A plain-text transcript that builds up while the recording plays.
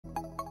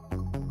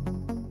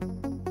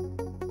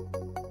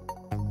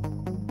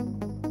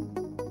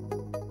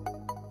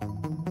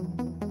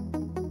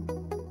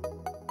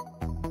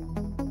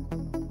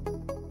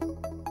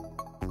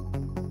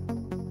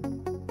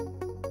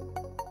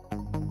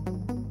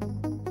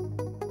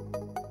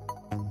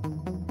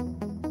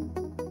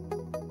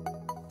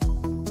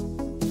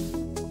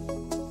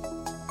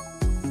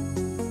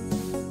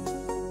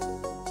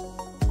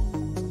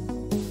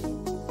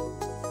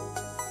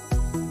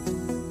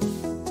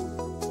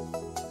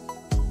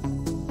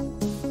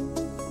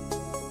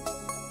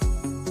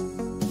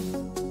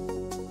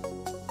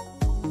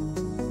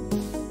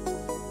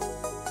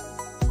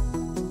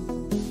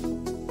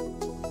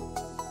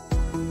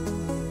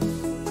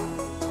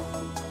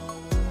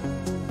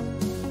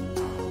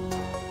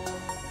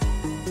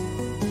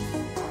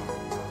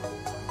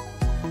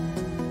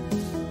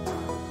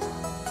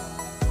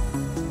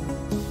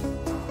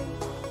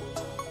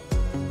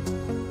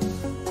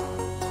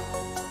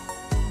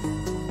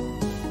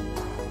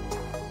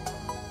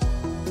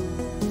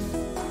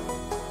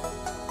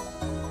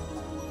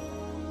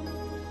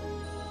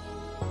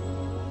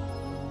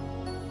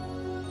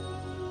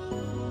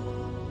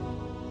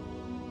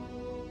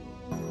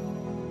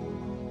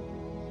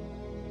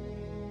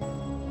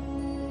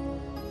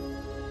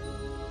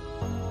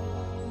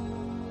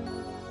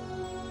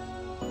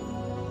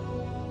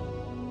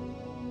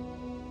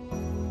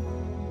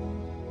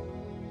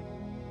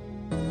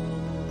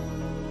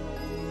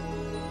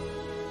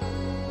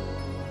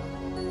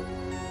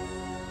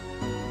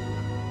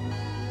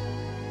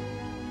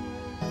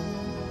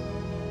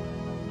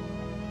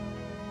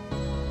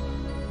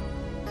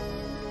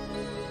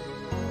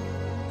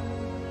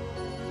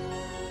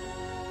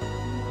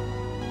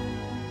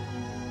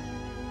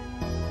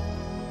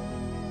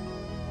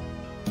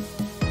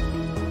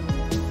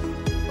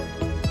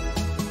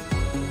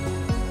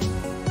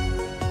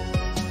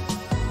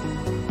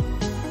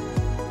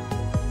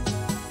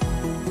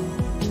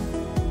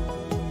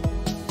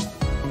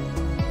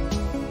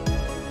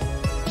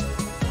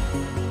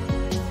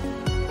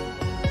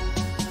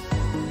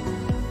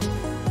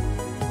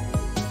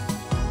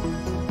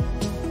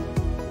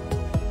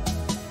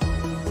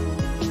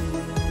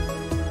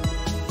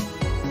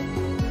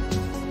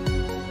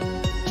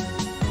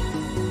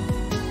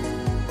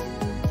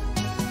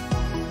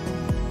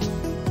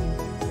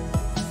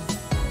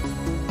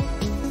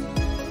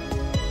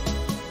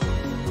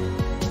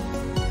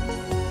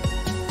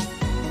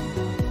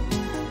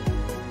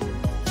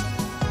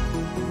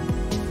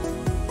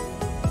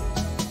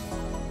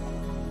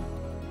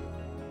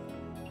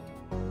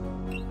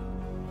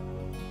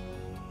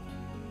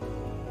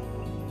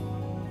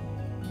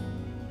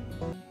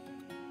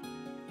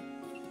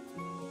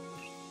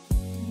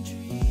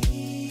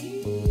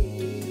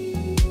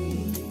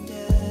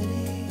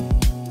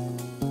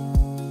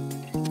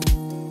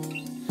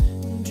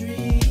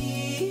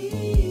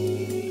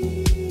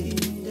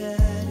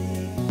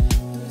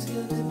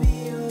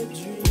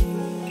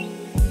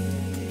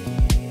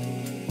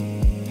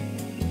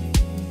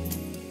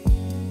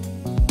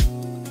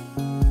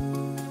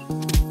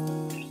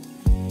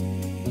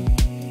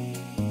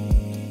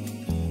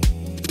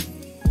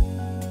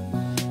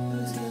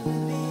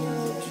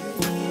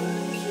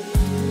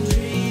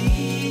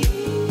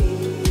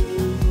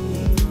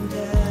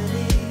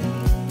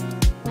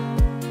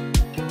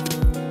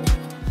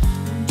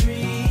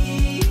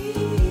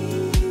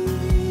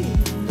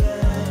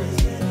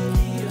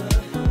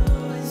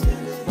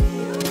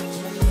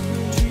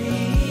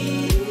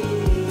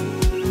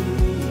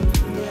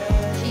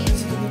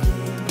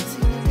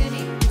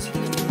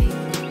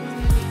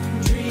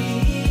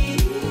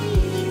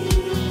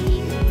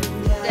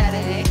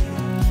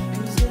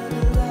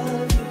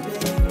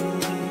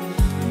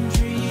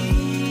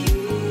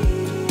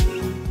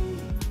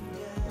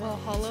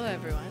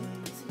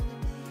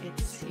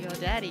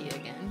Daddy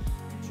again.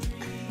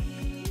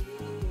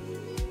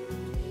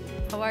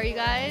 How are you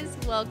guys?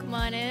 Welcome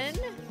on in.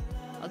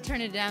 I'll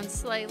turn it down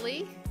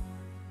slightly.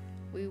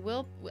 We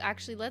will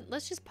actually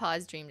let's just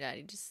pause Dream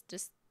Daddy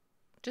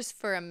just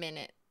for a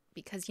minute,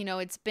 because you know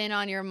it's been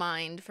on your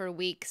mind for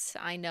weeks.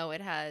 I know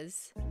it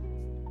has.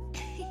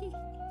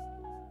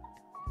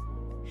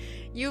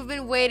 You've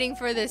been waiting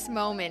for this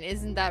moment,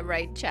 isn't that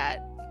right,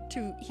 chat?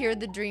 To hear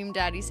the Dream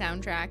Daddy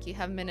soundtrack. You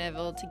haven't been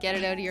able to get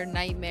it out of your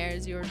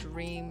nightmares, your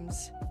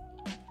dreams.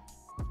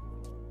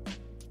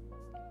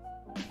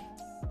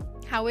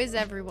 How is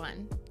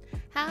everyone?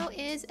 How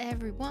is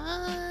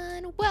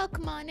everyone?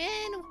 Welcome on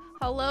in.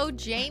 Hello,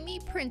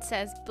 Jamie,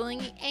 Princess,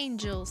 Blingy,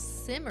 Angel,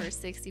 Simmer,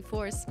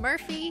 64,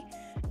 Smurfy,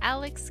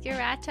 Alex,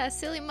 Skirata,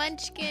 Silly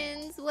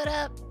Munchkins. What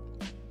up?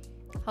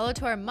 Hello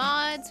to our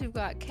mods. We've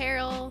got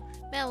Carol,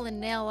 Melon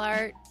Nail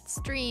Art,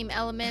 Stream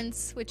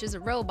Elements, which is a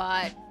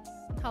robot.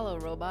 Hello,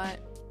 robot.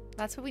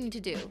 That's what we need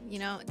to do. You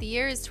know, the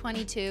year is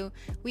 22.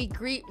 We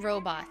greet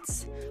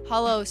robots.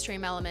 Hello,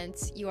 Stream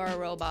Elements. You are a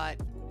robot,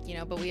 you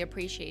know, but we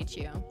appreciate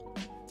you.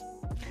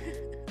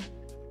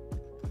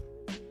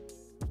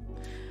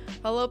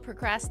 Hello,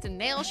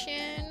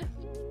 Procrastination.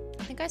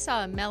 I think I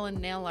saw a Melon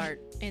Nail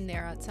Art in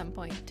there at some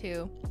point,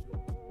 too.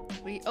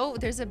 Oh,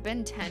 there's a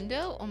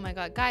Bentendo? Oh my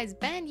god. Guys,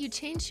 Ben, you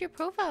changed your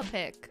profile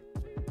pic.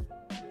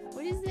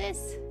 What is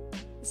this?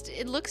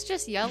 It looks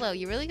just yellow.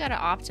 You really gotta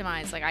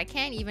optimize. Like, I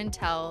can't even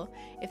tell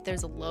if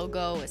there's a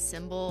logo, a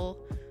symbol.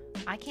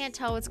 I can't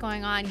tell what's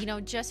going on. You know,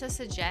 just a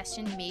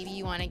suggestion. Maybe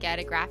you want to get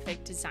a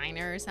graphic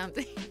designer or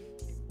something.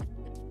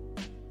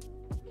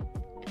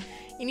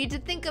 You need to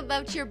think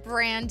about your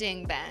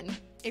branding, Ben,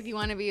 if you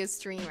want to be a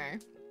streamer.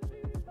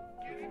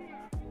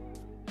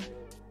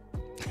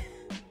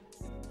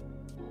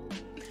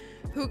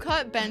 Who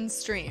caught Ben's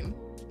stream?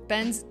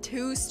 Ben's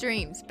 2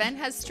 streams. Ben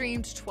has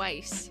streamed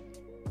twice.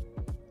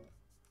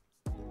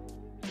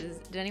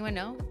 Did anyone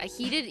know?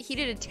 He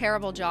did a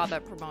terrible job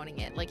at promoting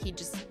it. Like, he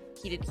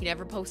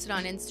never posted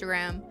on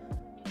Instagram.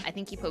 I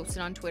think he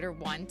posted on Twitter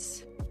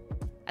once.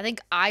 I think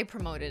I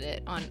promoted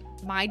it on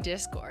my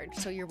Discord.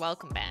 So you're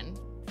welcome, Ben,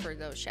 for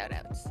those shout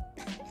outs.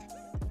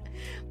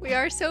 We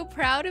are so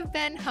proud of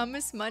Ben.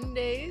 Hummus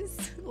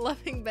Mondays.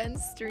 Loving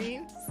Ben's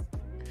streams.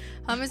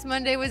 Hummus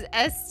Monday was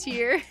S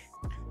tier.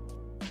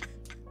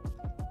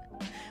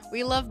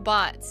 We love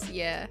bots.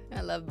 Yeah,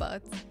 I love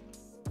bots.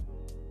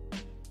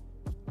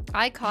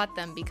 I caught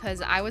them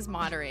because I was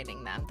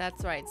moderating them.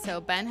 That's right.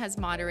 So Ben has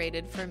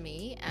moderated for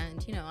me,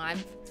 and you know,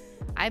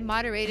 I've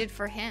moderated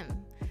for him.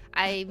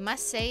 I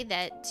must say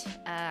that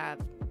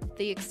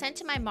the extent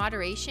to my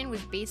moderation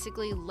was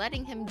basically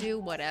letting him do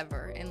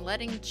whatever and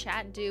letting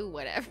chat do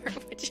whatever,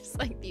 which is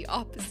like the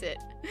opposite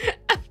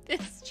of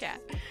this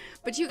chat.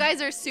 But you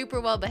guys are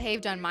super well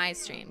behaved on my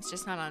streams,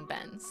 just not on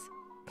Ben's.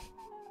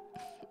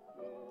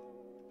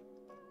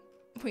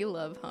 We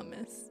love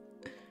hummus.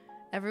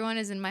 Everyone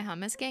is in my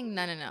hummus gang?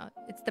 No, no, no.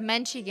 It's the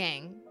Menchie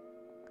gang.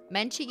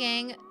 Menchie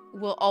gang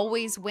will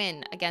always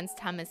win against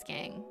hummus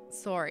gang.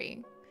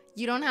 Sorry.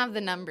 You don't have the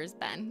numbers,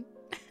 Ben.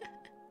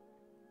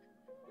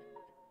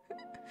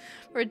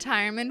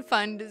 Retirement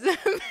fund is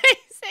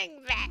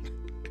amazing, Ben.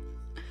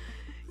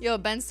 Yo,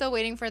 Ben's still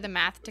waiting for the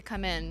math to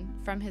come in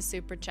from his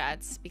super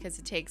chats because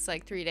it takes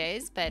like 3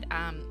 days. But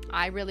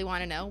I really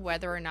want to know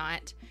whether or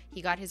not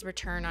he got his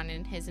return on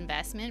his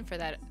investment for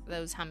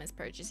those hummus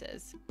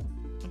purchases.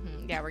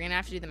 Yeah, we're gonna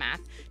have to do the math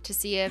to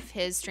see if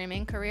his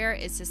streaming career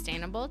is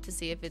sustainable, to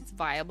see if it's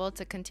viable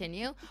to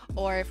continue,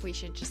 or if we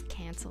should just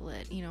cancel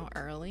it, you know,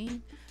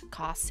 early.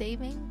 Cost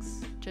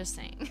savings? Just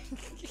saying.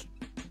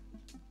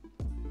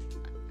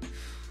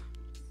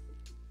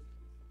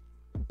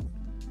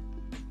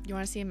 You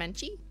want to see a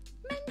Menchie?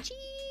 Menchie!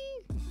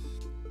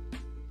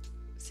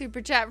 Super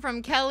chat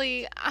from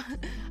Kelly.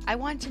 I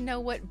want to know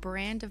what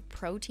brand of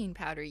protein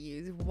powder you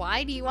use.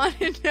 Why do you want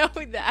to know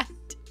that?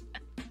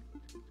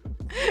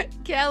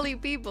 Kelly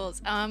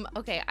Peoples.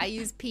 Okay, I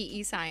use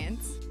PE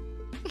Science.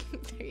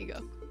 There you go.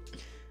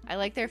 I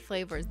like their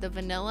flavors. The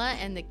vanilla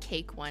and the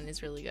cake one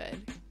is really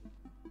good.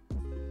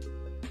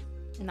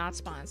 Not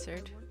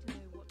sponsored.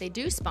 They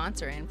do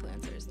sponsor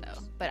influencers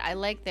though, but I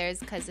like theirs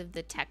because of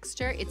the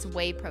texture. It's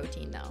whey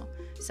protein though.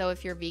 So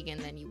if you're vegan,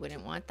 then you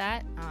wouldn't want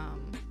that.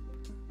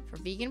 For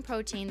vegan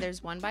protein,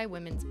 there's one by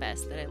Women's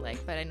Best that I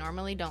like, but I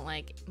normally don't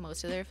like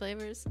most of their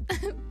flavors.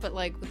 But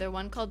like the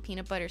one called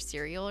peanut butter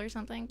cereal or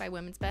something by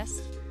Women's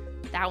Best,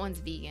 that one's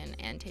vegan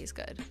and tastes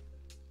good.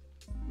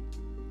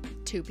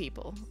 2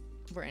 people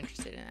were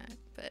interested in that,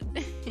 but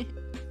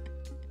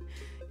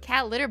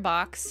cat litter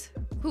box.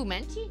 Who,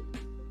 Menchie?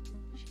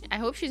 I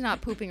hope she's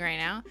not pooping right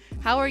now.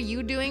 How are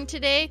you doing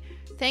today?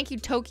 Thank you,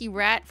 Toki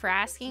Rat, for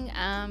asking.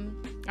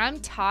 I'm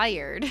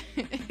tired.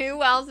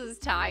 Who else is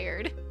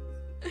tired?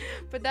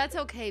 But that's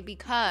okay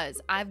because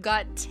I've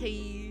got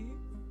tea.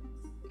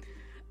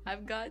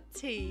 I've got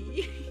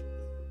tea.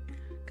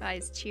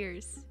 Guys,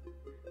 cheers.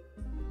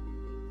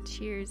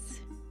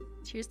 Cheers.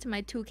 Cheers to my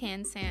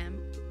Toucan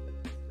Sam.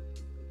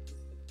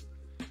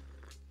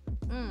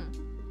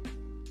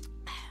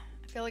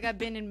 I feel like I've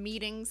been in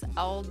meetings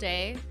all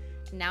day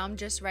now I'm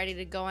just ready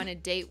to go on a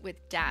date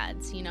with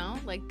dads, you know?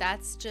 Like,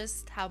 that's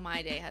just how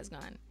my day has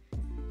gone.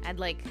 I had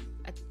like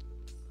a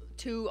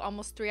 2,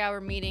 almost 3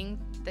 hour meeting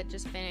that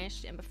just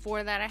finished. And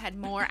before that, I had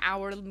more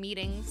hour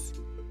meetings.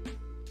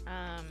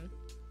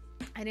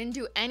 I didn't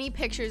do any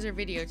pictures or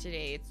video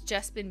today. It's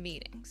just been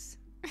meetings.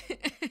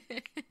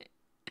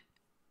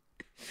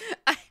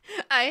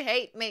 I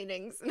hate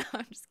meetings. No,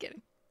 I'm just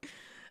kidding.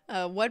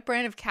 What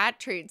brand of cat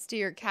treats do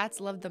your cats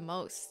love the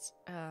most?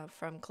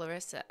 From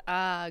Clarissa.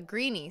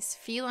 Greenies.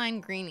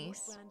 Feline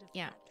Greenies.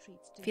 Yeah.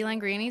 Feline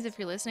Greenies, if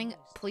you're listening,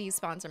 please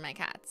sponsor my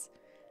cats.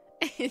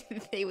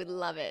 They would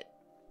love it.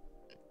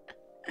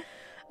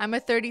 I'm a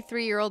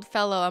 33-year-old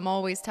fellow. I'm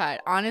always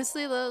tired.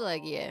 Honestly, though,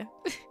 like, yeah.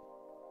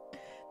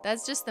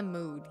 That's just the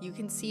mood. You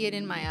can see it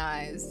in my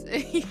eyes.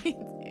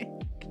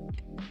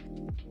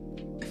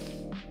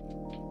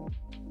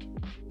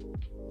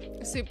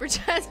 Super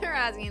chats are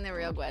asking the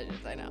real questions,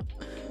 I know.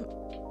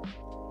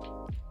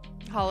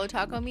 Holo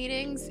Taco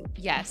meetings?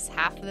 Yes,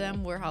 half of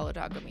them were Holo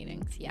Taco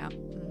meetings. Yeah.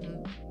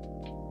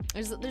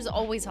 There's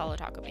always Holo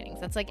Taco meetings.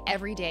 That's like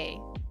every day.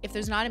 If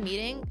there's not a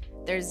meeting,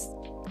 there's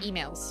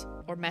emails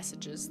or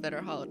messages that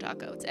are Holo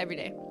Taco. It's every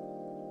day.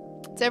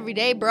 It's every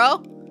day,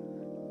 bro.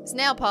 It's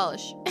nail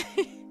polish.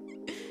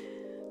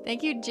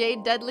 Thank you,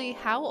 Jade Dudley.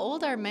 How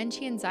old are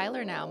Menchie and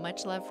Zyler now?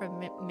 Much love from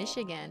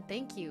Michigan.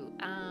 Thank you.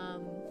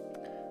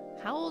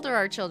 How old are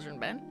our children,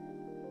 Ben?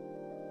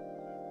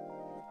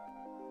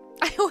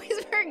 I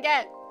always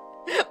forget.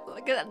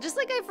 Just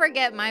like I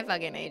forget my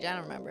fucking age. I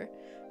don't remember.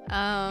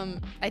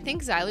 I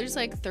think Zyler's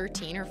like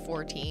 13 or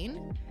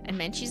 14. And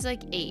Menchie's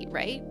like 8,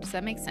 right? Does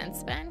that make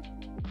sense, Ben?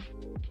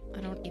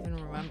 I don't even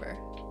remember.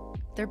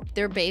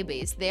 They're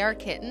babies. They are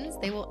kittens.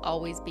 They will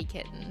always be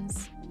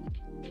kittens.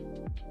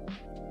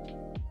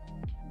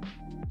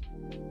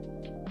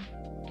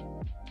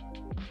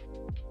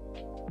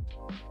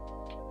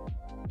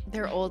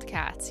 They're old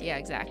cats. Yeah,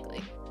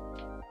 exactly.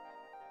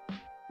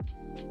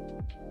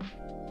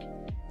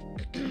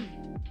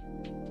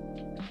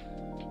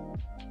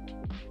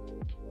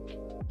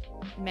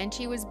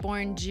 Menchie was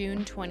born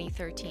June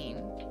 2013.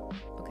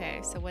 Okay,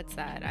 so what's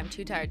that? I'm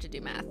too tired to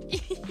do math.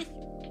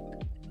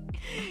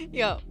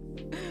 Yo,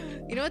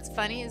 you know what's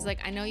funny is, like,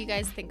 I know you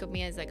guys think of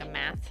me as like a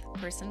math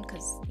person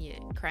because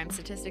crime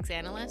statistics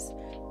analyst,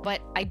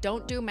 but I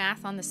don't do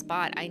math on the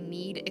spot. I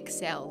need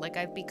Excel. Like,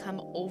 I've become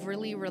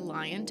overly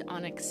reliant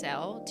on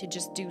Excel to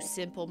just do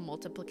simple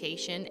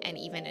multiplication and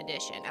even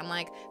addition. I'm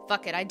like,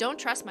 fuck it. I don't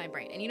trust my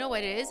brain. And you know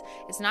what it is?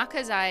 It's not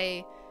because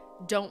I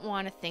don't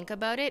want to think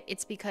about it.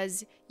 It's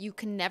because you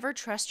can never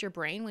trust your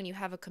brain when you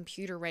have a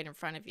computer right in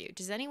front of you.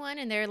 Does anyone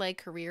in their like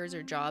careers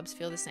or jobs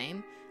feel the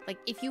same? Like,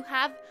 if you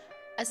have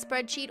a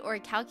spreadsheet or a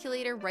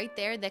calculator right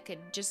there that could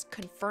just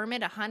confirm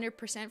it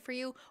 100% for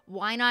you,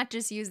 why not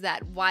just use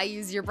that? Why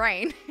use your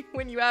brain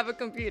when you have a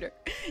computer?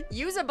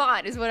 Use a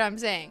bot is what I'm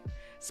saying.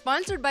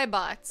 Sponsored by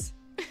bots.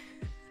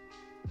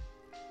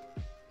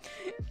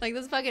 Like,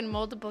 those fucking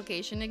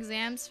multiplication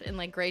exams in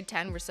like grade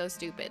 10 were so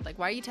stupid. Like,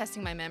 why are you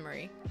testing my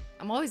memory?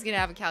 I'm always gonna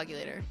have a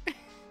calculator.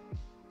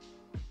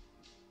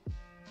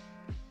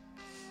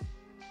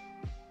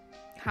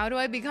 How do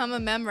I become a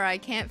member? I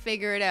can't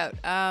figure it out.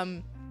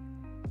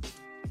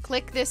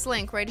 Click this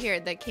link right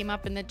here that came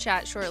up in the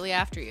chat shortly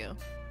after you.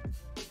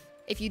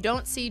 If you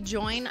don't see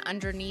join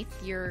underneath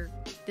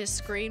this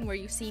screen where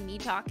you see me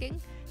talking,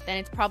 then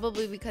it's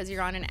probably because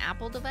you're on an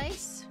Apple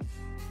device.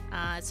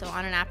 So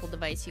on an Apple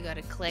device, you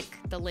gotta click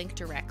the link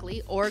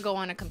directly or go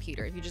on a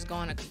computer. If you just go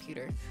on a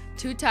computer.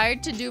 Too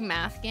tired to do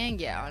math, gang?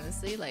 Yeah,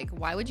 honestly, like,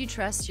 why would you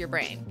trust your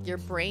brain? Your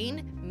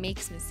brain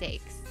makes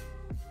mistakes.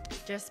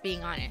 Just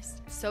being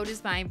honest. So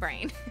does my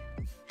brain.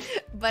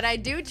 But I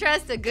do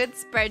trust a good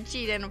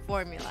spreadsheet and a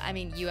formula. I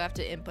mean, you have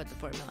to input the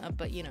formula,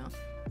 but you know,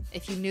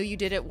 if you knew you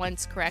did it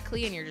once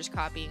correctly and you're just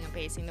copying and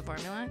pasting the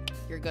formula,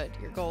 you're good.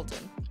 You're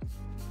golden.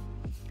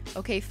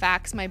 Okay,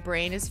 facts. My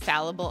brain is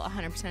fallible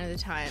 100% of the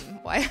time.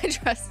 Why I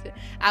trust it?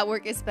 At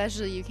work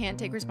especially, you can't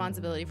take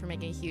responsibility for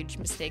making a huge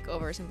mistake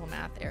over a simple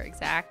math error.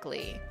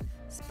 Exactly.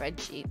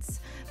 Spreadsheets,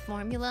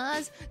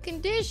 formulas,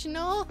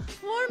 conditional,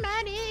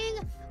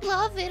 formatting.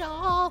 Love it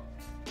all.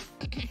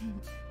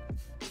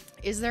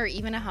 Is there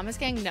even a hummus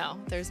gang? No,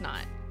 there's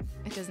not.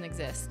 It doesn't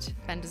exist.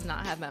 Ben does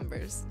not have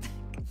members.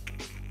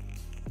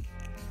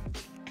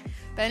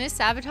 Ben is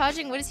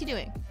sabotaging? What is he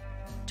doing?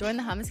 Join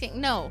the hummus gang?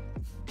 No.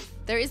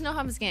 There is no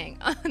hummus gang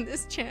on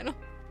this channel.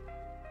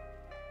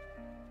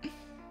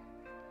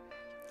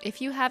 If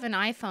you have an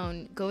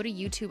iPhone, go to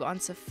YouTube on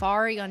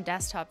Safari on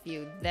desktop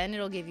view. Then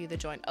it'll give you the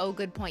join. Oh,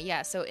 good point.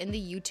 Yeah, so in the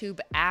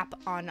YouTube app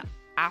on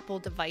Apple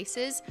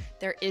devices,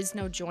 there is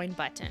no join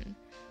button.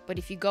 But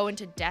if you go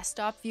into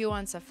desktop view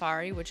on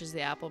Safari, which is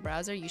the Apple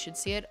browser, you should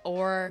see it.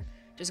 Or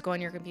just go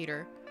on your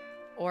computer.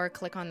 Or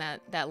click on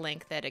that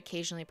link that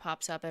occasionally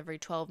pops up every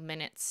 12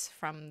 minutes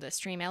from the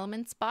Stream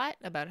Elements bot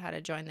about how to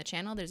join the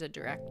channel. There's a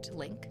direct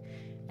link.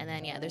 And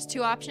then, yeah, there's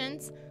 2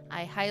 options.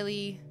 I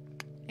highly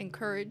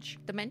encourage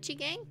the Menchie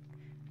gang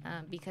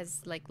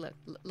because, like,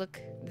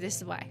 look, this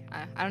is why.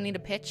 I don't need a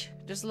pitch.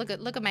 Just look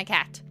at my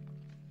cat.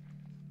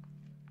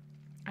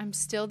 I'm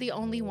still the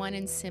only one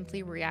in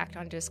Simply React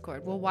on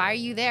Discord. Well, why are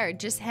you there?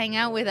 Just hang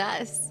out with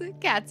us.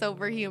 Cats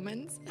over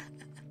humans.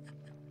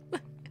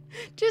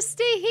 Just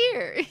stay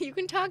here. You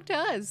can talk to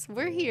us.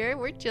 We're here.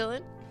 We're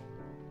chilling.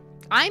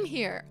 I'm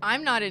here.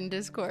 I'm not in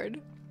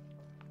Discord.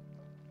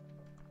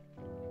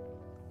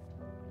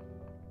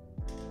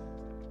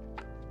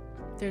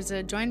 There's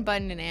a join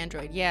button in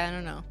Android. Yeah, I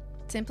don't know.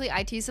 Simply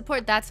IT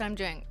support. That's what I'm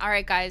doing. All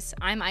right, guys.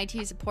 I'm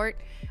IT support.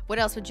 What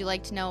else would you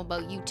like to know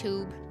about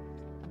YouTube?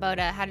 About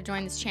how to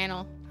join this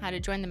channel? How to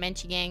join the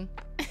Menchie gang?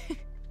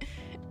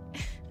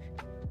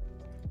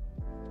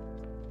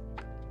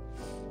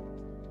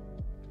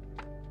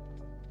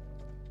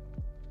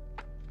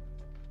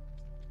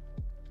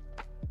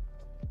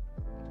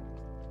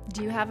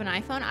 Do you have an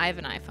iPhone? I have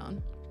an iPhone.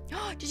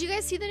 Did you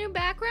guys see the new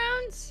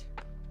backgrounds?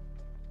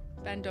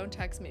 Ben, don't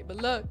text me, but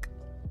look.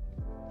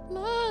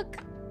 Look.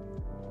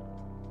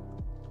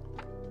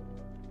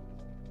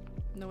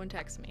 No one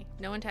texts me.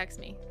 No one texts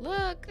me.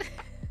 Look.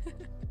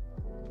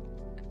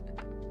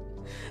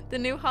 The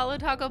new Holo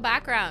Taco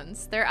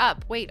backgrounds. They're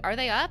up. Wait, are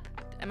they up?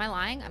 Am I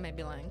lying? I might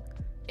be lying.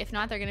 If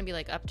not, they're going to be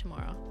like up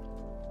tomorrow.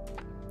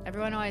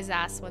 Everyone always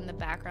asks when the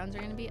backgrounds are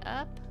going to be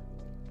up.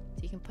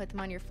 So you can put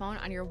them on your phone,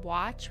 on your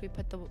watch. We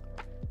put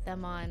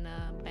them on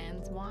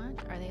Ben's watch.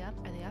 Are they up?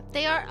 Are they up?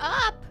 They are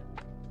up!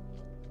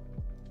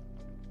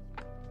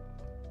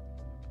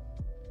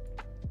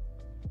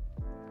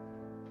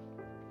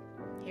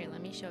 Here,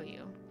 let me show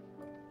you.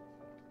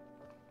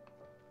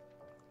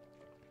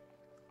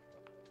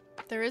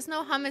 There is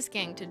no hummus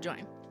gang to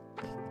join.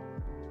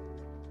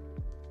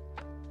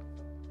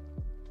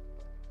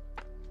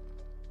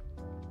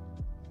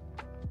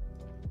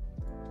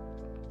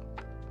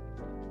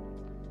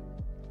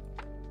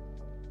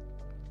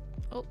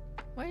 Oh,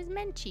 where's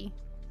Menchie?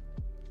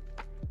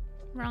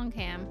 Wrong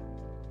cam.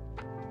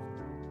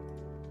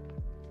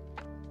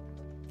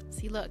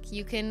 See, look,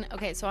 you can,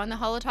 okay, so on the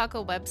Holo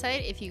Taco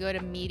website, if you go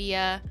to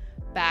media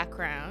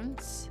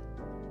backgrounds,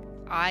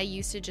 I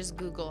used to just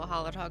Google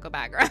Holo Taco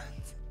backgrounds.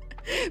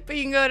 But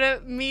you can go to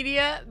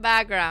media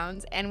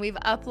backgrounds, and we've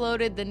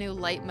uploaded the new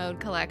Lite mode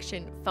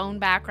collection, phone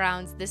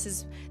backgrounds.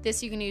 This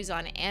you can use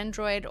on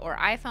Android or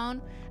iPhone,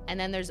 and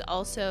then there's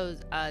also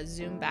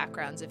Zoom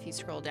backgrounds if you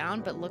scroll down.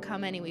 But look how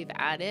many we've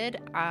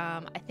added.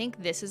 I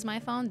think this is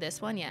my phone,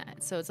 this one, yeah.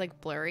 So it's like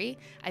blurry.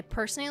 I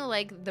personally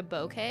like the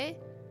bokeh.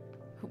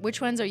 Which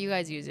ones are you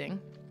guys using?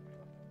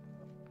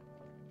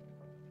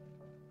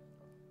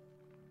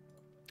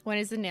 When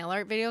is the nail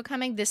art video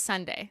coming? This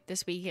Sunday,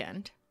 this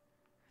weekend.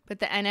 But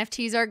the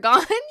NFTs are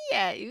gone?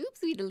 Yeah, oops,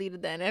 we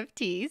deleted the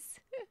NFTs.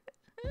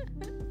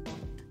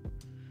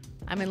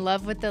 I'm in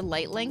love with the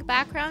light link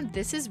background.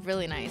 This is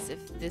really nice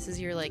if this is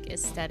your like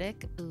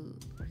aesthetic. Ooh.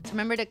 So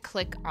remember to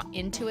click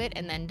into it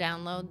and then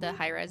download the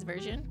high-res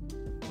version.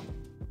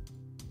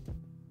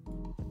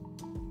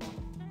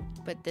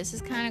 But this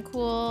is kind of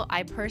cool.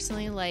 I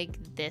personally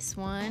like this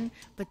one,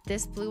 but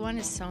this blue one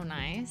is so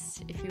nice.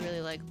 If you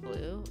really like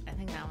blue, I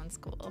think that one's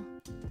cool.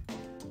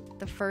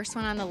 The first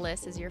one on the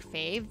list is your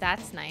fave.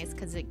 That's nice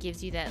because it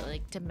gives you that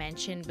like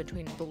dimension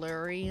between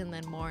blurry and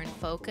then more in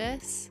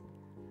focus.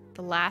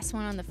 The last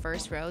one on the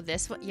first row,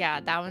 this one,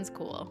 yeah, that one's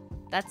cool.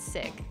 That's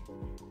sick.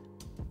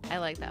 I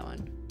like that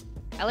one.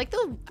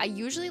 I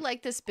usually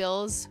like the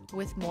spills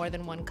with more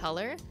than one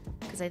color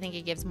because I think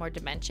it gives more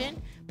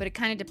dimension, but it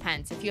kind of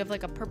depends. If you have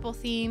like a purple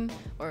theme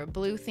or a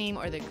blue theme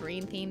or the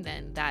green theme,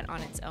 then that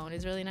on its own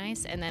is really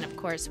nice. And then of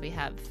course we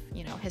have,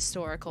 you know,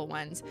 historical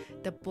ones,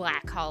 the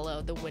black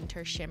hollow, the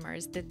winter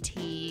shimmers, the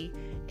tea,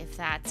 if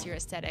that's your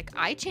aesthetic.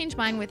 I change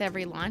mine with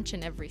every launch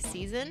and every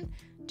season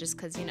just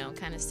because, you know,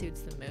 kind of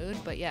suits the mood.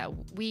 But yeah,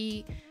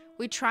 we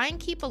try and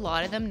keep a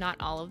lot of them, not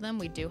all of them.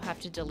 We do have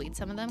to delete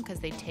some of them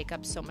because they take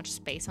up so much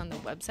space on the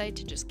website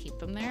to just keep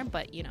them there.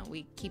 But, you know,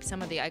 we keep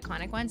some of the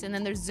iconic ones. And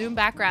then there's Zoom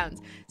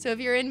backgrounds. So if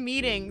you're in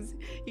meetings,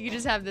 you can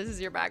just have this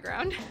as your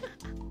background.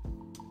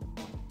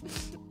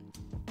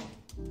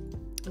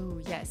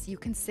 Ooh, yes. You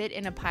can sit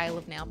in a pile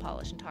of nail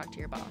polish and talk to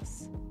your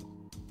boss.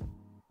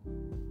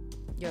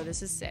 Yo,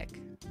 this is sick.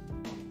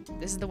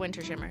 This is the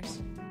winter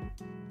shimmers.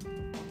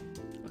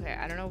 Okay,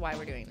 I don't know why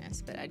we're doing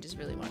this, but I just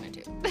really wanted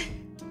to.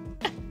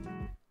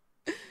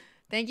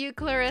 Thank you,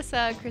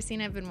 Clarissa.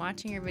 Christine, I've been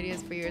watching your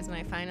videos for years, and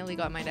I finally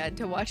got my dad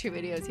to watch your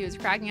videos. He was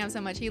cracking up so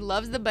much. He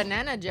loves the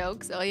banana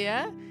jokes. Oh,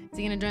 yeah? Is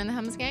he going to join the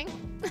hummus gang?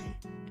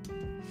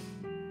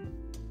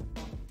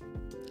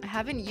 I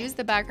haven't used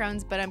the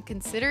backgrounds, but I'm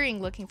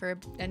considering looking for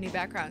a new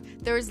background.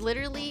 There's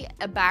literally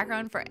a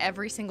background for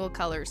every single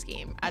color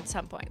scheme at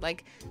some point.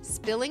 Like,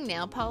 spilling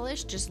nail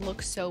polish just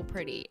looks so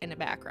pretty in a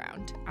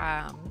background.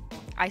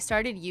 I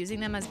started using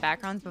them as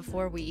backgrounds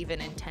before we even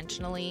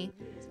intentionally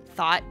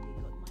thought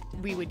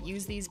we would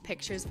use these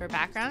pictures for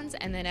backgrounds,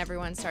 and then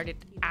everyone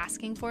started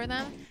asking for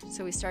them,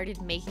 so we started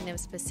making them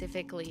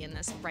specifically in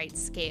this right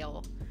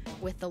scale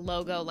with the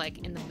logo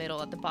like in the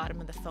middle at the bottom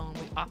of the phone.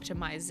 We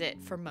optimize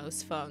it for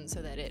most phones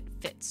so that it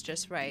fits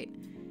just right.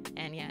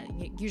 And yeah,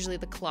 usually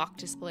the clock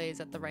displays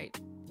at the right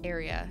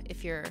area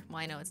if you're, well,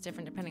 I know it's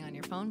different depending on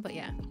your phone, but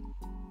yeah.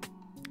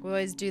 We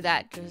always do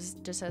that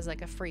just as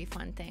like a free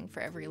fun thing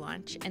for every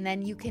launch. And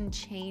then you can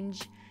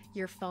change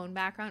your phone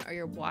background or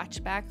your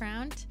watch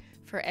background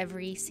for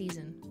every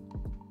season.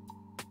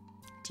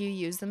 Do you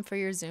use them for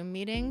your Zoom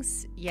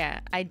meetings?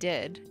 Yeah, I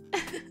did.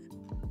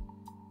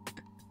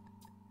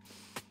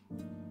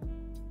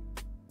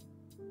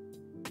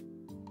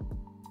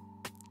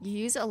 You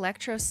use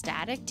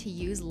electrostatic to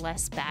use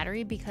less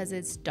battery because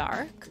it's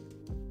dark?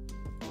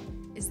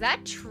 Is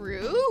that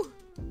true?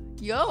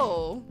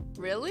 Yo,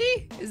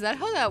 really? Is that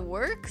how that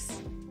works?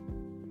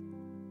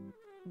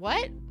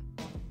 What?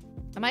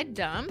 Am I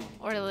dumb?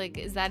 Or like,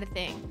 is that a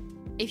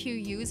thing? If you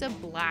use a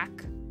black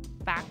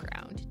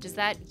background, does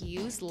that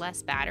use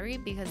less battery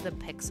because the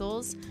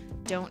pixels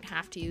don't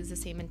have to use the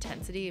same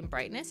intensity and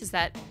brightness? Is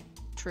that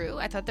true?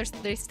 I thought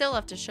they still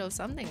have to show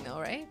something though,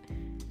 right?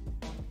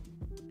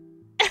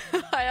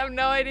 I have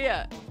no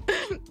idea.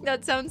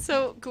 That sounds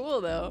so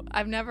cool though.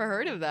 I've never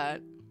heard of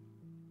that.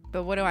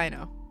 But what do I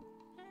know?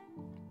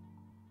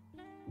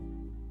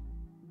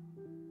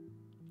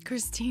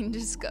 Christine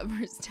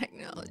discovers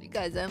technology.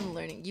 Guys, I'm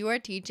learning. You are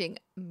teaching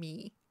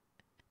me.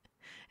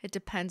 It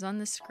depends on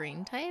the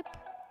screen type?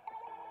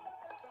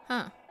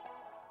 Huh.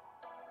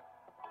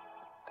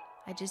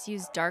 I just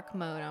use dark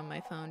mode on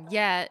my phone.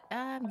 Yeah,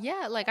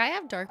 like I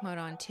have dark mode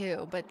on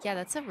too. But yeah,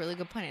 that's a really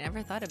good point. I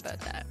never thought about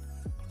that.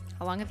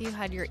 How long have you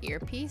had your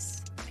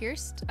earpiece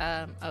pierced?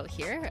 Oh,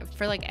 here?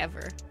 For like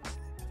ever.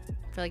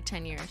 For like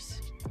 10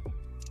 years.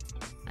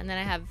 And then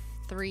I have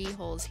 3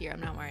 holes here. I'm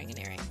not wearing an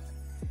earring.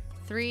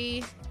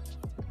 3,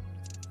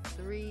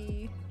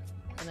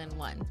 and then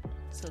 1.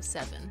 So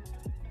 7.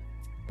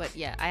 But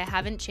yeah, I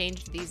haven't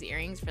changed these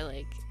earrings for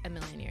like a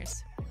million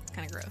years. It's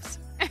kind of gross.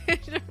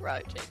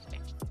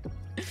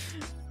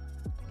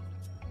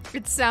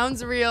 It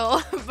sounds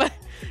real, but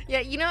yeah,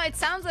 you know, it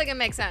sounds like it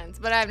makes sense,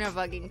 but I have no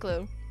fucking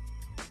clue.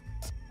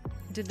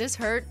 Did this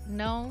hurt?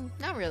 No,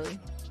 not really.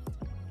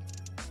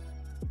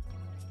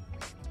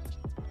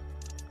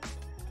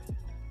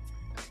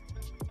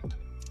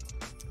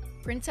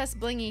 Princess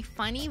Blingy,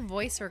 funny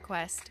voice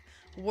request.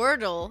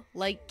 Wordle,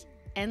 like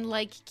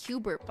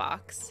Qbert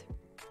box.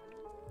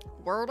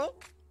 Wordle?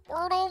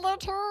 Wordle the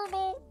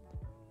turtle.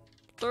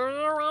 Do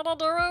you wanna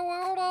do a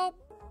Wordle?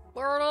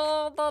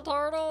 Wordle the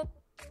turtle.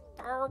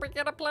 Are we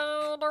gonna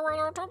play the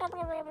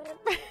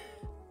Wordle?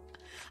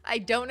 I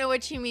don't know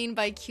what you mean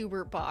by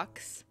Qbert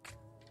box.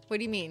 What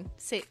do you mean?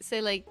 Say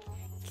like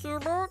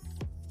Qbert?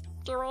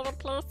 Do you wanna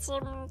play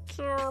some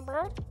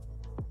Qbert?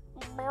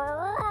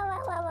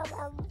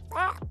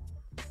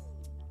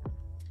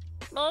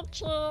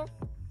 Menchie.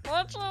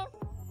 Menchie.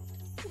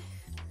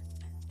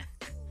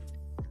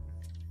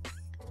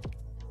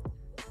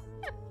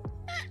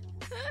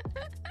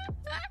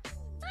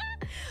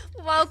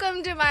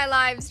 Welcome to my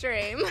live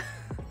stream.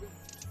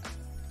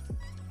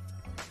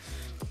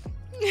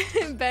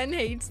 Ben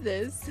hates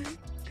this.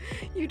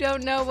 You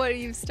don't know what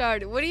you've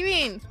started. What do you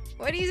mean?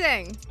 What are you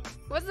saying?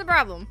 What's the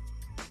problem?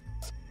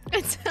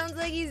 It sounds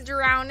like he's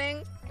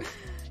drowning.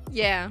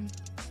 Yeah.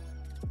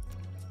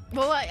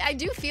 Well, I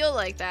do feel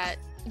like that,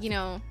 you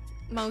know,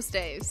 most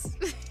days.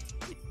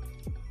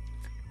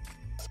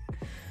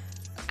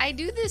 I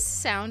do this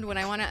sound when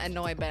I want to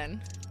annoy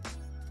Ben,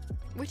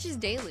 which is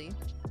daily.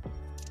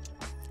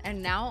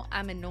 And now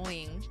I'm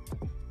annoying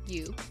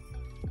you.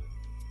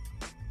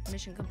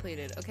 Mission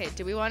completed. Okay,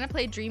 do we want to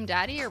play Dream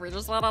Daddy or we're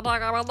just gonna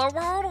talk about the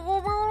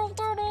world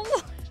turtle?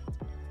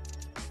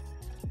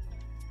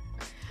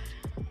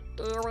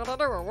 Do you wanna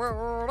do a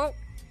world?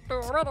 Do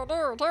you wanna do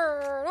a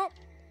turtle?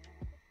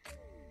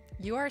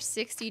 You are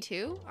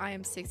 62? I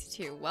am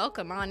 62.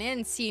 Welcome on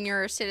in,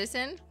 senior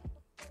citizen.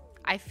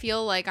 I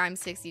feel like I'm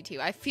 62.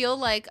 I feel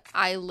like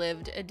I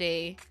lived a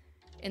day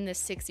in the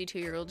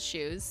 62-year-old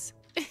shoes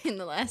in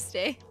the last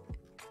day.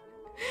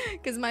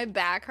 Because my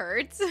back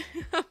hurts.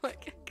 I'm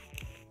like...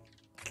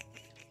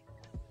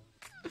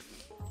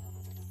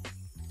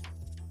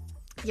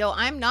 Yo,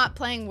 I'm not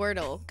playing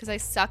Wordle because I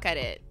suck at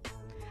it.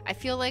 I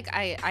feel like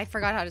I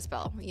forgot how to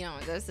spell. You know,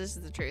 this is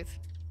the truth.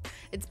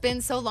 It's been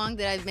so long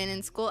that I've been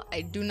in school,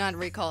 I do not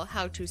recall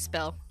how to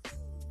spell.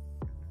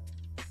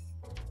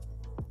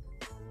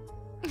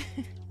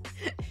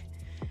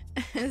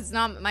 It's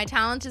not, my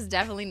talent is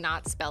definitely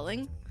not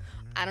spelling.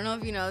 I don't know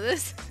if you know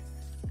this.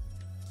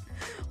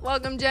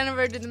 Welcome,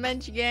 Jennifer, to the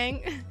Menchie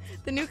gang.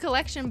 The new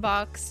collection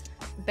box,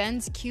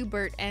 Ben's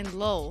Qbert and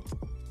LOL.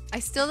 I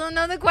still don't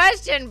know the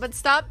question, but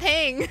stop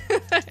paying.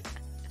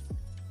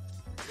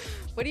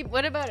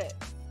 What about it?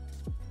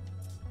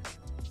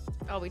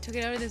 Oh, we took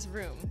it out of this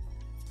room.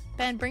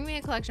 Ben, bring me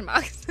a collection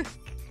box.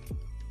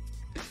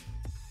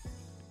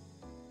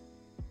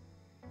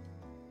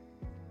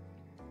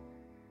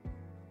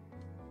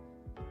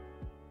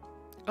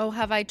 Oh,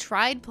 have I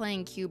tried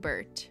playing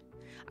Qbert?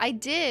 I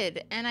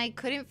did, and I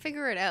couldn't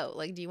figure it out.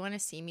 Like, do you want to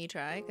see me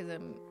try? Because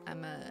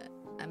I'm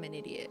an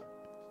idiot.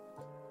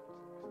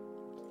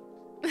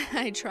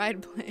 I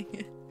tried playing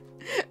it.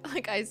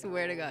 Like, I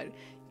swear to God.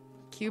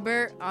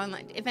 Qbert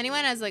online. If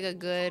anyone has like a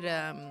good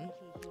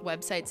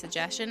website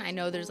suggestion, I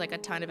know there's like a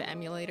ton of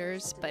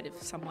emulators, but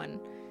if someone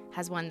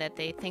has one that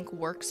they think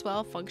works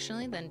well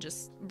functionally, then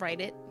just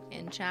write it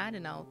in chat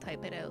and I'll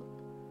type it out.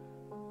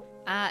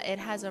 It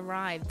has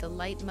arrived. The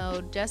light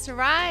mode just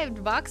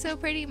arrived. Box so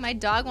pretty. My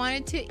dog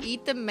wanted to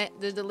eat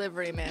the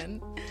delivery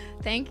man.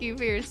 Thank you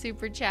for your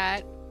super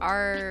chat,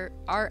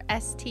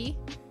 RST.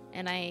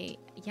 And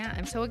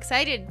I'm so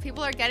excited.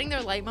 People are getting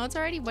their light modes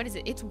already. What is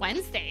it? It's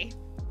Wednesday.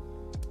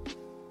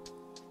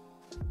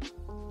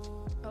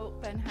 Oh,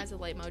 Ben has a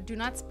light mode. Do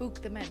not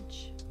spook the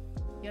Mench.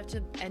 You have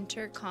to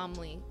enter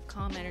calmly.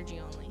 Calm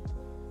energy only.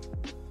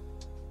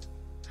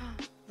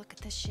 Look at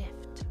the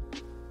shift.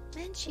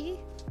 Menchie.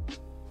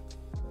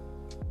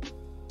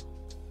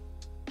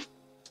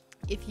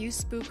 If you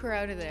spook her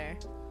out of there,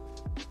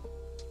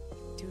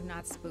 do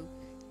not spook.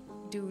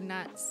 Do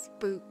not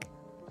spook.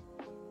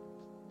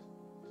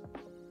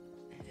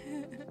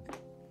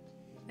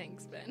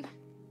 Thanks, Ben.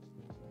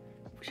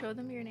 Show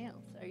them your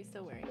nails. Are you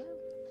still wearing them?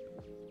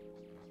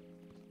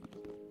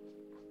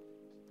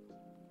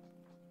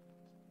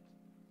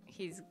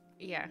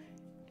 Yeah.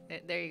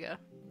 There you go.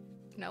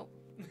 Nope.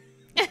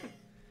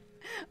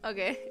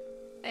 Okay.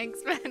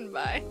 Thanks, Ben.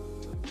 Bye.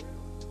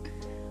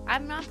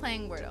 I'm not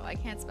playing Wordle. I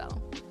can't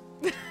spell.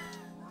 Oh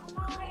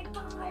my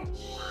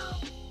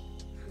gosh.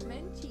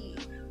 Menchie.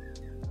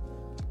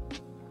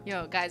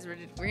 Yo, guys, we're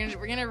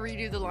gonna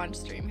redo the launch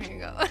stream. Here you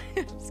go.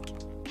 Just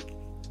kidding.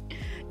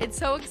 It's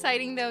so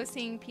exciting though,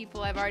 seeing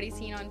people I've already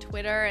seen on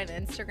Twitter and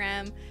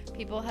Instagram.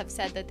 People have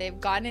said that they've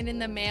gotten it in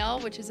the mail,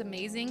 which is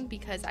amazing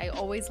because I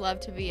always love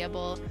to be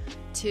able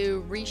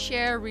to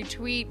reshare,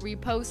 retweet,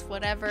 repost,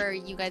 whatever,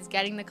 you guys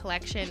getting the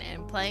collection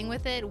and playing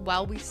with it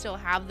while we still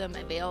have them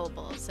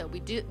available. So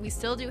we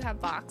still do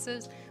have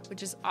boxes,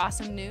 which is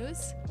awesome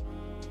news.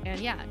 And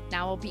yeah,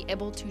 now I'll be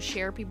able to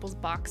share people's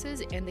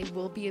boxes and they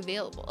will be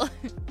available.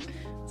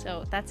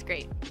 So that's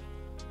great.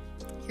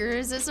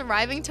 Yours is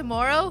arriving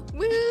tomorrow.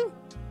 Woo!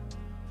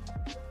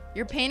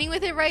 You're painting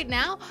with it right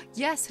now?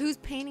 Yes, who's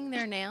painting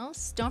their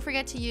nails? Don't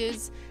forget to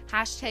use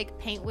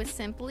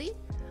 #paintwithsimply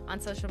on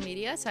social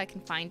media so I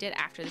can find it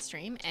after the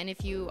stream. And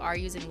if you are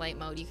using light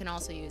mode, you can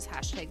also use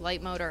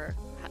 #light mode or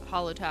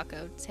Holo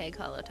Taco, tag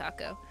Holo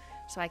Taco,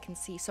 so I can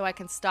see, so I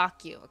can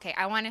stalk you. Okay,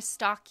 I want to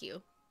stalk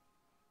you.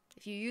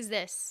 If you use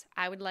this,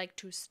 I would like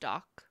to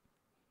stalk.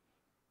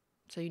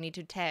 So you need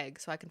to tag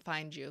so I can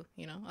find you,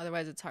 you know?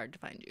 Otherwise it's hard to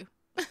find you.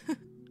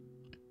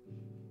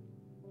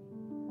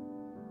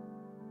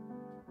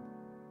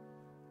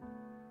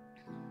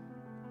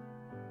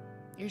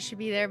 You should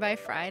be there by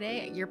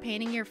Friday. You're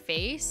painting your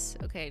face?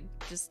 Okay,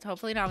 just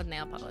hopefully not with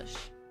nail polish.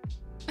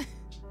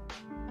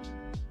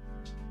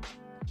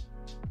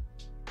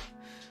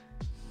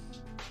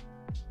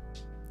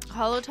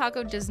 Holo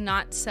Taco does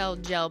not sell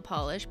gel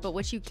polish, but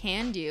what you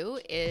can do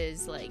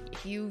is, like,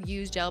 if you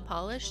use gel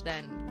polish,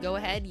 then go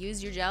ahead,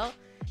 use your gel.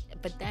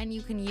 But then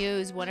you can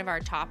use one of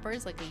our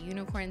toppers, like a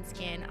unicorn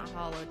skin, a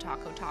Holo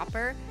Taco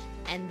topper,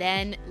 and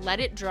then let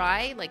it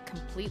dry, like,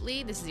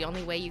 completely. This is the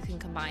only way you can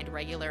combine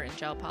regular and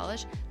gel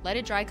polish. Let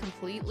it dry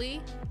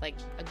completely, like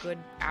a good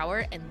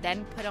hour, and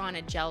then put on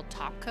a gel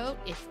top coat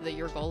if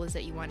your goal is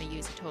that you want to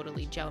use a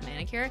totally gel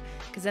manicure,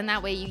 because then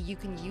that way you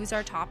can use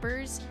our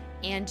toppers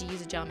and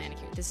use a gel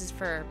manicure. This is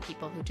for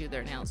people who do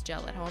their nails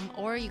gel at home,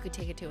 or you could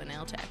take it to a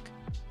nail tech.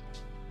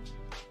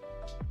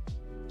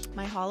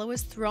 My holo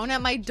was thrown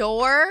at my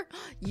door.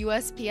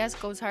 USPS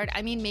goes hard.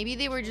 I mean, maybe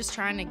they were just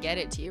trying to get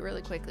it to you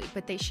really quickly,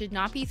 but they should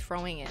not be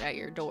throwing it at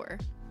your door.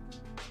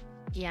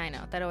 Yeah, I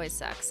know. That always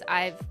sucks.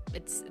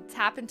 It's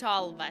happened to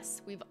all of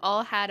us. We've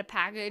all had a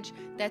package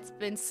that's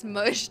been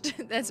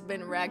smushed, that's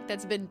been wrecked,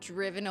 that's been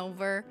driven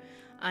over.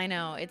 I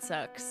know, it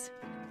sucks.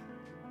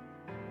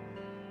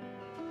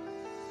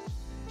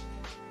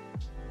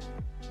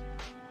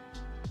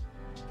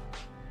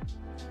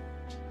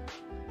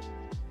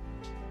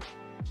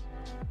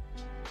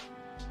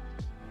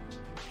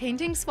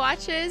 Painting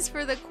swatches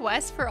for the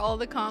quest for all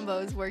the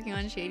combos, working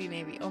on Shady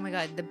Navy. Oh my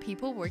god, the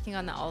people working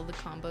on all the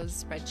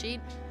combos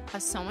spreadsheet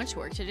have so much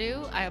work to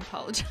do. I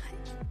apologize.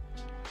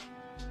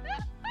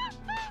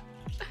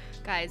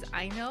 Guys,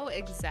 I know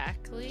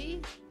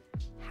exactly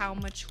how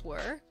much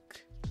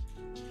work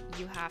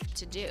you have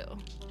to do.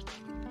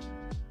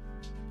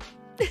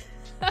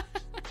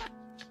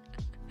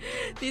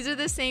 These are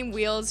the same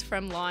wheels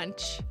from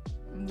launch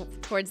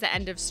towards the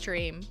end of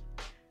stream.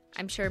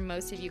 I'm sure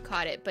most of you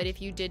caught it, but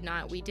if you did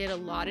not, we did a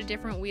lot of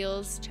different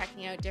wheels,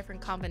 checking out different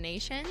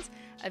combinations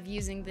of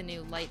using the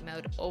new light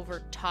mode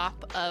over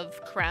top of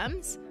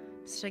cremes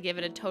to give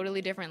it a totally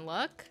different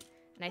look.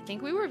 And I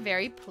think we were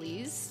very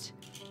pleased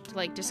to,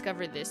 like,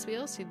 discover this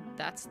wheel. So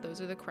those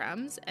are the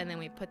cremes, and then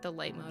we put the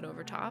light mode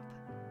over top.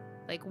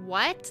 Like,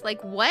 what?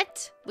 Like,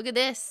 what? Look at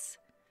this.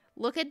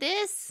 Look at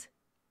this.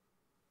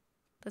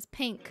 That's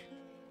pink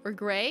or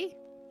gray.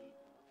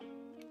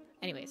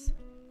 Anyways.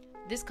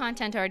 This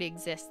content already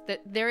exists.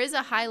 There is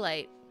a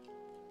highlight.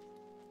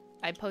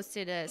 I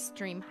posted a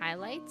stream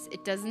highlights.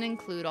 It doesn't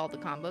include all the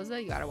combos though.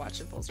 You gotta watch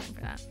the full stream for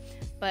that.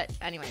 But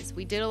anyways,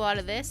 we did a lot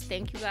of this.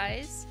 Thank you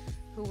guys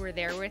who were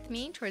there with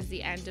me towards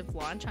the end of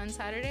launch on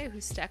Saturday, who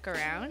stuck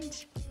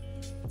around.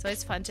 It's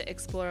always fun to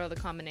explore all the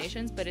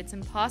combinations, but it's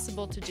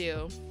impossible to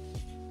do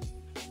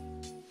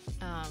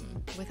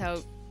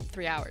without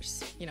 3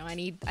 hours. You know, I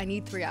need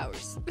 3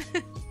 hours.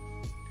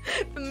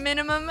 The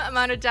minimum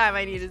amount of time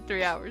I need is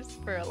 3 hours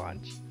for a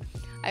launch.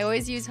 I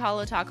always use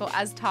Holo Taco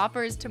as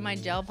toppers to my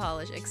gel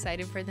polish.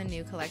 Excited for the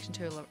new collection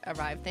to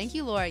arrive. Thank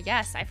you, Laura.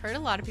 Yes, I've heard a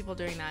lot of people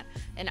doing that,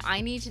 and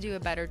I need to do a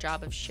better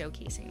job of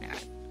showcasing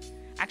that.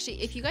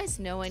 Actually, if you guys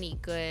know any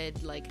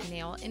good like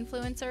nail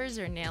influencers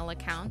or nail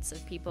accounts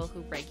of people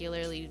who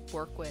regularly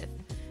work with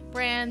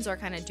brands or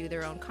kind of do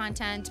their own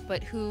content,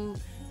 but who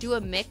do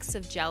a mix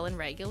of gel and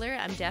regular,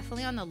 I'm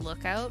definitely on the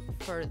lookout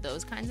for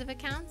those kinds of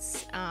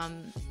accounts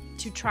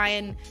to try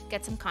and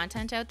get some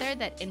content out there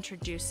that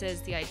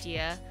introduces the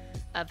idea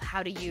of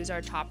how to use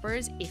our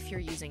toppers if you're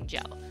using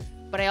gel.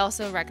 But I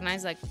also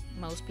recognize like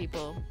most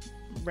people,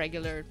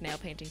 regular nail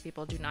painting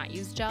people, do not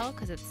use gel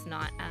because it's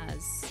not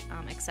as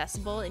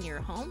accessible in your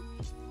home.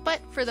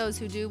 But for those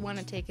who do want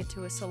to take it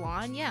to a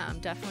salon, yeah, I'm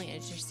definitely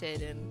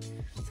interested in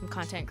some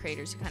content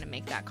creators who kind of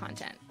make that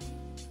content.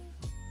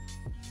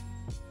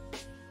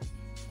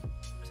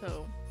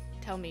 So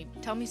tell me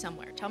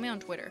somewhere. Tell me on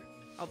Twitter.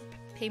 I'll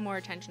pay more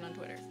attention on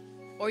Twitter.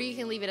 Or you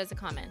can leave it as a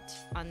comment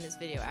on this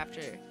video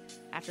after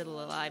the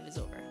live is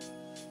over.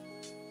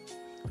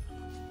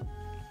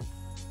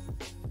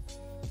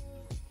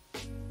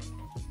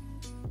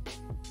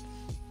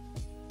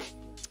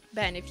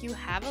 Ben, if you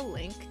have a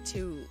link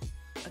to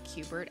a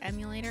Q*bert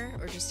emulator,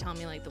 or just tell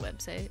me like the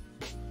website.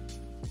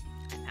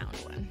 I found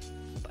one,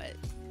 but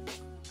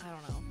I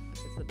don't know if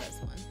it's the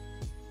best one.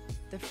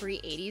 The free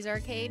 80s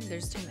arcade,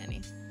 there's too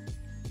many.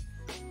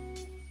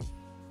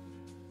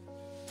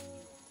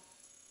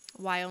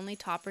 Why only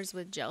toppers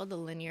with gel? The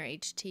linear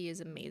HT is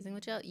amazing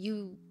with gel.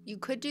 You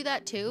could do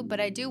that too, but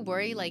I do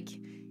worry, like,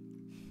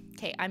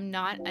 okay, I'm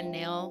not a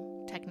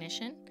nail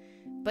technician,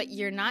 but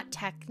you're not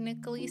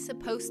technically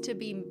supposed to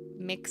be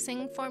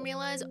mixing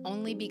formulas,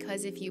 only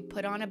because if you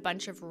put on a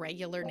bunch of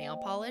regular nail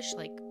polish,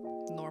 like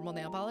normal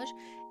nail polish,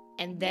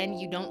 and then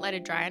you don't let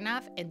it dry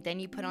enough, and then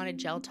you put on a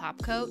gel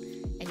top coat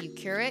and you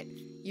cure it,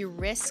 you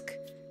risk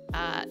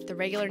the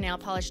regular nail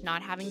polish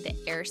not having the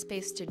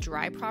airspace to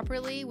dry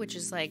properly, which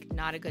is like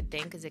not a good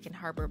thing because it can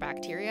harbor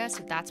bacteria.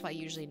 So that's why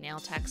usually nail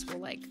techs will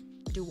like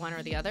do one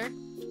or the other.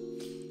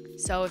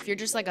 So if you're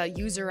just like a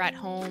user at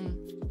home,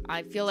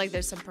 I feel like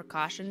there's some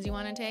precautions you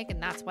want to take,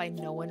 and that's why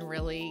no one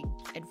really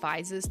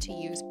advises to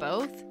use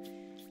both.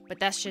 But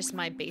that's just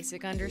my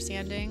basic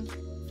understanding.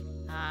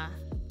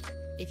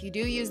 If you do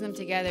use them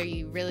together,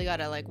 you really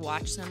gotta like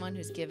watch someone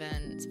who's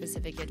given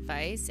specific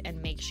advice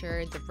and make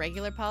sure the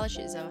regular polish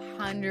is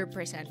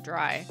 100%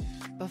 dry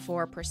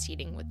before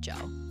proceeding with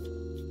gel.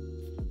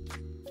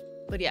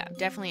 But yeah,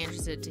 definitely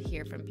interested to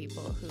hear from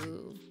people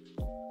who,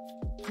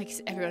 like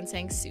everyone's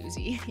saying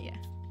Susie. Yeah.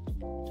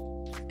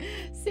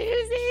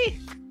 Susie!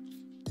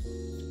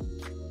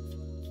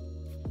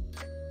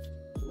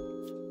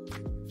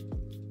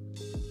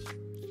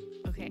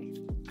 Okay,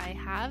 I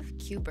have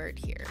Q*bert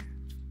here.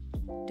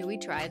 Do we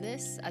try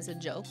this as a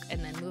joke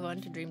and then move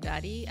on to Dream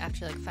Daddy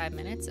after like 5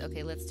 minutes?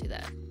 Okay, let's do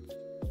that.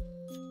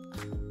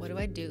 What do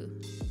I do?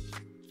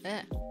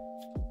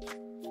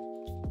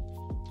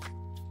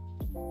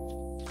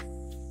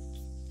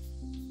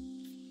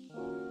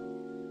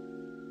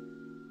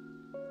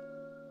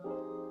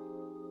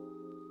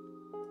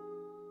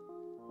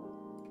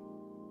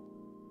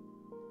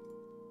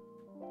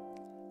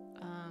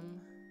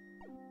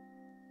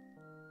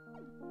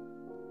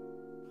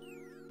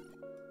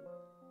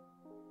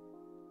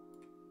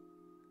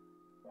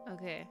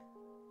 Okay.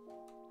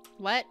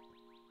 What?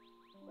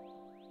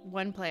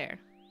 One player.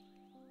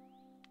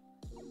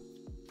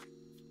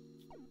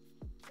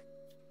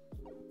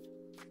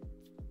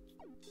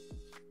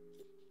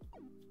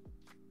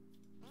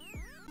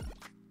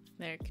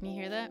 There, can you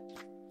hear that?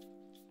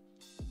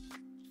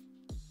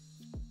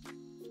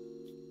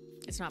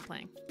 It's not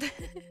playing.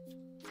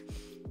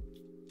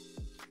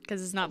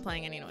 Because it's not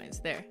playing any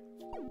noise. There.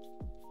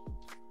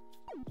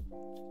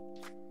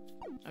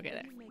 Okay,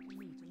 there.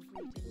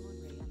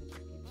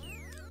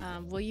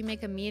 Will you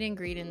make a meet and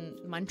greet in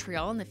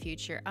Montreal in the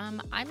future? I'm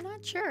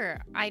not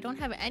sure. I don't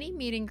have any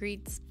meet and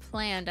greets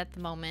planned at the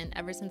moment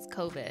ever since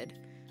COVID.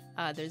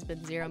 There's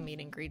been 0 meet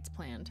and greets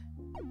planned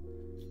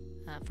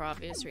for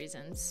obvious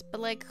reasons. But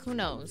like, who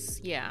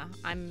knows? Yeah,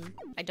 I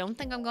don't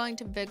think I'm going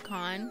to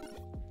VidCon.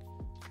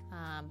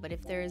 But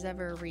if there is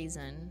ever a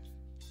reason,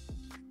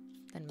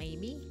 then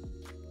maybe.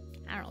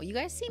 I don't know. You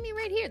guys see me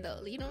right here,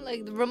 though. You know,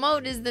 like, the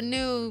remote is the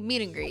new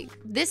meet and greet.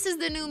 This is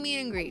the new meet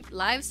and greet.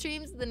 Live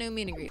streams, the new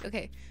meet and greet.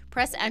 Okay.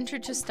 Press enter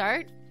to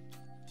start.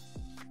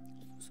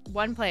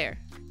 One player.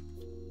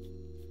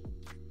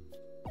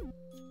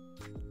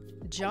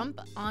 Jump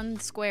on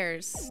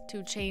squares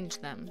to change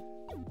them.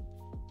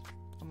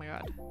 Oh my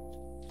god.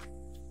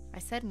 I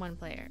said one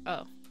player.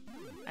 Oh.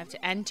 I have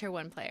to enter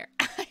one player.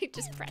 I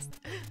just pressed.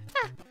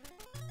 Ah.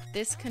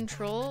 This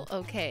control.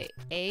 Okay.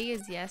 A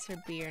is yes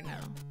or B or no.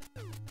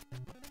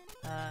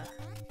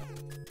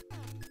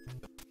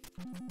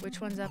 Which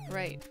one's up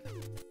right?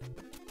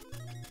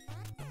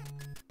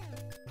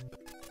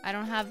 I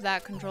don't have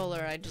that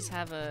controller. I just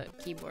have a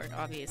keyboard,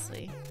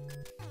 obviously.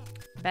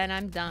 Ben,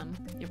 I'm dumb.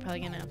 You're probably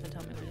gonna have to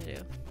tell me what to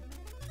do.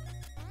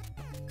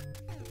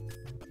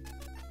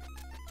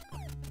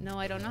 No,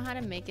 I don't know how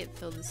to make it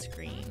fill the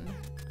screen.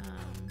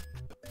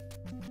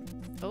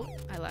 Oh,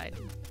 I lied.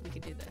 We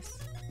could do this.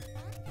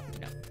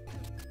 No,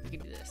 we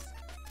could do this.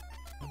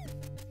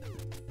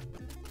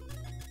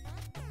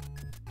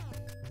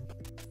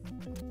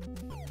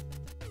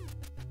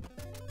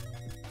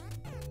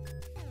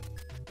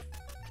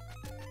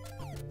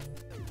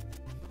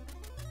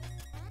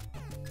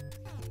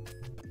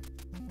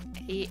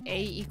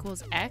 A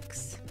equals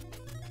X.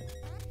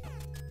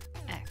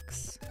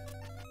 X.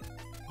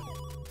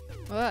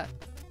 What?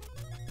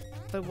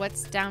 But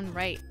what's down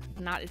right?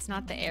 It's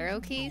not the arrow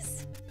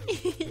keys?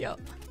 Yo.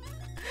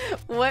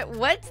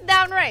 What's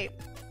down right?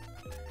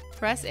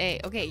 Press A.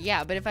 Okay,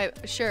 yeah, but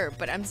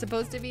but I'm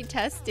supposed to be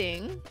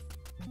testing.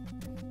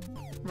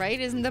 Right?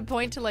 Isn't the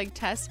point to like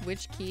test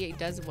which key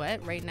does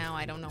what? Right now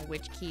I don't know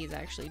which key is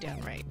actually down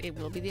right. It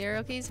will be the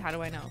arrow keys? How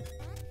do I know?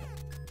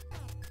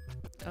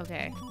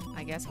 Okay,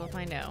 I guess we'll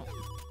find out.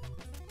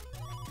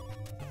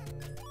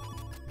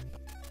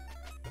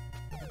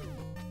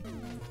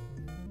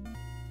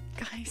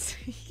 Guys.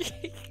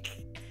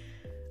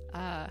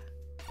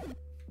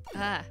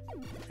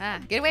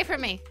 Get away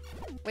from me.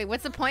 Wait,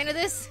 what's the point of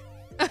this?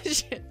 Oh,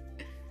 shit.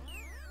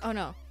 Oh,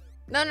 no.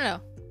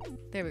 No.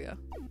 There we go.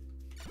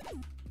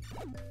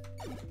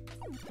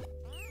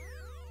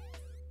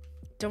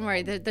 Don't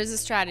worry, there's a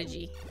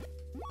strategy.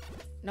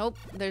 Nope,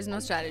 there's no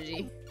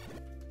strategy.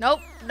 Nope.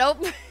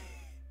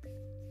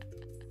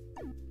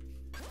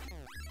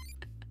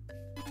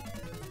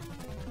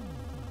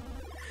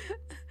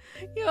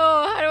 Yo,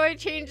 how do I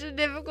change the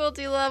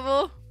difficulty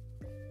level?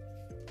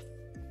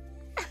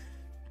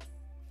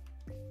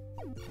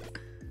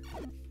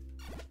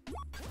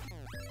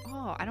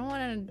 Oh, I don't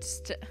want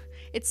to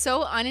it's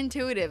so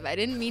unintuitive. I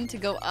didn't mean to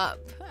go up.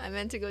 I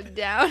meant to go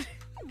down.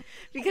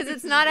 Because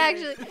it's not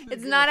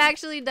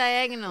actually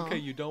diagonal. Okay,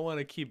 you don't want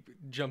to keep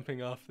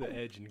jumping off the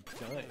edge and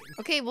dying.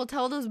 Okay, well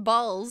tell those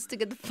balls to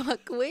get the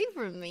fuck away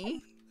from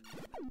me.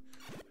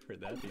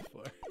 Heard that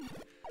before.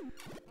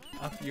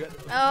 Up, you got...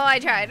 Oh, I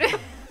tried. Oh,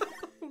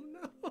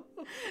 no.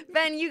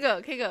 Ben, you go.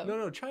 Okay, go.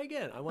 No, try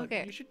again.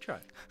 Okay. You should try.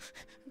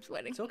 I'm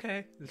sweating. It's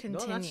okay. Continue.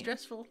 No, not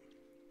stressful.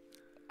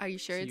 Are you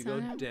sure So it's you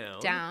not go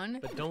down?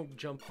 But don't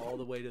jump all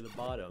the way to the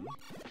bottom.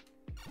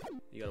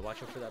 You gotta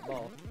watch out for that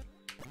ball.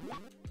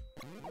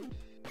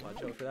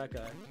 Watch out for that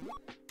guy.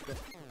 Good.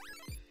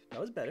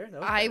 That was better.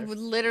 I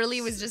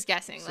literally was just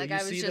guessing. So like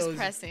I was just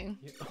pressing.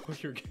 Oh,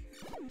 you're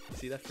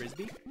see that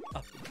frisbee?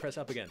 Up. Press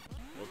up again.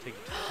 We'll take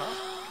it to the top.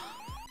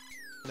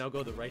 Now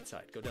go the right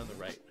side. Go down the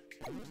right.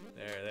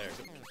 There.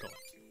 Keep going.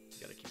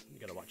 You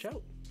gotta watch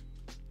out.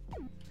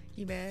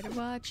 You better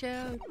watch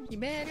out. You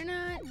better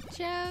not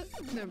shout.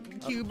 The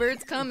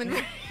Q-bird's coming.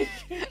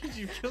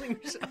 You're killing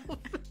yourself.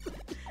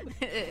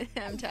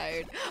 I'm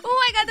tired.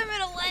 Oh, I got the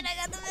middle one.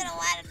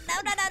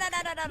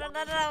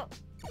 No.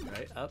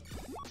 Right, up.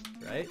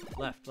 Right,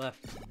 left.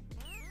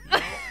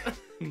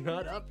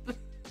 Not up.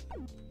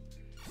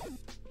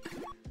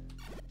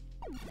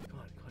 Come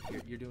on.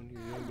 You're doing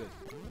good.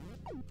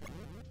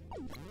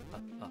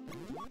 Up.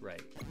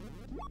 Right.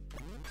 Oh,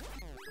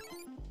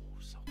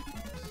 so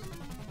close.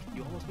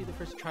 You almost made the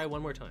first try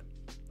one more time.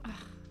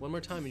 One more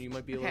time and you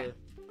might be able to...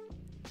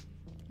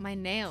 My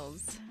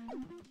nails.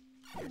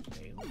 Your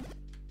nails?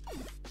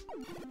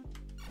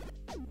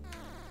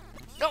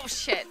 Oh,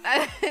 shit.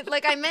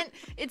 Like, I meant,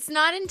 it's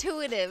not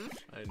intuitive.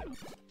 I know.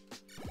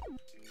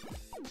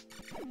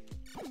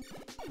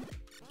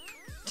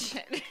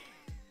 Shit.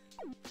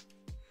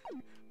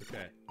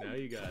 Okay, now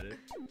you got it.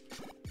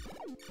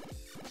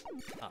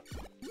 Up.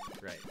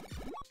 Right.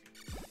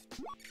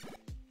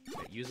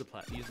 Okay, use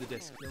the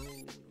disc. No.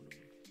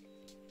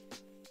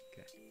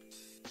 Okay.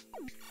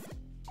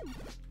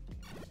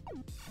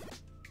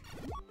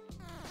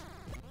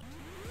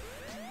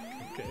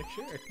 Okay,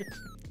 sure.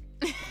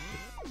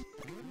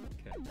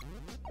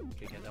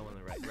 Okay, get that one on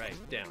the right. Right,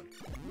 down.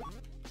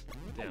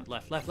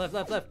 Left. No!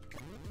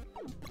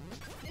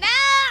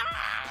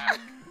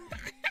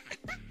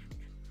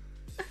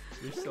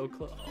 You're so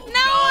close. Oh,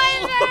 no!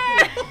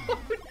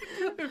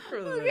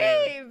 Okay,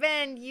 there.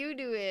 Ben, you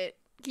do it.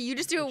 Okay, you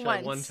just do it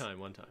once. One time.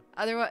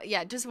 Otherwise,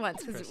 yeah, just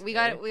once, because we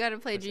got to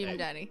play Dream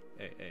Daddy.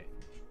 A.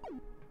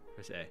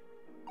 Press A.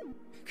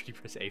 Could you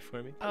press A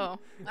for me? Oh,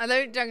 I thought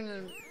you were talking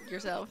to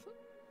yourself.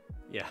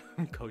 Yeah,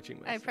 I'm coaching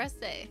myself. I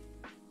pressed A.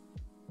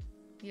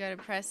 You gotta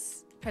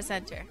press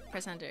enter.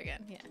 Press enter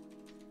again. Yeah.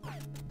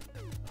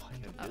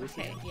 Oh,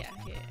 okay. Yeah.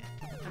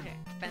 Okay.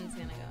 Ben's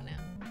gonna go now.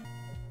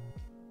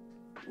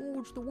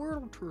 Oh, it's the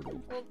Wordle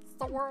turtle. It's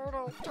the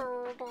Wordle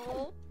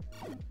turtle.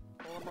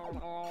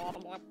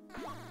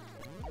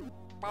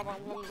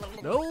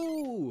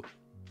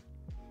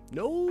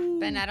 No.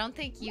 Ben, I don't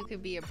think you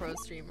could be a pro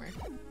streamer.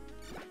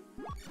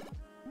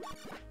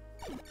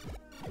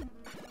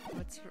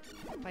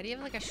 Why do you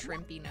have like a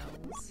shrimpy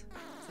nose?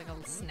 It's like a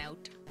little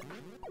snout.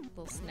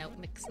 Little snout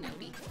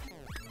McSnouty.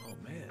 Oh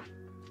man.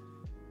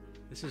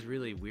 This is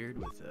really weird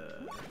with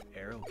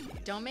arrow keys.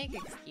 Don't make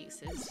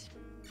excuses.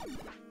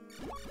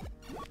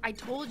 I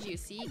told you,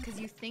 see? Because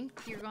you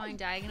think you're going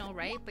diagonal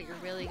right, but you're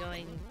really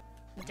going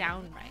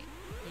down right,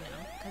 you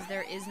know? Because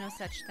there is no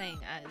such thing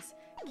as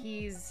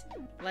keys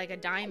like a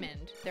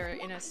diamond. They're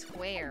in a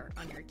square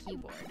on your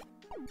keyboard.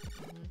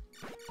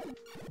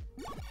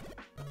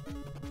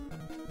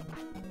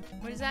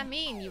 What does that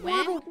mean? You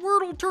win?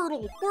 Wordle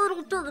turtle!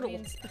 Wordle turtle!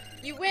 Means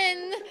you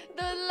win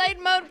the light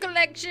mode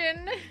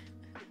collection!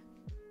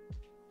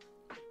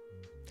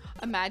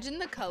 Imagine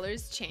the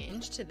colors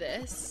change to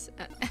this.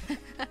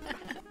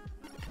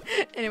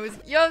 And it was,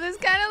 yo, this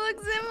kind of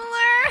looks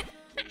similar!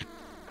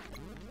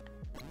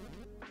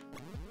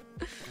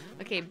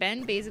 Okay,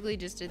 Ben basically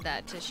just did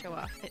that to show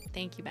off.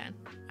 Thank you, Ben.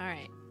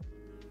 Alright.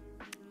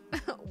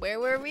 Where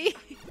were we?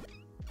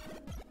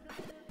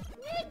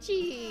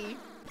 Menchie!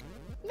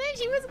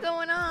 Menchie, what's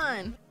going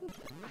on?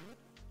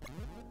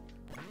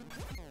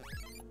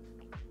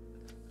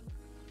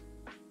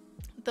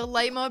 The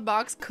light mode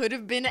box could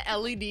have been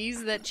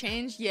LEDs that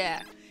changed?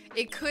 Yeah,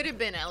 it could have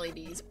been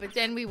LEDs, but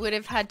then we would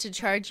have had to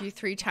charge you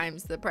 3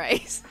 times the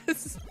price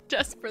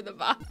just for the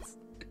box.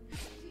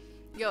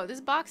 Yo, this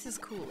box is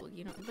cool.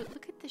 You know,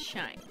 look at the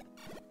shine.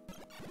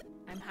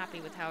 I'm happy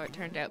with how it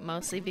turned out,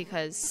 mostly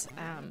because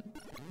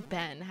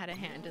Ben had a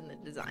hand in the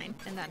design,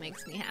 and that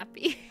makes me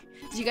happy.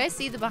 Did you guys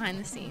see the behind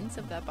the scenes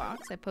of that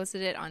box? I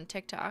posted it on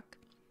TikTok.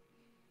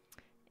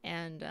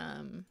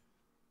 And,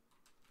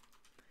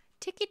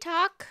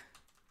 TikTok.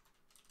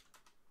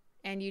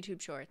 And YouTube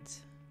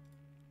Shorts.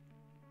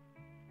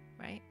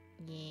 Right?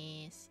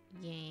 Yes,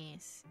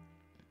 yes.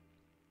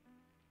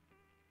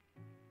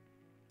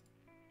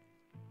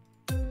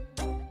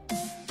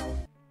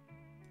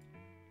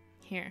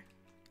 Here,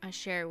 I'll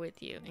share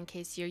with you in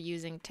case you're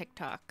using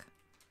TikTok.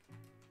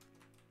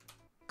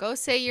 Go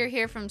say you're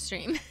here from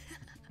stream.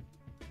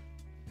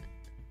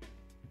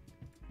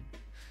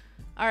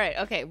 Alright,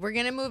 okay, we're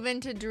gonna move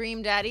into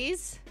Dream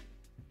Daddies.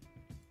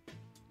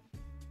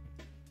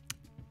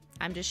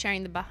 I'm just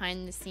sharing the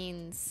behind the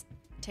scenes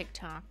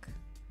TikTok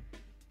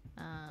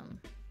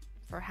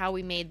for how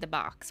we made the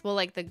box. Well,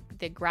 like the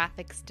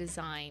graphics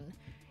design,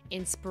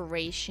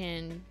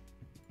 inspiration,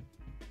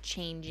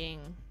 changing,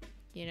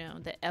 you know,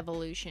 the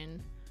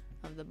evolution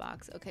of the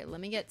box. Okay,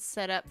 let me get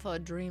set up for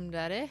Dream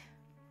Daddy.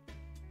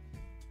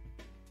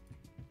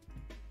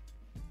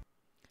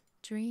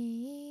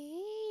 Dream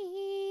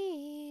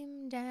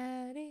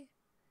Daddy.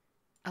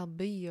 I'll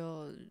be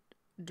your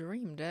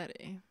Dream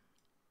Daddy.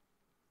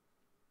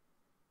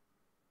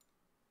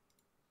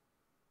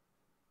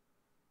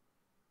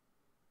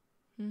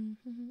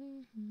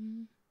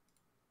 Dream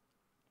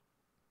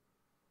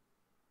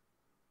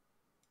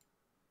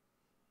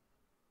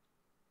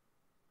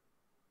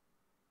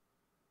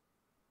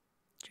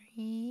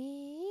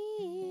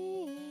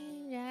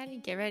Daddy.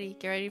 Get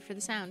ready for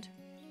the sound.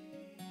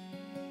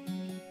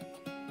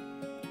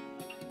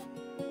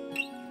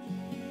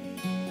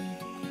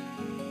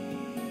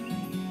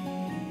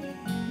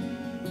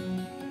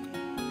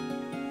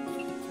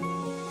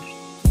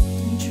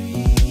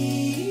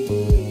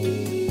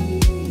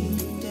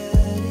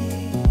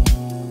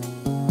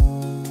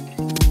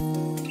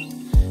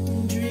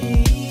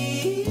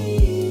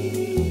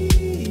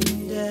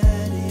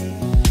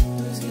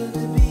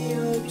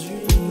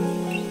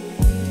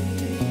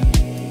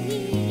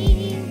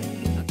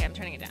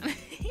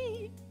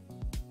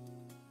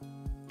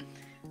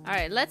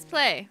 Let's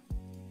play.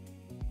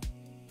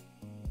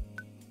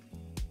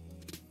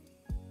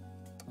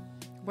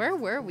 Where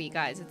were we,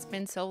 guys? It's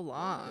been so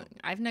long.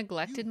 I've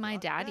neglected my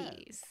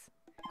daddies.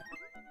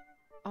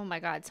 Oh my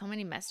god, so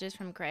many messages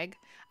from Craig.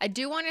 I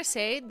do want to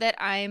say that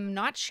I'm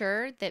not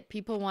sure that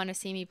people want to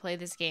see me play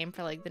this game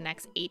for like the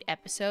next 8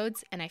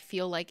 episodes, and I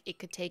feel like it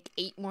could take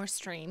 8 more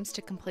streams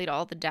to complete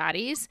all the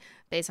daddies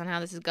based on how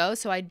this goes.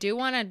 So I do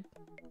want to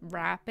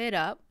wrap it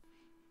up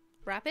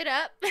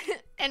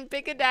and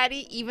pick a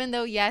daddy, even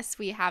though, yes,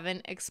 we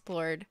haven't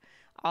explored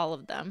all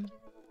of them.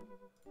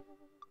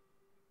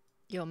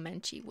 Yo,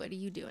 Menchie, what are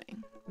you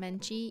doing?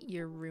 Menchie,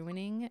 you're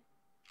ruining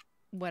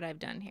what I've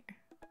done here.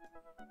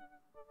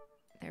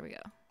 There we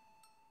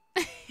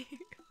go.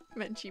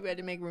 Menchie, we had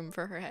to make room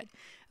for her head.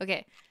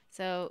 Okay,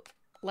 so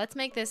let's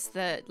make this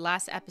the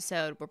last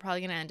episode. We're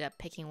probably gonna end up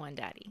picking one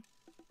daddy.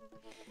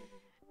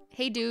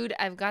 Hey, dude,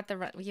 I've got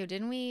the... Yo,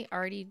 didn't we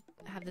already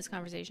have this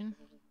conversation?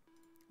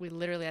 We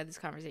literally had this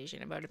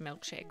conversation about a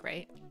milkshake,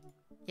 right?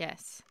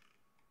 Yes.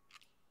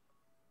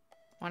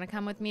 Want to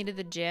come with me to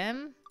the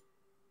gym?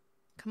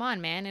 Come on,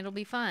 man. It'll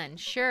be fun.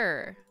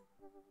 Sure.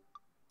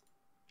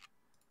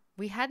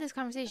 We had this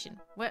conversation.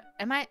 What?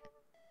 Am I...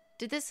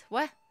 Did this...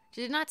 What?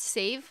 Did it not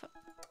save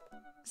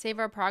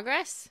our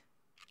progress?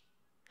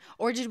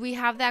 Or did we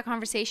have that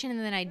conversation and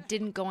then I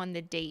didn't go on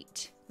the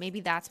date?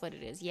 Maybe that's what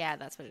it is. Yeah,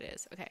 that's what it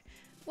is. Okay.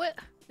 What?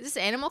 Is this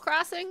Animal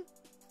Crossing?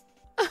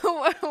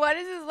 Why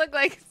does this look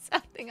like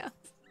something else?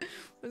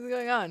 What's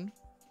going on?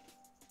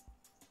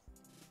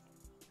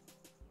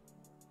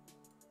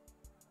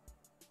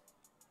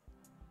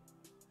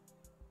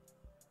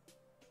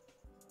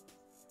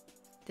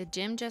 The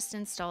gym just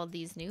installed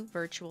these new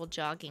virtual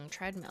jogging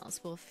treadmills.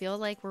 We'll feel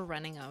like we're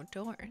running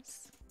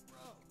outdoors.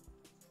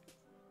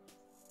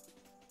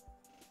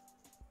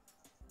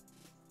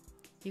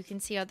 You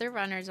can see other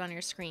runners on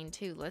your screen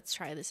too. Let's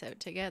try this out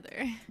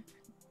together.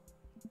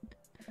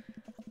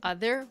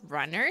 Other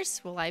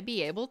runners? Will I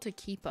be able to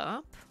keep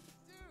up?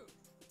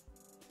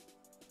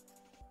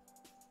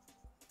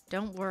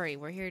 Don't worry,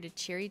 we're here to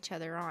cheer each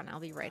other on.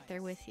 I'll be right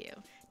there with you.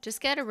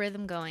 Just get a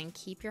rhythm going,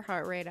 keep your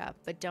heart rate up,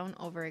 but don't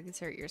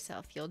overexert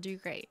yourself. You'll do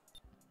great.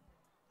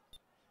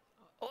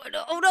 Oh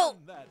no! Oh no!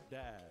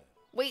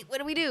 Wait, what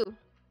do we do?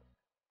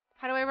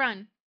 How do I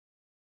run?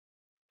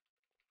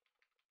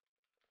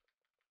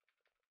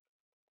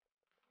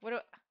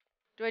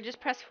 Do I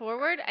just press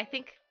forward? I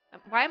think...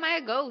 Why am I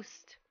a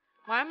ghost?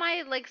 Why am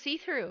I, like,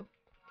 see-through?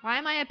 Why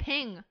am I a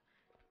ping?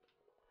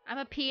 I'm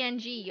a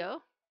PNG,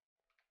 yo.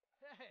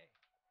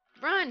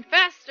 Run,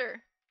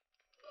 faster!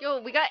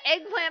 Yo, we got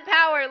eggplant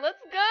power!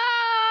 Let's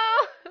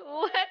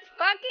go! Let's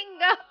fucking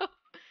go!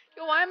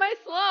 Yo, why am I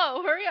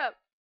slow? Hurry up!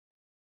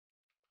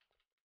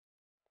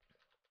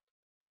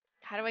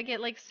 How do I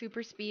get, like,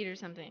 super speed or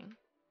something?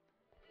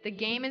 The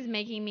game is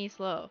making me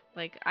slow.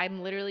 Like,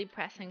 I'm literally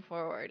pressing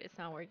forward. It's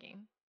not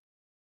working.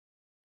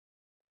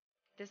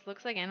 This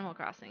looks like Animal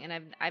Crossing, and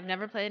I've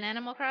never played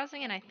Animal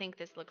Crossing, and I think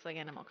this looks like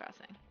Animal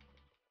Crossing.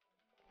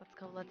 Let's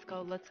go, let's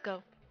go, let's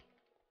go.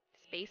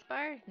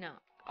 Spacebar? No.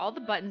 All the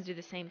buttons do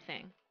the same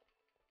thing.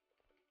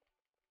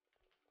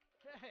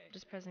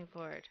 Just pressing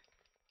forward.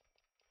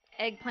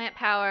 Eggplant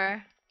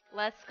power.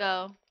 Let's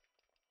go.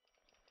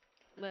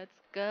 Let's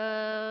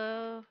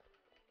go.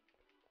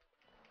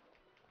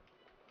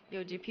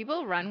 Yo, do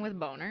people run with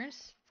boners?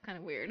 It's kind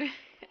of weird.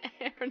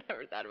 I've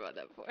never thought about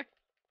that before.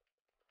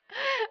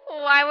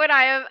 Why would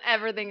I have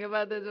ever think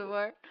about this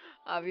before?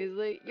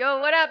 Obviously. Yo,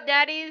 what up,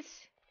 daddies?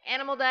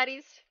 Animal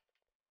daddies.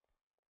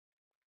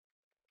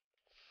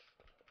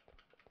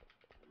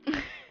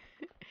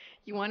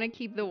 You want to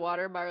keep the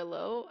water bar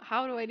low?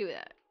 How do I do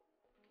that?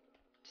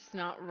 Just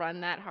not run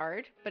that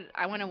hard? But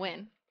I want to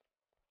win.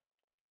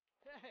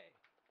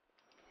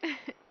 Hey.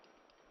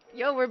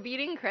 Yo, we're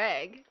beating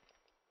Craig.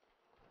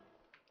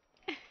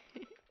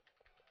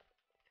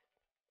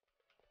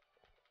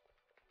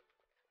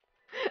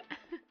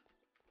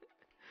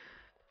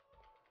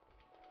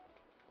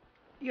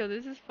 Yo,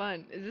 this is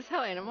fun. Is this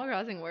how Animal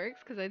Crossing works?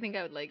 Because I think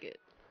I would like it.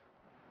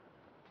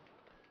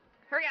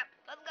 Hurry up!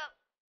 Let's go!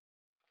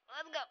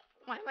 Let's go!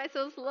 Why am I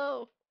so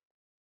slow?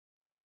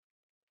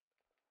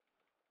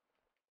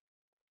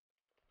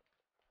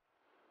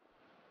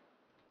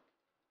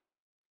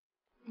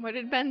 What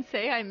did Ben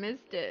say? I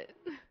missed it.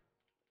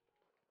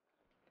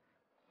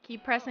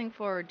 Keep pressing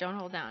forward. Don't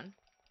hold down.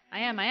 I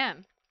am.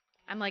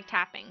 I'm like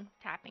tapping.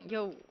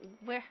 Yo,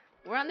 we're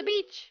on the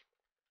beach.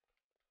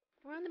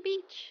 We're on the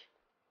beach.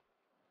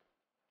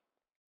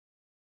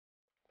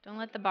 Don't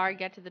let the bar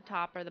get to the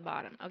top or the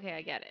bottom. Okay,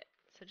 I get it.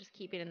 So just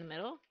keep it in the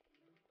middle.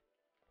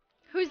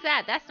 Who's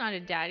that? That's not a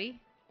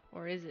daddy.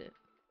 Or is it?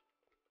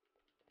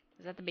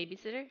 Is that the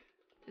babysitter?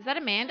 Is that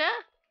Amanda?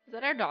 Is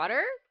that our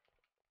daughter?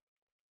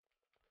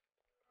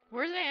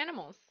 Where's the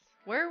animals?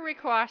 Where are we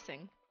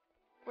crossing?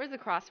 Where's the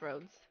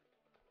crossroads?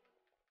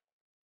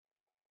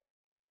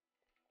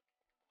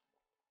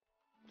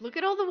 Look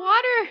at all the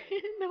water!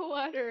 The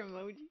water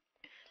emoji.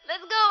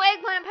 Let's go,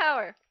 eggplant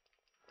power!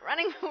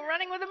 Running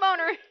with a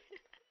boner.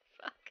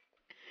 Fuck.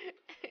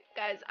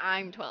 Guys,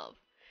 I'm 12.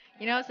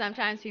 You know,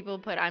 sometimes people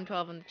put I'm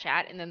 12 in the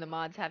chat and then the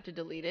mods have to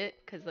delete it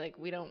because, like,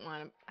 we don't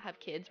want to have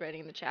kids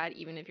writing in the chat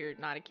even if you're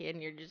not a kid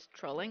and you're just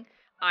trolling.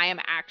 I am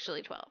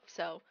actually 12,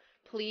 so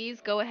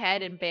please go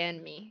ahead and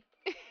ban me.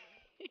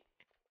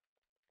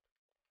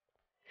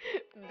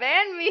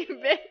 Ban me,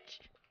 bitch.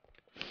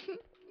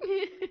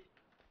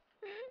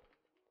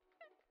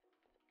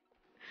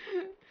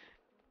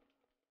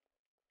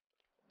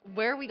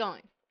 Where are we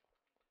going?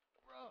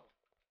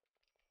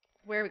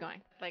 Where are we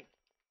going? Like,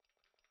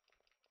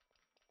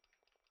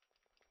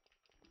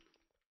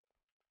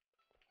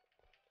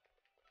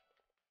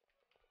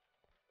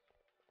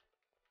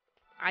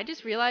 I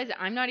just realized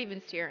I'm not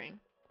even steering.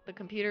 The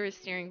computer is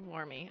steering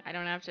for me. I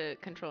don't have to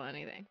control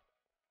anything.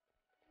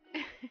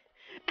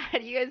 How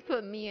do you guys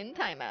put me in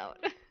timeout?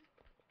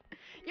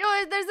 Yo,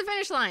 there's the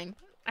finish line.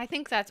 I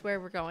think that's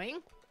where we're going.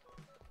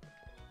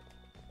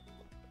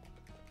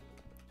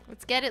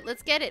 Let's get it.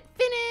 Let's get it.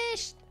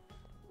 Finished.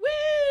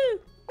 Woo!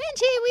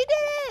 Menchie, we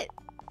did it.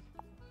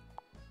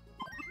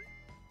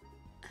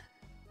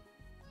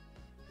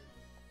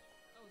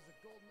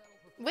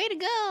 Way to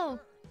go.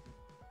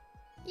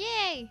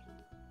 Yay.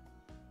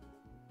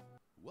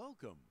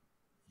 Welcome.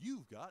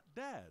 You've got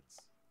dads.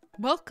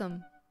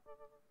 Welcome.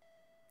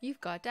 You've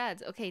got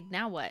dads. Okay,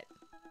 now what?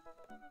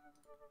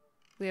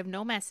 We have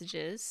no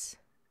messages.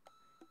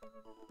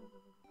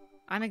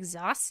 I'm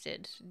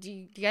exhausted. Do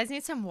you guys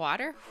need some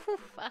water? Whew,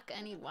 fuck,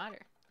 I need water.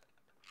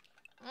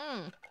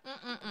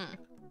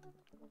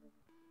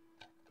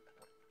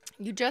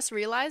 You just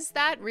realized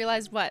that?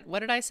 Realized what? What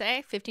did I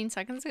say 15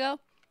 seconds ago?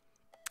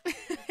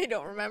 I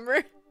don't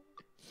remember.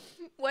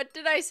 What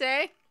did I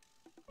say?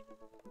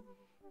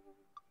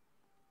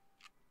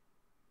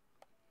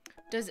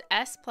 Does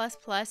S++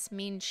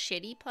 mean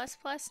shitty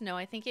 ++? No,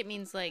 I think it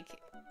means like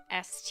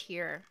S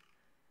tier.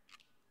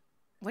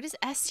 What does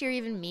S tier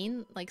even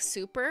mean? Like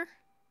super?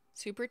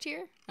 Super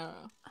tier? I don't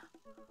know.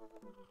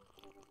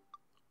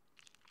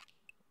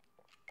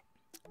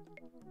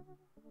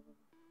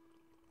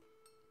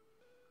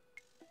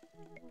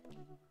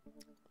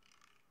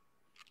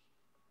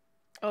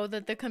 Oh,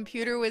 that the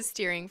computer was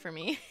steering for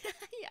me.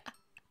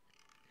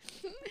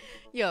 Yeah.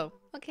 Yo,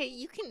 okay,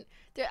 you can...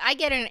 I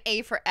get an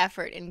A for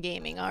effort in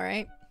gaming,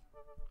 alright?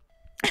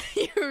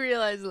 You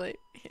realize, like...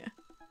 Yeah.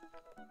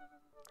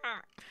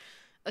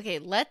 Okay,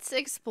 let's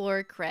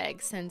explore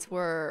Craig, since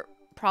we're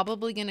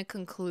probably going to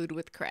conclude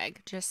with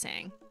Craig. Just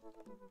saying.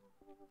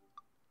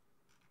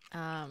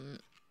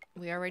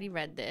 We already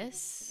read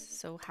this.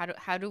 So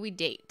how do we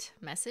date?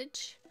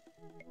 Message?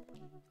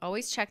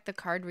 Always check the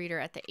card reader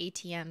at the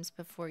ATMs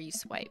before you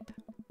swipe.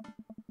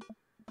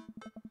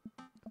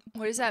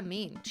 What does that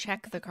mean?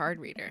 Check the card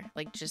reader.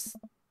 Like, just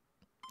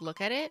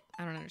look at it?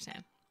 I don't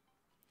understand.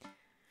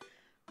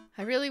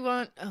 I really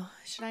want... Oh,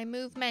 should I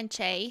move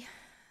Menchie?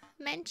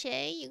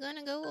 Menchie, you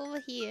gonna go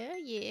over here?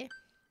 Yeah.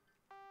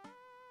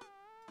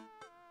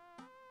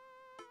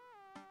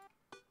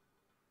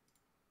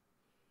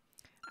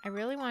 I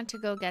really want to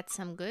go get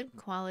some good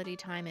quality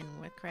time in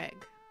with Craig.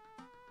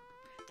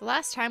 The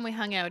last time we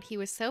hung out, he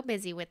was so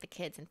busy with the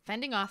kids and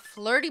fending off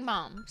flirty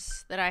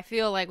moms that I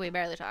feel like we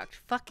barely talked.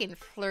 Fucking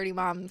flirty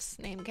moms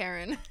named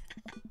Karen.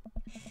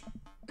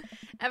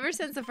 Ever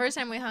since the first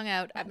time we hung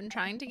out, I've been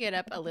trying to get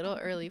up a little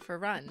early for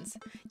runs.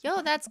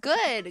 Yo, that's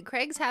good.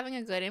 Craig's having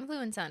a good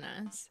influence on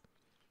us.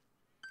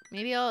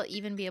 Maybe I'll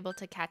even be able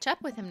to catch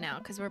up with him now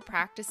because we're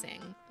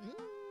practicing.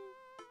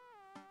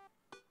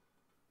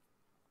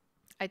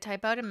 I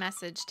type out a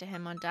message to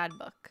him on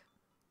Dadbook.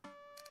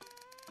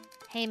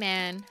 Hey,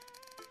 man.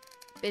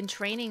 Been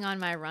training on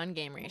my run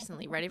game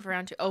recently. Ready for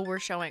round 2? Oh, we're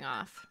showing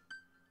off.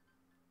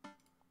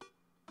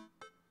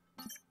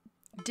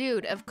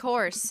 Dude, of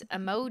course.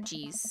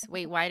 Emojis.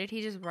 Wait, why did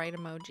he just write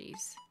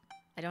emojis?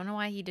 I don't know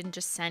why he didn't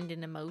just send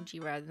an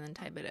emoji rather than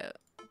type it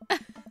out.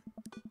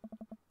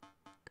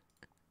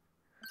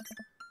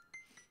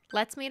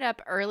 Let's meet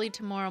up early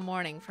tomorrow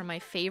morning for my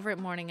favorite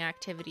morning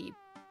activity,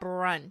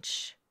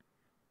 brunch.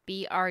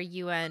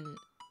 B-R-U-N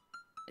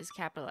is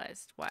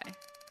capitalized. Why?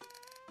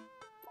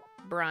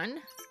 Brun?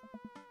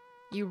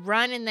 You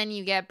run and then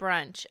you get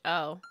brunch.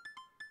 Oh.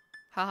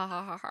 Ha ha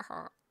ha ha ha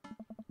ha.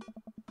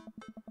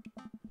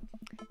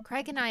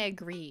 Craig and I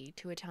agree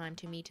to a time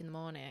to meet in the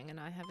morning, and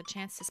I have a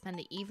chance to spend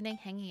the evening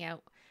hanging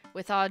out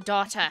with our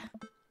daughter.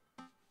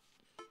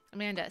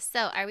 Amanda,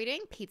 so are we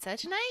doing pizza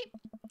tonight?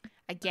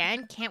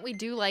 Again, can't we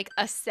do like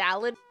a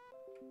salad?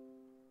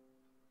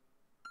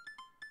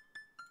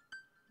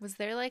 Was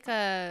there like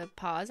a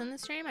pause in the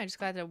stream? I just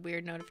got a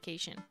weird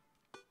notification.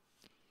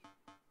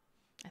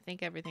 I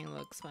think everything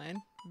looks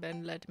fine.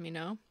 Ben, let me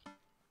know.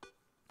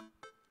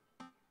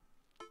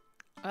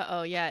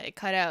 Uh-oh, yeah, it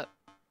cut out.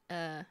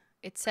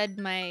 It said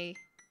my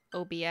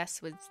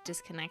OBS was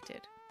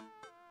disconnected.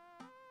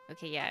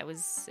 Okay, yeah, it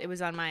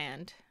was on my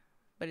end.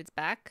 But it's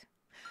back.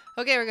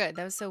 Okay, we're good.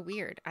 That was so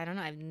weird. I don't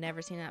know. I've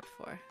never seen that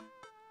before.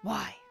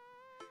 Why?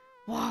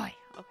 Why?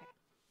 Okay.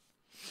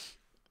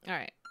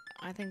 Alright.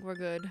 I think we're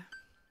good.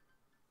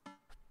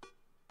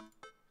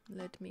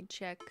 Let me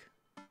check.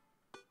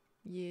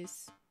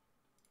 Yes.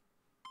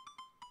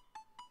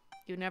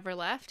 You never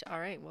left?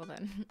 Alright, well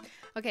then.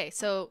 Okay,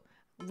 so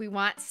we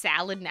want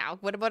salad now.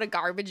 What about a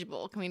garbage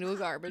bowl? Can we do a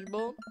garbage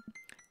bowl?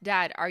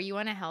 Dad, are you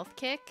on a health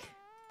kick?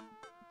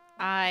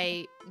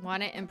 I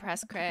want to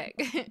impress Craig.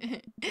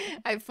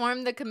 I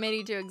formed the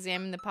committee to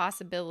examine the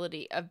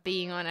possibility of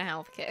being on a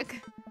health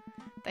kick.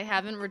 They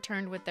haven't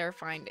returned with their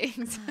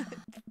findings.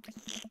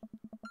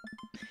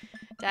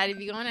 Dad, if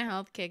you go on a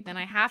health kick, then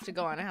I have to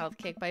go on a health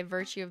kick by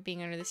virtue of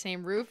being under the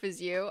same roof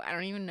as you. I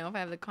don't even know if I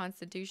have the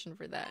constitution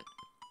for that.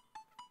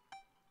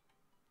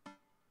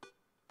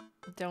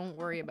 Don't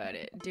worry about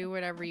it. Do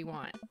whatever you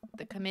want.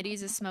 The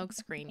committee's a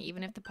smokescreen,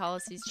 even if the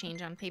policies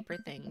change on paper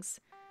things.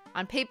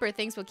 On paper,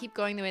 things will keep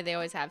going the way they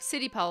always have.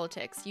 City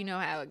politics, you know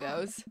how it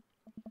goes.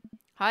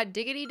 Hot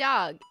diggity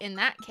dog. In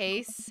that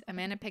case,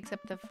 Amanda picks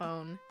up the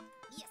phone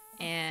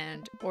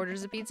and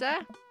orders a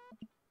pizza.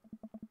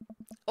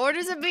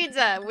 Orders a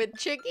pizza with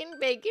chicken,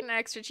 bacon,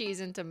 extra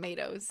cheese, and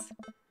tomatoes.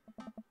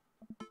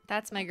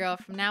 That's my girl.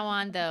 From now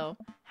on, though,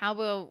 how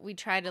about we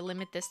try to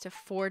limit this to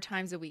 4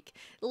 times a week?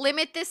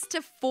 Limit this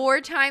to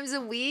 4 times a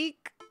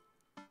week?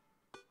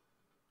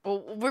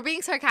 Well, we're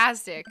being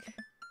sarcastic.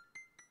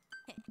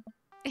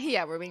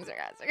 Yeah, we're being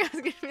sarcastic. I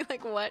was gonna be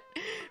like, what?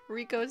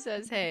 Rico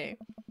says, hey,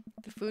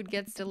 the food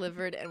gets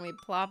delivered and we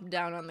plop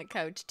down on the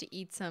couch to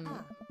eat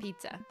some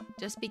pizza.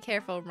 Just be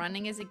careful.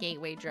 Running is a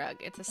gateway drug.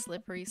 It's a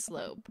slippery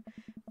slope.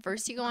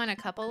 First, you go on a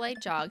couple light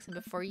jogs, and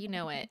before you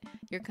know it,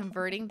 you're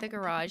converting the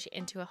garage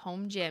into a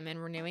home gym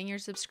and renewing your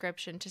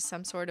subscription to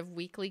some sort of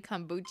weekly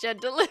kombucha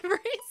delivery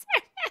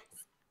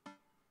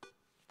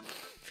service.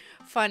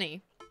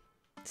 Funny.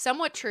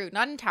 Somewhat true.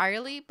 Not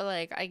entirely, but,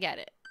 like, I get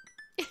it.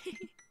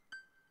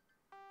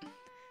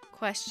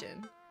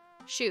 Question.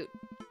 Shoot.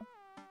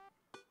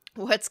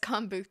 What's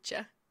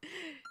kombucha?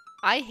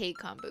 I hate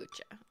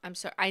kombucha. I'm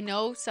sorry. I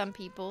know some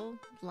people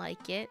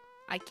like it.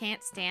 I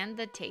can't stand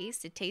the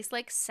taste. It tastes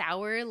like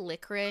sour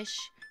licorice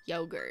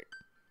yogurt.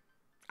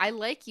 I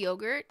like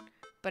yogurt,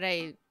 but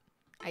I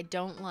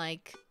don't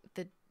like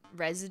the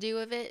residue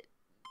of it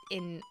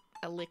in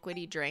a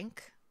liquidy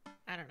drink.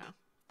 I don't know.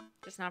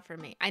 Just not for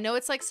me. I know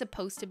it's like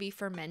supposed to be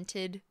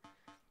fermented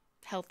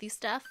healthy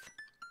stuff,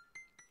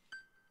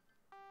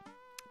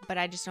 but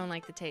I just don't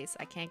like the taste.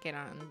 I can't get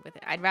on with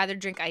it. I'd rather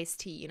drink iced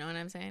tea, you know what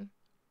I'm saying?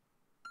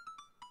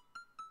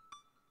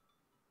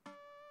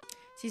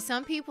 See,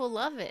 some people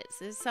love it.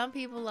 Some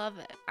people love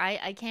it.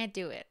 I can't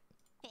do it.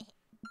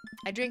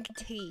 I drink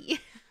tea.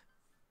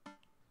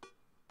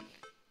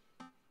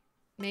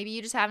 Maybe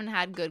you just haven't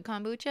had good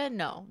kombucha?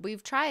 No.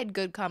 We've tried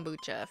good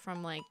kombucha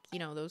from, like, you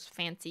know, those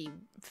fancy,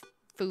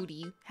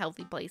 foodie,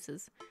 healthy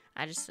places.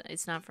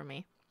 It's not for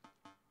me.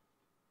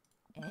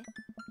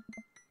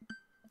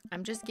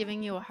 I'm just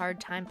giving you a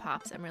hard time,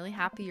 Pops. I'm really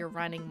happy you're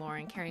running more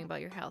and caring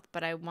about your health,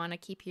 but I want to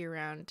keep you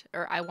around,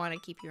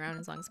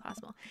 as long as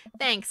possible.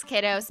 Thanks,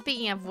 kiddo.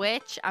 Speaking of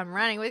which, I'm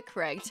running with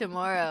Craig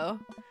tomorrow.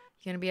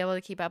 You gonna be able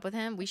to keep up with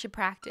him? We should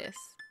practice.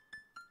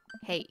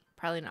 Hey,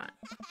 probably not.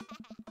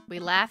 We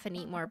laugh and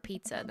eat more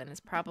pizza than is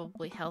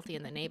probably healthy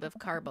in the name of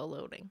carbo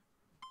loading.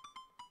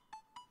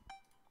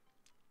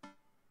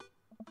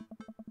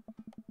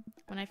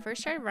 When I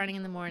first started running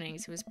in the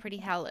mornings, it was pretty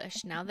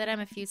hellish. Now that I'm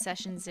a few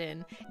sessions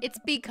in, it's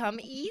become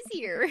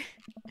easier.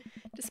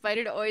 Despite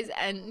it always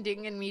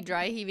ending in me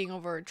dry heaving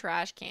over a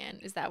trash can.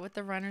 Is that what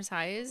the runner's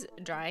high is?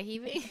 Dry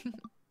heaving?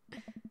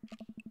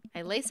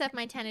 I lace up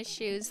my tennis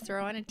shoes,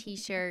 throw on a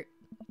t-shirt,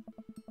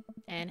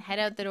 and head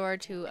out the door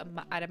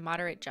at a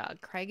moderate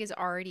jog. Craig is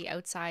already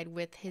outside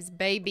with his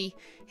baby,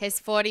 his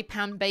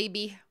 40-pound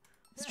baby,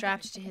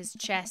 strapped to his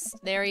chest.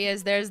 There he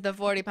is. There's the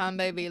 40-pound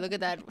baby. Look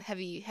at that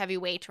heavy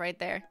weight right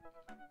there.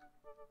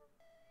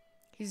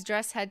 He's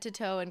dressed head to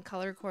toe in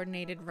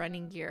color-coordinated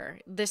running gear.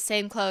 The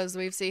same clothes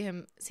we've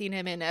seen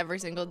him in every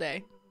single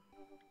day.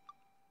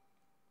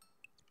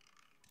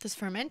 Does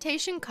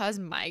fermentation cause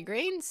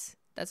migraines?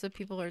 That's what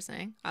people are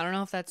saying. I don't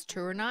know if that's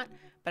true or not,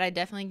 but I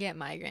definitely get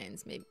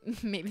migraines.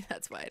 Maybe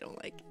that's why I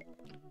don't like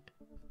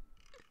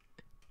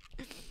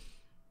it.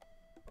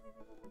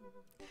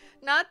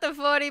 Not the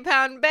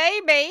 40-pound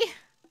baby.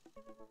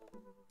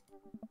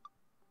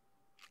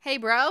 Hey,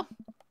 bro.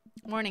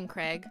 Morning,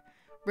 Craig.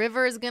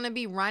 River is gonna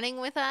be running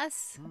with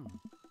us.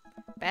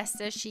 Best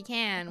as she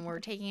can.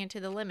 We're taking it to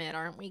the limit,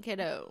 aren't we,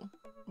 kiddo?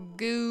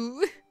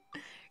 Goo.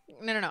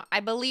 No. I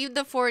believe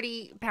the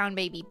 40-pound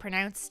baby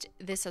pronounced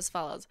this as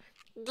follows.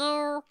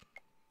 Oh,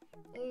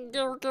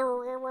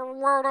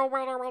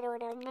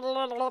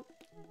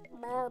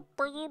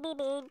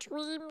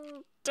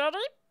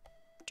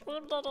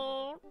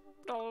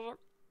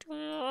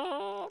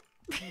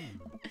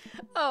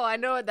 I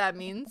know what that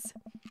means.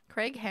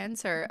 Craig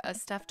hands her a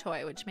stuffed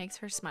toy, which makes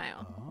her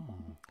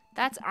smile.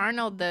 That's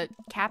Arnold the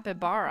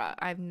capybara.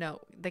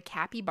 The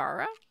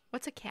capybara?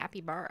 What's a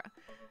capybara?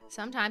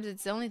 Sometimes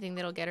it's the only thing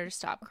that'll get her to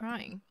stop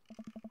crying.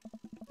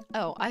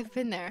 Oh, I've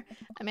been there.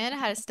 Amanda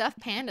had a stuffed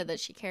panda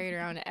that she carried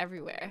around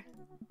everywhere.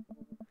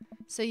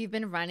 So you've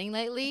been running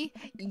lately?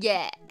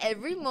 Yeah,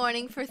 every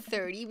morning for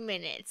 30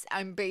 minutes.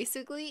 I'm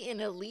basically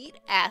an elite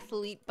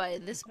athlete by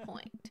this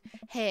point.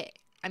 I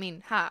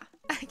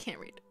can't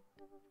read.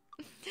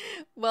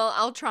 Well,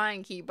 I'll try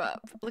and keep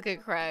up. Look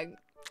at Craig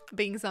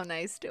being so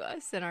nice to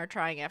us in our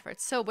trying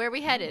efforts. So where are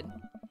we headed?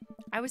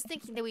 I was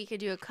thinking that we could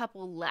do a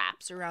couple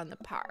laps around the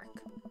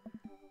park.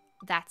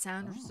 That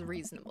sounds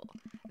reasonable.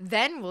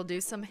 Then we'll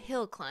do some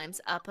hill climbs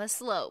up a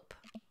slope.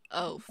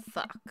 Oh,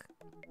 fuck.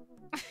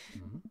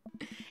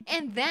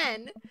 And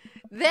then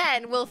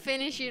we'll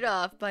finish it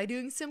off by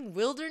doing some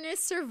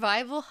wilderness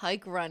survival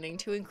hike running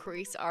to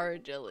increase our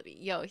agility.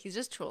 Yo, he's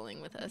just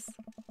trolling with us.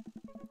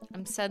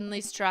 I'm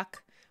suddenly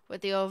struck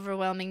with the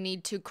overwhelming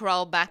need to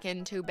crawl back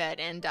into bed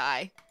and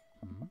die.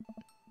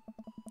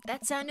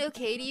 That sound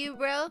okay to you,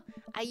 bro?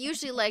 I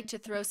usually like to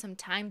throw some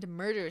timed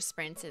murder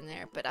sprints in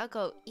there, but I'll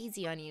go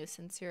easy on you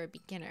since you're a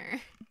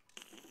beginner.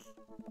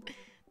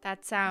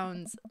 That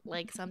sounds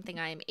like something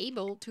I am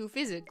able to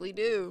physically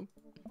do.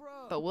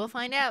 But we'll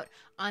find out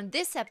on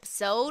this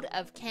episode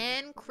of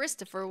Can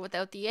Christopher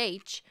without the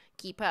H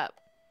keep up.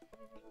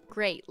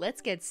 Great,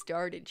 let's get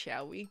started,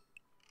 shall we?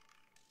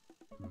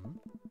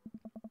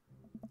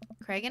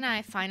 Craig and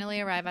I finally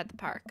arrive at the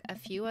park. A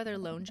few other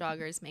lone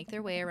joggers make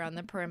their way around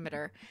the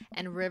perimeter,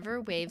 and River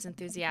waves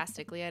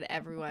enthusiastically at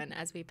everyone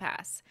as we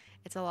pass.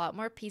 It's a lot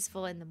more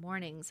peaceful in the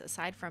mornings.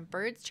 Aside from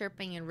birds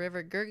chirping and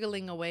River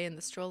gurgling away in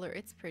the stroller,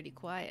 it's pretty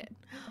quiet.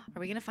 Are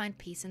we going to find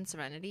peace and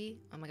serenity?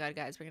 Oh my god,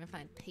 guys, we're going to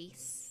find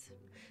peace,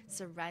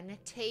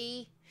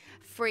 serenity,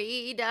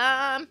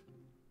 freedom.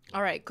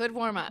 All right, good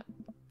warm-up.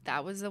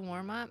 That was the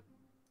warm-up.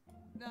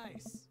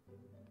 Nice.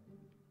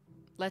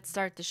 Let's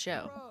start the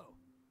show. Bro.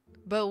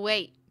 But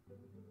wait,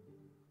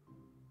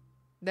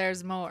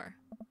 there's more.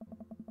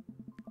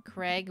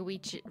 Craig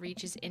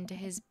reaches into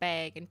his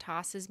bag and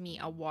tosses me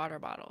a water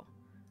bottle.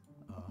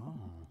 Oh.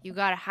 You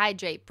gotta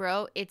hydrate,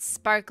 bro. It's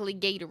sparkly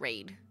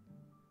Gatorade.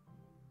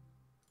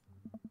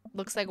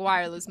 Looks like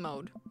wireless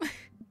mode.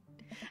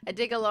 I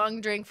take a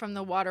long drink from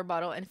the water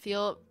bottle and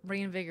feel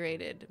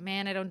reinvigorated.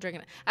 Man, I don't drink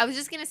it. I was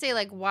just gonna say,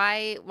 like,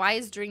 why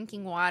is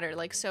drinking water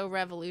like so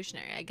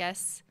revolutionary? I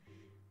guess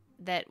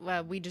that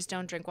we just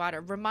don't drink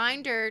water.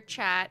 Reminder,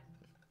 chat.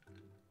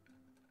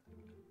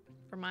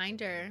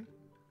 Reminder.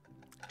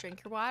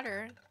 Drink your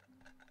water.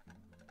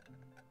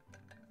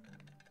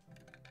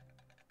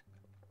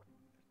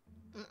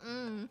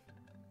 Mm-mm.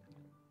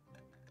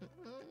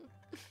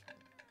 Mm-mm.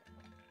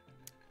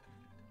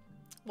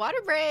 Water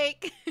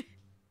break.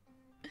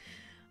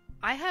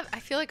 I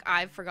feel like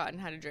I've forgotten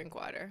how to drink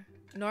water.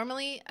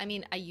 Normally, I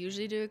mean, I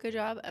usually do a good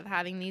job of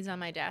having these on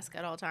my desk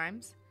at all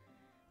times.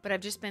 But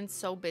I've just been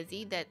so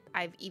busy that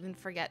I've even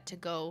forget to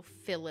go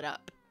fill it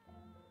up.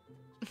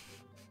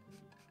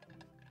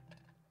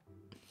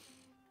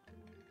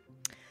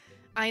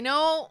 I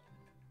know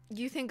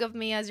you think of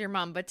me as your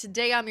mom, but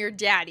today I'm your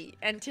daddy.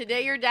 And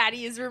today your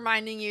daddy is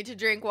reminding you to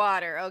drink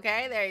water,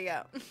 okay? There you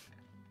go.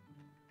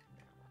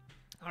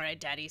 All right,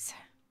 daddies.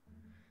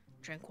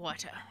 Drink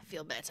water.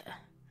 Feel better.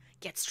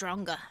 Get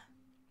stronger.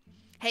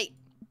 Hey.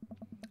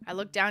 I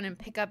look down and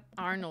pick up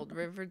Arnold,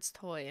 River's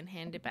toy, and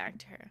hand it back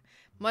to her.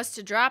 Must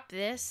have dropped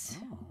this.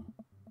 Oh.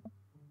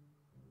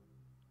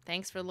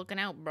 Thanks for looking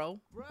out,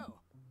 bro. Bro.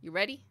 You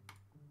ready?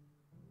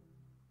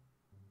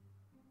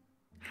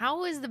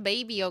 How is the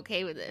baby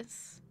okay with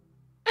this?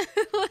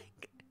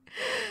 Like,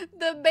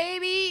 the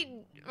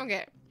baby...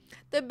 Okay.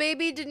 The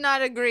baby did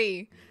not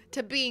agree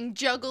to being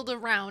juggled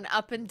around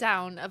up and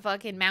down a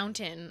fucking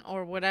mountain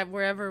or whatever,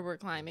 wherever we're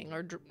climbing.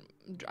 Or,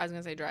 I was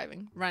going to say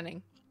driving.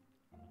 Running.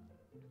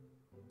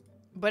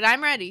 But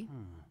I'm ready.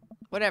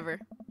 Whatever.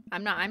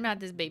 I'm not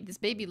this baby. This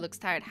baby looks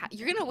tired.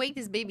 You're going to wake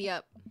this baby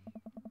up.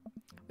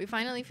 We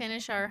finally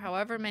finish our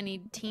however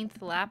many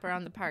teenth lap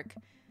around the park.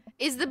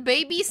 Is the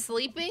baby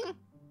sleeping?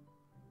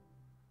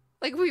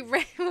 Like we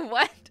ran,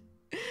 what?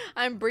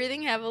 I'm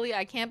breathing heavily.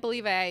 I can't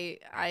believe I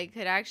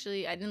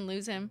didn't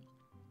lose him.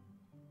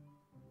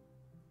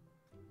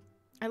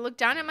 I look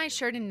down at my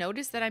shirt and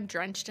notice that I'm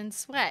drenched in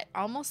sweat.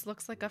 Almost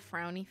looks like a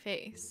frowny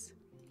face.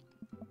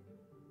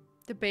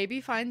 The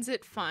baby finds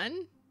it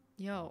fun?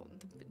 Yo,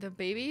 the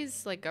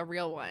baby's like a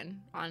real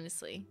one,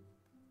 honestly.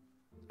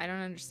 I don't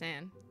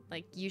understand.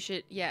 Like, you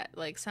should, yeah,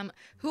 like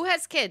who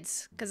has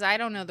kids? Because I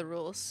don't know the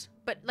rules.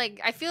 But,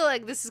 like, I feel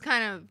like this is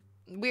kind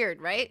of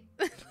weird, right?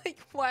 Like,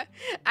 what?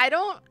 I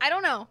don't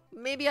know.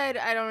 Maybe I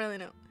don't really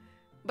know.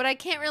 But I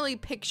can't really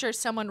picture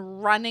someone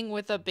running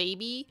with a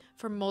baby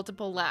for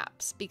multiple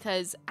laps.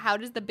 Because how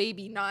does the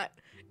baby not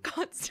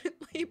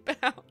constantly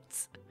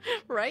bounce?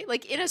 Right?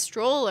 Like, in a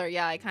stroller,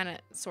 yeah, I kind of,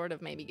 sort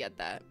of maybe get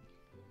that.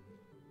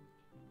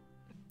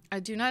 I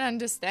do not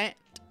understand.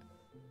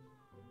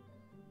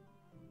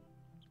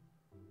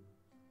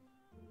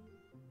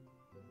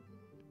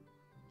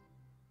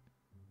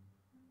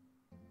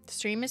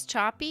 Stream is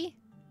choppy?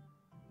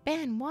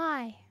 Ben,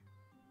 why?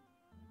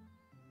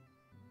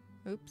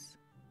 Oops.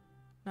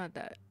 Not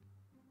that.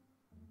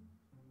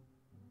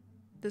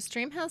 The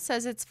stream health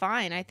says it's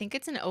fine. I think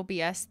it's an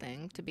OBS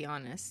thing, to be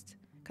honest.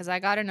 Because I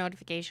got a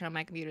notification on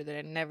my computer that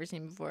I'd never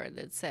seen before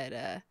that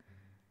said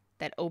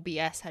that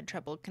OBS had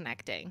trouble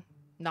connecting.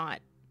 Not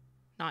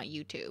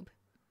YouTube.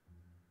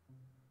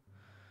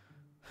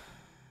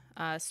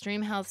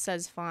 Stream health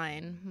says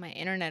fine. My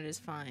internet is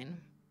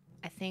fine.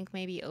 I think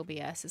maybe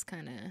OBS is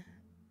kind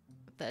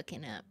of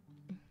fucking up.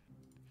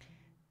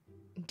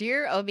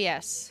 Dear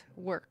OBS,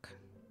 work.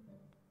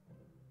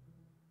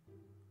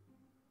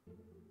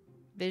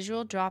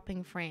 Visual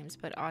dropping frames,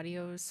 but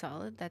audio is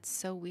solid. That's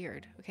so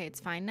weird. Okay, it's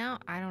fine now.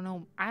 I don't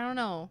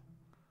know,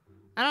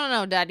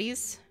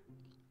 daddies.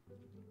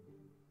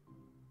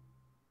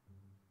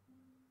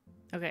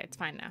 Okay, it's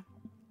fine now.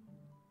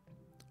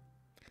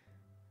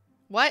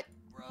 What?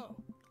 Bro.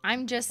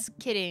 I'm just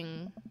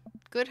kidding.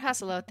 Good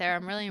hustle out there.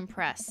 I'm really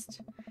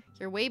impressed.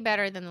 You're way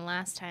better than the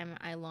last time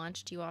I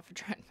launched you off a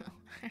treadmill.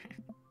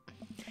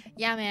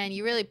 Yeah, man,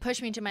 you really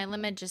pushed me to my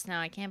limit just now.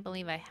 I can't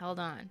believe I held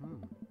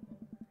on.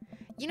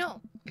 You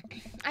know,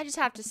 I just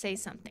have to say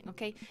something,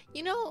 okay?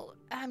 You know,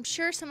 I'm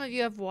sure some of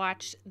you have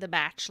watched The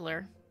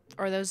Bachelor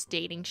or those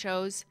dating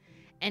shows,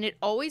 and it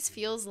always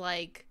feels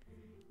like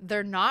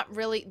they're not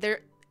really...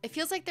 It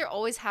feels like they're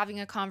always having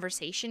a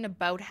conversation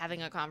about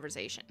having a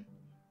conversation.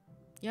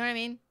 You know what I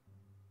mean?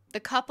 The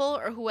couple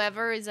or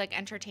whoever is like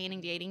entertaining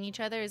dating each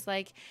other is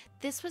like,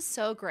 this was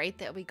so great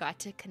that we got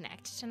to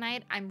connect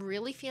tonight. I'm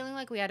really feeling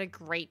like we had a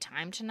great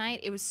time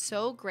tonight. It was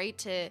so great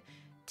to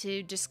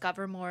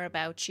discover more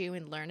about you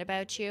and learn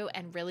about you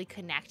and really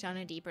connect on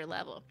a deeper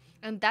level.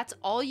 And that's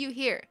all you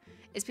hear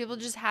is people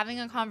just having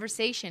a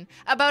conversation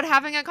about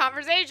having a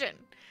conversation.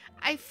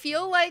 I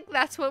feel like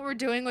that's what we're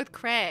doing with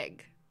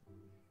Craig.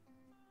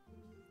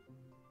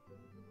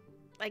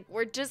 Like,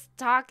 we're just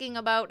talking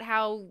about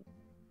how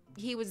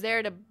he was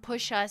there to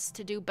push us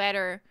to do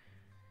better.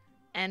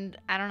 And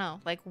I don't know,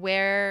 like,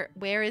 where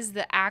is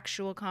the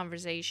actual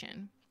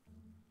conversation?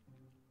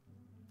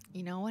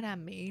 You know what I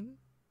mean?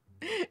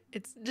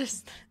 It's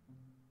just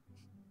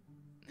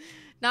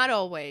Not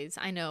always.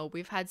 I know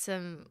we've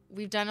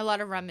done a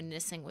lot of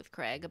reminiscing with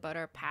Craig about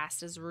our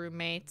past as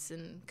roommates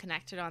and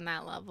connected on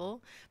that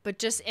level. But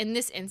just in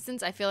this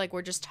instance, I feel like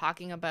we're just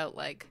talking about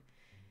like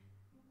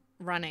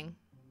running.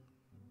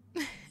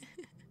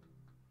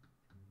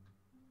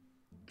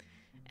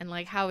 And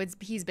like how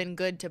he's been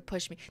good to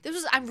push me.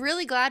 I'm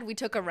really glad we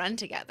took a run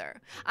together.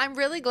 I'm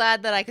really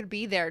glad that I could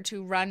be there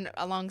to run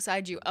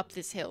alongside you up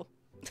this hill.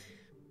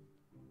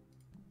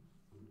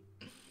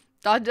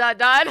 Dot dot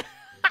dot.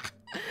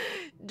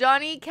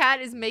 Johnny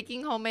Cat is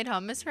making homemade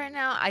hummus right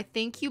now. I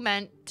think you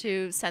meant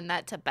to send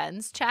that to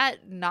Ben's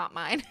chat, not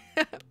mine.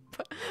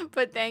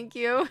 but thank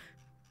you.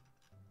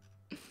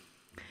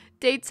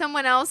 Date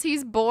someone else.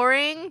 He's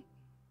boring.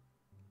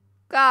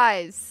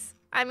 Guys.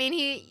 I mean,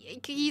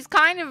 he's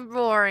kind of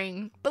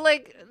boring, but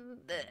like,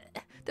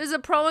 there's a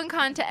pro and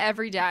con to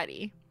every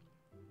daddy.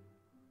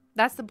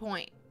 That's the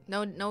point.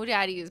 No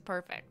daddy is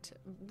perfect.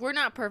 We're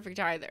not perfect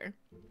either.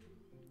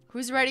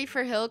 Who's ready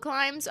for hill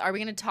climbs? Are we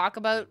going to talk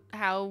about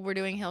how we're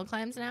doing hill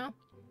climbs now?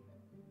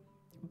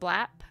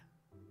 Blap?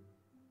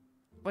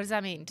 What does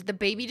that mean? Did the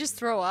baby just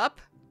throw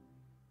up?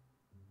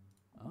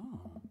 Oh.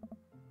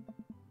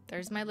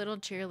 There's my little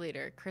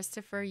cheerleader.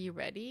 Christopher, you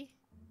ready?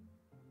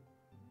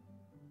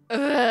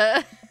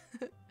 Ugh.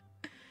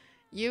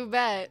 You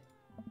bet.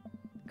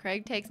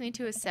 Craig takes me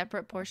to a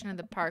separate portion of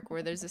the park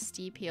where there's a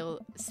steep hill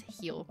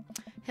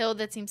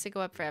that seems to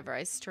go up forever.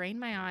 I strain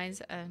my eyes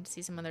and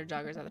see some other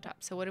joggers at the top.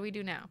 So what do we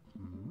do now?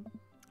 Mm-hmm.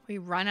 We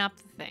run up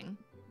the thing.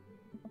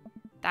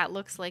 That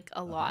looks like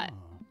a lot.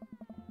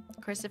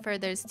 Christopher,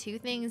 there's 2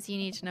 things you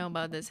need to know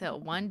about this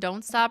hill. 1,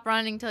 don't stop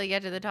running till you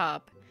get to the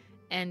top.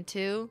 And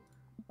 2,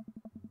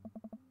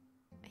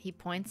 he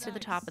points to the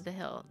top of the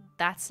hill.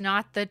 That's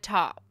not the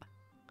top.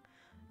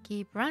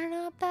 Keep running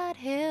up that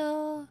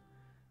hill.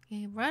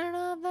 Keep running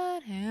up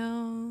that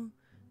hill.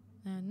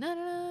 Na, na,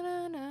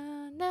 na,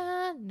 na,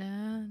 na,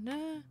 na,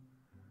 na.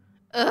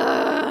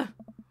 Ugh.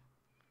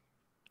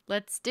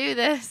 Let's do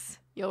this.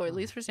 Yo, at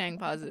least we're staying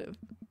positive.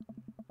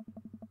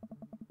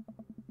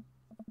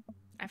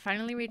 I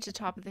finally reached the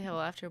top of the hill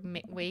after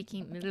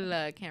waking.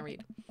 I can't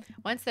read.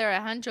 Once there, I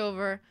hunch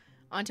over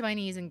onto my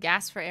knees and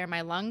gasp for air.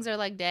 My lungs are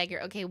like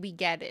dagger. Okay, we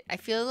get it. I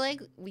feel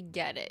like we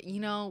get it. You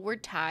know, we're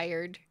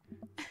tired.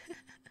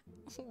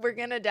 We're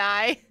gonna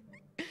die.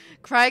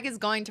 Craig is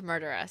going to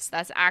murder us.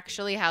 That's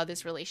actually how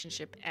this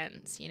relationship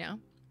ends, you know?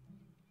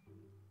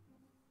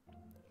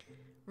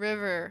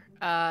 River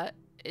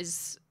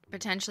is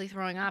potentially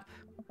throwing up.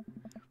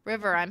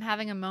 River, I'm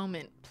having a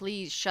moment.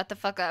 Please shut the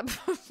fuck up.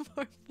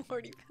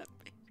 45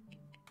 baby.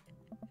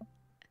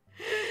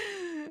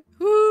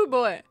 Whoo,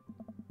 boy.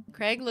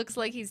 Craig looks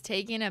like he's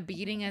taking a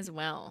beating as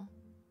well.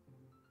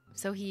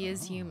 So he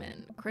is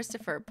human.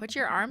 Christopher, put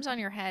your arms on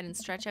your head and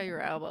stretch out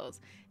your elbows.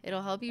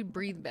 It'll help you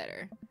breathe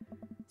better.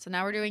 So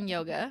now we're doing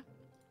yoga.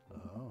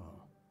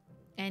 Oh.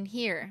 And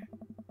here.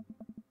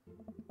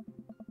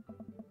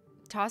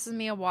 Tosses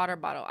me a water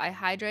bottle. I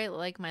hydrate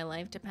like my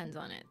life depends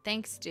on it.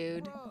 Thanks,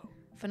 dude. Whoa.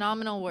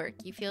 Phenomenal work.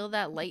 You feel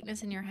that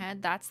lightness in your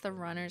head? That's the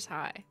runner's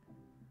high.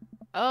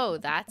 Oh,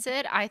 that's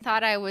it? I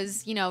thought I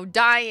was, you know,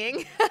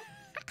 dying.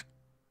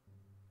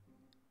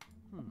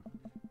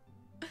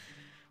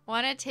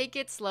 Want to take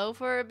it slow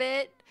for a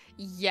bit?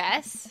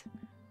 Yes.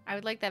 I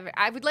would like that.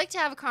 I would like to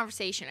have a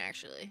conversation,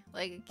 actually.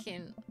 Like,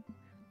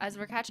 as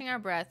we're catching our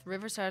breath,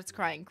 River starts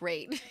crying.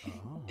 Great.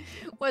 Oh.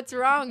 What's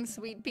wrong,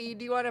 sweet pea?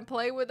 Do you want to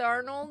play with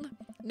Arnold?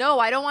 No,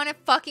 I don't want to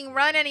fucking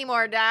run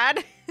anymore,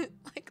 Dad.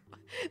 Like,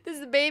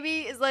 this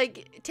baby is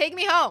like, take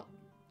me home.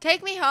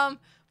 Take me home.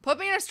 Put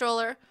me in a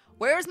stroller.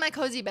 Where's my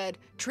cozy bed?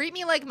 Treat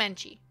me like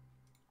Menchie.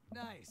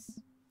 Nice.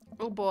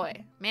 Oh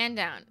boy. Man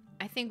down.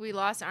 I think we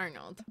lost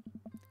Arnold.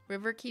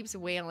 River keeps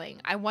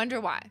wailing. I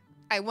wonder why.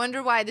 I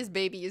wonder why this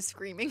baby is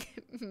screaming.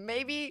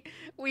 Maybe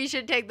we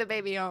should take the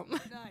baby home.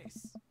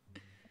 Nice.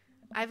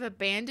 I've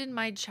abandoned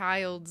my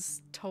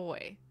child's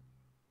toy.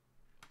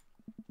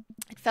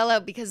 It fell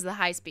out because of the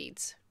high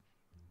speeds.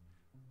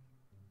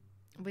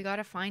 We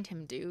gotta find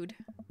him, dude.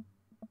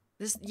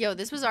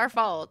 This was our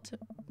fault.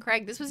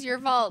 Craig, this was your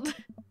fault.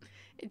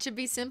 It should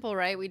be simple,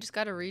 right? We just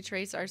gotta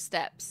retrace our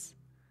steps.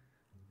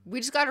 We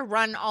just gotta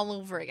run all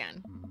over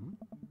again.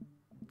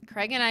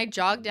 Craig and I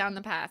jogged down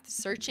the path,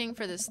 searching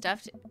for the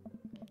stuffed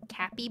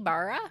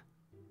capybara.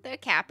 The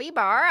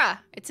capybara.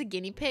 It's a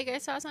guinea pig, I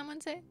saw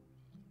someone say.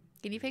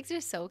 Guinea pigs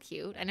are so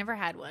cute. I never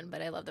had one,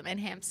 but I love them. And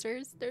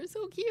hamsters, they're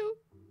so cute.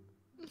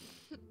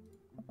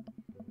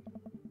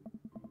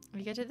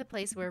 We get to the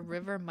place where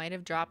River might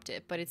have dropped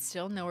it, but it's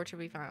still nowhere to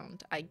be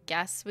found. I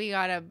guess we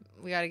gotta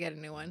get a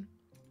new one.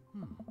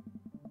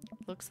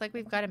 Looks like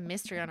we've got a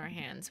mystery on our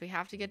hands. We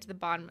have to get to the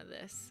bottom of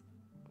this.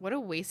 What a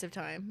waste of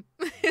time.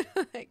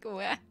 Like,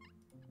 what?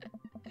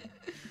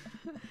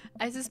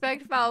 I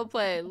suspect foul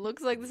play.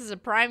 Looks like this is a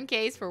prime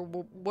case for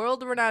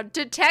world-renowned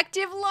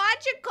Detective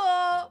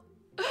Logical.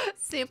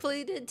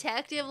 Simply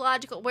Detective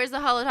Logical. Where's the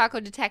Holo Taco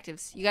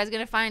detectives? You guys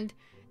gonna find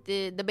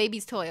the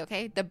baby's toy,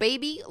 okay? The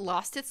baby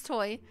lost its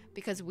toy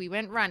because we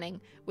went running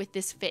with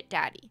this fit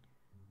daddy.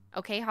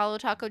 Okay, Holo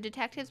Taco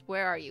detectives,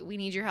 where are you? We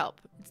need your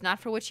help. It's not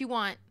for what you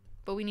want.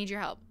 but we need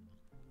your help.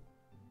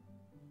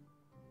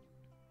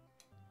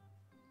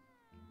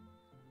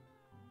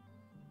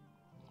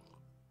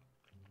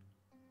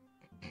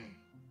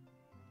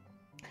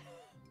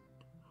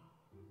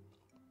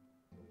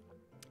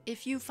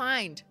 If you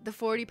find the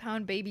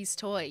 40-pound baby's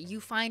toy, you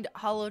find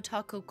Holo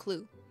Taco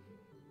clue.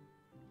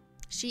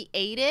 She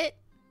ate it?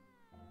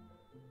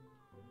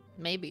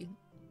 Maybe.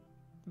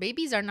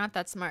 Babies are not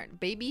that smart.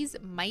 Babies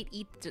might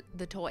eat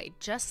the toy.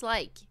 Just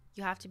like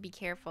you have to be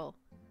careful.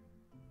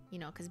 You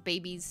know, because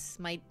babies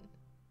might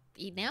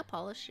eat nail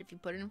polish if you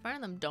put it in front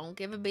of them. Don't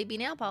give a baby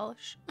nail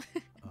polish.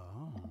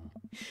 Oh.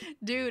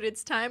 Dude,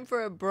 it's time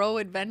for a bro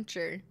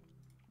adventure.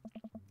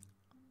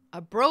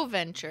 A bro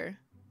venture?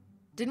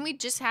 Didn't we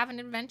just have an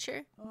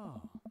adventure?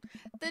 Oh.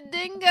 The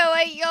dingo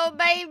ate your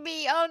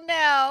baby. Oh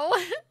no.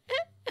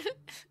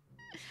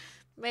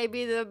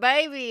 Maybe the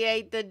baby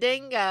ate the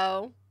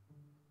dingo.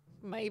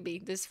 Maybe.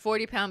 This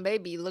 40-pound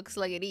baby looks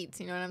like it eats.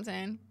 You know what I'm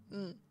saying?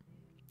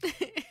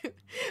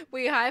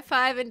 We high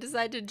five and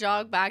decide to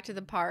jog back to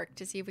the park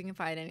to see if we can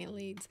find any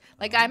leads.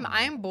 Like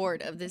I'm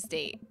bored of this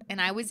date,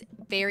 and I was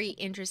very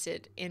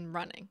interested in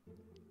running.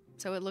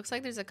 So it looks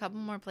like there's a couple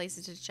more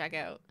places to check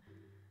out.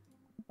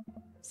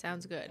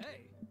 Sounds good.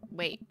 Hey.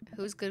 Wait,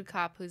 who's good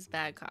cop, who's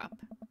bad cop?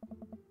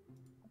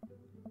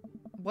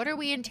 What are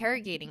we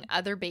interrogating?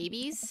 Other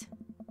babies?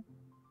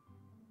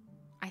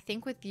 I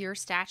think with your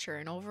stature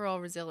and overall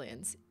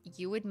resilience,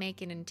 you would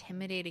make an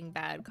intimidating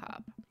bad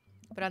cop.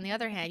 But on the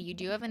other hand, you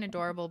do have an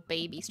adorable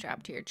baby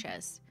strapped to your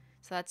chest,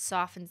 so that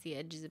softens the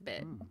edges a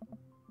bit.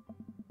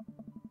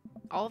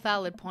 All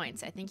valid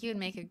points. I think you would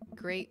make a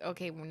great...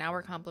 Okay, well, now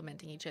we're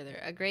complimenting each other.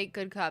 A great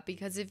good cop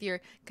because of your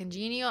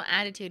congenial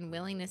attitude and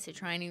willingness to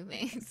try new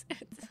things.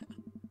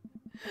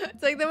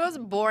 It's like the most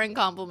boring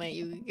compliment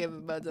you could give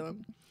about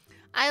someone.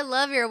 I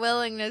love your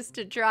willingness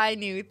to try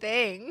new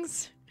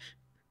things.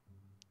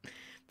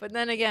 But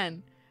then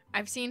again,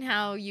 I've seen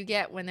how you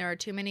get when there are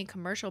too many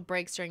commercial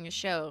breaks during a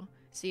show,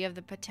 so you have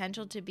the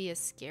potential to be a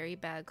scary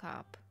bad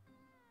cop.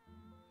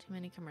 Too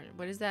many commercials.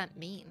 What does that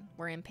mean?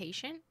 We're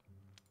impatient?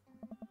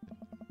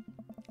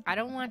 I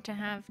don't want to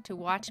have to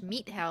watch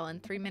Meat Hell in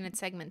 3-minute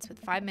segments with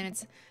 5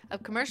 minutes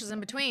of commercials in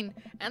between,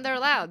 and they're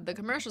loud. The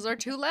commercials are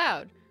too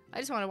loud. I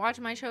just want to watch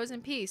my shows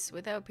in peace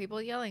without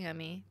people yelling at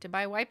me to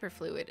buy wiper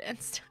fluid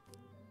and stuff.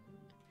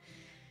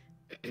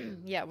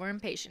 Yeah, we're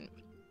impatient. ...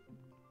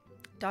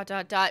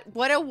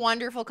 What a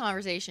wonderful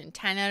conversation.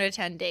 10 out of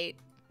 10 date.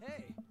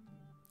 Hey.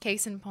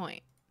 Case in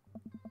point.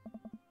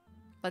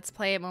 Let's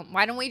play it.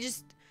 Why don't we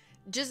just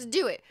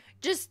do it?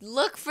 Just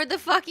look for the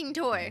fucking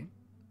toy.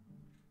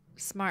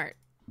 Smart.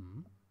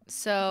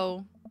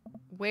 So,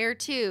 where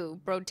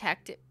to,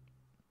 protect it?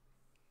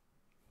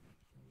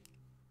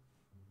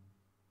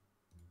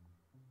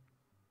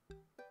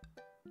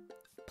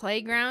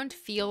 Playground,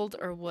 field,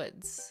 or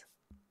woods?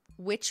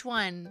 Which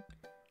one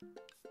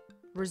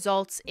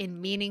results in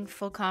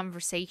meaningful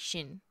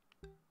conversation?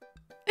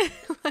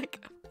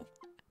 Like,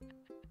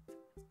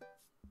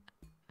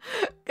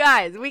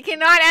 guys, we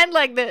cannot end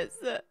like this.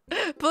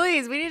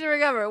 Please, we need to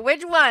recover.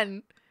 Which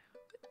one?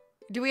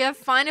 Do we have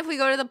fun if we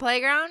go to the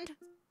playground?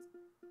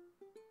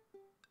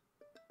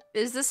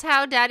 Is this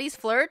how daddies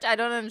flirt? I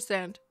don't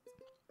understand.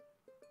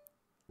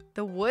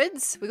 The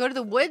woods? We go to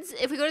the woods?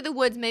 If we go to the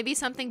woods, maybe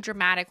something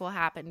dramatic will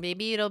happen.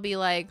 Maybe it'll be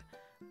like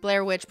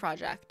Blair Witch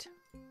Project.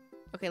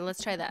 Okay,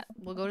 let's try that.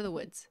 We'll go to the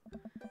woods.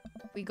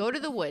 We go to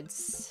the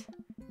woods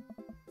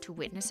to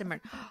witness a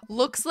murder.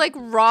 Looks like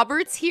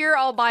Robert's here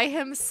all by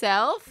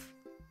himself.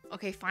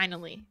 Okay,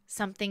 finally.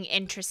 Something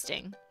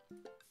interesting.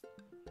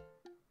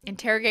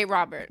 Interrogate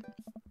Robert.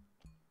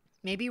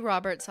 Maybe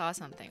Robert saw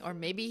something. Or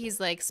maybe he's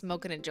like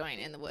smoking a joint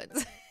in the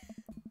woods.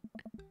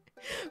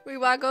 We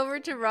walk over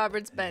to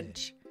Robert's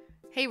bench.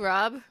 Hey,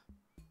 Rob.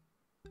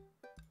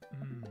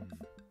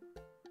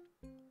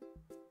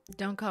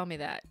 Don't call me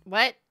that.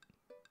 What?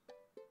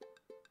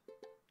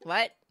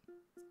 What?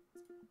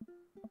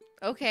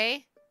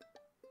 Okay.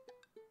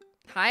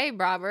 Hi,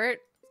 Robert.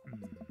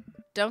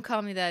 Don't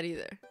call me that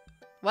either.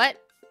 What?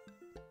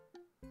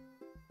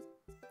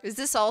 Is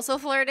this also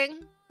flirting?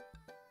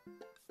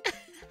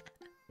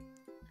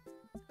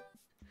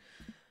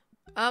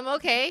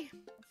 Okay.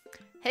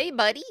 Hey,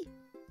 buddy.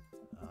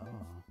 Oh.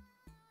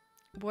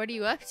 What are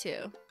you up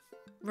to?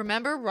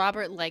 Remember,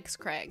 Robert likes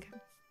Craig.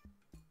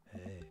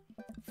 Hey.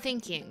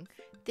 Thinking.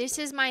 This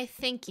is my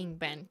thinking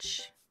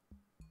bench.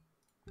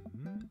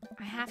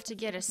 I have to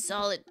get a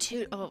solid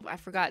 2... Oh, I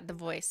forgot the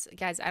voice.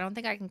 Guys, I don't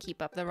think I can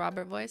keep up the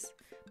Robert voice,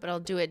 but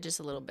I'll do it just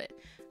a little bit.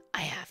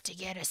 I have to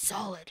get a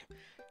solid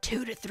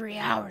 2 to 3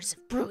 hours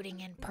of brooding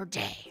in per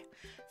day,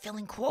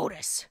 filling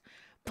quotas,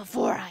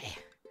 before I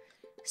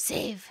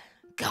save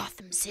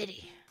Gotham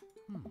City.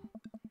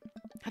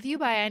 Have you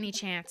by any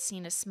chance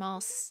seen a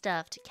small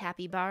stuffed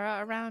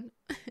capybara around?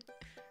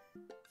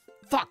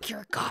 Fuck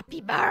your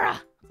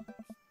capybara!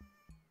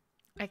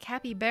 A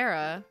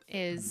capybara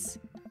is...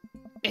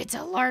 It's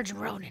a large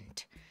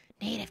rodent,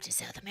 native to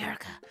South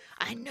America.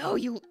 I know,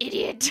 you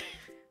idiot!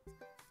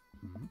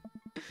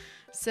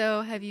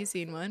 So, have you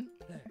seen one?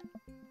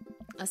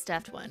 A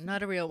stuffed one,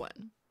 not a real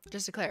one.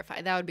 Just to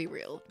clarify, that would be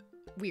real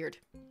weird.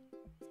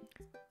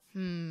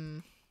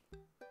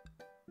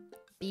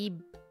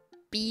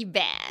 Be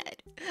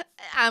bad.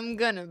 I'm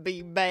gonna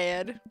be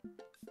bad.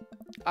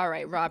 All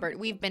right, Robert,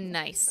 we've been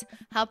nice.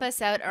 Help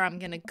us out, or I'm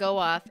gonna go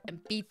off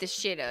and beat the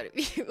shit out of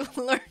you.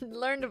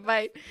 learn to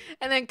fight,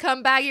 and then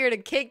come back here to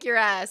kick your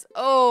ass.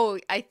 Oh,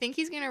 I think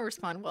he's gonna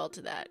respond well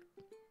to that.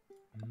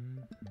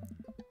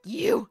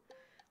 You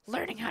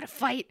learning how to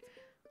fight,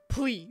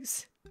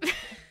 please.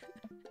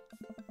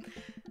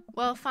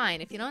 Well,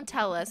 fine. If you don't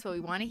tell us what we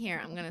want to hear,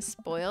 I'm gonna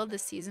spoil the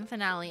season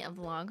finale of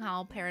Long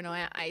Haul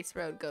Paranoia Ice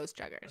Road Ghost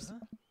Chuggers.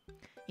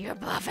 You're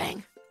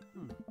bluffing.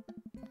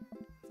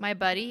 My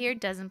buddy here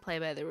doesn't play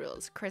by the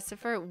rules.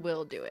 Christopher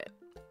will do it.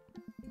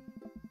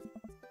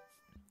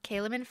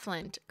 Caleb and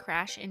Flint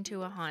crash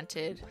into a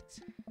haunted...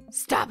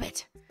 Stop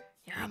it!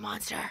 You're a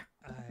monster.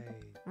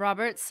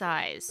 Robert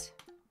sighs.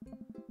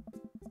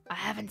 I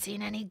haven't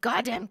seen any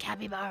goddamn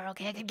capybara,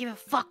 okay? I could give a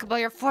fuck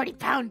about your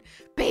 40-pound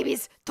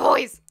baby's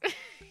toys.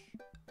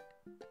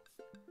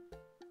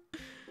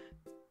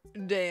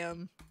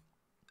 Damn.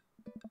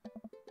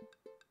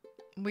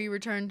 We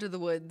return to the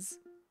woods.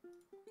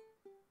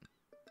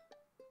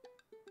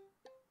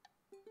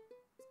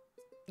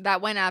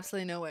 That went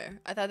absolutely nowhere.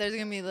 I thought there was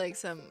gonna be like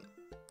some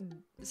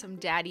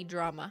daddy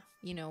drama,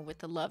 you know, with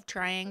the love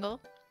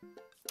triangle.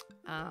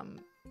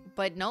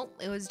 But nope,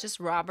 it was just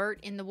Robert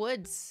in the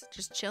woods,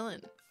 just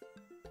chilling.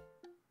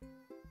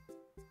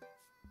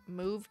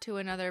 Move to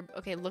another...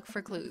 Okay, look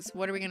for clues.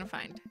 What are we gonna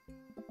find?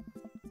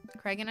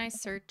 Craig and I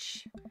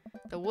search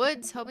the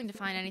woods, hoping to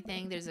find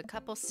anything. There's a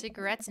couple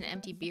cigarettes and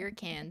empty beer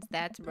cans.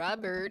 That's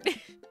Robert.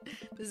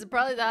 This is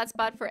probably the hot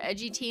spot for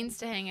edgy teens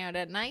to hang out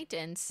at night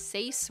and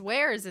say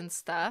swears and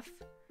stuff.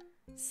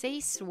 Say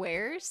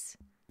swears?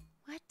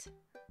 What?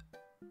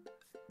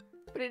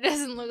 But it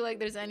doesn't look like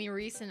there's any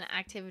recent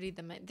activity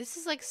that might... This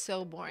is like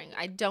so boring.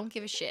 I don't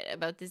give a shit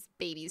about this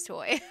baby's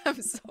toy.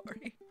 I'm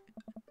sorry.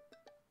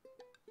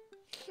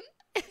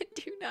 I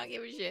do not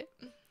give a shit.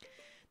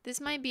 This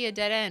might be a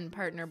dead end,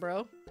 partner,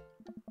 bro.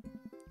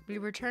 We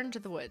return to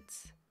the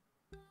woods.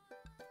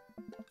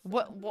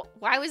 What?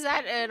 Why was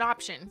that an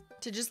option?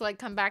 To just, like,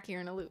 come back here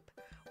in a loop.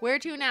 Where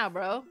to now,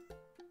 bro?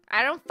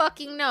 I don't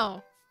fucking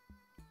know.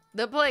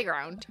 The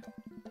playground.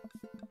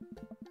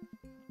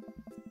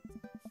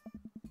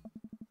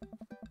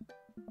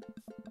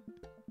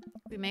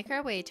 We make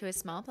our way to a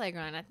small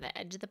playground at the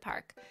edge of the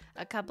park.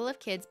 A couple of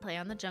kids play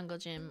on the jungle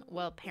gym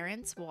while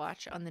parents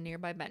watch on the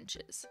nearby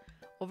benches.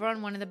 Over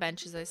on one of the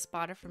benches, I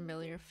spot a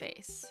familiar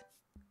face.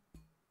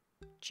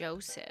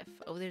 Joseph.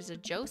 Oh, there's a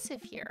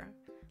Joseph here.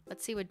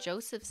 Let's see what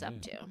Joseph's up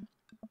to.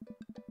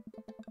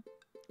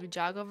 We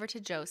jog over to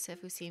Joseph,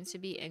 who seems to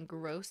be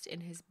engrossed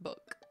in his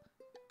book.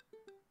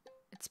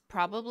 It's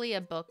probably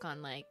a book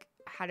on, like,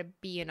 how to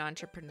be an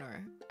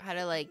entrepreneur. How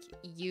to, like,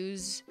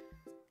 use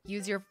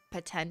your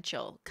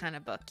potential kind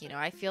of book, you know.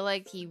 I feel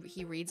like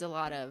he reads a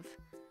lot of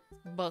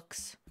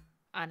books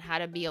on how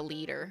to be a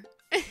leader.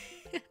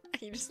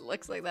 He just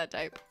looks like that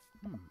type.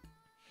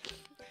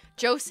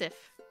 Joseph.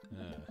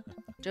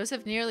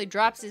 Joseph nearly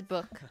drops his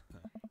book.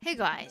 Hey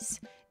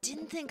guys,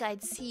 didn't think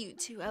I'd see you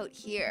two out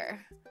here.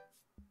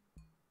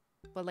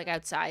 Well, like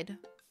outside.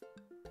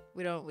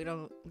 We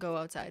don't go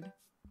outside.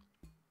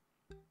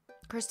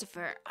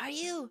 Christopher, are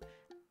you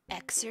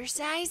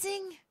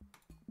exercising?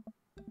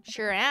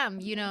 Sure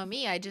am. You know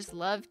me, I just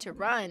love to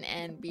run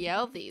and be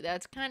healthy.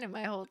 That's kind of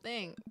my whole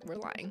thing. We're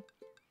lying.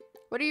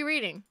 What are you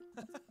reading?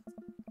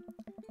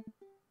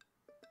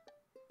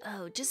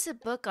 Oh, just a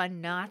book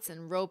on knots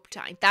and rope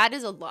tying. That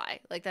is a lie.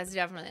 Like, that's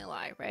definitely a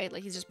lie, right?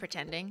 Like, he's just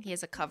pretending. He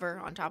has a cover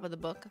on top of the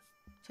book,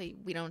 so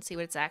we don't see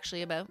what it's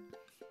actually about.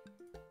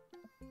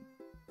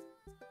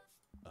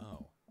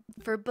 Oh.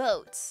 For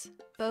boats.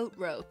 Boat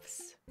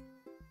ropes.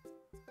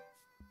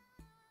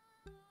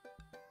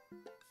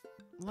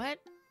 What?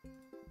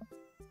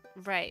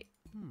 Right.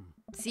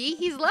 See,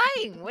 he's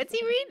lying. What's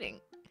he reading?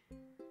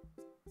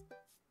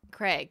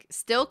 Craig,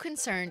 still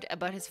concerned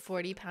about his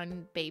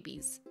 40-pound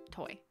baby's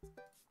toy.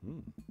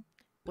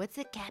 What's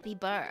a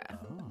capybara?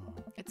 Oh.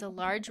 It's a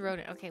large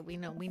rodent. Okay, we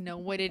know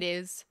what it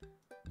is.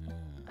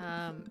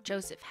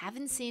 Joseph,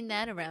 haven't seen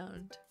that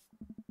around.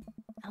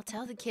 I'll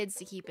tell the kids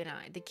to keep an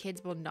eye. The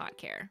kids will not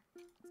care.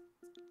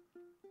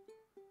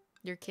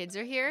 Your kids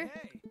are here?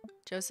 Hey.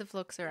 Joseph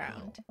looks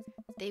around.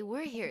 They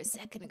were here a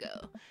second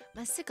ago.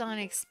 Must have gone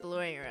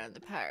exploring around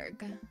the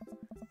park.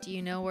 Do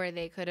you know where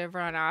they could have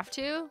run off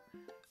to?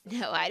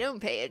 No, I don't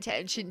pay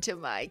attention to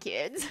my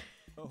kids.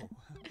 Oh.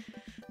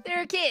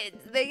 They're kids.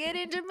 They get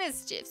into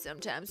mischief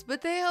sometimes,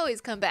 but they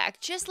always come back,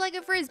 just like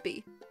a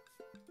frisbee.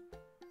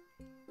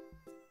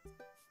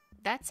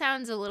 That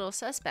sounds a little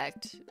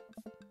suspect.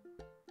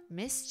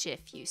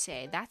 Mischief, you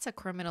say? That's a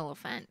criminal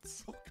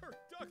offense. Oh, Kirk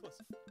Douglas.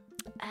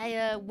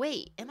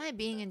 Wait, am I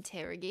being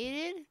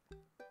interrogated?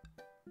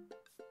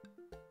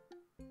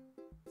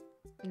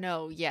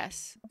 No,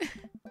 yes.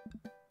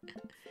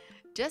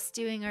 Just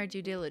doing our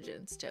due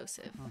diligence,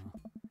 Joseph.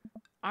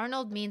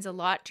 Arnold means a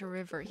lot to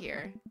River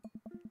here.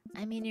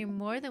 I mean, you're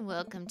more than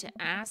welcome to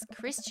ask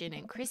Christian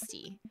and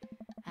Christy.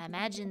 I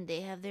imagine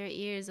they have their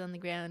ears on the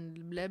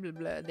ground, blah, blah,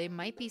 blah. They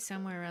might be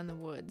somewhere around the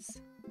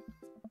woods.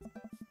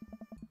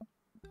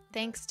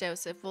 Thanks,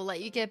 Joseph. We'll let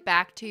you get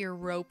back to your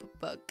rope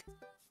book.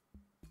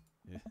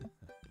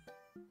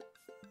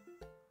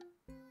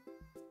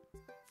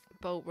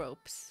 Boat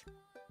ropes.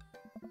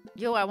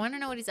 Yo, I want to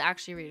know what he's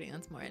actually reading.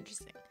 That's more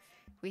interesting.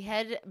 We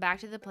head back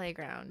to the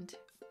playground.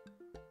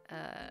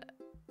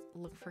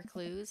 Look for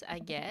clues, I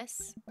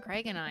guess.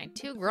 Craig and I,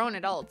 two grown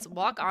adults,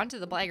 walk onto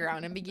the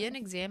playground and begin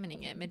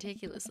examining it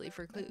meticulously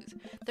for clues.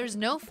 There's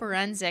no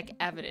forensic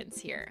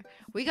evidence here.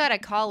 We gotta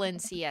call in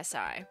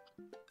CSI.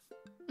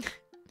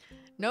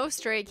 No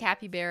stray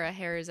capybara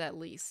hairs at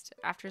least.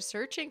 After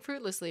searching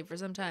fruitlessly for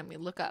some time, we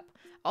look up.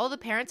 All the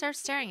parents are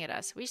staring at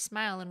us. We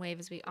smile and wave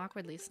as we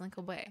awkwardly slink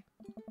away.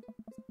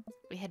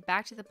 We head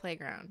back to the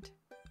playground.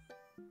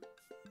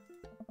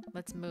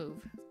 Let's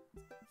move.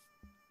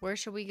 Where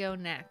should we go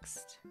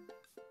next?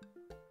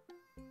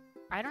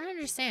 I don't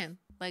understand.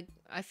 Like,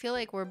 I feel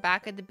like we're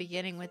back at the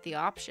beginning with the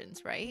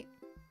options, right?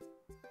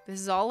 This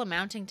is all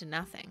amounting to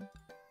nothing.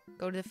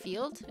 Go to the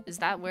field? Is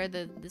that where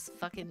this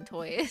fucking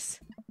toy is?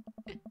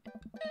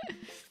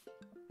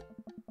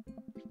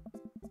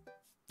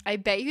 I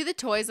bet you the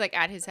toy's like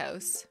at his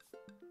house.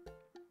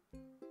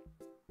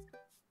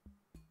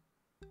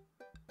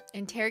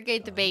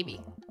 Interrogate the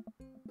baby.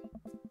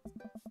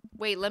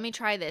 Wait, let me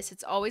try this.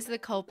 It's always the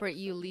culprit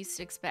you least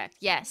expect.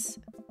 Yes.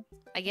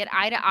 I get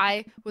eye to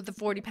eye with the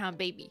 40-pound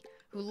baby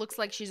who looks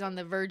like she's on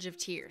the verge of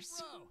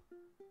tears. Whoa.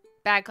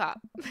 Bad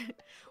cop.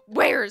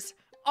 Where's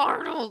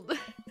Arnold?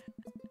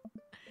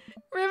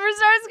 River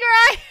starts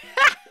crying.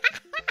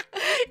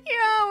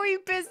 Yo, we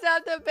pissed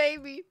out the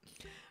baby.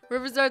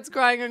 River starts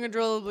crying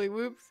uncontrollably.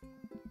 Whoops.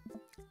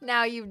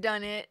 Now you've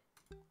done it.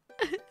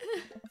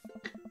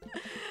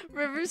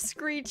 River's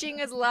screeching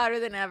is louder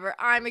than ever.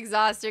 I'm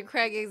exhausted.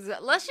 Craig is.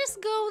 Let's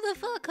just go the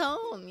fuck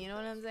home. You know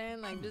what I'm saying?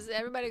 Like, just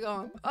everybody go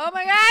home. Oh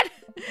my god!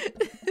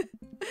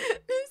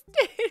 This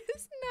date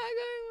is not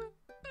going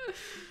well.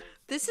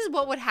 This is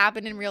what would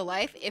happen in real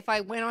life if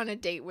I went on a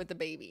date with a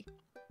baby.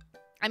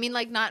 I mean,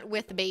 like, not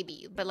with a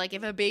baby, but like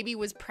if a baby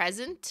was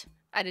present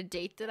at a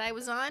date that I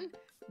was on,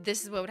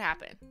 this is what would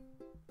happen.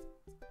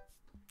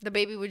 The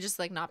baby would just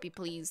like not be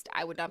pleased.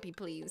 I would not be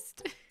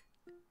pleased.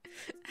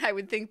 I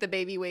would think the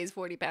baby weighs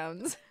 40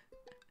 pounds.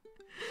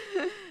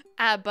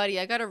 Buddy,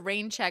 I got a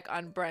rain check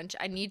on brunch.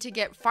 I need to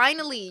get...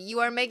 Finally, you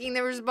are making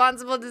the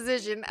responsible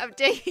decision of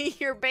taking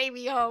your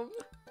baby home.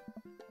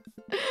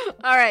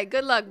 All right,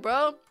 good luck,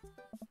 bro.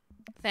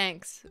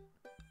 Thanks.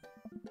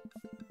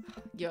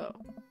 Yo.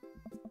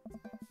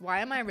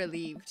 Why am I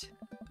relieved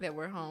that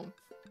we're home?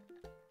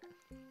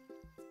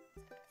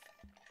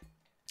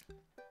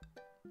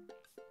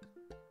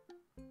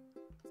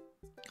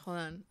 Hold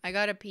on. I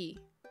gotta pee.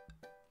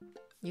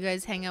 You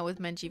guys hang out with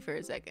Menchie for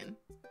a second.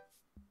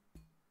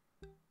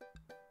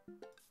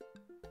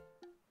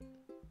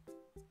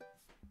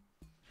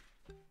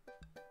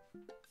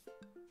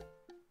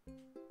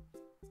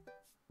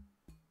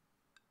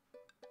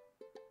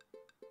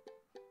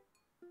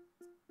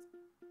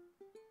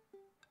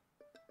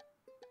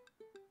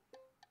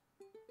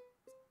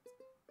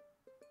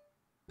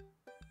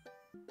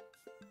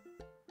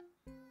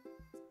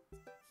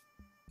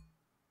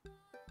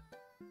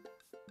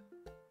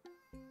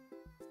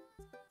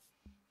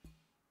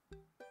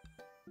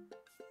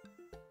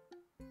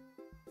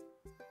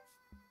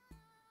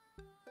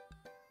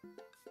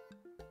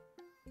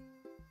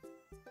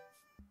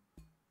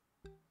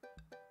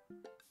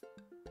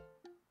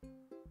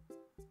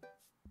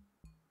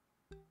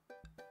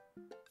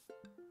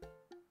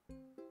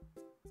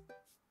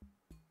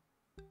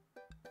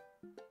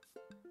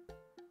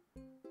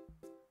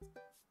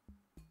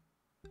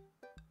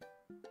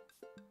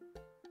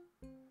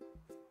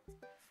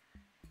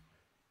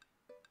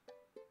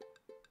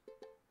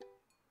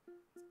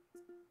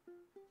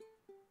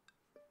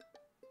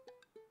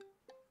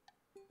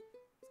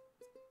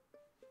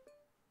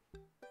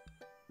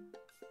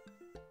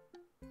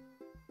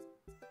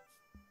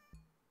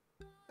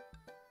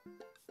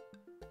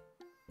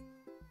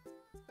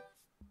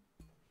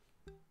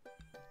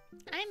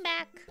 I'm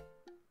back.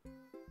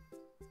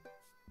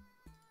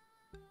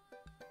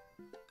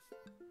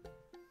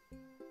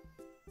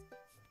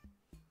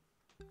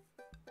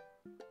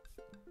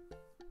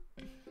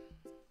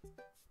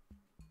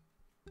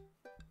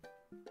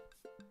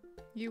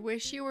 You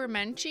wish you were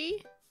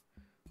Menchie?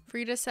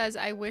 Frida says,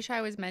 I wish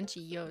I was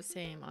Menchie. Yo,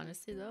 same,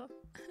 honestly, though.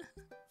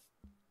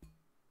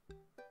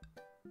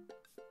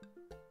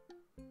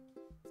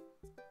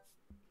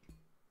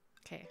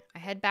 Okay, I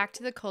head back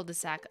to the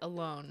cul-de-sac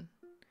alone.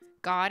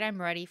 God,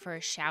 I'm ready for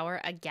a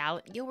shower, a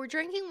gallon. Yo, we're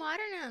drinking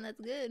water now.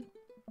 That's good.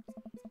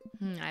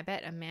 I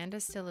bet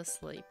Amanda's still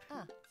asleep.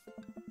 Huh.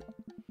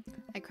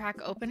 I crack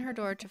open her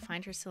door to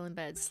find her still in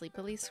bed,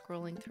 sleepily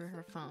scrolling through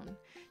her phone.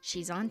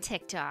 She's on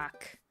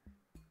TikTok.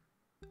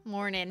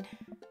 Morning.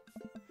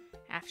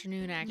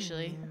 Afternoon,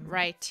 actually.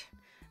 Right.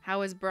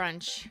 How was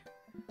brunch?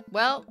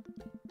 Well,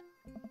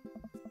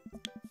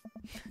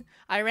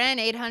 I ran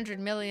 800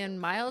 million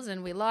miles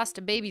and we lost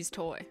a baby's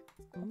toy.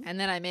 And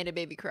then I made a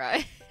baby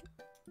cry.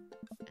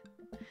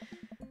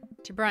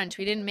 To brunch.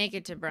 We didn't make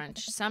it to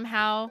brunch.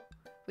 Somehow,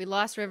 we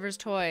lost River's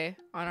toy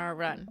on our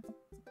run.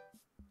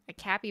 A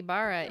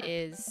capybara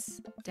is...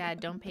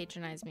 Dad, don't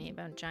patronize me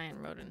about giant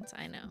rodents.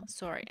 I know.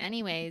 Sorry.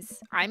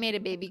 Anyways, I made a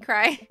baby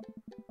cry.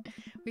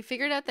 We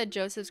figured out that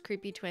Joseph's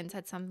creepy twins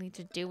had something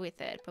to do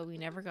with it, but we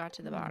never got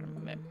to the bottom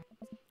of it.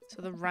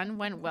 So the run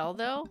went well,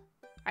 though.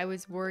 I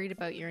was worried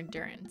about your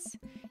endurance.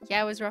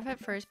 Yeah, it was rough at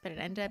first, but it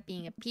ended up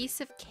being a piece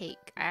of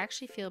cake. I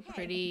actually feel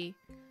pretty...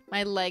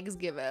 My legs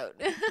give out.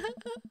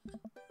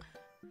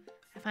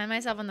 I find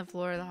myself on the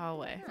floor of the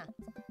hallway.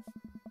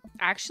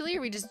 Actually,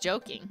 are we just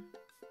joking?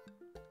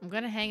 I'm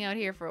gonna hang out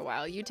here for a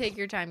while. You take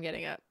your time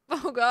getting up.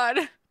 Oh, God.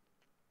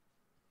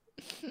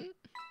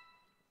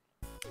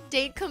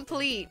 Date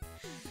complete.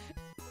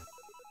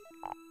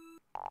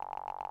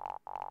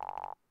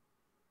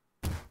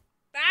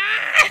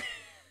 Ah!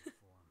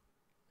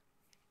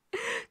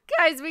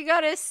 Guys, we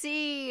got a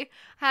C.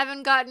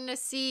 Haven't gotten a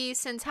C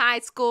since high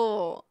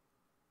school.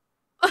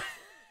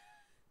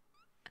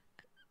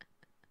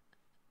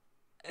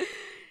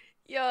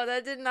 Yo,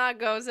 that did not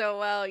go so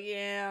well.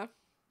 Yeah.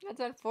 That's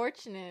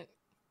unfortunate.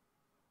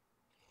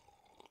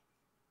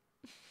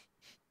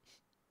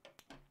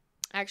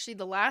 Actually,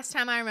 the last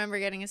time I remember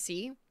getting a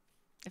C,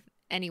 if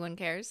anyone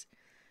cares,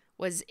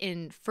 was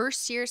in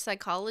first year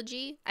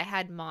psychology. I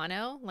had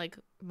mono, like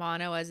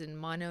mono as in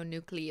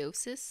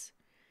mononucleosis,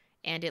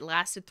 and it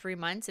lasted 3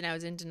 months, and I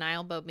was in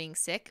denial about being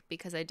sick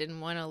because I didn't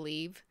want to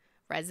leave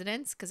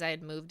residence because I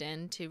had moved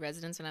into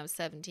residence when I was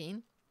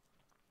 17.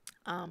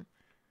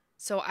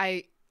 So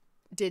I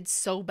did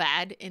so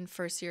bad in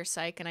first year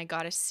psych, and I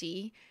got a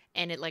C,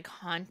 and it like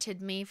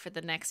haunted me for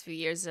the next few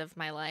years of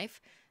my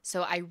life.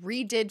 So I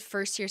redid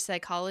first year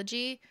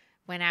psychology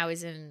when I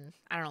was in,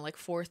 I don't know, like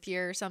 4th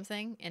year or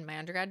something in my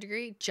undergrad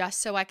degree,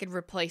 just so I could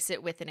replace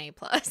it with an A+.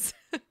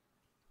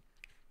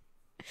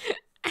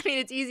 I mean,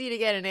 it's easy to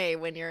get an A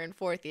when you're in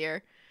 4th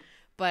year,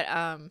 but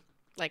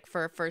like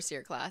for a first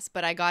year class.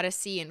 But I got a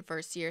C in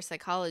first year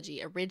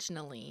psychology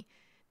originally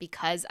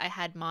because I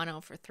had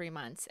mono for 3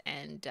 months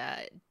and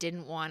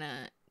didn't want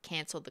to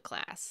cancel the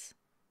class.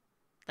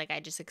 Like I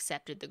just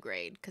accepted the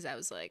grade because I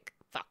was like,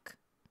 fuck.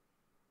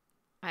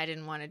 I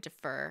didn't want to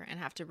defer and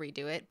have to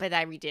redo it, but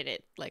I redid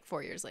it like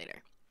 4 years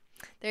later.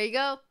 There you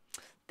go.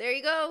 There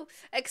you go.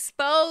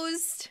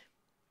 Exposed.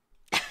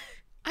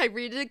 I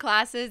redid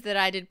classes that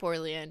I did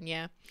poorly in,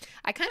 yeah.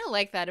 I kind of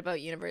like that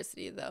about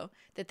university, though,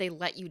 that they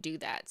let you do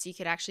that. So you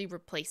could actually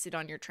replace it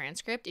on your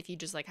transcript if you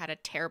just like had a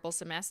terrible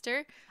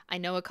semester. I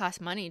know it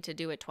costs money to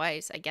do it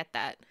twice. I get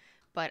that.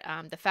 But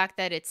the fact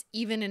that it's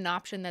even an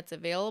option that's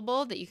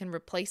available, that you can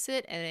replace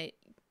it and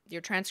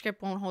your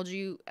transcript won't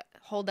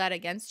hold that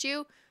against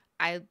you,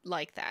 I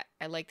like that.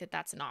 I like that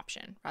that's an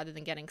option rather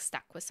than getting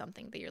stuck with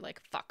something that you're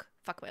like, fuck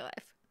my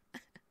life.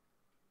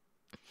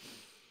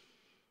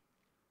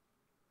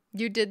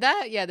 You did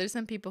that? Yeah, there's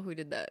some people who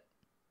did that.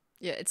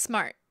 Yeah, it's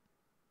smart.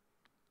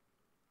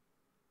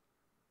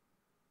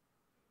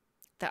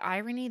 The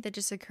irony that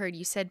just occurred,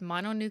 you said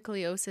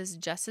mononucleosis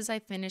just as I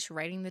finished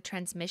writing the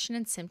transmission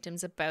and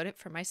symptoms about it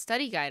for my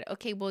study guide.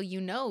 Okay, well, you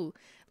know,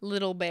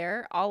 little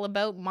bear, all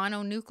about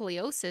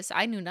mononucleosis.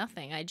 I knew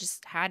nothing. I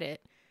just had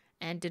it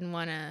and didn't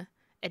want to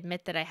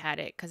admit that I had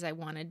it because I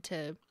wanted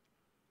to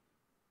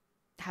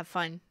have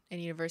fun in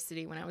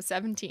university when I was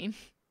 17.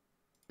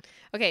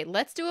 Okay,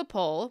 let's do a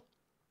poll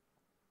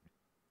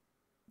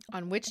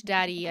on which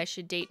daddy I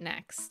should date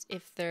next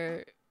if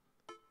the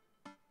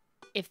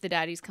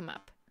daddies come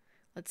up.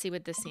 Let's see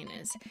what this scene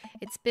is.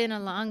 It's been a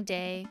long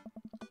day.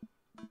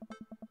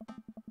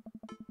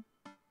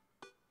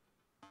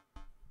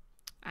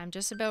 I'm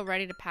just about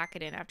ready to pack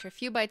it in. After a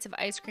few bites of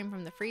ice cream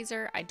from the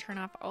freezer, I turn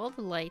off all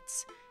the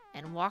lights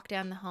and walk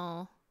down the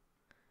hall.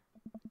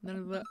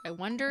 I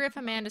wonder if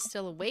Amanda's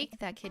still awake.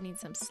 That kid needs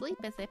some sleep.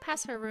 As I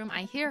pass her room,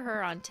 I hear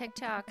her on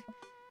TikTok.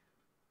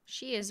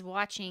 She is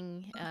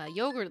watching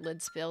yogurt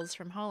lid spills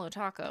from Holo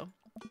Taco.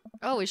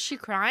 Oh, is she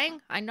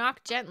crying? I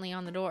knock gently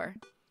on the door.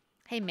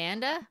 Hey,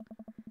 Amanda?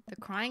 The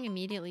crying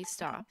immediately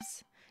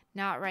stops.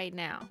 Not right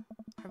now.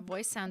 Her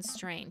voice sounds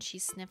strange. She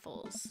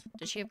sniffles.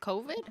 Does she have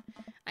COVID?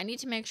 I need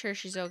to make sure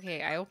she's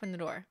okay. I open the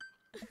door.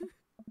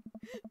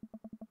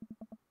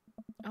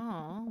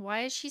 Oh,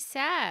 why is she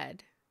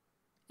sad?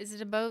 Is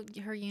it about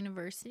her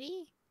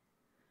university?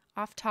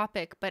 Off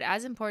topic, but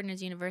as important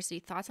as university,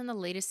 thoughts on the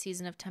latest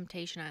season of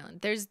Temptation Island.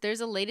 There's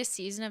a latest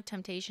season of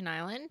Temptation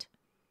Island?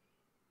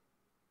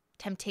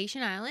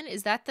 Temptation Island?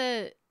 Is that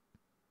the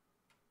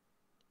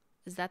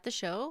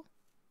show?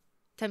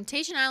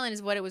 Temptation Island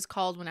is what it was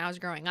called when I was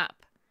growing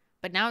up.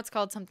 But now it's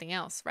called something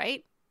else,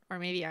 right? Or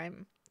maybe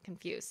I'm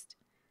confused.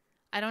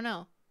 I don't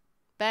know.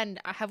 Ben,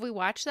 have we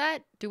watched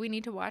that? Do we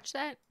need to watch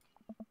that?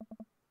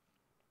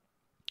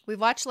 We've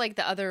watched like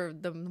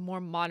the more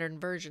modern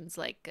versions,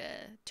 like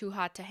Too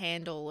Hot to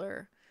Handle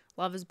or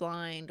Love is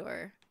Blind,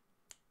 or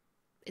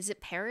is it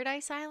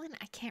Paradise Island?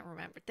 I can't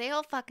remember. They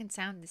all fucking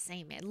sound the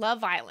same, man.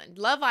 Love Island.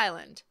 Love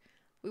Island.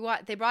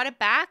 They brought it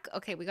back?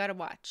 Okay, we gotta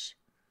watch.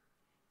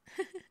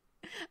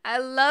 I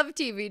love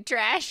TV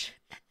trash.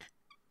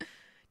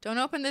 Don't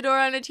open the door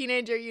on a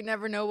teenager. You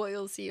never know what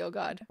you'll see. Oh,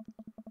 God.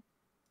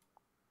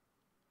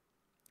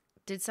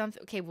 Did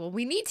something. Okay, well,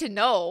 we need to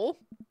know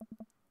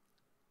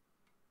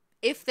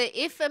if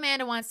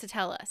Amanda wants to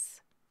tell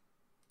us.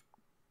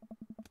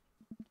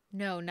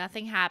 No,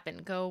 nothing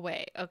happened. Go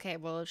away. Okay,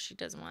 well, if she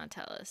doesn't want to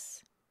tell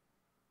us,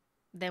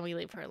 then we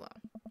leave her alone.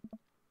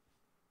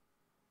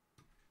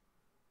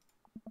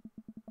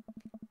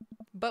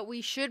 But we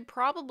should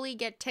probably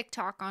get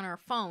TikTok on our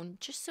phone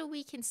just so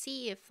we can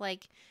see if,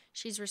 like,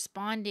 she's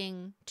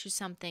responding to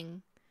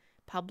something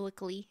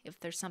publicly, if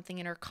there's something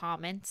in her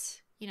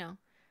comments, you know,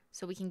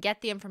 so we can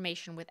get the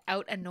information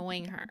without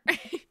annoying her.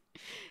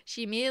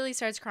 She immediately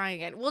starts crying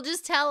again. Well,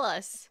 just tell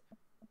us.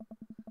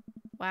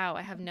 Wow,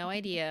 I have no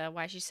idea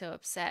why she's so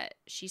upset.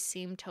 She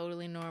seemed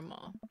totally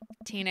normal.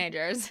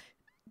 Teenagers.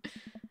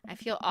 I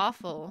feel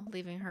awful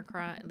leaving her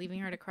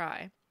to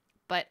cry,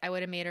 but I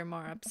would have made her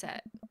more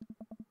upset.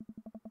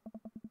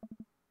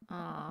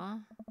 Aw.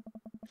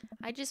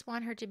 I just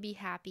want her to be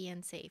happy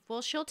and safe.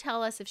 Well, she'll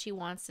tell us if she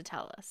wants to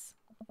tell us.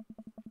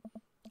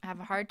 I have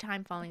a hard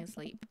time falling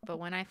asleep, but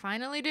when I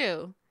finally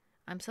do,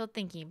 I'm still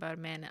thinking about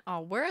Amanda.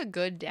 Oh, we're a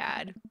good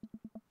dad.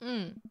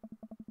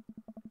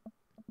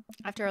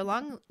 After a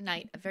long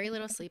night of very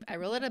little sleep, I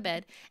roll out of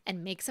bed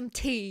and make some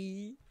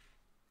tea.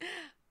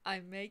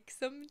 I make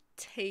some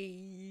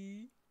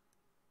tea.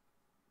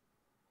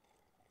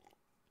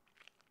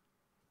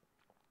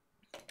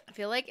 I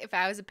feel like if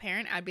I was a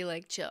parent, I'd be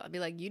like, chill. I'd be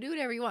like, you do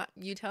whatever you want.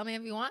 You tell me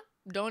if you want.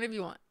 Don't if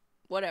you want.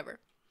 Whatever.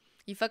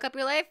 You fuck up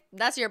your life,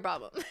 that's your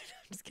problem. I'm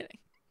just kidding.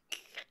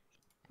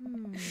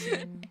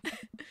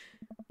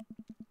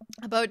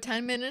 About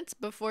 10 minutes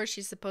before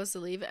she's supposed to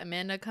leave,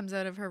 Amanda comes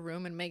out of her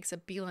room and makes a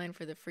beeline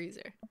for the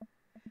freezer.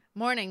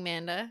 Morning,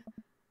 Amanda.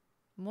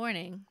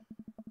 Morning.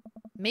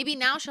 Maybe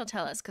now she'll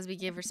tell us because we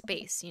gave her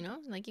space, you know?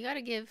 Like, you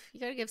gotta give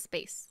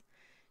space.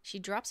 She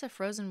drops a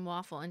frozen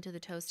waffle into the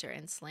toaster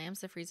and slams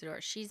the freezer door.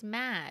 She's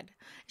mad.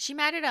 Is she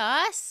mad at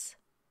us?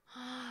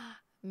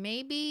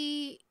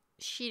 Maybe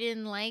she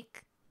didn't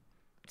like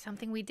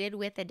something we did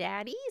with the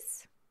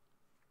daddies?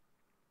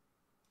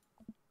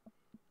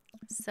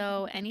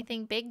 So,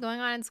 anything big going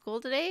on in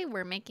school today?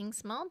 We're making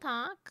small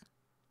talk.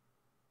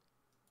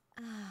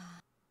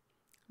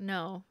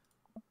 No.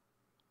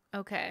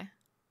 Okay.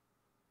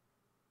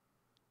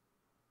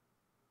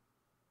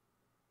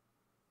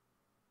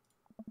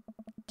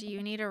 Do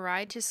you need a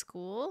ride to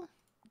school?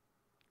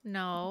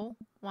 No.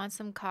 Want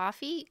some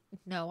coffee?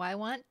 No, I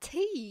want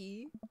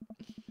tea.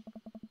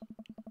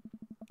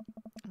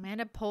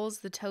 Amanda pulls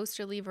the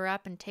toaster lever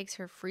up and takes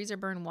her freezer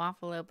burn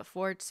waffle out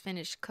before it's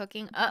finished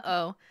cooking.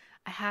 Uh-oh.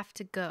 I have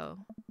to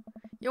go.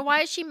 Yo,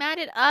 why is she mad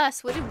at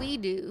us? What did we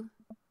do?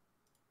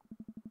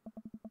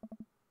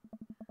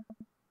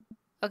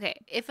 Okay,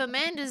 if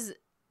Amanda's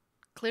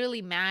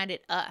clearly mad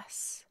at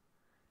us,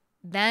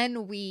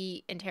 then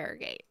we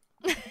interrogate.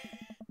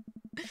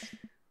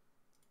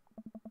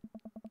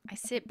 I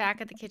sit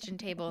back at the kitchen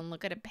table and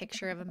look at a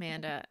picture of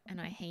Amanda and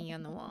I hang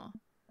on the wall.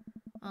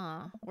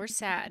 Aw, we're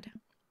sad.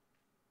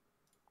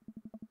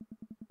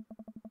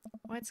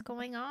 What's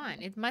going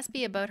on? It must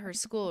be about her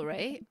school,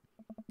 right?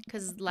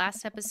 Because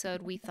last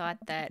episode we thought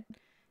that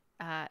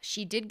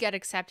she did get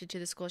accepted to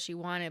the school she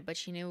wanted, but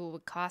she knew it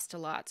would cost a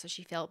lot, so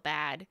she felt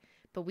bad.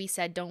 But we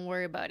said, don't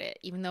worry about it,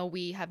 even though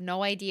we have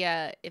no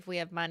idea if we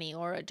have money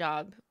or a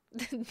job.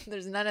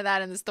 There's none of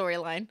that in the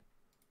storyline.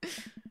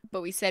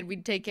 But we said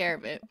we'd take care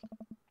of it.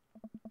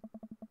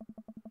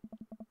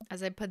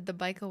 As I put the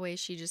bike away,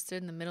 she just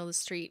stood in the middle of the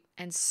street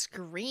and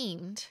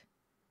screamed.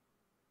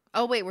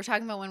 Oh, wait, we're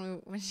talking about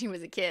when she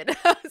was a kid.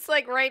 It's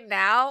like right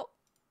now.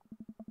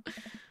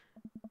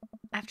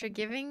 After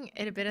giving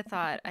it a bit of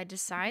thought, I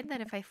decide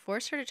that if I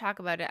force her to talk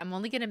about it, I'm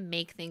only going to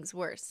make things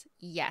worse.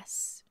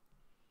 Yes.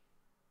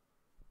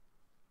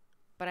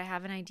 But I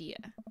have an idea.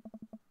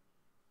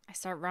 I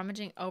start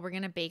rummaging. Oh, we're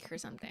going to bake her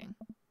something.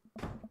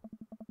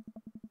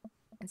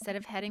 Instead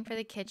of heading for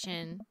the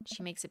kitchen,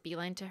 she makes a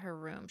beeline to her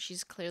room.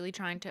 She's clearly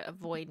trying to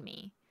avoid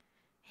me.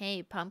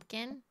 Hey,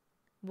 pumpkin?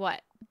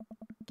 What?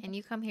 Can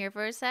you come here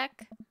for a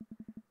sec?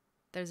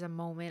 There's a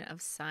moment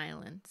of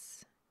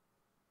silence.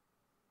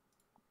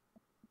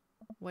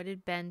 What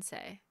did Ben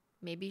say?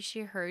 Maybe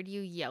she heard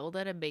you yelled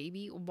at a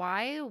baby?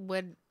 Why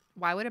would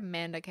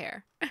Amanda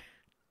care?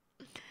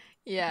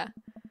 Yeah.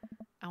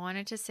 I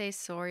wanted to say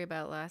sorry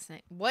about last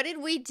night. What did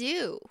we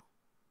do?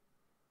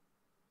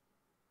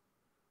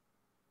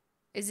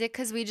 Is it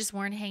because we just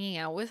weren't hanging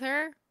out with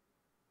her? ...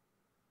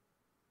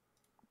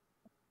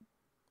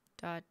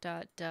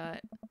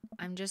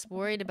 I'm just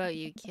worried about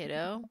you,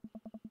 kiddo.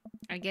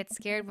 I get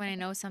scared when I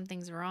know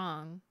something's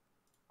wrong.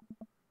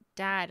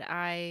 Dad,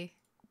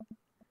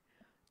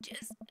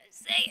 Just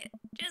say it.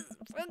 Just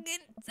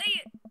fucking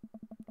say it.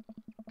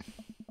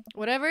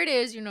 Whatever it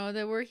is, you know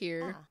that we're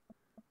here.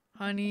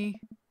 Honey,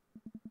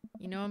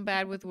 you know I'm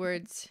bad with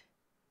words.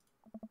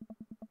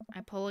 I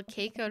pull a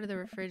cake out of the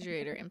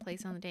refrigerator and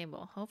place it on the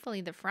table.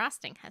 Hopefully the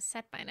frosting has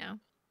set by now.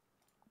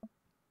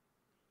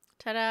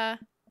 Ta-da.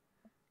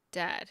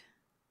 Dad.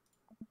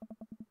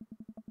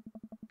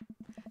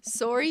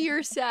 Sorry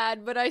you're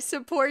sad, but I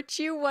support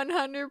you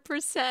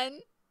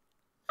 100%.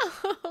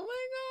 Oh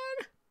my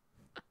god.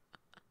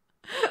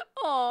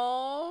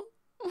 Aww.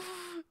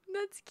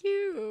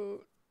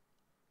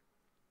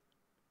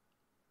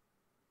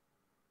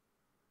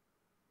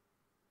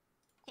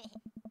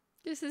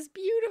 This is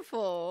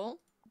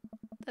beautiful.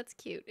 That's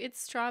cute. It's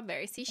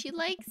strawberry. See, she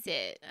likes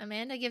it.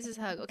 Amanda gives us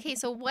a hug. Okay,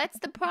 so what's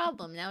the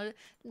problem? Now,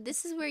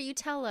 this is where you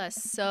tell us.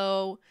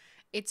 So,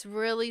 it's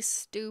really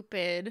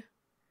stupid.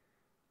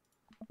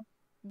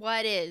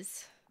 What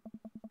is?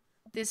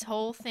 This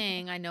whole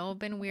thing, I know I've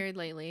been weird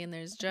lately, and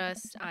there's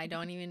just, I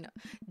don't even know.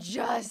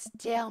 Just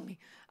tell me.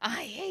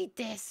 I hate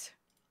this.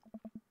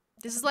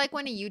 This is like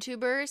when a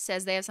YouTuber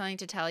says they have something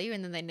to tell you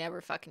and then they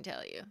never fucking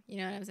tell you. You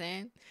know what I'm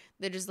saying?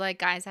 They're just like,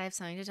 guys, I have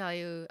something to tell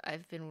you.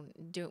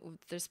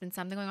 There's been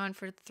something going on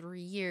for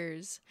 3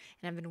 years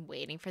and I've been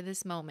waiting for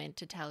this moment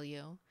to tell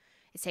you.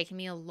 It's taken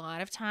me a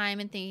lot of time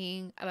and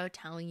thinking about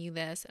telling you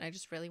this. And I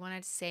just really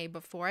wanted to say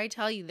before I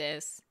tell you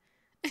this,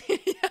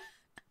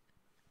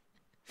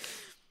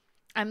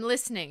 I'm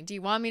listening. Do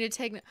you want me to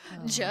take?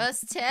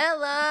 Just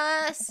tell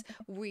us.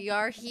 We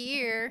are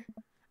here.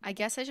 I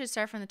guess I should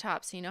start from the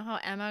top. So you know how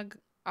Emma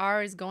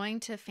R is going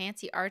to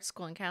fancy art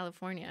school in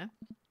California?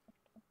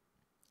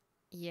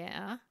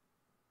 Yeah.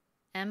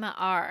 Emma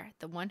R,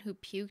 the one who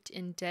puked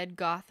in Dead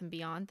Gotham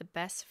Beyond, the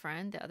best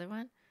friend, the other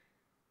one?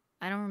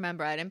 I don't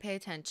remember. I didn't pay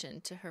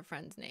attention to her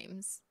friends'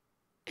 names.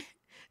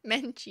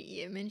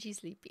 Menchie. Yeah, Menchie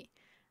Sleepy.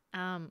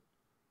 All right.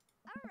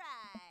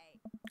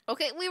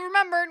 Okay, we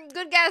remembered.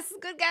 Good guess.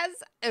 Good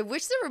guess. I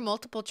wish there were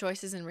multiple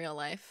choices in real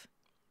life.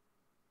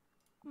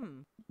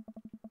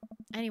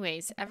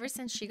 Anyways, ever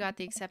since she got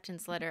the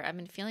acceptance letter, I've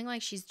been feeling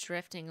like she's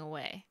drifting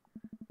away.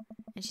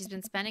 And she's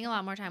been spending a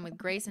lot more time with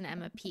Grace and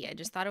Emma P. I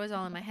just thought it was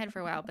all in my head for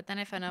a while, but then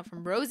I found out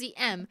from Rosie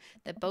M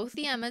that both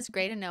the Emmas,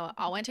 Great and Noah,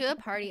 all went to a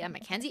party at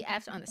Mackenzie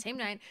F's on the same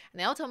night, and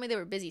they all told me they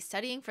were busy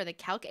studying for the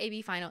Calc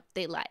AB final.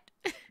 They lied.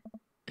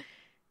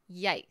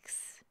 Yikes.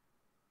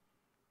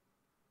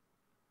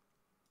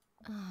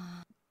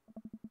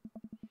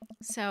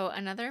 So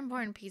another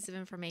important piece of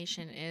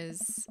information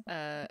is,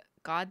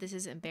 God, this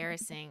is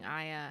embarrassing.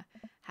 I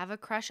have a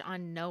crush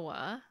on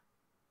Noah,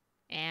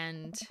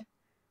 and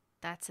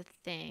that's a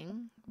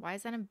thing. Why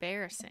is that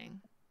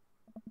embarrassing?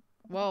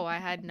 Whoa, I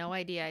had no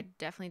idea. I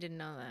definitely didn't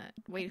know that.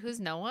 Wait, who's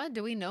Noah?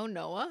 Do we know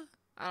Noah?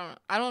 I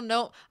don't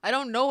know. I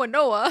don't know a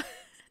Noah.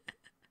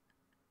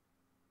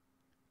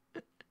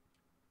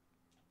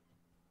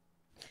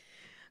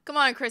 Come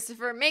on,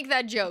 Christopher, make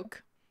that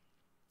joke.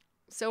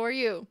 So are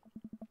you.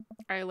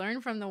 I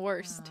learned from the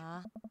worst.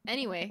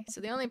 Anyway,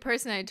 so the only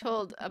person I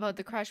told about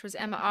the crush was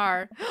Emma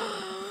R.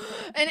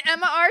 And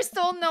Emma R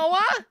stole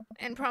Noah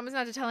and promised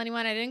not to tell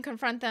anyone. I didn't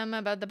confront them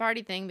about the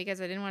party thing because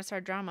I didn't want to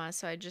start drama.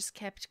 So I just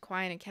kept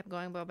quiet and kept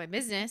going about my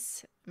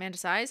business. Amanda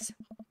sighs.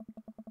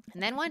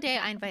 And then one day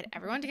I invite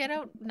everyone to get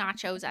out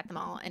nachos at the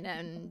mall and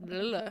then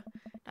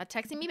not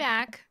texting me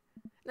back.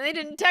 Then they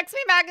didn't text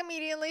me back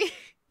immediately.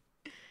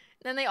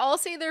 Then they all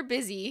say they're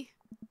busy.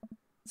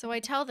 So I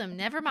tell them,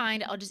 never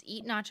mind, I'll just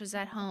eat nachos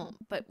at home.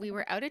 But we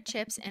were out of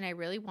chips and I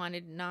really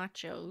wanted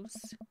nachos.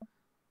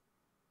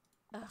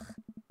 Ugh.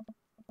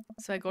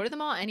 So I go to the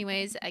mall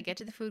anyways. I get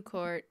to the food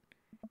court.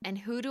 And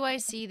who do I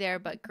see there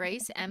but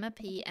Grace, Emma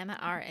P, Emma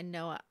R, and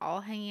Noah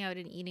all hanging out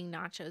and eating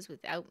nachos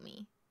without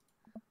me?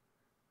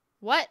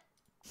 What?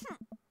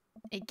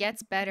 It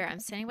gets better. I'm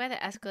standing by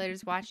the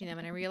escalators watching them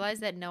and I realize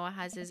that Noah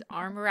has his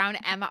arm around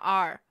Emma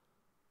R.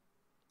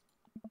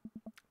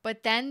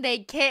 But then they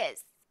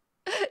kiss.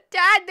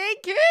 Dad, they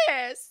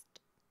kissed.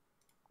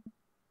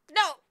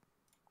 No.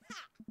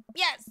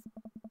 Yes.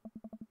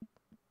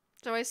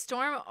 So I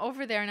storm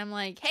over there and I'm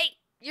like, hey,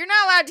 you're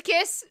not allowed to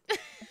kiss.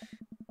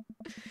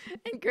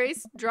 And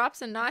Grace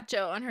drops a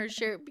nacho on her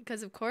shirt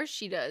because of course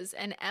she does.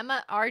 And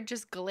Emma R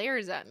just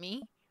glares at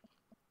me.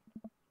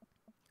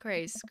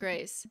 Grace.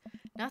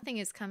 Nothing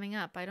is coming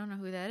up. I don't know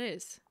who that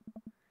is.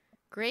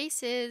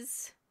 Grace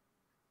is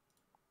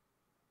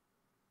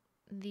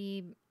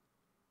the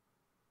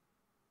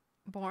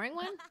boring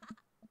one?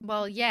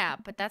 Well, yeah,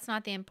 but that's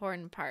not the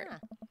important part.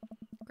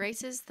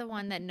 Grace is the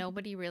one that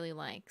nobody really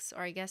likes.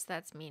 Or I guess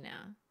that's me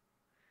now.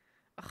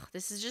 Ugh,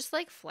 this is just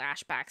like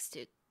flashbacks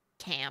to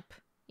camp,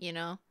 you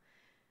know?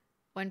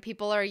 When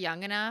people are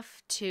young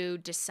enough to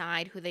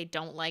decide who they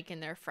don't like in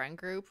their friend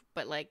group,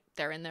 but like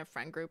they're in their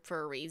friend group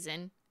for a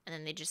reason, and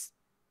then they just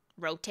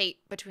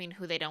rotate between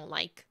who they don't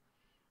like.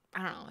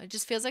 I don't know. It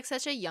just feels like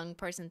such a young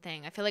person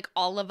thing. I feel like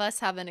all of us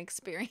have an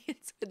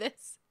experience with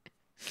this.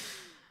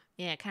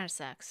 Yeah, it kind of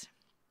sucks.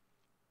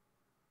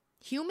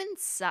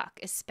 Humans suck,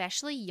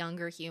 especially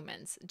younger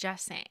humans.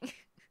 Just saying.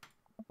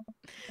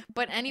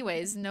 But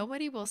anyways,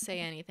 nobody will say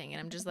anything.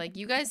 And I'm just like,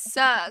 you guys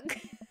suck.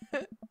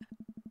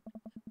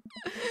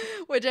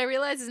 Which I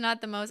realize is not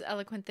the most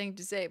eloquent thing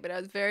to say. But I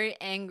was very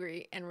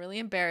angry and really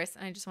embarrassed.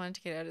 And I just wanted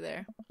to get out of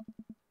there.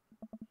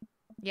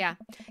 Yeah.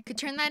 Could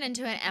turn that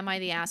into an am I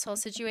the asshole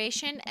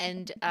situation.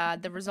 And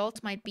the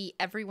result might be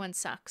everyone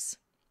sucks.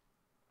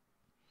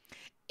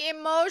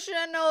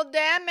 Emotional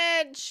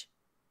damage.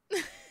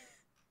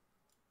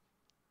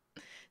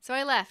 So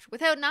I left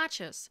without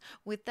nachos.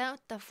 Without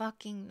the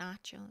fucking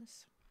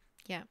nachos.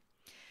 Yeah.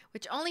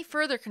 Which only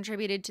further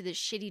contributed to this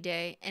shitty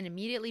day and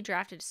immediately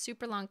drafted a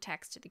super long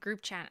text to the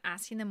group chat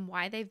asking them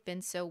why they've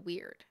been so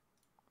weird.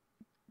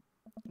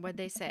 What'd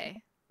they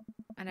say?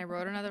 And I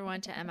wrote another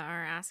one to Emma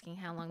R asking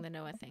how long the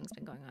Noah thing's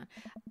been going on.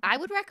 I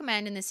would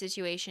recommend in this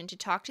situation to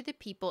talk to the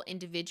people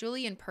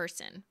individually in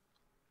person.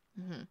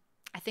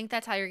 I think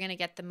that's how you're going to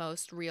get the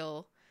most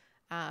real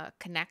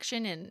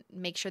connection and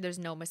make sure there's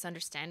no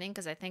misunderstanding.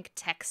 Because I think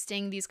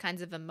texting these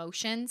kinds of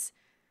emotions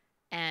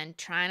and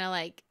trying to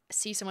like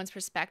see someone's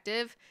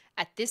perspective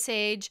at this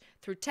age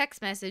through text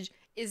message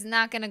is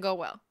not going to go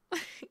well.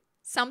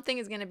 Something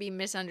is going to be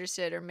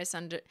misunderstood or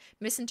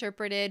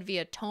misinterpreted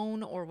via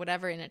tone or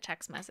whatever in a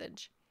text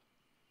message.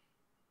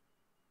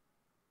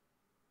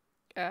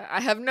 I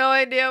have no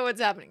idea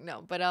what's happening.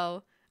 No, but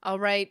I'll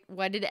write,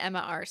 what did Emma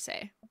R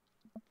say?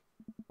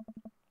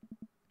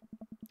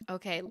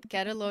 Okay,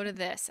 get a load of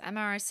this.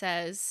 Emma R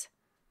says,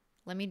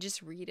 let me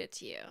just read it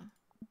to you.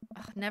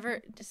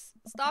 Ugh, just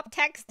stop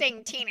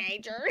texting,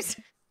 teenagers.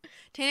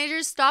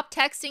 Teenagers, stop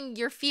texting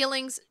your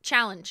feelings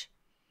challenge.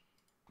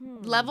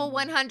 Level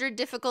 100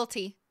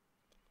 difficulty.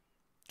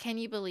 Can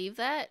you believe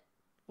that?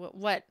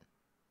 What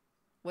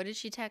did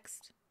she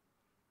text?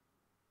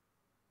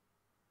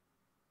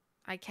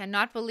 I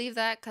cannot believe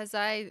that because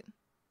I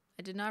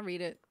did not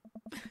read it.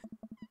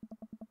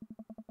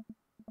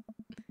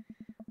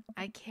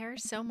 I care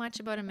so much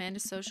about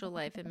Amanda's social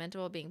life and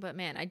mental well-being, but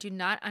man, I do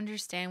not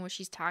understand what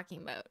she's talking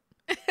about.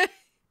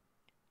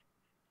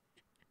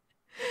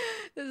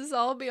 This is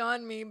all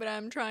beyond me, but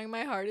I'm trying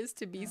my hardest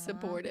to be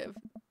supportive.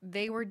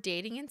 They were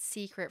dating in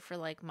secret for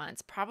like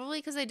months, probably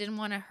because they didn't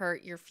want to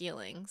hurt your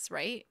feelings,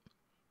 right?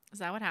 Is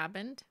that what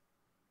happened?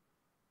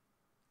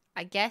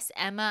 I guess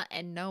Emma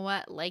and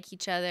Noah like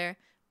each other,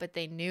 but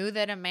they knew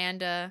that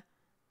Amanda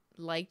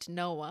liked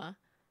Noah,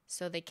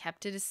 so they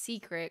kept it a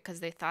secret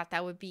because they thought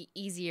that would be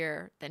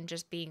easier than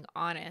just being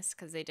honest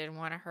because they didn't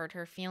want to hurt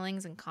her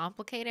feelings and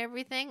complicate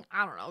everything.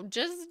 I don't know.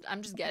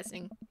 I'm just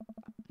guessing.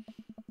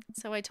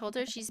 So I told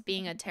her she's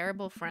being a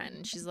terrible friend.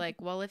 And she's like,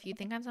 well, if you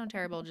think I'm so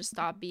terrible, just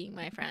stop being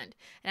my friend.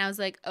 And I was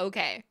like,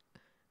 okay,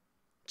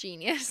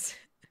 genius.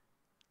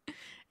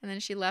 And then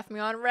she left me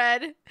on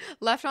red.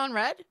 Left on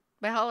red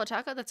by Holo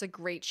Taco. That's a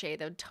great shade.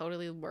 That would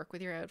totally work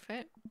with your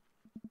outfit.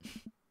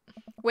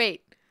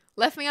 Wait,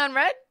 left me on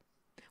red?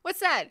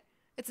 What's that?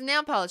 It's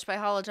nail polish by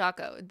Holo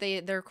Taco.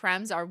 Their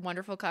cremes are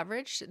wonderful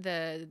coverage.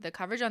 The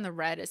coverage on the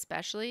red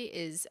especially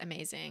is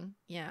amazing.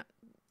 Yeah.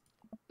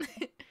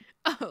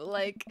 Oh,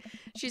 like,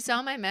 she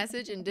saw my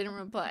message and didn't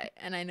reply.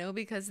 And I know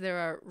because there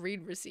are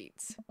read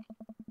receipts.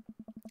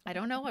 I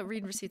don't know what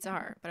read receipts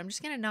are, but I'm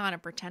just going to nod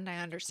and pretend I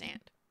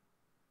understand.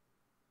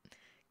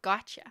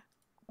 Gotcha.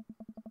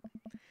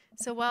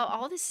 So while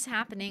all this is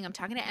happening, I'm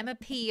talking to Emma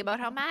P about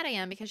how mad I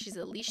am because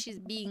at least she's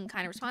being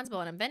kind of responsible.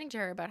 And I'm venting to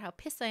her about how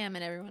pissed I am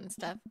at everyone and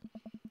stuff.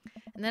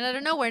 And then out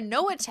of nowhere,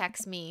 Noah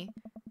texts me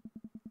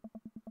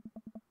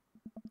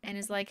and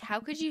is like, how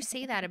could you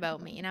say that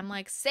about me? And I'm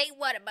like, say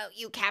what about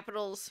you,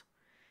 capitals?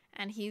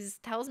 And he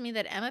tells me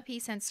that Emma P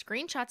sent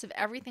screenshots of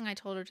everything I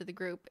told her to the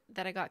group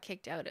that I got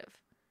kicked out of.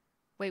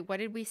 Wait, what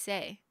did we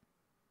say?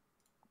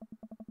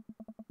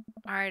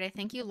 All right, I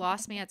think you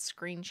lost me at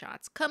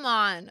screenshots. Come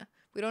on.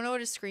 We don't know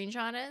what a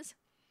screenshot is,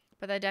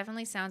 but that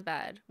definitely sounds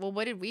bad. Well,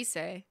 what did we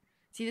say?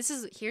 See,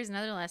 here's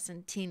another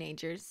lesson,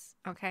 teenagers,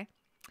 okay?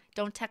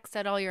 Don't text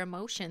out all your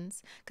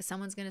emotions because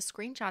someone's going to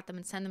screenshot them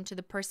and send them to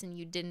the person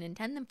you didn't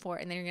intend them for,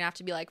 and then you're going to have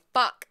to be like,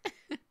 fuck.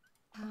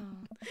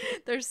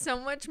 There's so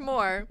much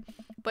more,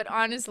 but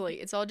honestly,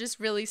 it's all just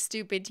really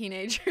stupid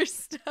teenager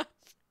stuff.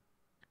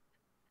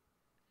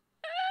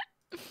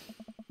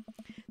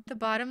 The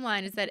bottom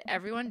line is that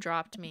everyone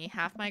dropped me,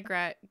 half my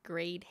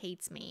grade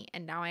hates me,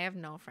 and now I have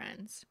no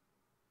friends.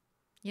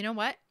 You know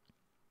what?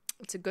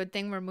 It's a good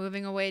thing we're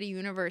moving away to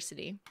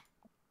university.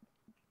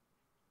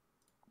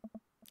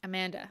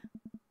 Amanda,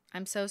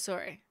 I'm so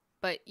sorry,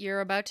 but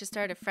you're about to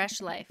start a fresh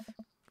life.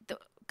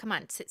 Come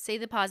on, say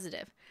the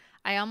positive.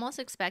 I almost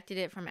expected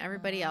it from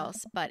everybody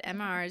else, but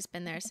MR has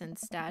been there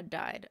since Dad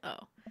died.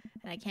 Oh,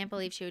 and I can't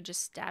believe she would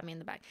just stab me in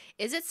the back.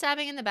 Is it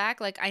stabbing in the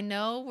back? Like, I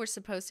know we're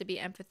supposed to be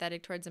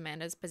empathetic towards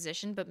Amanda's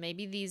position, but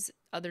maybe these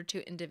other two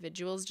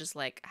individuals just,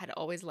 like, had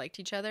always liked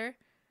each other.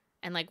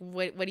 And, like,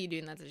 what do you do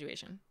in that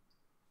situation?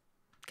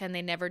 Can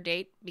they never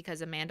date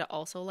because Amanda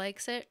also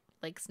likes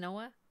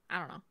Noah? I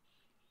don't know.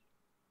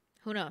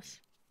 Who knows?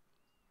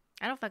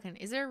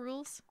 Is there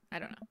rules? I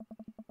don't know.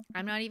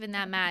 I'm not even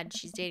that mad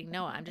she's dating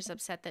Noah. I'm just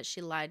upset that she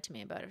lied to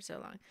me about it for so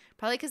long.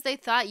 Probably because they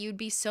thought you'd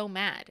be so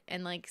mad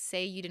and, like,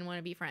 say you didn't want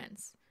to be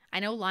friends. I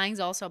know lying's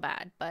also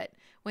bad, but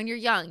when you're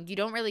young, you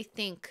don't really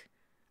think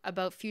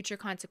about future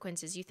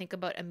consequences. You think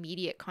about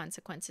immediate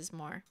consequences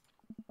more.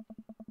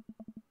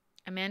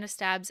 Amanda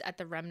stabs at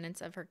the remnants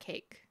of her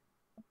cake.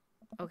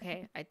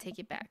 Okay, I take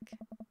it back.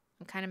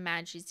 I'm kind of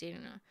mad she's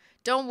dating Noah.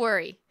 Don't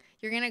worry.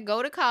 You're going to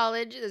go to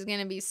college. There's going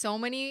to be so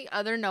many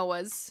other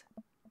Noahs.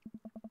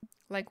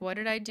 Like, what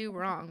did I do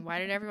wrong? Why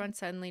did everyone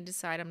suddenly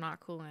decide I'm not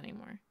cool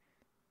anymore?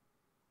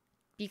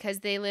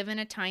 Because they live in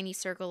a tiny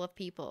circle of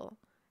people.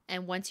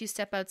 And once you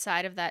step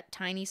outside of that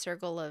tiny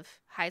circle of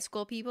high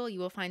school people, you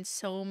will find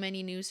so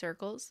many new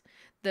circles.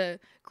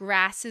 The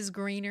grass is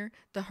greener.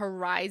 The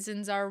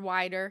horizons are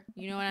wider.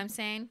 You know what I'm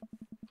saying?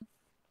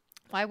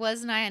 Why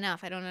wasn't I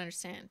enough? I don't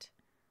understand.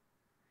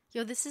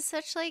 Yo, this is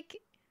such like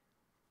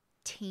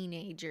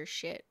teenager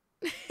shit.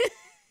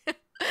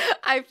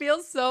 I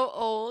feel so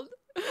old.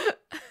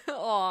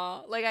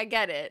 Aw, like I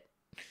get it.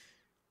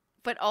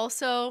 But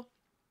also,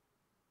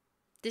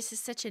 this is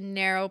such a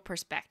narrow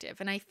perspective.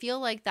 And I feel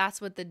like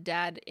that's what the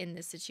dad in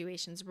this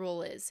situation's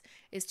role is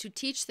to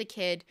teach the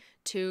kid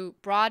to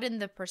broaden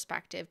the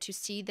perspective, to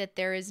see that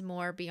there is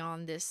more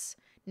beyond this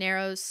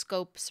narrow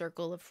scope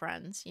circle of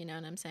friends. You know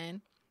what I'm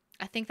saying?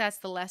 I think that's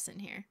the lesson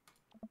here.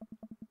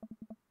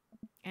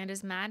 And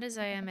as mad as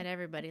I am at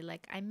everybody,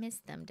 like, I miss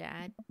them,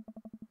 Dad.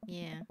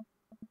 Yeah.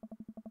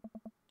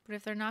 But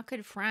if they're not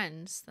good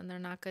friends, then they're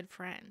not good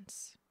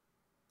friends.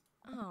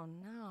 Oh,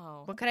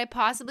 no. What could I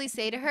possibly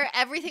say to her?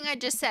 Everything I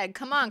just said.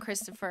 Come on,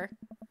 Christopher.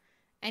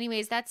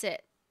 Anyways, that's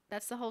it.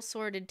 That's the whole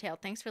sordid tale.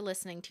 Thanks for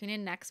listening. Tune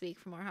in next week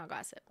for more Hot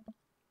Gossip.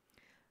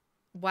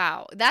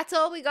 Wow. That's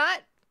all we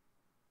got?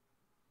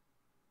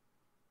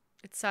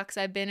 It sucks.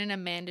 I've been in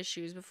Amanda's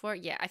shoes before.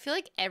 Yeah, I feel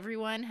like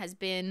everyone has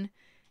been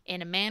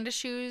in Amanda's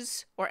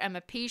shoes or Emma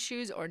P's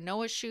shoes or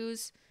Noah's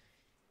shoes.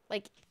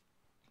 Like,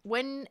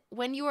 when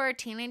you are a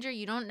teenager,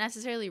 you don't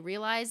necessarily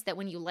realize that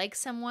when you like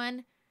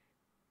someone,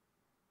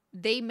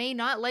 they may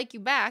not like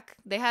you back.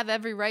 They have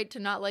every right to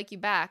not like you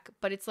back.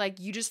 But it's like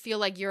you just feel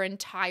like your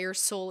entire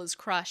soul is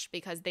crushed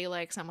because they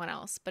like someone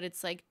else. But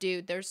it's like,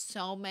 dude, there's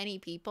so many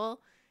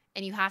people.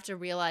 And you have to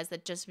realize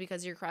that just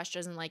because your crush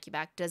doesn't like you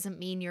back doesn't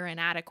mean you're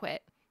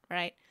inadequate,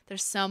 right?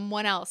 There's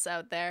someone else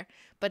out there.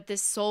 But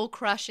this soul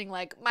crushing,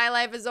 like, my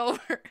life is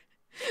over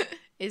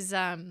is,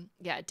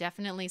 yeah,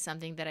 definitely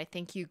something that I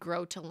think you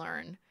grow to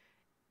learn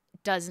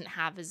doesn't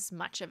have as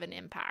much of an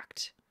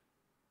impact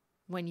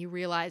when you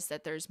realize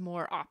that there's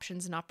more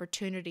options and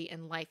opportunity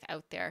in life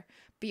out there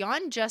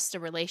beyond just a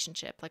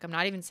relationship. Like, I'm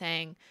not even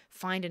saying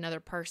find another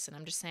person.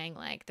 I'm just saying,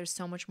 like, there's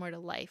so much more to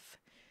life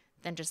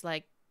than just,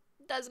 like,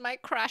 does my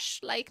crush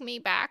like me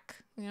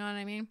back? You know what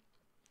I mean?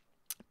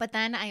 But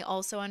then I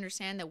also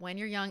understand that when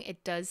you're young,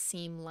 it does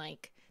seem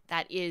like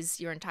that is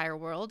your entire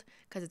world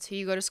because it's who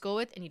you go to school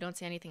with and you don't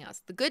see anything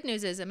else. The good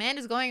news is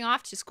Amanda's going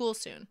off to school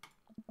soon.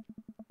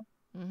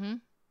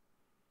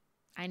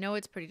 I know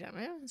it's pretty dumb.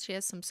 She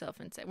has some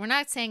self-insight. We're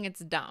not saying it's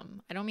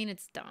dumb. I don't mean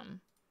it's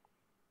dumb.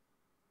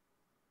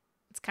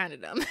 It's kind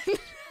of dumb.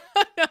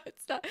 No,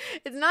 it's not.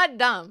 It's not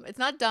dumb. It's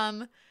not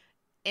dumb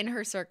in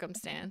her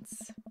circumstance.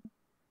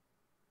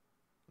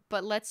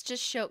 But let's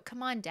just show.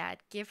 Come on, Dad.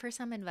 Give her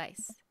some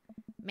advice.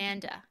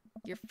 Amanda,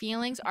 your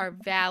feelings are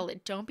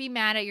valid. Don't be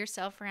mad at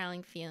yourself for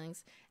having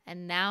feelings.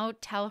 And now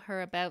tell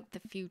her about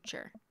the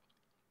future.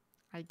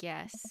 I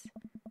guess.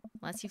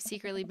 Unless you've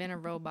secretly been a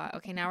robot.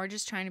 Okay, now we're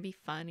just trying to be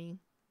funny.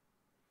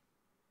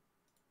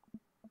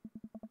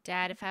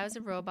 Dad, if I was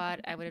a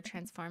robot, I would have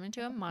transformed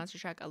into a monster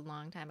truck a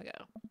long time ago.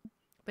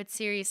 But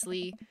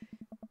seriously,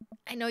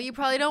 I know you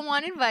probably don't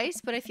want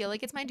advice, but I feel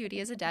like it's my duty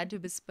as a dad to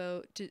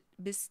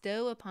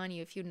bestow upon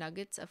you a few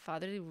nuggets of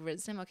fatherly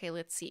wisdom. Okay,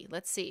 let's see.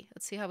 Let's see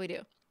how we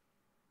do.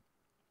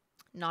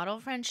 Not all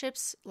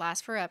friendships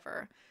last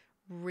forever.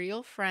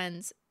 Real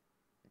friends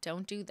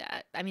don't do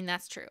that. I mean,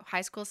 that's true.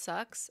 High school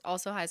sucks.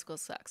 Also, high school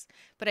sucks.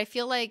 But I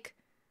feel like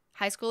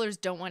high schoolers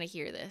don't want to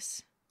hear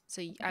this.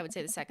 So I would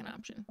say the second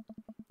option.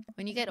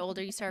 When you get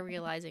older, you start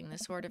realizing the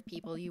sort of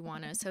people you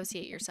want to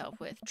associate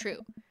yourself with. True.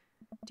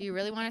 Do you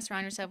really want to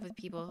surround yourself with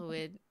people who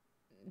would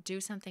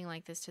do something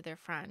like this to their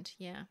friend?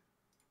 Yeah.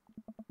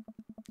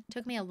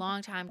 Took me a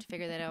long time to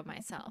figure that out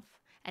myself.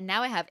 And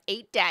now I have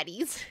 8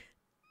 daddies.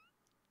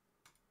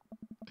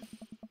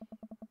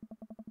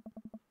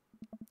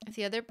 If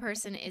the other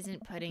person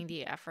isn't putting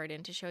the effort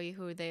in to show you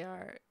who they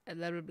are,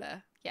 blah, blah,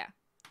 blah. Yeah.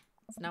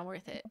 It's not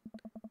worth it.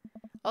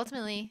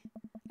 Ultimately,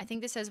 I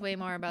think this says way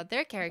more about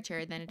their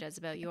character than it does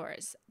about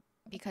yours.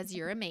 Because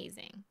you're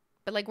amazing.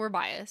 But, like, we're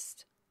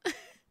biased.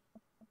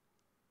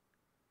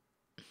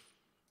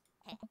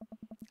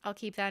 I'll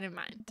keep that in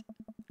mind.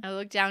 I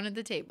look down at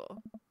the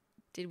table.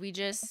 Did we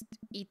just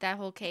eat that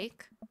whole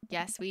cake?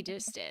 Yes, we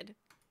just did.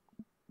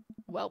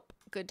 Welp,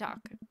 good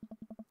talk.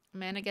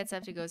 Amanda gets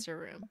up to go to her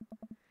room.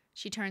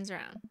 She turns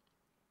around.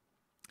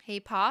 Hey,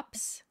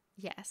 Pops?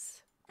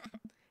 Yes.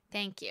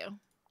 Thank you.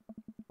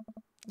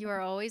 You are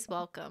always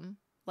welcome.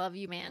 Love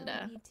you, Amanda.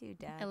 I love you too,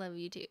 Dad. I love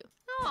you too.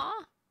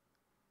 Aw.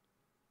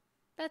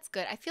 That's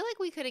good. I feel like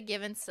we could have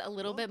given a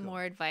little bit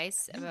more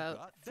advice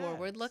about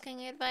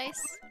forward-looking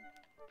advice.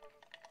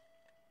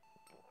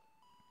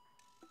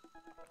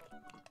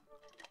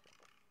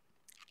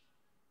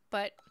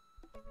 But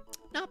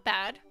not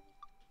bad.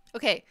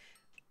 Okay.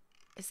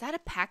 Is that a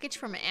package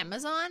from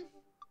Amazon?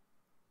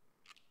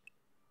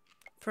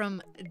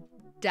 From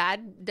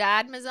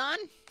Dadmazon?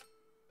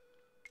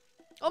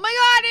 Oh my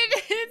god,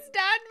 it's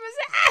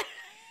Dadmazon!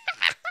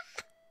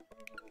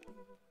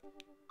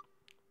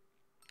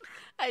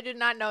 I did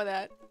not know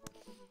that.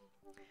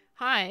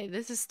 Hi,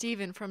 this is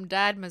Steven from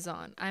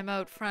Dadmazon. I'm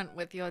out front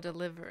with your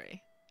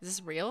delivery. Is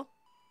this real?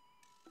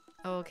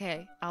 Oh,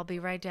 okay, I'll be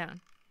right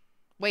down.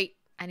 Wait,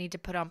 I need to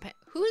put on pants.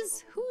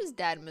 Who's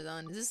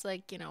Dadmazon? Is this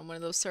like, you know, one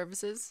of those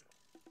services?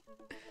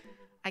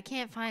 I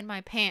can't find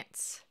my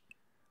pants.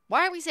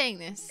 Why are we saying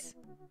this?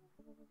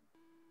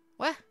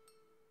 What?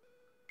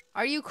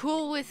 Are you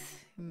cool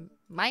with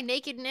my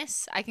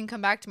nakedness? I can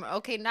come back tomorrow.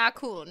 Okay, not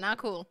cool. Not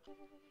cool.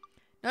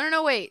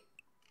 No, wait.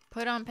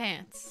 Put on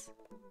pants.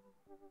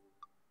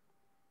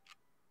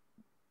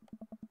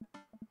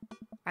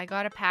 I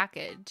got a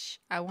package.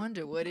 I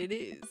wonder what it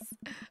is.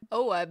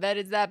 Oh, I bet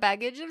it's that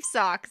package of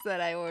socks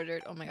that I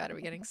ordered. Oh my god, are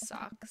we getting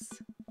socks?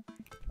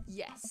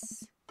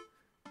 Yes.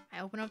 I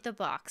open up the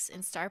box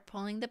and start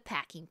pulling the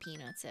packing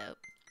peanuts out.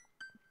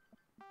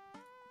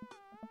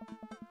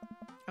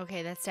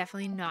 Okay, that's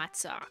definitely not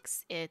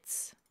socks.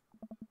 It's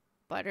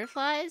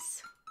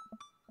butterflies.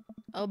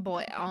 Oh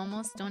boy, I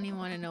almost don't even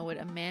want to know what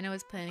Amanda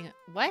was planning.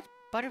 What?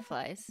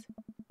 Butterflies?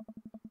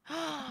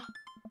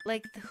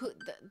 Like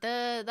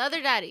the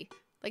other daddy.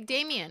 Like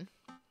Damien.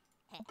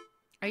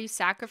 Are you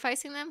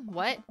sacrificing them?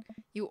 What?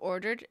 You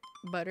ordered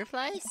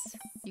butterflies?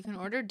 You can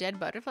order dead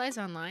butterflies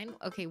online?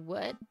 Okay,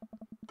 what?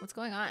 What's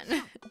going on?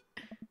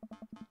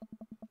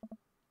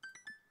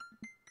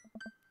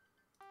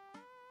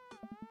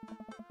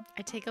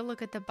 I take a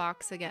look at the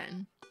box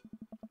again.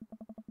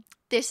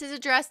 This is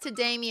addressed to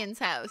Damien's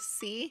house,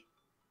 see?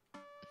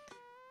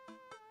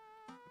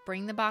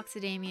 Bring the box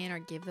to Damien or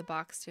give the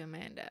box to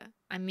Amanda.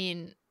 I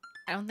mean,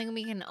 I don't think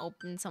we can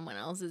open someone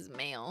else's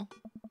mail.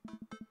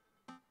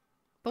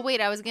 But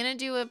wait, I was gonna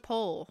do a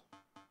poll.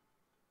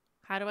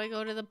 How do I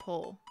go to the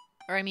poll?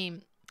 Or I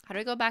mean, how do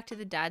I go back to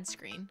the dad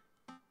screen?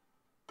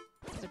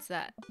 What's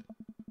that?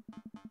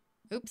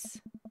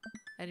 Oops.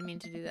 I didn't mean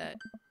to do that.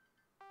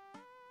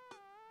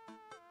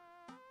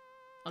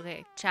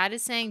 Okay, Chad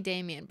is saying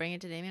Damien. Bring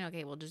it to Damien?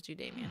 Okay, we'll just do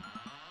Damien.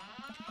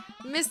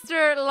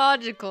 Mr.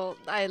 Logical.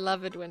 I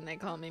love it when they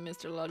call me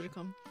Mr.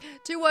 Logical.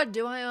 To what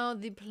do I owe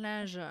the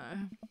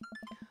pleasure?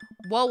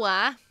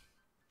 Whoa,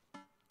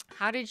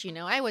 how did you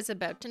know I was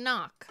about to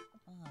knock?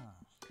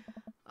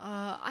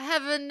 I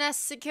have a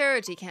Nest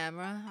security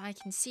camera. I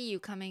can see you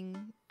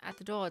coming at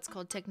the door. It's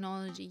called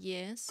technology,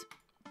 yes.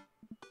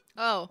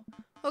 Oh,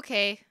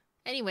 okay.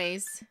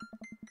 Anyways,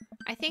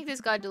 I think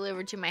this got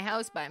delivered to my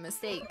house by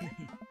mistake.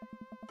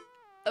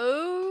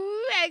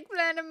 Oh,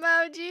 eggplant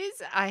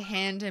emojis. I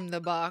hand him the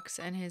box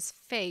and his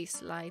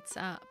face lights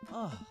up.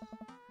 Oh.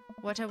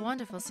 What a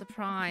wonderful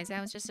surprise.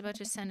 I was just about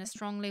to send a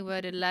strongly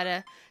worded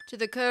letter to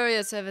the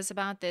courier service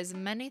about this.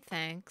 Many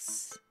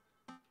thanks.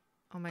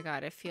 Oh my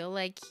god, I feel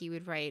like he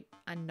would write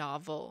a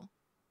novel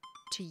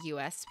to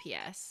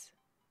USPS.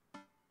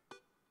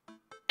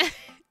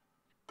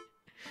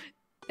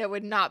 That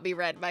would not be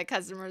read by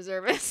customer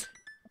service.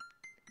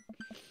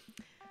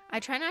 I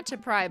try not to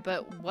pry,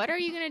 but what are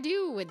you going to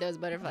do with those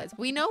butterflies?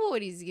 We know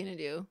what he's going to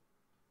do.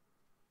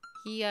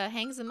 He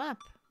hangs them up,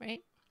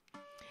 right?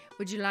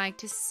 Would you like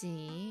to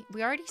see?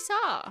 We already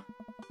saw.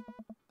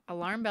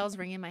 Alarm bells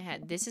ring in my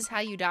head. This is how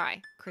you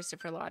die,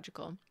 Christopher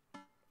Logical.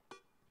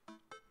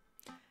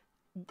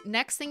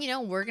 Next thing you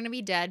know, we're going to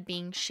be dead,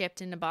 being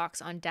shipped in a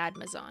box on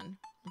Dadmazon.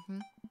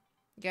 You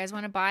guys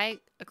want to buy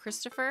a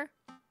Christopher?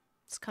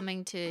 It's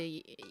coming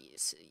to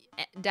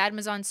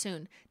Dadmazon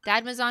soon.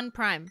 Dadmazon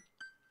Prime.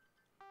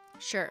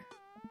 Sure.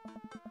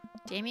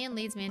 Damien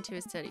leads me into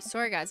his study.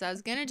 Sorry guys, I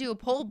was gonna do a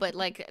poll, but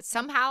like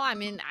somehow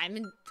I'm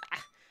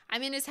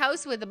in his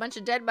house with a bunch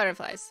of dead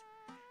butterflies.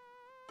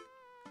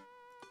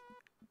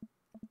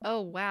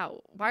 Oh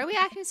wow. Why are we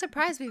acting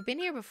surprised? We've been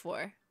here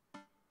before.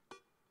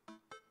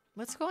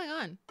 What's going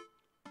on?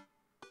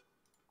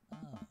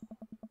 Oh.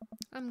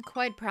 I'm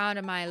quite proud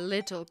of my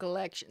little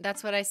collection.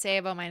 That's what I say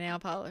about my nail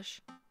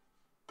polish.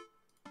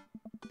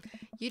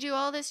 You do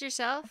all this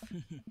yourself?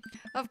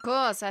 Of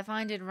course, I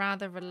find it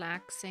rather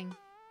relaxing.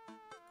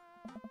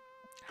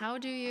 How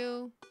do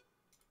you?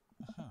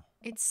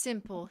 It's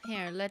simple.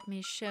 Here, let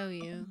me show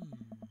you.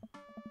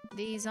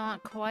 These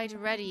aren't quite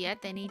ready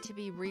yet. They need to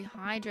be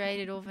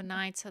rehydrated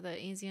overnight so they're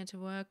easier to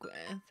work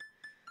with.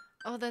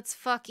 Oh, that's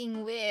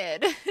fucking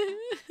weird.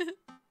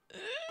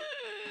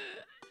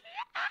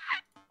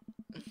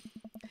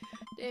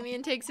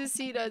 Damien takes his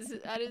seat at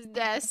his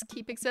desk.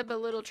 He picks up a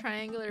little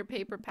triangular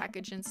paper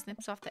package and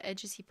snips off the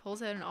edges. He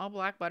pulls out an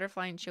all-black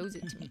butterfly and shows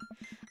it to me.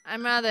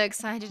 I'm rather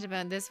excited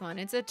about this one.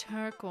 It's a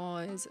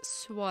turquoise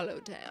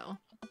swallowtail.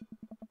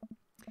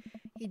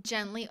 He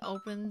gently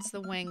opens the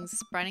wings,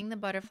 spreading the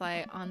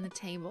butterfly on the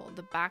table.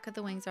 The back of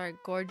the wings are a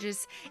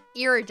gorgeous,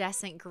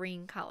 iridescent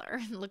green color.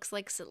 It looks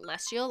like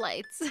celestial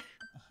lights.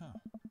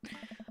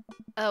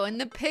 Oh,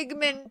 and the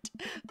pigment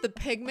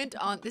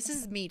on, this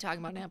is me talking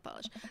about nail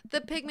polish.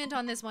 The pigment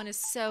on this one is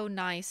so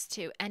nice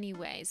too.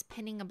 Anyways,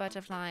 pinning a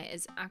butterfly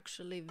is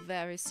actually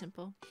very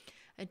simple.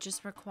 It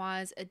just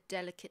requires a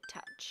delicate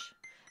touch.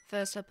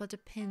 First, I put a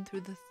pin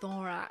through the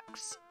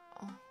thorax.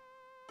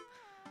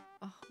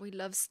 Oh, we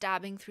love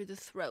stabbing through the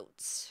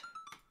throats.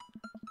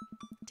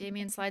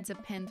 Damien slides a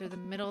pin through the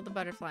middle of the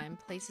butterfly and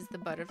places the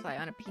butterfly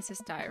on a piece of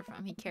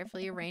styrofoam. He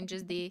carefully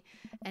arranges the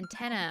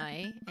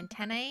antennae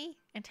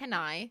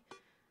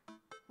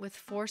with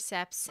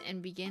forceps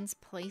and begins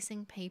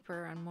placing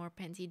paper on more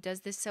pins. He does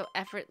this so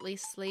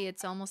effortlessly,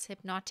 it's almost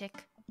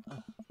hypnotic.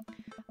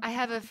 I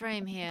have a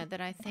frame here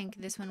that I think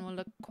this one will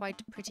look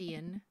quite pretty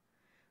in,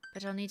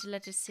 but I'll need to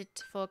let it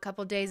sit for a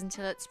couple days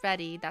until it's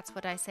ready. That's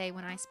what I say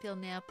when I spill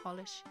nail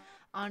polish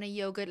on a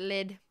yogurt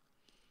lid.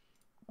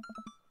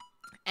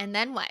 And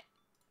then what?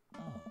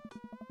 Oh.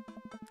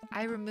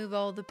 I remove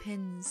all the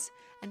pins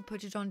and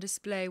put it on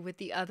display with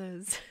the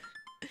others.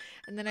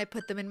 And then I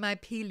put them in my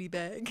peely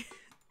bag.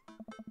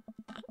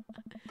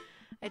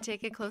 I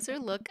take a closer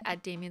look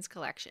at Damien's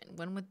collection.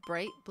 One with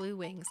bright blue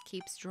wings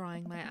keeps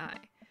drawing my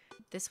eye.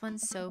 This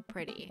one's so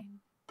pretty.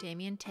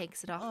 Damien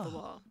takes it off the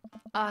wall.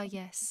 Ah,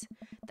 yes.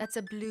 That's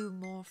a blue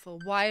Morphle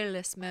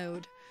wireless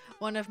mode.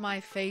 One of my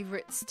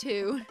favorites,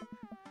 too.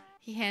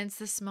 He hands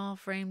the small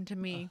frame to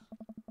me.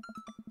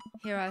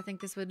 Here, I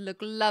think this would look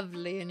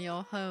lovely in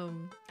your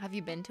home. Have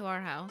you been to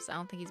our house? I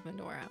don't think he's been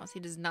to our house. He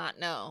does not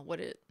know what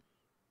a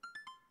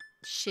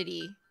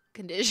shitty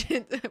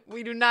condition.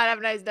 We do not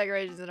have nice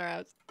decorations in our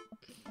house.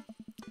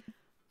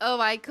 Oh,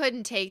 I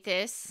couldn't take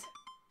this.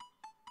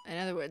 In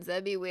other words,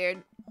 that'd be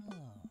weird.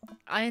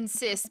 I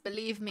insist.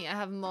 Believe me, I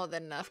have more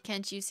than enough.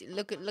 Can't you see?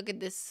 Look at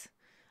this.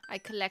 I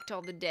collect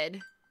all the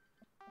dead.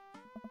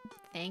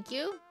 Thank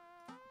you.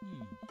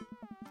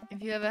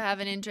 If you ever have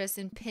an interest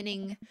in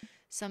pinning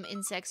some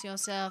insects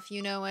yourself,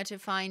 you know where to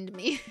find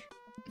me.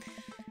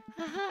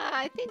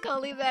 I think I'll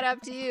leave that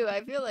up to you.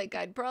 I feel like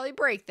I'd probably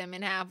break them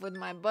in half with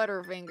my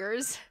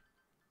butterfingers.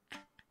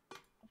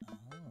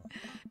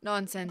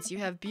 Nonsense, you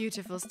have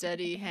beautiful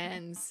steady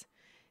hands.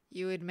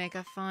 You would make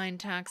a fine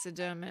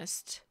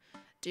taxidermist.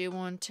 Do you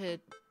want to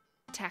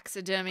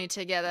taxidermy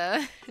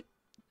together?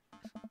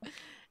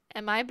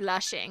 Am I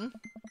blushing?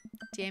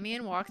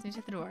 Damien walks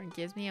into the door and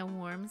gives me a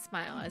warm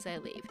smile as I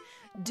leave.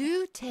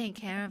 Do take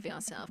care of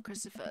yourself,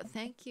 Christopher.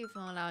 Thank you for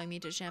allowing me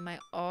to share my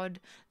odd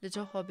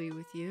little hobby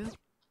with you.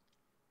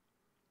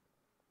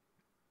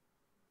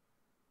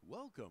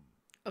 Welcome.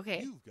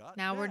 Okay,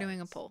 now we're doing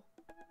a poll.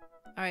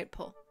 Alright,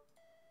 poll.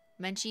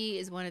 Menchie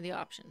is one of the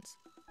options.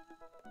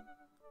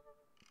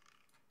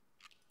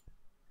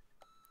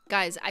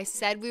 Guys, I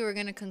said we were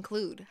going to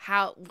conclude.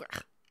 How?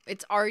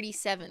 It's already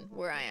 7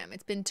 where I am.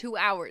 It's been 2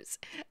 hours.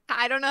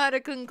 I don't know how to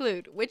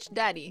conclude. Which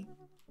daddy?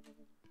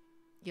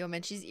 Yo,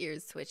 Menchie's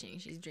ears twitching.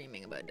 She's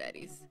dreaming about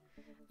daddies.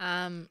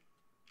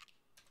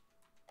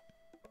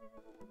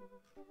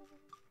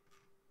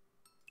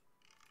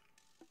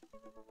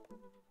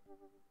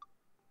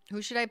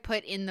 Who should I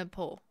put in the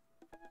poll?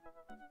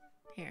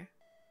 Here.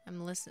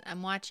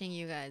 I'm watching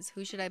you guys.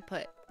 Who should I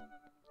put?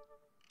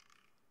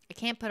 I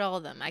can't put all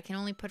of them. I can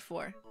only put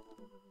 4.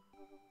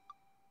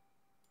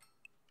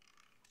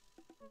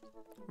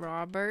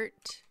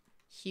 Robert.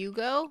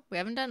 Hugo? We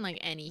haven't done like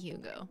any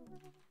Hugo.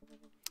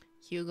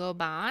 Hugo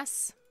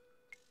Boss.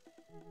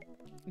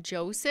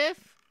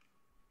 Joseph.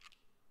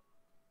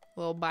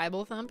 Little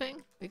Bible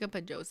thumping. We could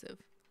put Joseph.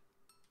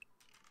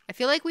 I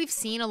feel like we've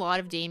seen a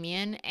lot of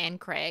Damien and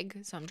Craig,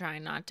 so I'm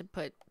trying not to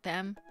put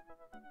them.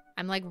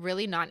 I'm like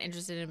really not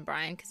interested in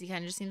Brian because he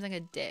kind of just seems like a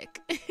dick.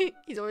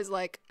 He's always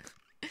like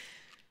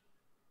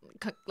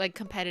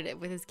competitive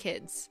with his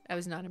kids. I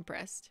was not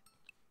impressed.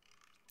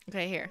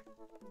 Okay, here.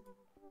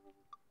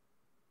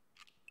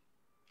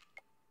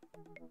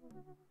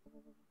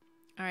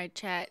 All right,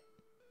 chat.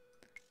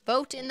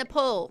 Vote in the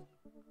poll.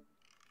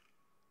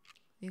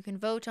 You can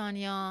vote on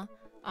your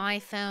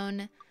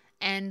iPhone,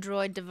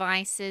 Android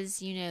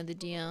devices. You know the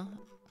deal.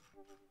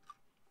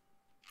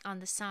 On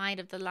the side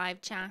of the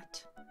live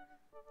chat.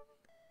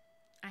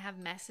 I have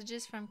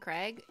messages from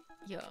Craig.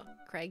 Yo,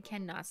 Craig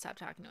cannot stop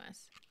talking to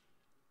us.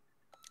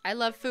 I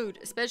love food,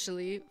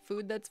 especially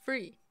food that's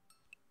free.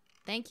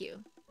 Thank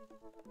you.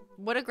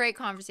 What a great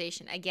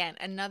conversation. Again,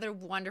 another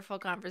wonderful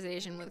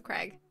conversation with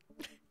Craig.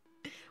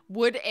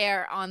 Would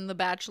air on The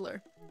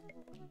Bachelor.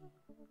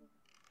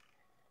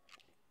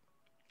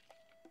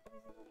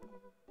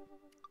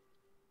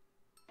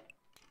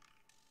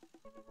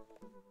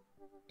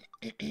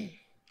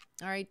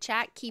 All right,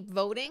 chat, keep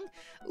voting.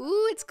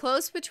 Ooh, it's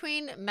close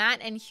between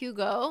Matt and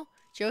Hugo.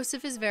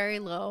 Joseph is very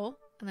low.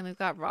 And then we've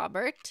got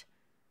Robert.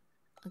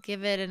 I'll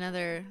give it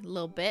another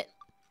little bit.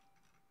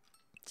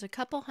 It's a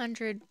couple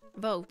hundred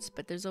votes,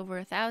 but there's over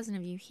 1,000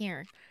 of you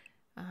here.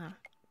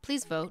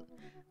 Please vote.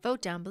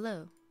 Vote down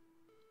below.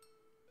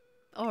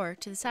 Or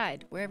to the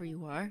side, wherever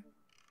you are.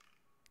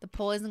 The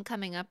poll isn't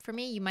coming up for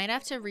me. You might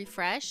have to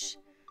refresh.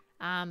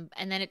 And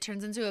then it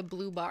turns into a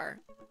blue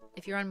bar.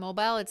 If you're on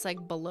mobile, it's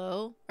like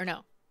below. Or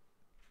no.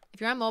 If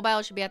you're on mobile,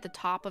 it should be at the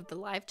top of the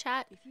live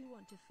chat.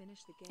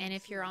 And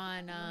if you're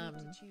on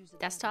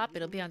desktop,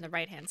 it'll be on the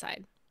right-hand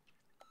side.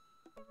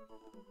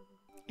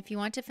 If you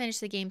want to finish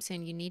the game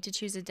soon, you need to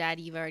choose a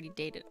daddy you've already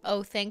dated.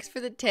 Oh, thanks for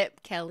the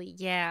tip, Kelly.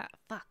 Yeah,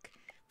 fuck.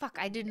 Fuck,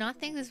 I did not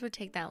think this would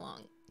take that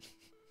long.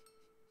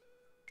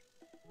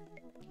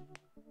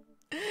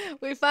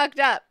 We fucked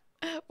up.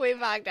 We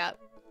fucked up.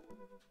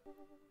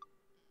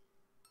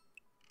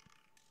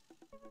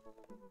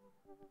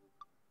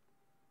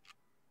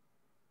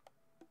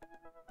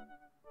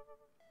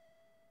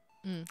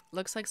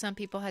 Looks like some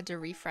people had to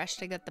refresh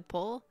to get the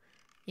poll.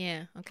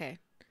 Yeah, okay.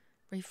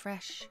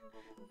 Refresh.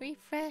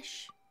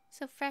 Refresh.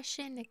 So fresh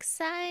and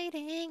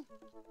exciting.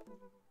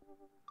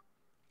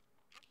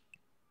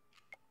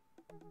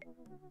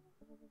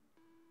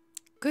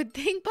 Good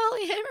thing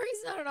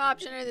polyamory's not an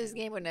option or this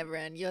game would never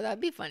end. Yo,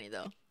 that'd be funny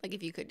though. Like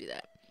if you could do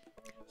that.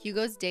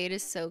 Hugo's date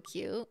is so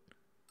cute.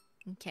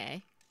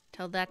 Okay.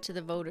 Tell that to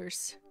the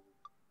voters.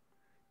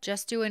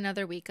 Just do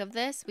another week of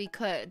this? We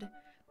could.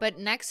 But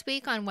next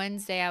week on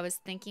Wednesday, I was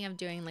thinking of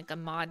doing like a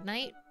mod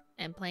night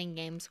and playing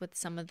games with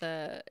some of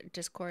the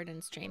Discord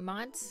and stream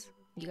mods.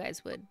 You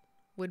guys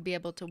would be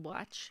able to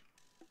watch.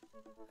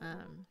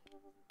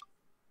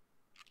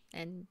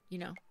 And, you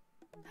know,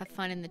 have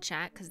fun in the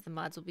chat because the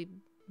mods will be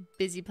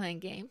busy playing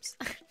games.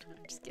 I'm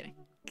just kidding.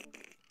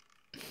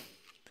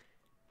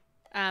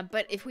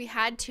 But if we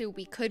had to,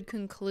 we could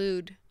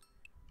conclude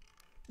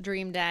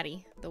Dream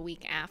Daddy the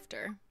week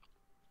after.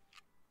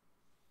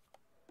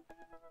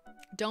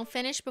 Don't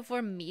finish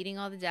before meeting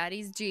all the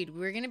daddies. Dude,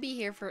 we're going to be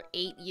here for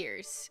 8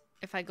 years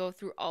if I go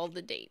through all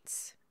the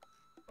dates.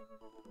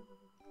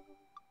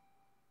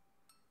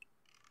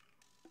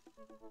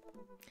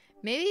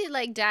 Maybe,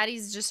 like,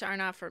 daddies just are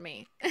not for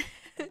me.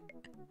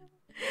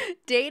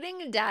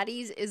 Dating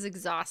daddies is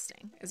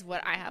exhausting, is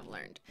what I have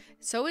learned.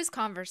 So is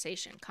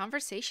conversation.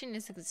 Conversation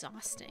is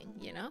exhausting,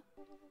 you know?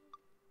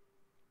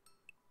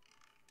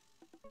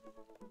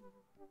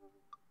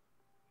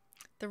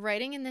 The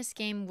writing in this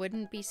game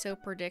wouldn't be so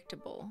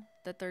predictable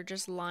that they're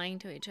just lying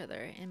to each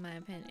other, in my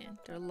opinion.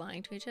 They're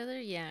lying to each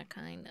other? Yeah,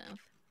 kind of.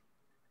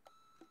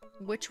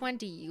 Which one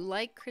do you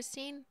like,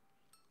 Christine?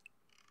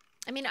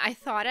 I mean, I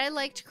thought I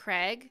liked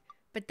Craig,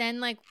 but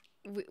then, like,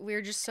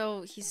 we're just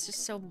so... He's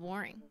just so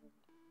boring.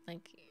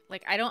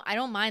 Like I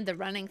don't mind the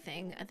running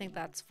thing. I think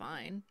that's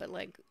fine. But,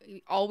 like,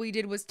 all we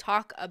did was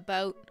talk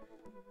about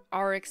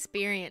our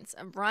experience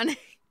of running.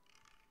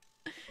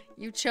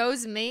 You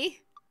chose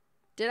me?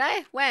 Did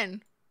I?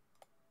 When?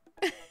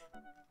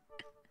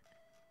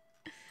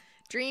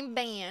 Dream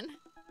Beyyyn.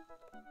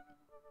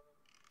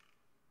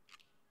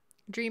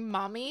 Dream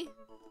Mommy?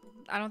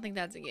 I don't think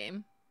that's a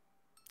game.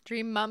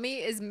 Dream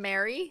Mummy is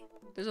Mary?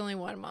 There's only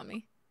one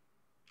mommy.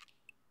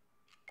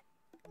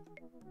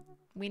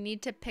 We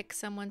need to pick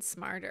someone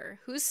smarter.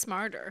 Who's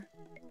smarter?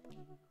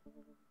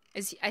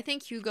 I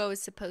think Hugo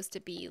is supposed to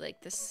be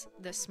like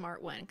the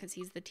smart one because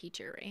he's the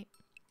teacher, right?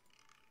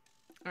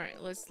 All right,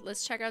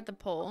 let's check out the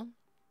poll.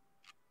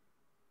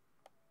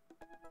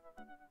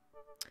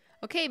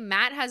 Okay,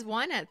 Matt has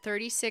won at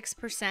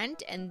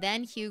 36%, and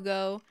then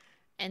Hugo,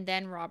 and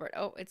then Robert.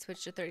 Oh, it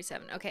switched to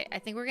 37. Okay, I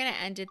think we're going to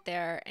end it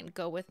there and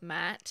go with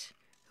Matt,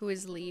 who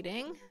is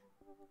leading.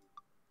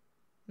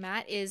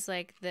 Matt is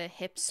like the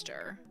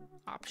hipster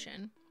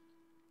option.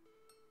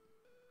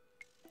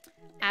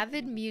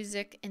 Avid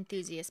music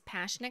enthusiast,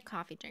 passionate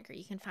coffee drinker.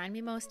 You can find me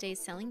most days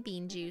selling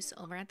bean juice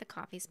over at the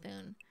Coffee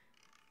Spoon.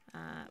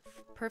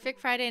 Perfect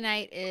Friday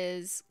night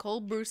is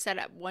cold brew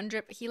setup. One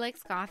drip. He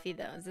likes coffee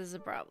though. This is a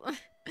problem.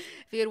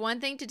 If you had one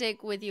thing to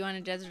take with you on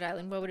a desert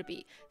island, what would it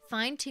be?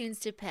 Find tunes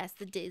to pass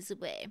the days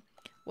away.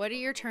 What are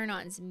your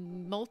turn-ons?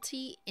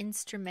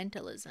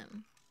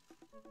 Multi-instrumentalism.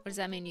 What does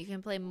that mean? You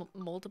can play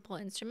multiple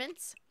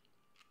instruments?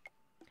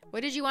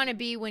 What did you want to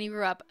be when you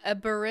grew up? A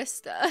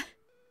barista.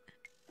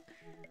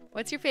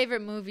 What's your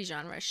favorite movie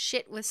genre?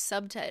 Shit with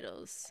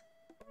subtitles.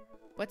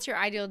 What's your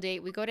ideal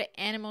date? We go to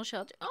animal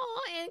shelter.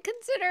 Oh, and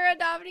consider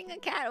adopting a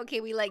cat. Okay,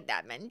 we like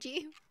that,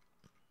 Menchie.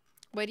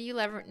 What do you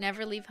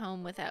never leave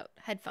home without?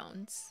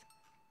 Headphones.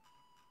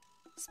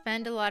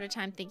 Spend a lot of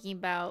time thinking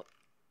about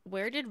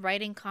where did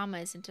writing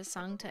commas into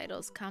song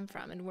titles come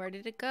from and where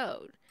did it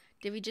go?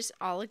 Did we just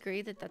all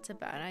agree that that's a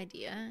bad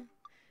idea?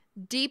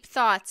 Deep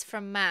thoughts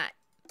from Matt.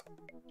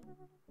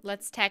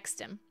 Let's text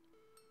him.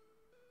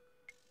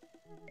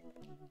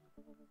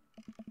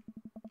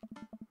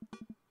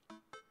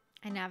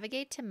 I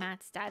navigate to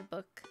Matt's dad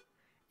book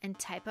and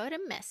type out a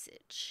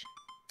message.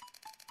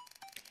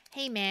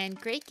 Hey man,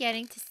 great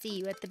getting to see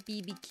you at the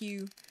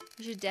BBQ.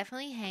 We should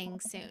definitely hang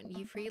soon.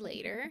 You free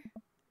later?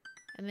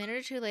 A minute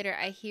or two later,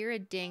 I hear a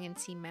ding and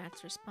see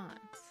Matt's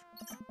response.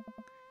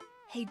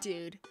 Hey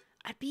dude,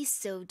 I'd be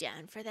so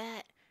down for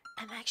that.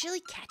 I'm actually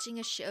catching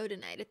a show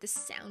tonight at the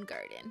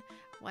Soundgarden.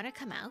 Wanna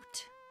come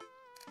out?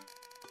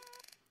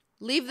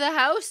 Leave the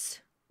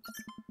house?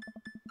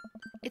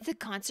 It's a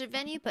concert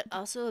venue, but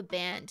also a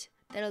band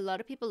that a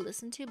lot of people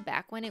listened to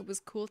back when it was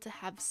cool to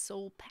have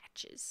soul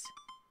patches.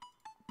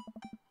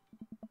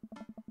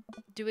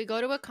 Do we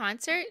go to a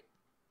concert?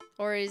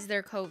 Or is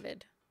there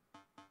COVID?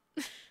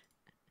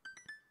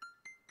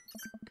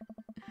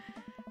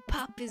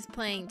 Pop is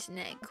playing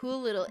tonight.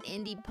 Cool little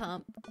indie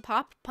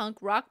pop punk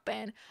rock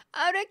band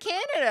out of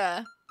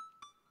Canada.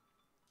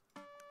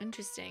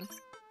 Interesting.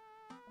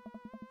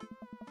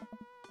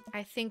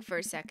 I think for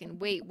a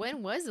second. Wait,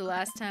 when was the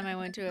last time I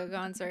went to a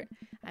concert?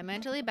 I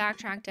mentally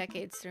backtrack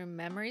decades through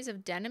memories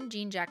of denim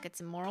jean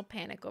jackets and moral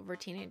panic over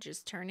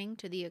teenagers turning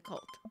to the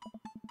occult.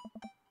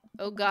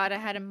 Oh god, I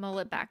had a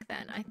mullet back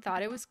then. I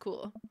thought it was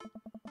cool.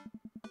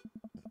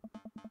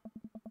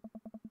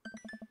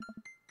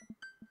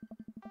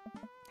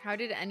 How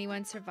did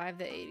anyone survive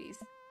the 80s?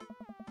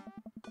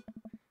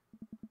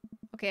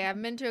 Okay, I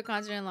haven't been to a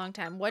concert in a long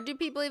time. What do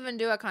people even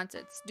do at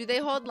concerts? Do they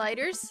hold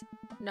lighters?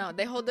 No,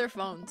 they hold their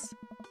phones.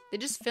 They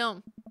just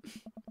film.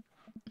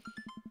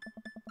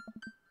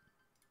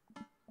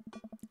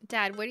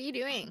 Dad, what are you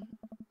doing?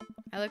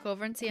 I look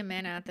over and see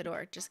Amanda at the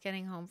door, just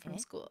getting home from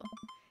school.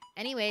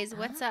 Anyways,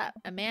 what's up?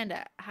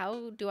 Amanda,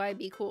 how do I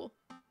be cool?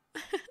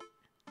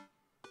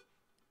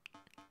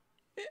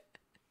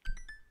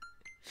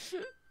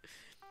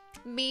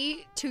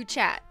 Me to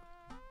chat.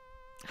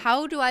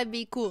 How do I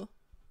be cool?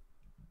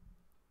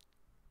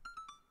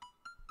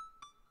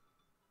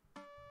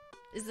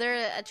 Is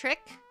there a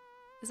trick?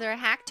 Is there a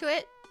hack to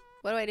it?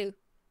 What do I do?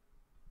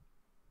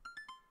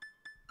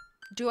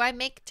 Do I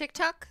make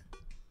TikTok?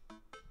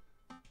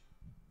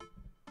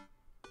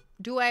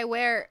 Do I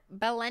wear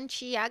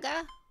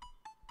Balenciaga?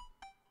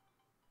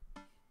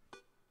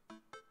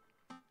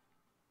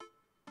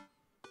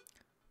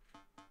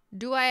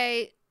 Do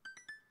I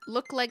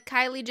look like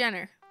Kylie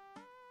Jenner?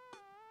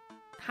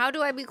 How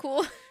do I be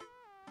cool?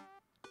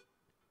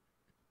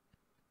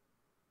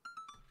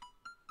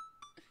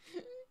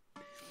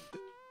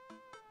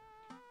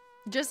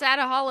 Just add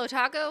a Holo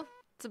Taco?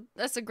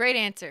 That's a great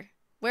answer.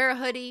 Wear a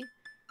hoodie.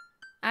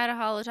 Add a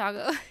Holo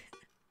Taco.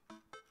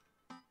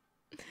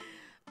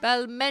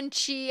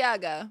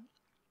 Balenciaga.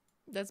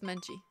 That's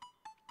Menchie.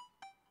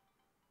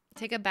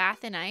 Take a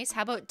bath in ice.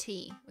 How about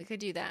tea? We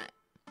could do that.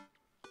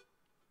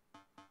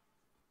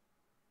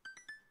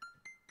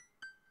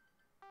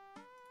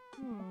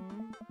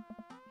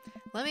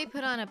 Let me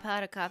put on a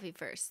pot of coffee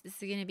first. This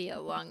is gonna be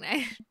a long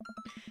night.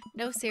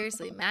 No,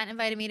 seriously. Matt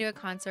invited me to a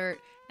concert,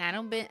 and I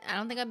don't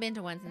think I've been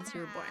to one since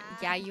you were born.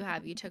 Yeah, you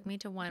have. You took me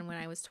to one when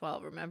I was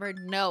 12. Remember?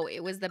 No,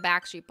 it was the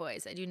Backstreet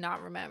Boys. I do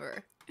not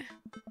remember.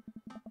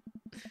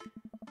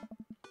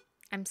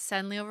 I'm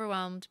suddenly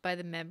overwhelmed by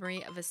the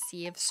memory of a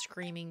sea of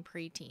screaming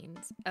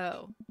preteens.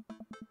 Oh,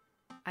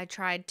 I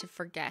tried to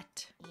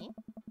forget.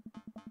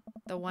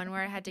 The one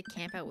where I had to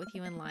camp out with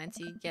you in line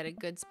so you get a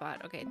good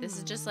spot. Okay, this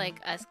is just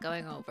like us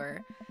going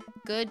over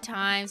good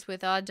times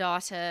with our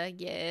daughter.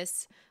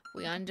 Yes,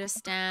 we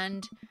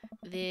understand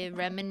the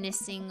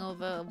reminiscing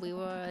over we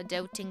were a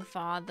doting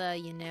father.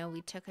 You know,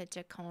 we took her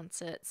to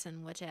concerts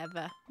and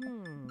whatever.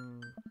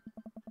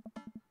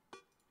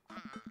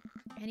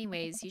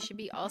 Anyways, you should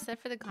be all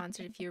set for the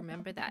concert if you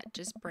remember that.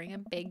 Just bring a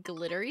big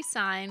glittery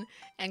sign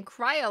and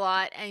cry a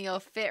lot and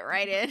you'll fit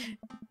right in.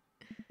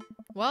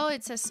 Well,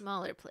 it's a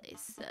smaller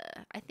place.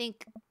 I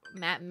think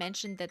Matt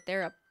mentioned that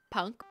they're a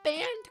punk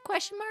band?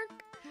 Question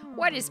mark.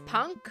 What is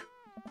punk?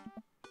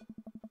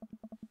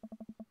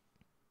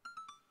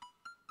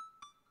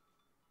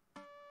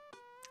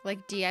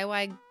 Like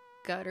DIY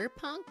gutter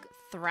punk,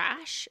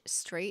 thrash,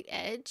 straight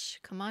edge.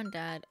 Come on,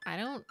 Dad. I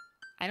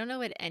don't know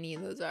what any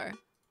of those are.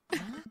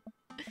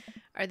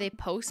 Are they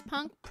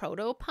post-punk,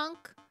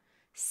 proto-punk,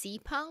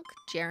 C-punk,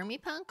 Jeremy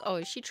punk? Oh,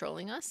 is she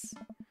trolling us?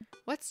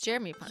 What's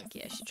Jeremy punk?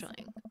 Yeah, she's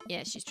trolling.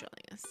 Yeah, she's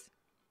trolling us.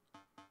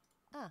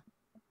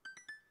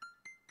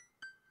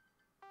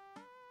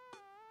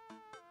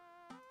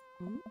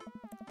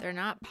 They're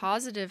not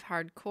positive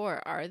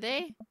hardcore, are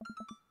they?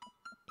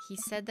 He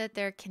said that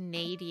they're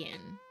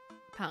Canadian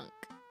punk.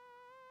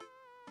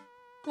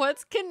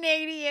 What's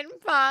Canadian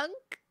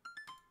punk?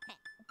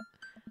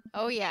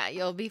 Oh yeah,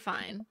 you'll be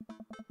fine.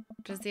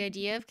 Just the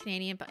idea of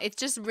Canadian punk, it's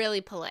just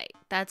really polite.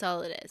 That's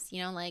all it is.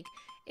 You know, like,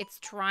 it's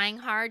trying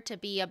hard to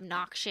be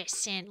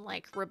obnoxious and,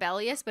 like,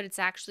 rebellious, but it's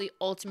actually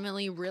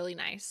ultimately really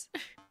nice.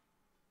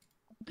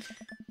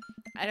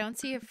 I don't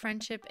see if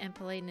friendship and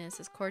politeness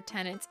as core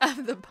tenets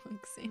of the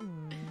punk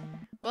scene.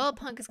 Well,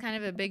 punk is kind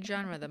of a big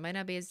genre that might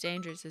not be as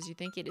dangerous as you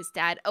think it is,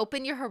 Dad.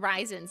 Open your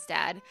horizons,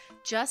 Dad.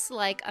 Just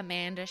like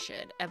Amanda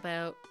should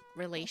about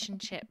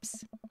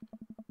relationships.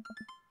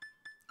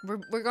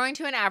 We're going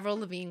to an Avril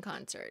Lavigne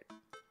concert.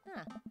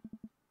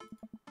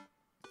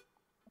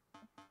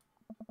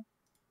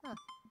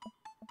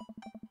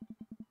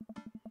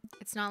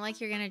 It's not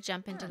like you're going to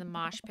jump into the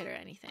mosh pit or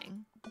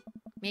anything.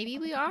 Maybe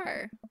we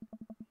are.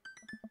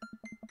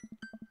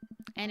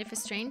 And if a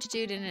strange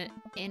dude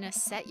in a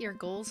set your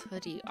goals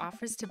hoodie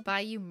offers to buy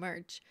you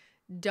merch,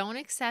 don't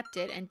accept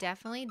it, and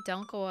definitely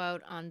don't go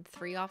out on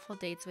 3 awful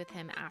dates with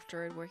him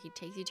afterward where he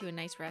takes you to a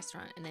nice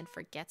restaurant and then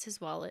forgets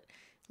his wallet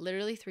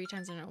literally 3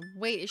 times in a row.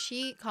 Wait, is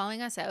she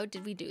calling us out?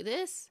 Did we do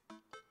this?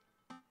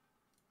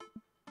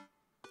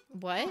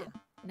 What?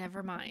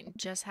 Never mind.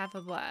 Just have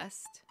a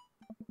blast.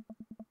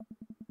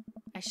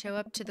 I show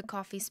up to the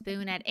Coffee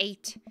Spoon at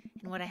 8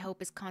 in what I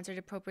hope is concert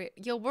appropriate.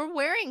 Yo, we're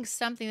wearing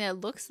something that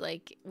looks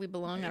like we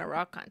belong at a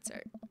rock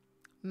concert.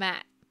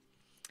 Matt.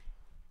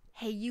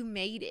 Hey, you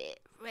made it.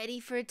 Ready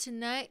for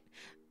tonight?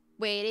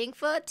 Waiting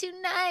for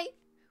tonight.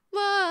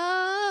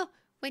 Whoa,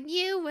 when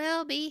you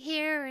will be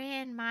here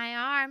in my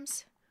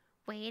arms.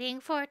 Waiting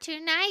for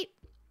tonight.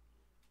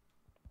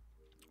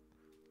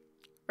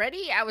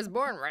 Ready? I was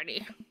born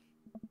ready.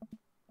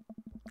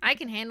 I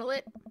can handle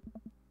it.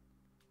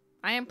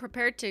 I am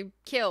prepared to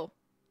kill.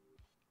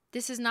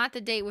 This is not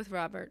the date with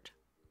Robert.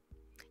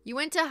 You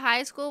went to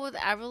high school with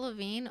Avril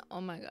Lavigne?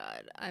 Oh my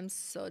god, I'm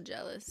so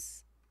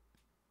jealous.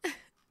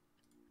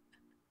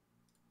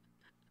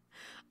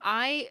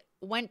 I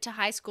went to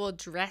high school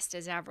dressed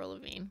as Avril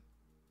Lavigne.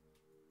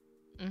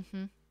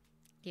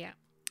 Yeah,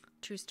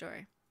 true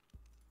story.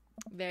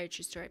 Very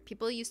true story.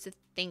 People used to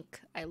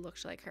think I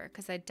looked like her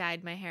because I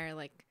dyed my hair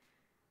like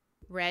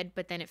red,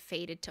 but then it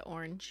faded to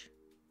orange.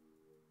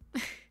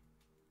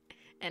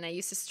 And I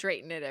used to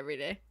straighten it every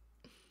day.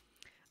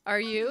 Are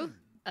you?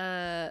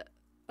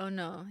 Oh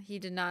no, he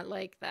did not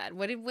like that.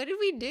 What did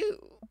we do?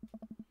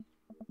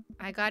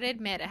 I gotta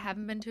admit, I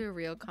haven't been to a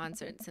real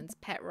concert since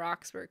Pet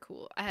Rocks were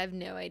cool. I have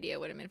no idea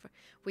what I'm in for.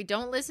 We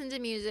don't listen to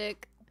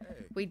music.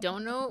 Hey. We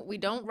don't know. We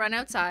don't run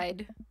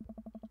outside.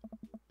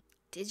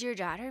 Did your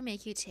daughter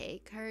make you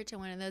take her to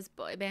one of those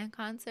boy band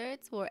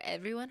concerts where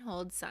everyone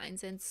holds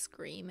signs and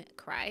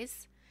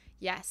cries?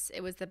 Yes,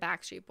 it was the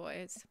Backstreet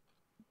Boys.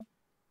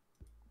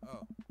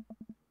 Oh.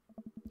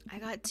 I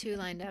got 2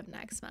 lined up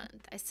next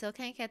month. I still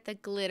can't get the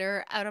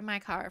glitter out of my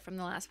car from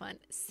the last one.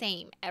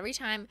 Same. Every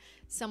time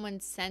someone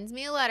sends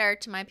me a letter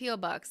to my P.O.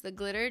 box, the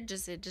glitter it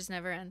just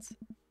never ends.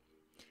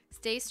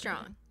 Stay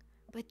strong.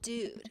 But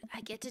dude,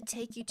 I get to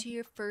take you to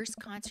your first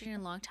concert in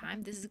a long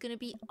time. This is going to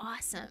be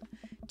awesome.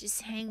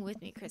 Just hang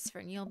with me, Christopher,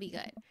 and you'll be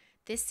good.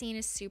 This scene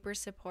is super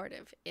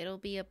supportive. It'll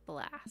be a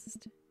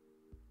blast.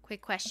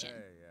 Quick question.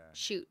 Hey,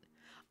 Shoot.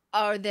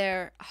 Are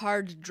there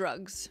hard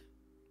drugs?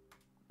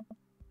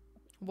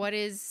 What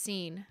is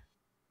scene?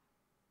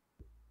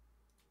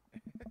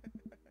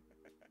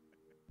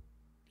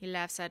 He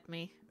laughs at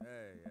me. Hey,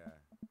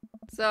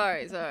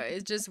 Sorry.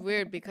 It's just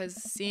weird because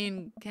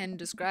scene can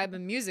describe a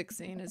music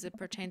scene as it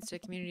pertains to a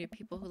community of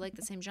people who like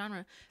the same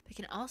genre, but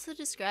can also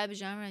describe a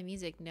genre of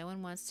music no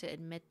one wants to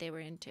admit they were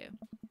into.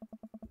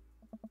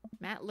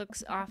 Matt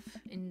looks off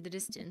in the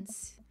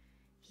distance.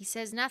 He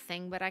says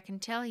nothing, but I can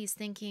tell he's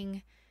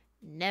thinking,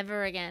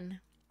 never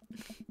again.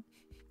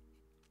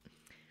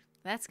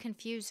 That's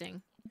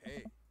confusing.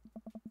 Hey.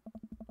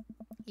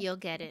 You'll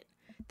get it.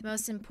 The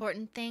most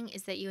important thing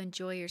is that you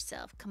enjoy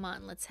yourself. Come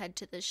on, let's head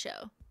to the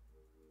show.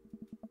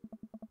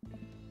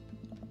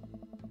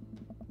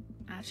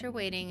 After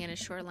waiting in a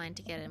short line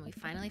to get in, we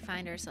finally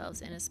find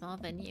ourselves in a small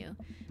venue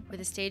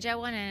with a stage at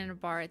one end and a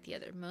bar at the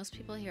other. Most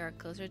people here are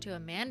closer to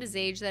Amanda's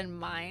age than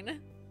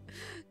mine.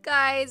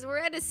 Guys, we're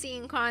at a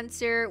scene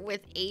concert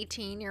with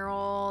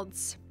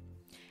 18-year-olds.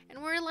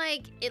 And we're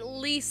like at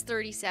least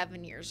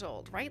 37 years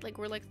old, right? Like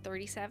we're like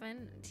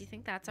 37. Do you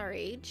think that's our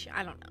age?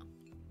 I don't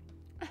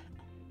know.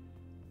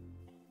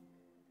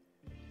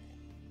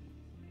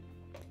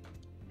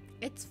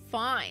 It's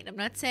fine. I'm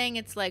not saying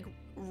it's like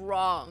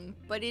wrong,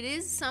 but it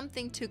is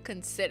something to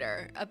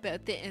consider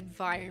about the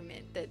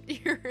environment that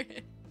you're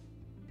in.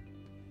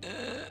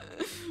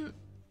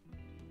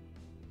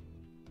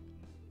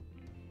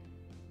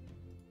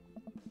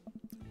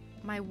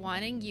 My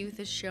wanting youth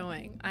is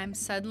showing. I'm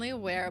suddenly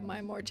aware of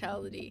my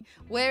mortality.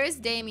 Where is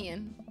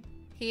Damien?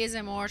 He is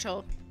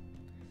immortal.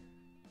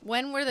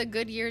 When were the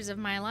good years of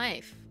my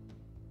life?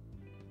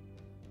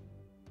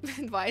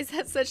 Why is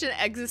that such an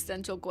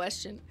existential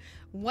question?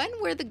 When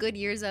were the good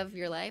years of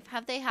your life?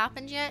 Have they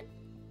happened yet?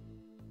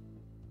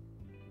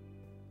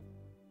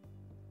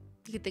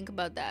 You could think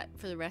about that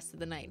for the rest of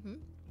the night.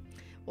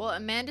 Will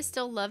Amanda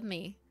still love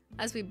me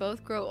as we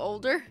both grow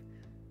older?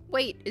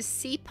 Wait, is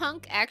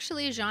C-punk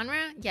actually a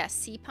genre? Yes,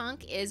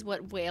 C-punk is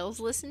what whales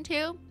listen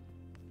to.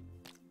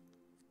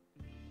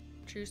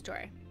 True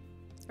story.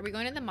 Are we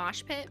going to the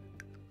mosh pit?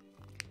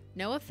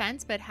 No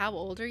offense, but how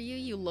old are you?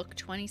 You look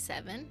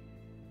 27.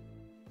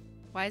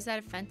 Why is that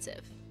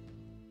offensive?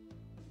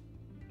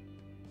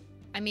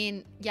 I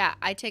mean, yeah,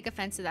 I take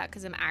offense to that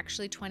because I'm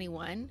actually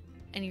 21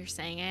 and you're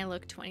saying I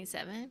look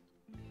 27?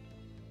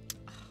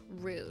 Ugh,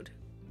 rude.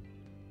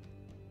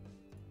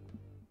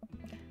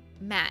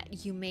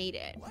 Matt, you made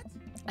it. What?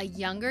 A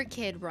younger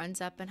kid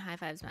runs up and high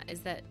fives Matt. Is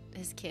that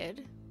his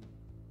kid?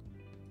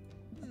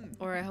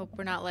 Or I hope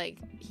we're not like,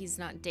 he's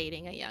not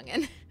dating a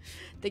youngin'.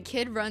 The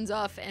kid runs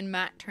off and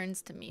Matt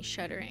turns to me,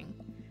 shuddering.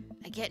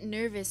 I get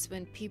nervous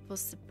when people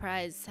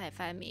surprise high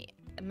five me.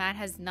 Matt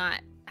has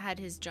not had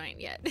his joint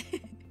yet.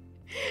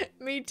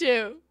 Me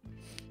too.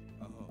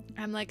 Oh.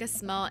 I'm like a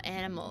small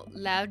animal.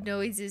 Loud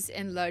noises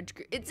and large...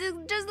 It's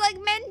just like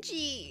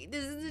Menchie.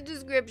 This is a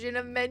description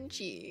of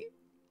Menchie.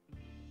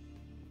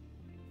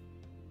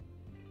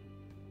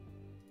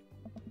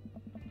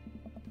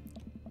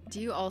 Do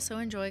you also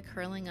enjoy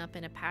curling up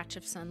in a patch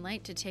of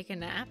sunlight to take a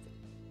nap?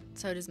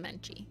 So does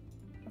Menchie.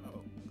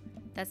 Oh.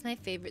 That's my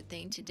favorite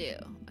thing to do.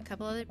 A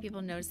couple other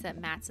people notice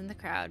that Matt's in the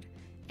crowd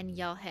and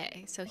yell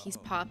hey, so he's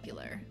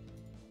popular.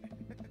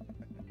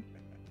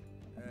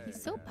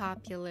 He's so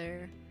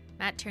popular.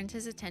 Matt turns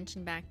his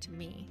attention back to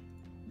me.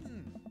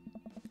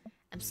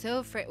 I'm so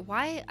afraid.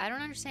 Why? I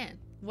don't understand.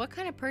 What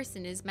kind of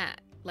person is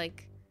Matt?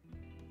 Like,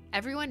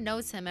 everyone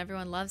knows him,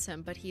 everyone loves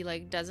him, but he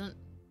like doesn't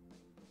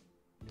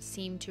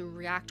seem to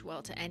react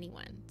well to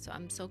anyone. So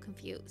I'm so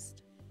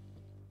confused.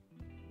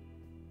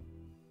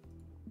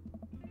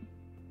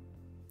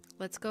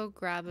 Let's go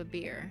grab a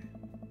beer.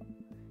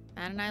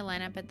 Matt and I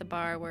line up at the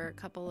bar where a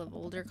couple of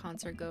older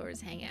concert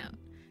goers hang out.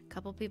 A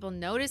couple people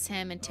notice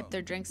him and tip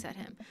their drinks at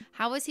him.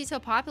 How is he so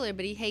popular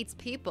but he hates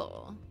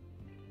people?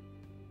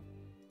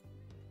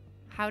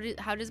 How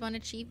does one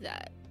achieve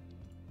that?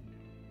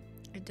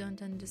 I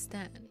don't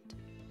understand.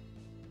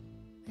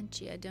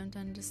 Menchie, I don't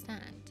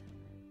understand.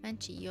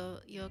 Menchie,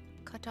 you're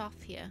cut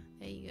off here.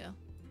 There you go.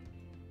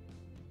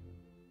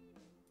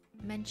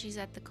 Menchie's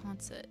at the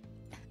concert.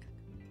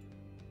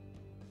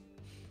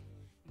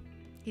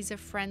 He's a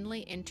friendly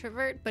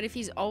introvert, but if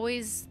he's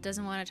always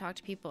doesn't want to talk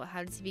to people,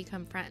 how does he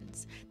become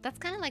friends? That's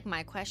kind of like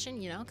my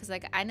question, you know, because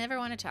like I never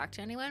want to talk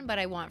to anyone, but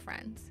I want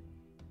friends.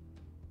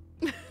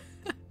 Hey.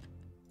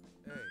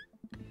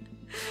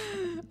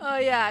 Oh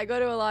yeah, I go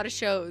to a lot of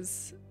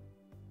shows,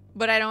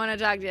 but I don't want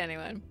to talk to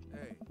anyone.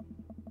 Hey.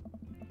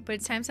 But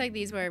it's times like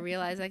these where I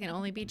realize I can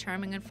only be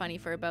charming and funny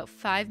for about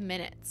 5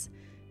 minutes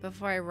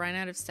before I run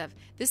out of stuff.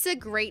 This is a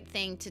great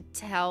thing to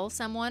tell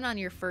someone on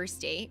your first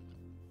date.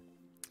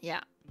 Yeah.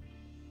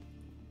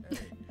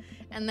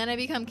 And then I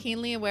become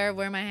keenly aware of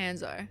where my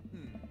hands are.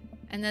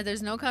 And that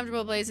there's no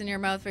comfortable place in your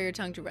mouth for your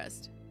tongue to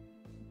rest.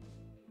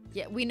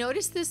 Yeah, we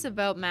noticed this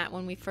about Matt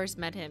when we first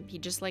met him. He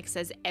just like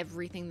says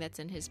everything that's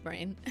in his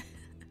brain.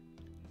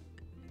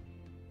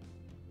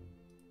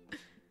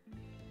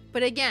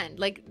 But again,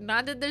 like,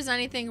 not that there's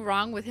anything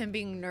wrong with him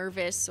being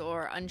nervous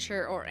or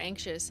unsure or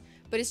anxious,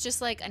 but it's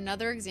just like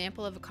another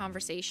example of a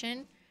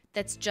conversation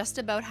that's just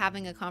about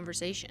having a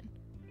conversation.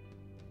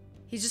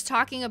 He's just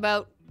talking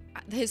about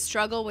his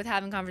struggle with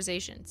having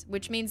conversations,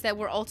 which means that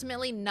we're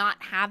ultimately not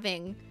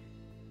having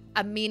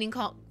a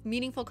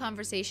meaningful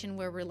conversation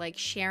where we're like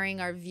sharing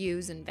our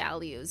views and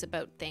values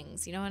about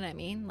things. You know what I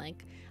mean?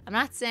 Like, I'm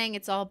not saying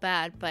it's all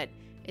bad, but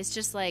it's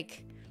just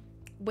like,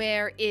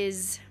 where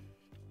is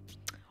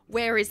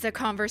the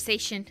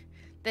conversation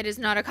that is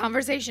not a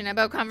conversation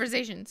about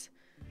conversations?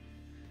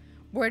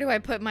 Where do I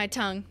put my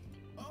tongue?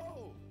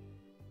 Oh.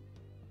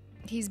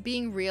 He's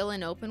being real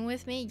and open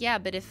with me. Yeah,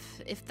 but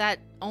if that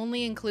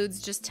only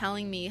includes just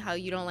telling me how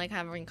you don't like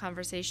having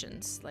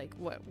conversations, like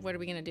what are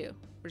we gonna do?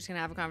 We're just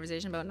gonna have a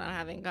conversation about not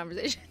having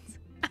conversations?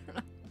 I don't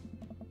know.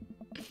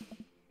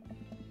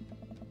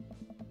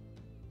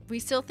 We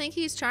still think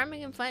he's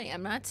charming and funny.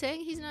 I'm not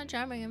saying he's not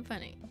charming and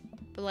funny,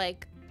 but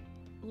like,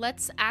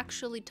 let's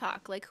actually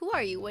talk. Like, who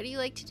are you? What do you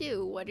like to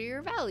do? What are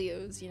your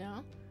values, you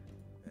know?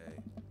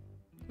 Hey.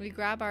 We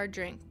grab our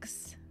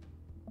drinks.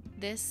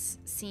 This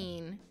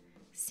scene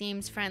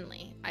seems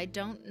friendly. I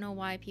don't know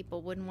why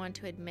people wouldn't want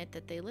to admit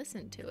that they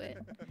listened to it.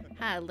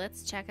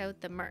 Let's check out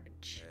the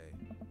merch. Hey.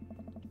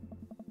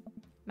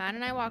 Matt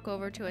and I walk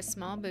over to a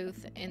small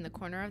booth in the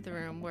corner of the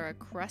room where a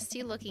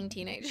crusty looking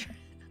teenager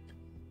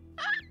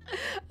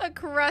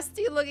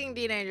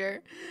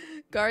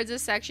guards a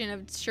section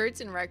of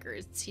shirts and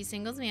records. He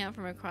singles me out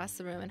from across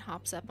the room and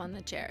hops up on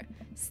the chair.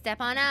 Step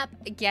on up,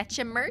 get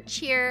your merch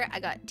here. I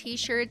got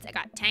t-shirts, I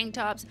got tank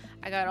tops,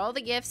 I got all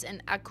the gifts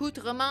and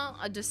accoutrements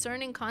a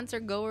discerning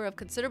concert goer of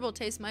considerable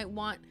taste might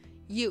want.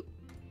 You.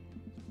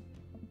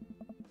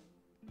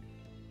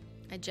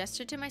 I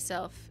gesture to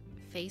myself,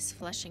 face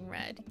flushing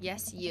red.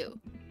 Yes, you.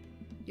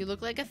 You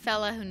look like a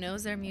fella who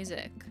knows their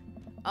music.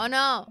 Oh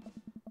no.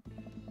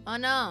 Oh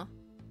no.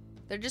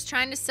 They're just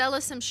trying to sell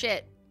us some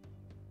shit.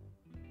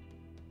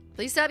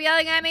 Please stop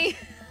yelling at me.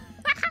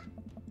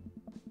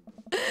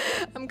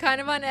 I'm kind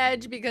of on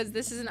edge because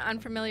this is an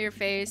unfamiliar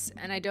face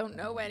and I don't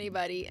know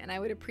anybody, and I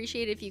would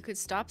appreciate if you could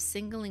stop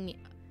singling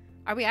me.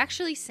 Are we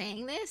actually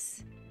saying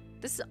this?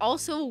 This is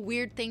also a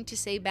weird thing to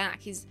say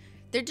back.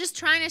 They're just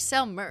trying to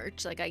sell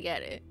merch. Like, I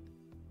get it.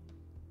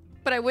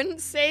 But I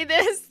wouldn't say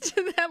this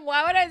to them.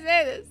 Why would I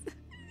say this?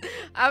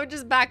 I would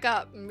just back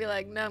up and be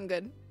like, no, I'm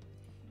good.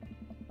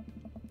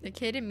 The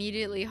kid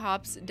immediately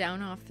hops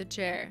down off the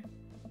chair.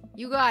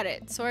 You got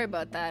it. Sorry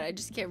about that. I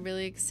just get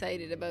really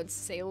excited about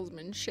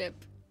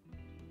salesmanship.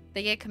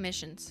 They get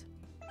commissions.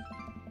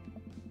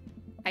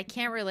 I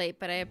can't relate,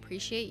 but I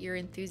appreciate your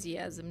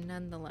enthusiasm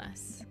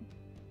nonetheless.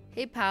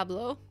 Hey,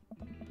 Pablo.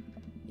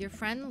 Your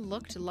friend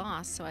looked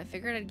lost, so I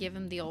figured I'd give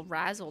him the old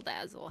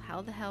razzle-dazzle.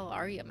 How the hell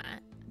are you,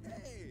 Matt?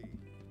 Hey.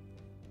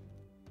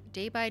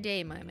 Day by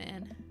day, my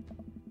man.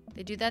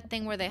 They do that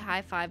thing where they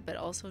high-five, but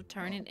also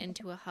turn it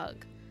into a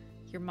hug.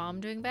 Your mom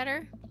doing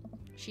better?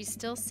 She's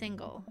still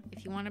single.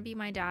 If you want to be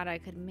my dad, I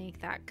could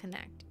make that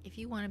connect. If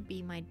you want to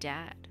be my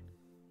dad.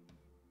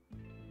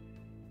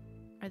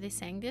 Are they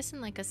saying this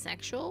in like a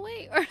sexual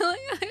way? Or like,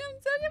 I'm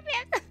so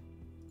confused.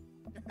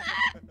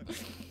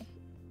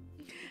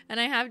 And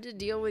I have to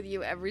deal with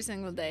you every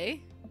single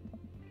day?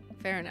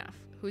 Fair enough.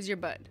 Who's your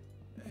bud?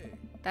 Hey.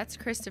 That's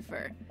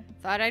Christopher.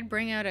 Thought I'd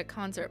bring out a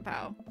concert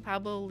pal.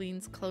 Pablo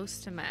leans close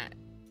to Matt.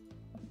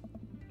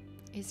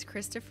 Is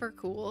Christopher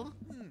cool?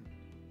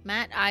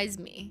 Matt eyes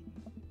me.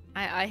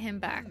 I eye him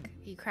back.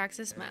 He cracks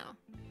a smile.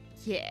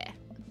 Yeah.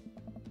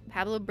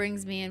 Pablo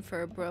brings me in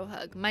for a bro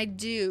hug. My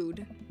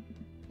dude.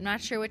 I'm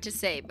not sure what to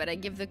say, but I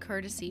give the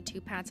courtesy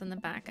 2 pats on the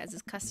back as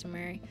is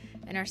customary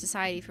in our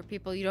society for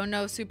people you don't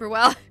know super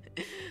well,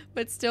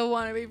 but still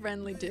want to be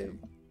friendly too.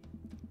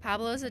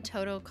 Pablo's a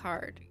Toto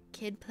card.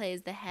 Kid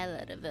plays the hell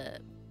out of a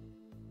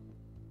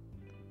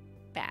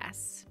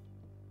bass.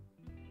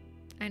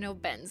 I know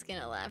Ben's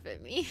gonna laugh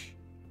at me.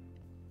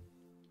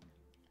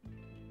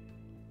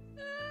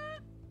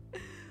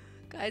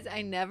 Guys,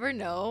 I never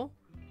know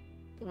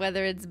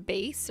whether it's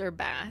bass or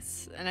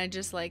bass, and I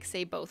just like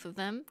say both of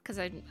them because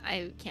I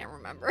can't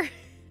remember.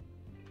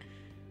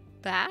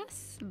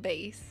 Bass,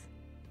 bass,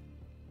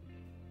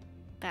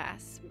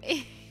 bass,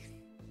 bass.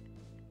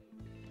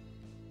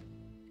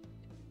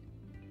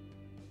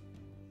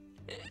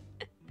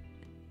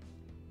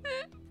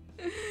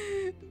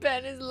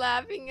 Ben is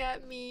laughing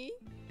at me.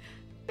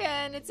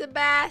 Ben, it's a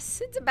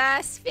bass. It's a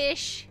bass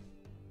fish.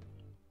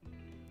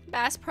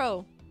 Bass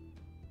Pro.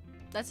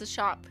 That's a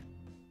shop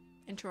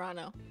in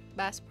Toronto.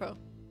 Bass Pro.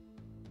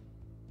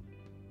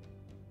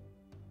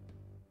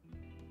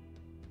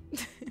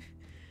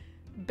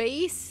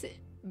 Based.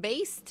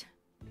 Bass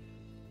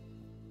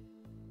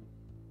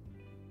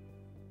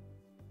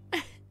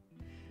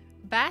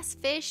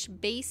fish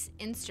bass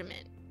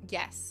instrument.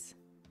 Yes.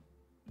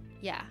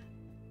 Yeah.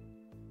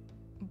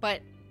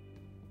 But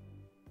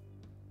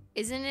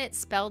isn't it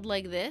spelled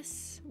like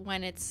this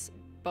when it's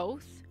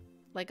both?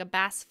 Like a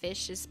bass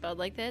fish is spelled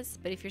like this,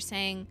 but if you're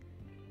saying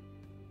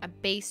a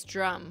bass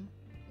drum,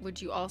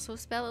 would you also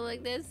spell it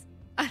like this?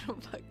 I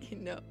don't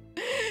fucking know.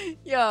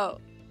 Yo,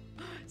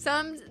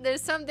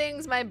 there's some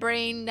things my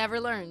brain never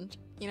learned,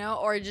 you know,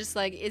 or just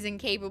like isn't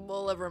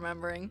capable of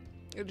remembering.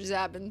 It just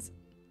happens.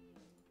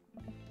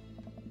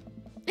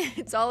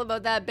 It's all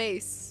about that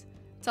bass.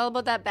 It's all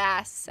about that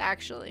bass,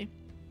 actually.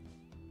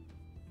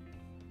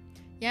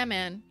 Yeah,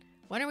 man.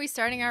 When are we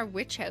starting our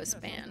Witch House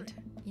band?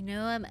 You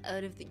know I'm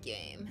out of the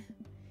game.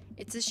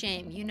 It's a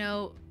shame. You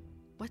know,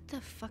 what the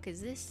fuck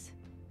is this?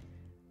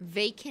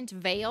 Vacant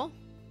veil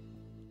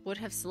would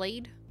have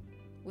slayed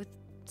with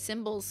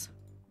cymbals.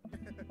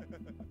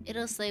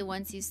 It'll slay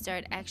once you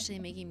start actually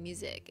making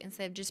music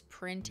instead of just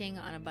printing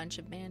on a bunch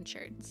of band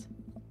shirts.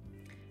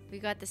 We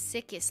got the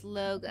sickest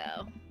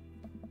logo.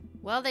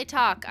 While they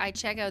talk, I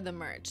check out the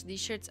merch. These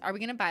shirts, are we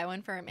gonna buy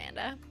one for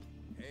Amanda?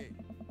 Hey.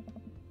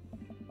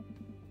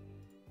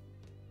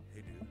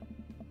 Hey, dude.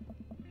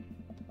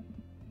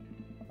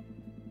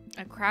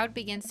 A crowd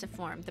begins to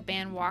form. The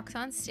band walks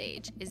on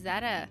stage. Is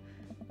that a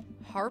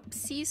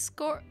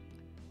harpsichord?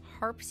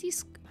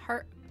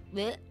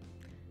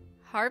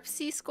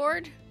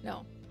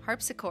 No,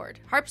 harpsichord.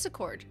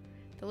 Harpsichord.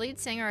 The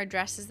lead singer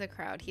addresses the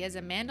crowd. He has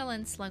a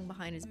mandolin slung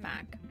behind his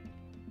back.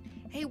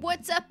 Hey,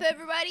 what's up,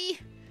 everybody?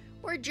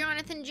 We're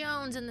Jonathan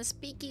Jones and the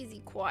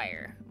Speakeasy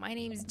Choir. My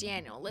name's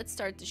Daniel. Let's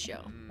start the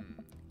show.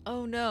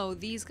 Oh no,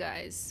 these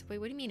guys. Wait,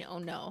 what do you mean, oh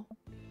no?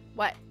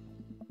 What?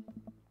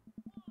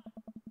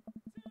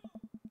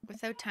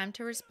 Without time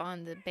to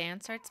respond, the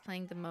band starts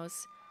playing the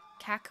most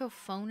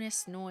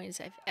cacophonous noise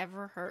I've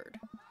ever heard.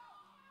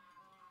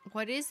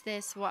 What is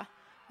this?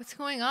 What's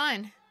going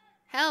on?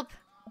 Help!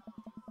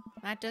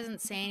 Matt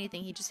doesn't say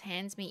anything. He just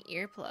hands me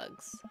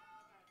earplugs.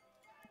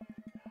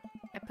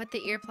 I put the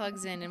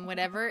earplugs in, and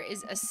whatever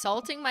is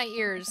assaulting my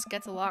ears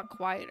gets a lot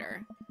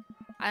quieter.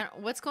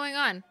 What's going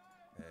on?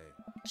 Hey.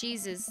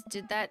 Jesus,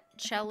 did that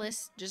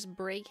cellist just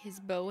break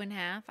his bow in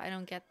half? I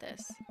don't get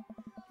this.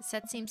 The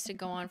set seems to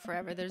go on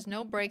forever. There's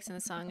no breaks in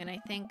the song, and I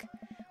think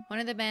one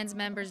of the band's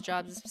members'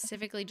 jobs is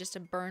specifically just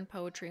to burn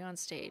poetry on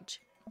stage.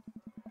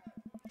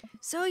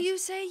 So you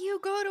say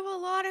you go to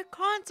a lot of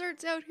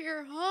concerts out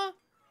here, huh?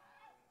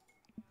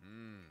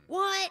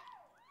 What?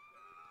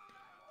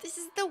 This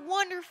is the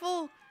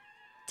wonderful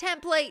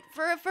template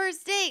for a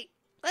first date.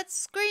 Let's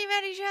scream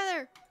at each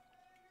other.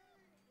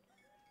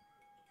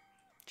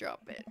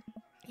 Drop it.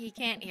 He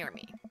can't hear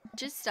me.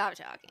 Just stop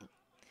talking.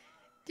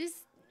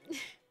 Just...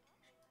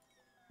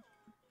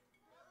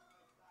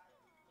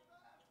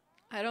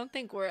 I don't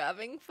think we're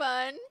having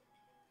fun.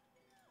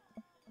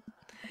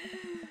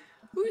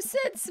 Who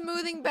said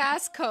smoothing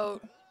bass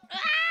coat?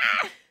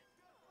 Ah!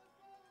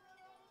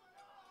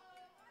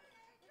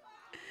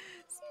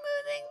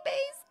 Smoothing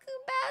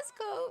bass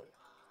coat.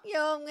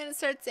 Yo, I'm gonna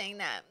start saying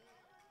that.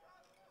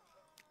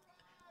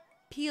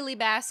 Peely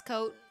bass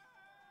coat.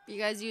 You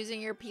guys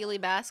using your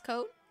peely bass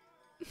coat?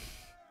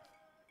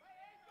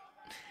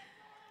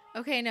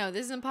 Okay, no,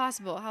 this is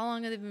impossible. How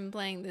long have they been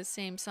playing this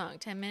same song?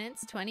 10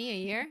 minutes? 20? A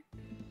year?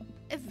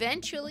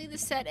 Eventually the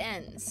set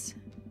ends.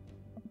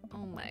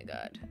 Oh my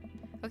god.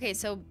 Okay,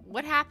 so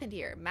what happened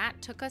here?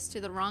 Matt took us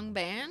to the wrong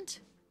band?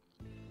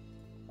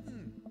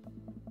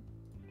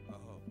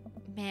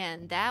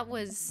 Man, that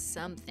was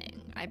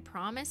something. I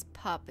promise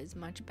Pup is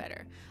much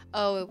better.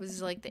 Oh, it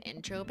was like the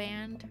intro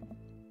band?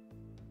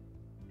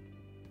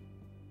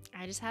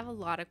 I just have a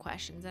lot of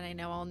questions that I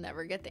know I'll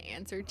never get the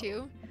answer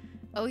to.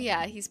 Oh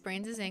yeah, he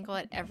sprains his ankle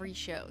at every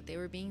show. They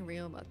were being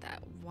real about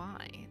that.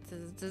 Why?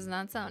 It does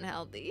not sound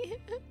healthy.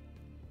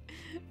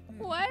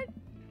 What?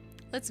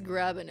 Let's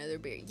grab another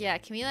beer. Yeah,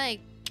 can we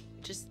like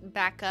just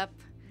back up,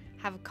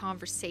 have a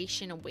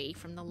conversation away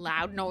from the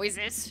loud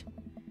noises?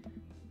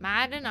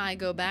 Matt and I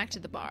go back to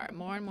the bar.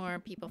 More and more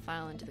people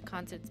file into the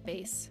concert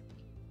space.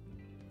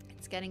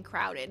 It's getting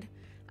crowded.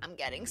 I'm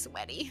getting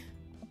sweaty.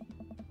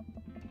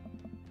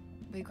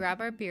 We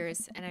grab our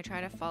beers and I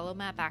try to follow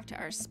Matt back to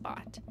our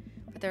spot.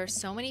 But there are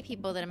so many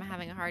people that I'm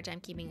having a hard time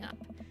keeping up.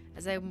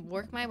 As I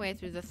work my way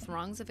through the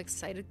throngs of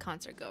excited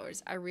concert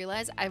goers, I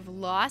realize I've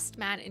lost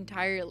Matt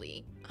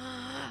entirely.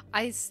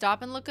 I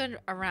stop and look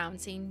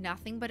around, seeing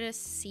nothing but a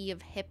sea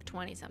of hip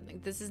 20-something.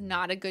 This is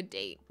not a good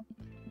date.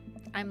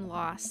 I'm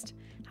lost.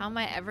 How am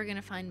I ever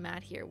gonna find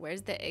Matt here?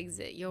 Where's the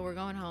exit? Yo, we're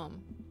going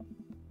home.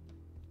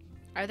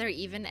 Are there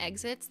even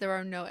exits? There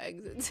are no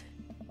exits.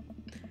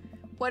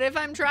 What if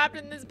I'm trapped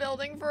in this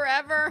building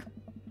forever?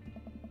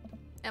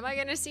 Am I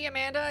gonna see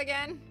Amanda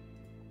again?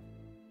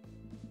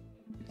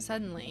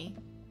 Suddenly,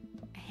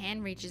 a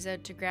hand reaches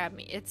out to grab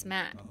me. It's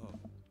Matt. Oh.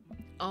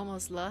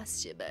 Almost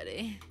lost you,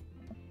 buddy.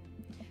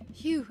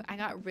 Phew, I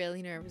got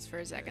really nervous for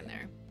a second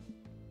there.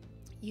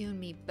 You and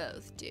me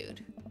both,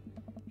 dude.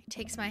 He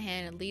takes my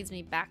hand and leads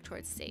me back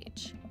towards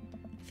stage.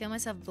 I feel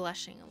myself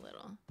blushing a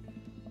little.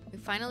 We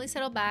finally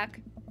settle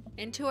back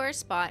into our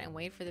spot and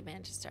wait for the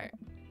band to start.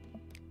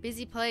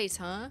 Busy place,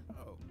 huh?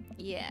 Oh.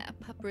 Yeah,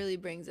 pup really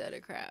brings out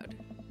a crowd.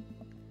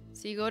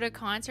 So you go to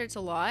concerts a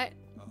lot?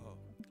 Oh.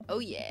 Oh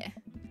yeah.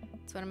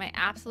 It's one of my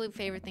absolute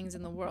favorite things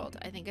in the world.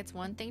 I think it's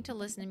one thing to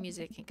listen to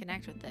music and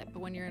connect with it, but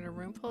when you're in a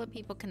room full of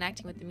people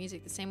connecting with the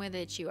music the same way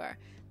that you are,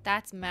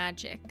 that's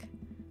magic.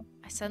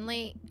 I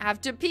suddenly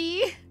have to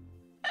pee.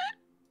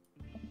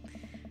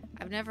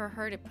 I've never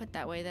heard it put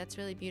that way. That's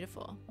really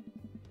beautiful.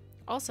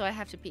 Also, I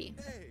have to pee.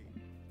 Hey.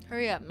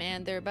 Hurry up,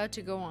 man. They're about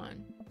to go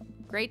on.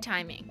 Great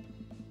timing.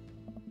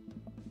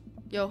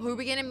 Yo, who are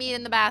we gonna meet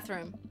in the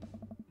bathroom?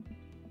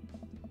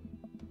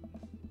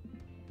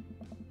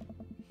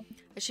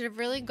 I should have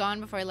really gone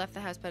before I left the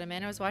house, but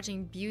Amanda was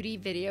watching beauty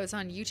videos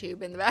on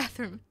YouTube in the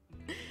bathroom.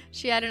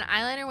 She had an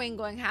eyeliner wing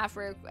going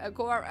halfway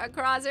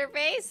across her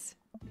face.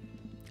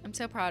 I'm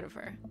so proud of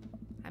her.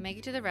 I make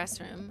it to the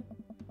restroom,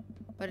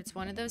 but it's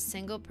one of those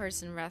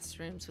single-person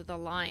restrooms with a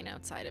line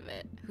outside of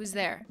it. Who's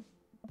there?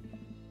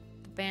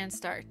 The band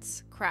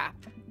starts. Crap.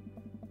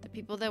 The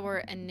people that were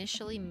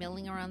initially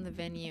milling around the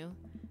venue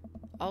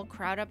all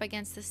crowd up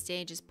against the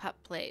stage as Pup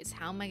plays.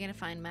 How am I gonna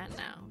find Matt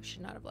now?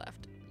 Should not have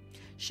left.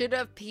 Should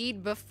have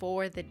peed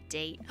before the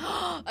date.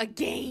 A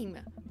game!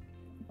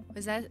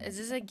 Is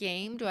this a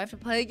game? Do I have to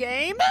play a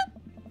game?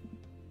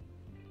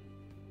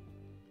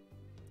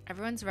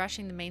 Everyone's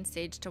rushing the main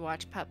stage to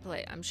watch Pup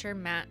play. I'm sure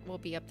Matt will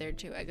be up there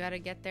too. I gotta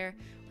get there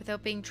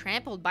without being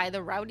trampled by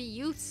the rowdy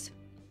youths.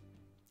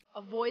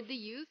 Avoid the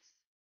youths?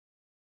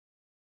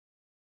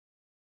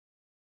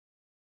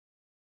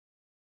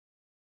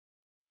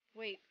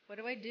 Wait, what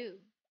do I do?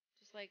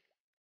 Just like...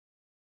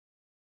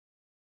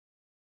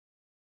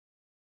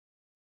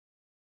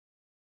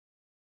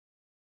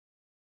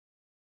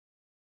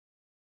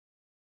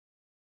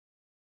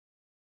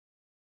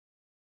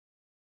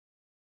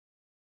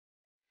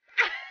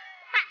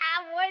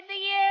 Avoid the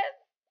youth!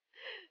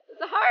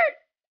 It's hard!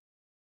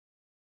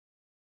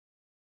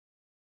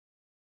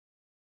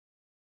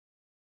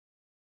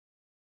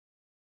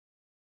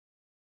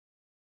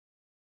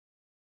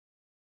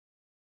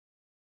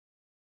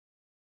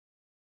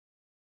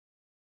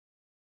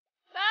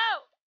 No!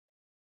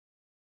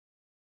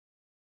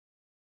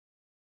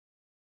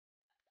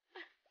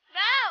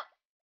 No!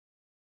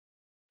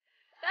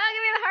 No,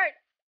 give me the heart!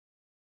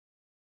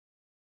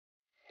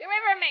 Get away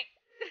from me!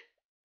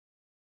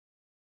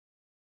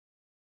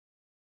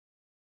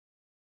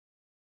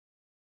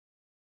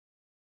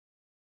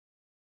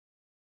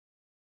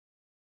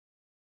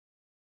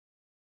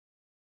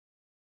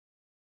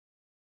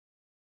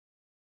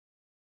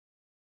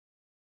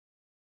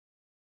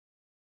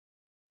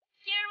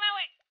 Get out of my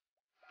way!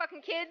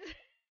 Fucking kids!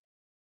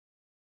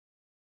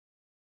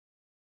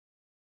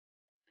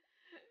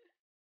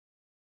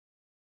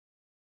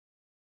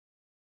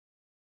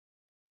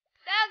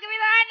 No, give me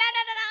the heart! No,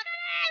 no, no, no!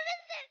 No,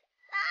 listen!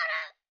 No,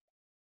 no!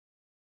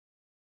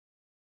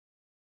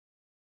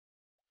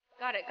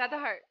 Got it, got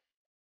the heart.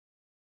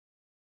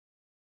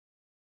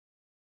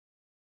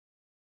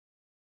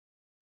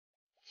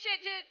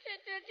 Shit, shit, shit,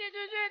 shit, shit,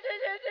 shit, shit, shit,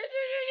 shit,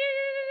 shit.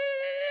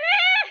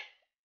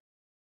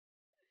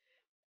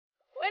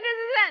 When does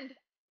this end?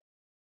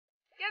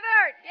 Get the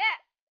heart,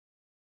 yeah!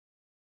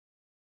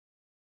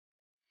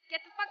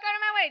 Get the fuck out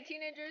of my way,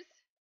 teenagers!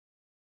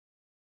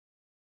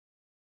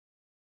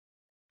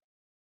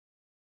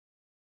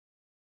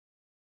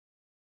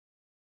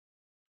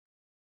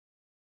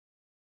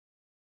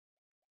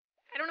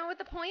 I don't know what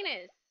the point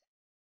is.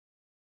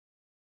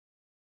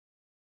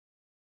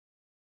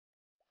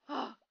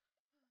 Oh,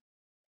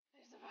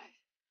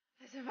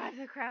 I survived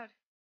the crowd.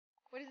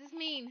 What does this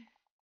mean?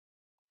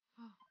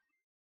 Oh.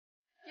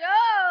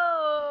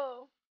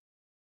 Yo!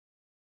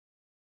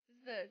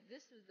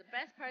 This was the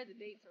best part of the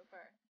date so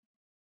far.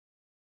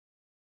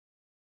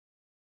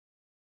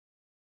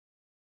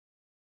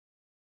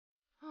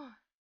 Oh.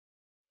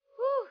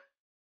 Woo.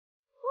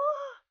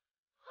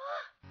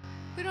 Woo.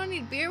 We don't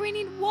need beer, we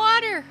need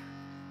water.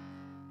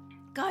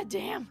 God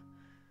damn.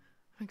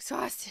 I'm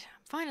exhausted.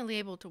 I'm finally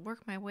able to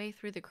work my way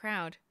through the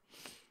crowd.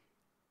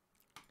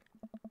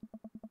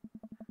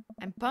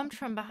 I'm bumped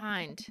from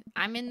behind.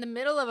 I'm in the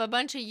middle of a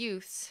bunch of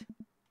youths.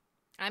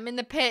 I'm in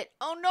the pit.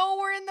 Oh no,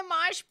 we're in the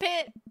mosh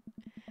pit.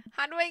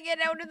 How do I get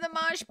out of the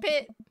mosh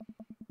pit?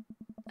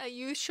 A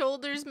youth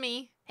shoulders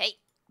me. Hey.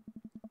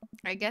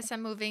 I guess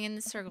I'm moving in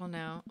the circle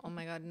now. Oh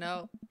my god,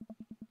 no.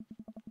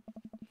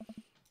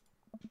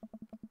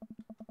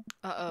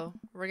 Uh-oh.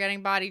 We're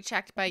getting body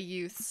checked by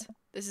youths.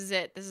 This is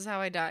it. This is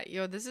how I die.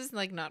 Yo, this is,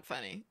 like, not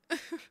funny.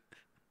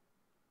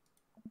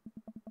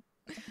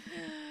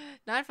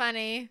 Not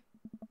funny.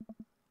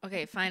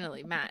 Okay,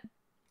 finally, Matt.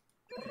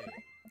 Hey.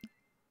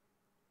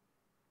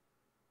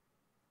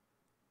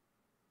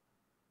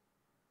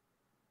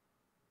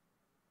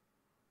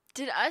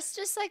 Did us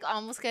just, like,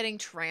 almost getting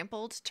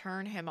trampled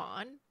turn him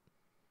on?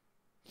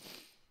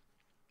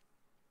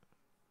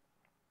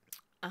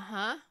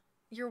 Uh-huh.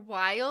 You're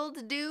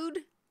wild, dude?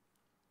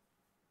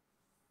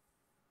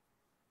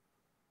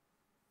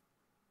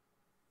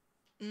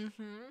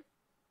 Mm-hmm.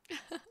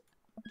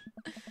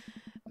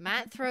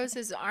 Matt throws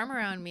his arm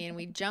around me and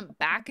we jump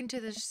back into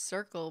the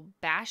circle,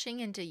 bashing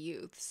into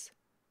youths.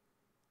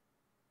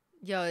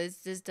 Yo,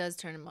 this does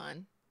turn him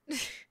on.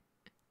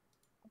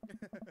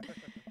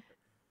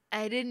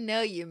 I didn't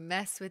know you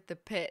mess with the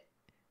pit.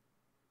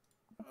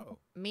 Oh.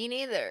 Me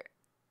neither.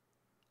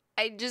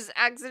 I just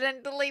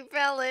accidentally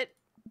fell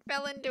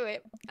into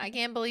it. I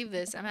can't believe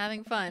this. I'm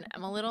having fun.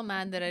 I'm a little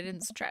mad that I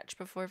didn't stretch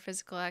before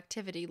physical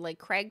activity like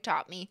Craig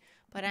taught me,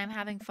 but I'm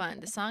having fun.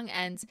 The song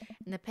ends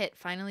and the pit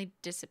finally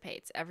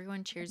dissipates.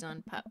 Everyone cheers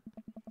on Pup.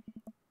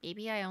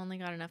 Maybe I only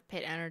got enough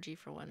pit energy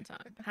for one song.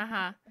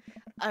 Haha.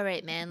 All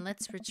right, man,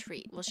 let's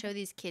retreat. We'll show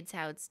these kids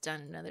how it's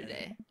done another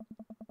day.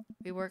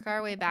 We work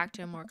our way back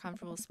to a more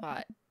comfortable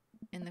spot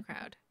in the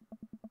crowd.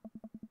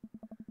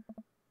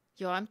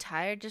 Yo, I'm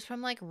tired just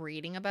from, like,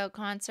 reading about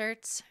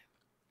concerts.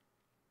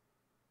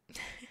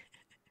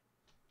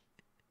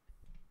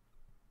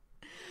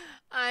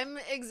 I'm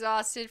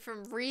exhausted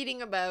from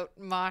reading about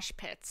mosh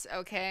pits,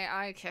 okay?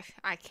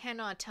 I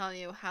cannot tell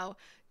you how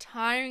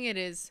tiring it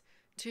is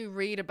to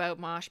read about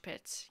mosh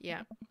pits.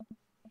 Yeah.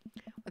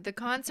 With the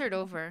concert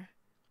over,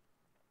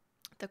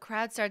 the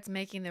crowd starts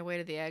making their way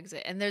to the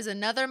exit, and there's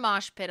another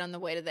mosh pit on the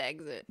way to the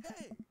exit.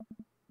 Hey.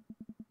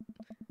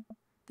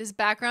 This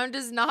background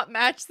does not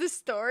match the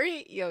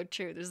story. Yo,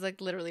 true. There's, like,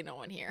 literally no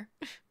one here.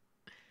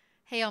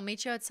 Hey, I'll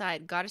meet you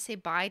outside. Gotta say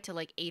bye to,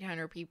 like,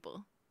 800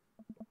 people.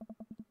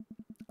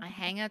 I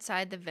hang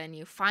outside the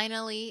venue.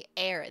 Finally,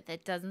 air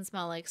that doesn't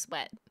smell like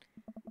sweat.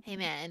 Hey,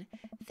 man.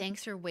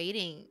 Thanks for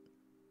waiting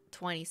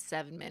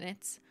 27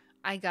 minutes.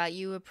 I got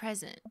you a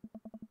present.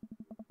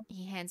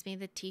 He hands me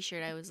the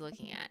t-shirt I was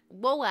looking at.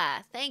 Whoa,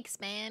 thanks,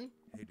 man.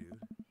 Hey, dude.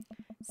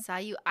 Saw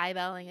you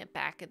eyeballing it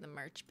back at the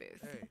merch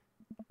booth. Hey.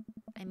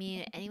 I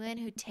mean, anyone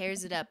who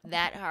tears it up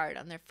that hard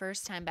on their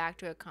first time back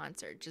to a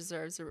concert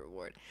deserves a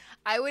reward.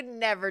 I would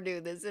never do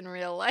this in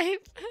real life.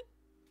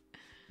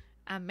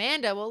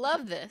 Amanda will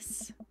love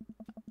this.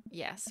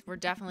 Yes, we're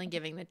definitely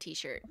giving the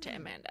t-shirt to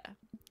Amanda.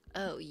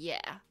 Oh,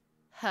 yeah.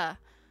 Huh.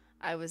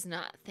 I was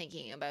not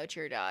thinking about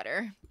your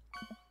daughter.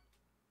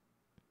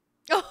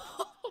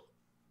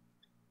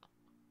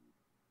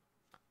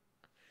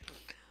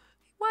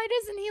 Why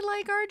doesn't he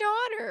like our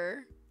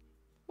daughter?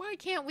 Why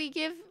can't we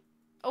give...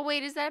 Oh,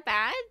 wait, is that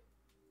bad?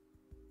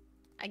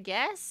 I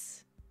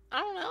guess.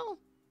 I don't know.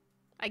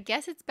 I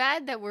guess it's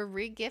bad that we're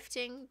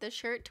re-gifting the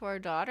shirt to our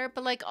daughter,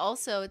 but, like,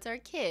 also, it's our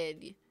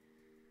kid.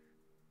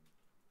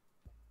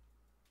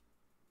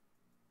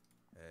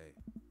 Hey.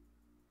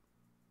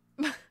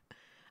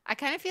 I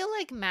kind of feel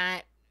like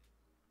Matt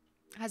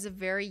has a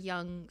very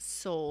young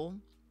soul.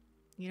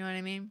 You know what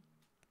I mean?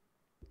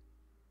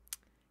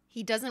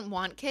 He doesn't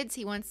want kids.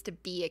 He wants to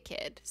be a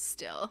kid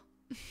still.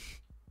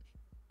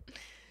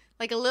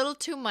 Like, a little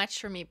too much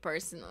for me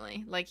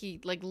personally. Like, he,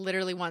 like,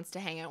 literally wants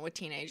to hang out with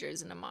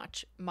teenagers in a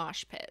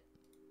mosh pit.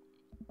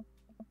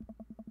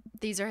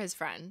 These are his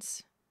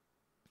friends.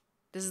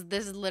 This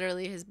is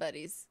literally his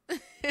buddies.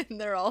 And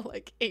they're all,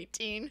 like,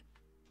 18.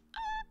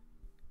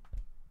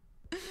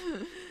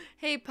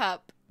 Hey,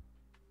 pup.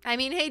 I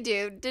mean, hey,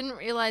 dude. Didn't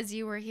realize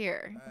you were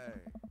here. Hey.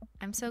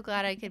 I'm so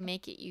glad I could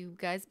make it. You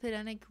guys put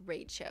on a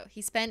great show.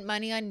 He spent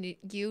money on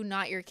you,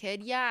 not your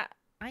kid. Yeah,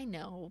 I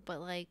know.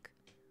 But, like,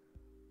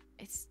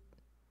 it's...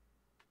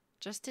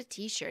 just a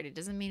t-shirt. It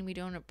doesn't mean we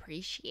don't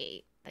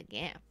appreciate the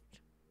gift.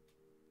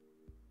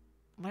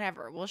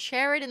 Whatever. We'll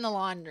share it in the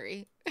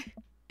laundry.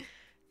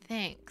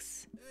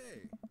 Thanks.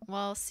 Hey.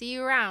 Well, see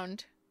you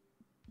around.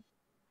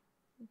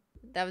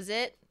 That was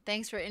it.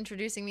 Thanks for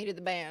introducing me to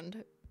the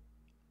band.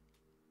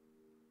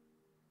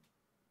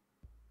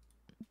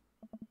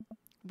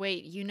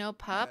 Wait, you know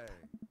Pup? Hey.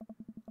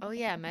 Oh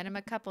yeah, met him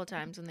a couple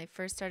times when they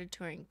first started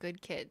touring.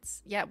 Good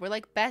kids. Yeah, we're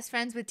like best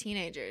friends with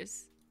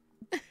teenagers.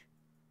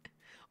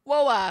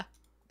 Whoa!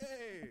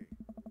 Hey.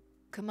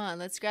 Come on,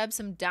 let's grab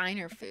some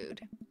diner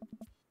food.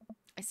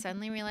 I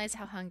suddenly realize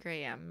how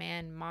hungry I am.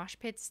 Man, mosh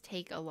pits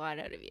take a lot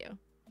out of you.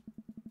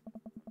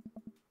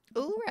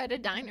 Ooh, we're at a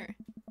diner.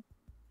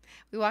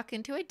 We walk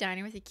into a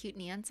diner with a cute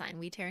neon sign.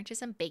 We tear into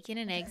some bacon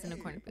and eggs in a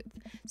corner booth.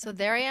 So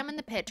there I am in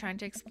the pit trying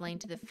to explain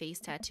to the face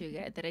tattoo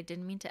guy that I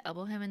didn't mean to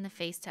elbow him in the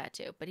face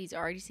tattoo, but he's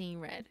already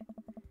seeing red.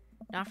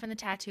 Not from the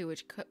tattoo,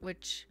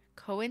 which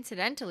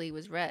coincidentally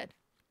was red.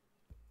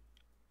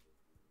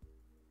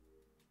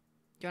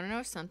 you want to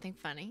know something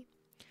funny?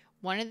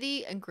 One of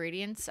the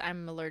ingredients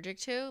I'm allergic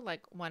to,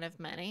 like one of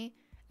many,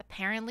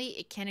 apparently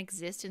it can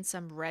exist in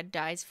some red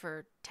dyes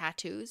for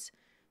tattoos.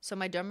 So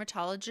my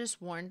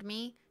dermatologist warned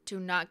me to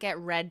not get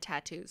red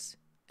tattoos.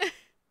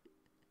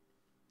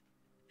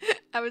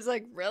 I was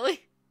like,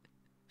 really?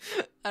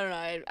 I don't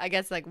know. I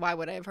guess, like, why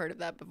would I have heard of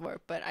that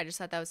before? But I just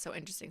thought that was so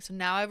interesting. So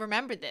now I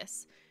remember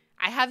this.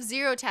 I have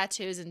 0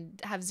 tattoos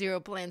and have 0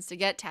 plans to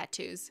get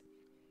tattoos.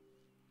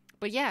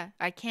 But yeah,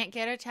 I can't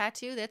get a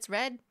tattoo that's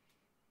red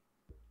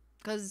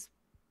because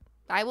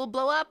I will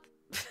blow up.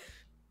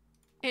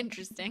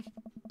 Interesting.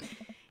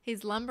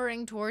 He's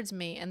lumbering towards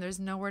me and there's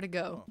nowhere to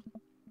go.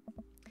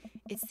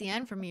 It's the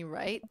end for me,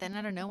 right? Then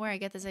out of nowhere, I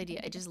get this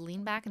idea. I just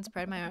lean back and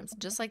spread my arms.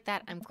 Just like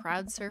that, I'm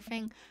crowd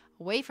surfing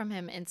away from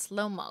him in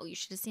slow-mo. You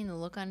should have seen the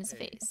look on his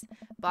face.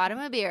 Bought him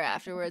a beer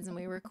afterwards and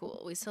we were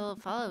cool. We still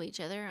follow each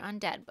other on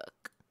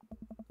Dadbook.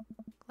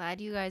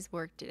 Glad you guys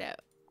worked it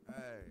out.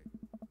 Hey.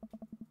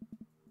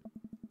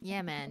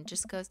 Yeah, man.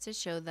 Just goes to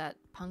show that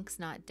punk's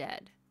not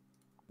dead.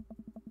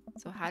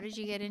 So how did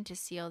you get in to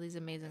see all these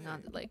amazing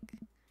concerts? Like,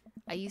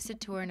 I used to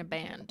tour in a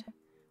band.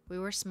 We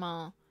were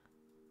small,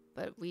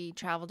 but we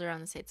traveled around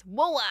the States.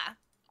 Whoa!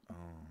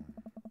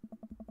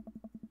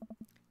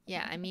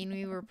 Yeah, I mean,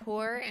 we were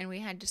poor and we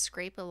had to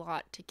scrape a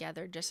lot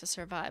together just to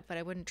survive, but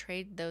I wouldn't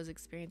trade those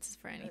experiences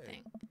for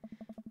anything.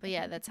 But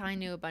yeah, that's how I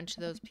knew a bunch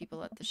of those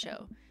people at the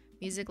show.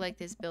 Music like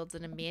this builds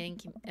an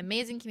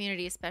amazing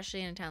community,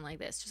 especially in a town like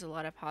this. Just a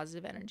lot of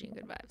positive energy and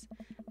good vibes.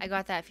 I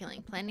got that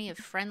feeling. Plenty of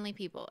friendly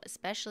people,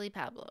 especially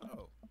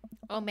Pablo.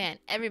 Oh man,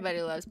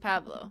 everybody loves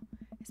Pablo.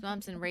 His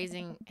mom's been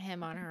raising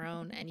him on her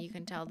own, and you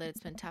can tell that it's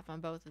been tough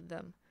on both of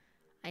them.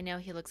 I know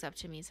he looks up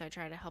to me, so I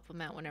try to help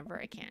him out whenever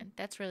I can.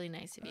 That's really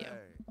nice of you.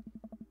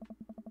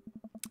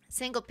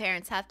 Single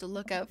parents have to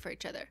look out for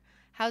each other.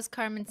 How's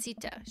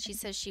Carmencita? She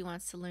says she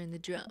wants to learn the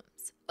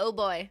drums. Oh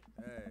boy.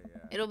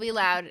 It'll be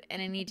loud,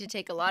 and I need to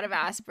take a lot of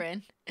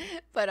aspirin,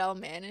 but I'll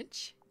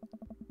manage.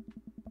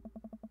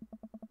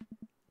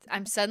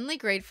 I'm suddenly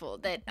grateful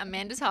that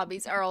Amanda's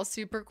hobbies are all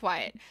super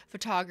quiet.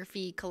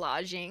 Photography,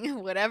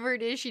 collaging, whatever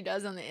it is she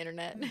does on the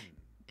internet.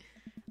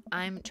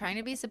 I'm trying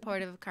to be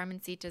supportive of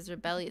Carmencita's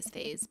rebellious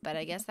phase, but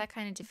I guess that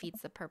kind of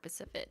defeats the purpose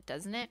of it,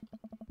 doesn't it?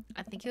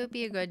 I think it would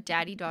be a good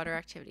daddy-daughter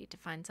activity to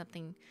find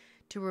something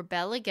to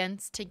rebel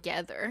against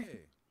together.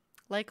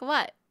 Like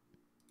what?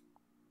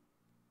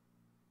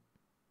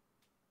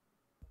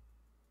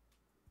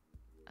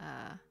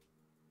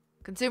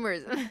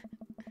 Consumerism.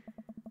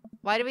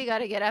 Why do we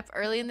gotta get up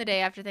early in the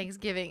day after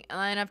Thanksgiving and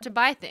line up to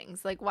buy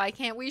things? Like, why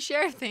can't we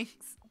share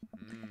things?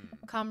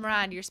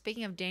 Comrade, you're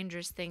speaking of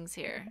dangerous things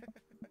here.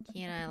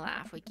 He and I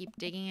laugh. We keep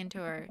digging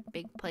into our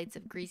big plates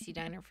of greasy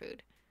diner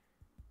food.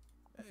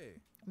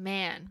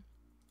 Man.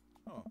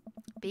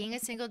 Being a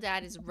single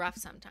dad is rough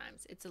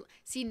sometimes.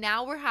 See,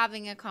 now we're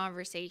having a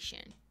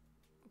conversation.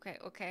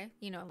 Okay.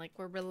 You know, like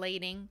we're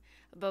relating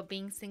about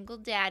being single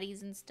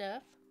daddies and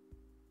stuff.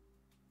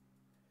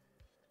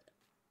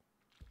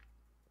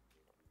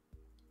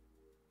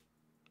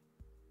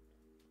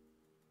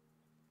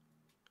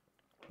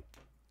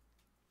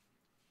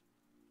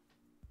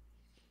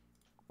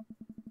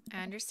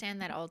 I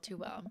understand that all too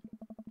well.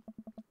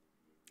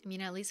 I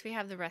mean, at least we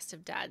have the rest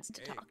of dads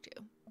to talk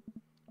to.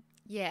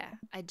 Yeah,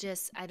 I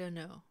don't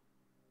know.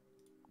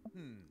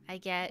 I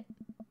get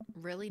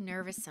really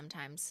nervous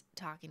sometimes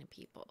talking to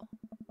people.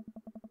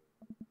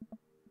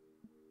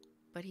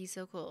 But he's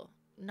so cool.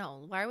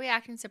 No, why are we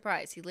acting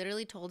surprised? He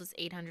literally told us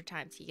 800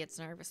 times he gets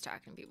nervous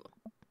talking to people.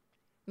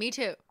 Me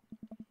too.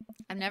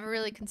 I've never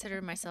really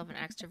considered myself an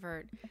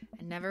extrovert.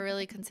 I never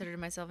really considered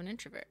myself an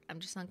introvert. I'm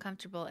just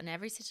uncomfortable in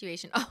every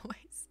situation,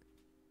 always.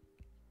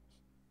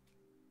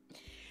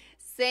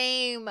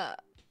 Same.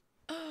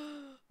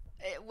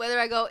 Whether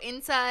I go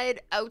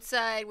inside,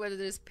 outside, whether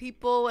there's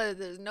people, whether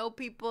there's no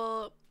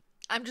people,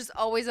 I'm just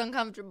always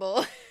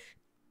uncomfortable.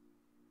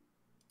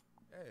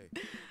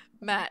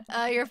 Matt,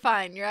 you're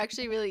fine. You're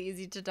actually really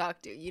easy to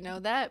talk to. You know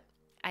that?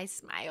 I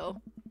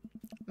smile.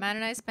 Matt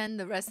and I spend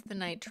the rest of the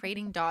night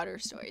trading daughter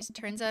stories.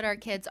 Turns out our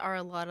kids are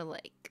a lot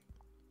alike.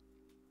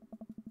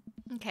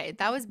 Okay,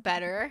 that was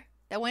better.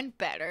 That went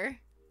better.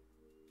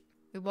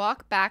 We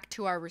walk back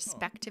to our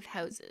respective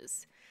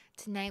houses.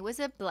 Tonight was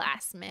a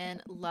blast,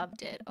 man.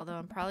 Loved it. Although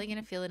I'm probably going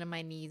to feel it in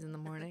my knees in the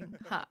morning.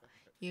 Ha.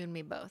 You and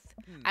me both.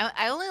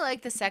 I only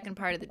like the second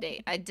part of the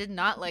date. I did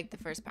not like the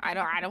first part.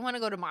 I don't want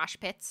to go to mosh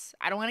pits.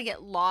 I don't want to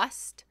get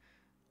lost.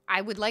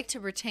 I would like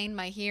to retain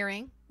my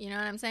hearing. You know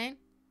what I'm saying?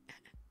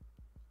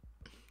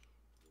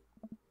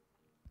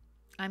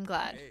 I'm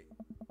glad.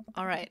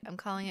 All right. I'm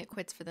calling it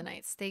quits for the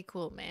night. Stay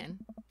cool,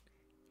 man.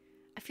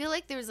 I feel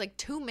like there was like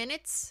 2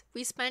 minutes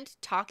we spent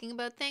talking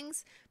about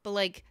things, but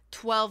like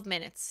 12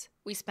 minutes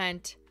we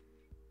spent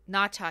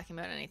not talking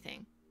about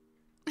anything.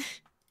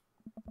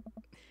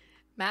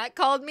 Matt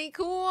called me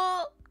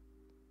cool.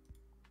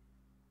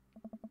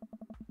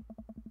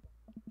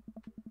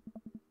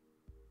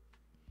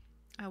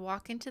 I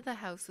walk into the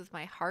house with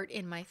my heart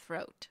in my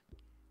throat.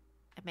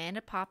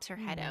 Amanda pops her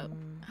head out.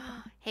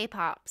 Hey,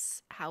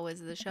 Pops. How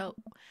was the show?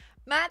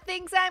 Matt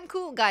thinks I'm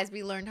cool. Guys,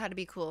 we learned how to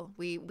be cool.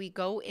 We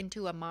go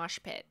into a mosh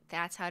pit.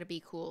 That's how to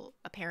be cool,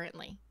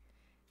 apparently.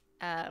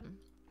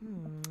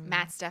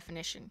 Matt's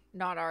definition,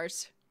 not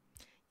ours.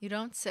 You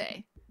don't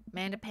say.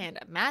 Manda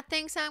Panda. Matt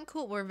thinks I'm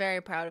cool. We're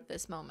very proud of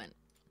this moment.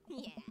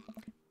 Yeah.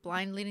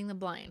 Blind leading the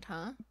blind,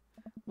 huh?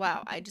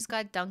 Wow, I just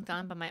got dunked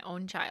on by my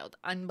own child.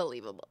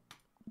 Unbelievable.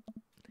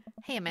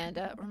 Hey,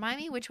 Amanda, remind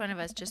me which one of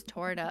us just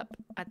tore it up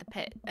at the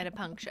pit at a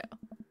punk show.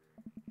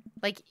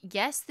 Like,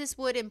 yes, this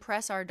would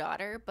impress our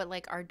daughter, but,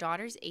 like, our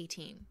daughter's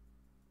 18.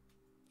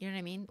 You know what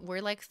I mean?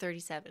 We're, like,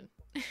 37.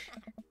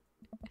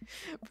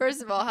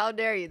 First of all, how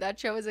dare you? That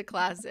show is a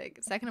classic.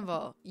 Second of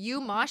all,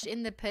 you mosh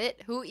in the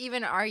pit? Who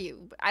even are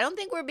you? I don't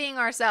think we're being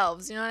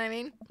ourselves. You know what I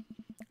mean?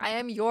 I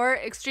am your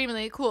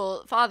extremely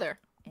cool father.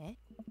 Eh?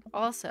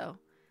 Also,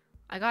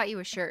 I got you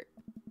a shirt.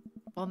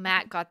 Well,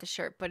 Matt got the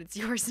shirt, but it's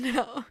yours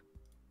now.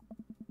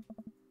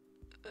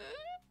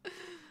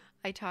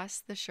 I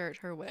tossed the shirt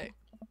her way.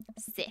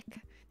 Sick.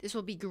 This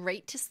will be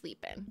great to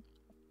sleep in.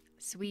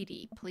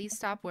 Sweetie, please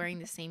stop wearing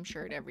the same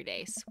shirt every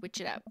day.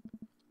 Switch it up.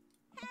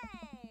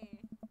 Hey.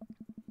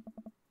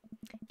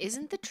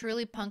 Isn't the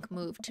truly punk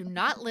move to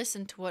not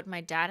listen to what my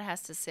dad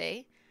has to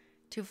say?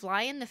 To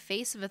fly in the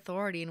face of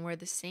authority and wear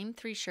the same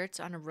 3 shirts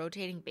on a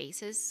rotating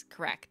basis?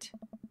 Correct.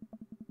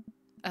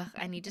 Ugh,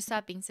 I need to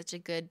stop being such a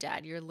good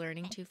dad. You're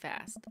learning too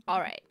fast. All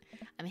right.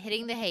 I'm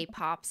hitting the hay,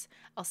 Pops.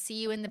 I'll see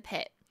you in the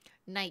pit.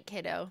 Night,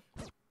 kiddo.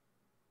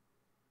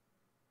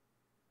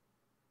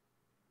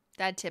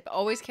 Dad tip.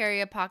 Always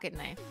carry a pocket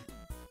knife.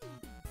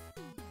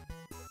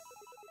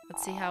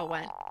 Let's see how it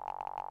went.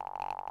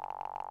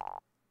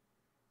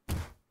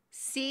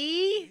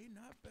 See? Hey,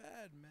 not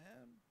bad,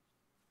 man.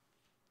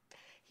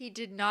 He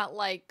did not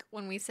like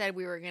when we said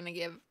we were going to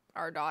give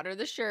our daughter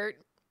the shirt.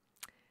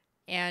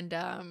 And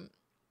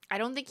I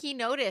don't think he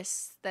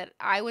noticed that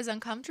I was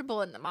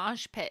uncomfortable in the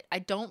mosh pit. I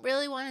don't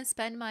really want to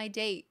spend my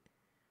date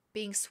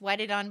being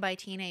sweated on by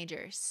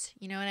teenagers.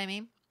 You know what I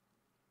mean?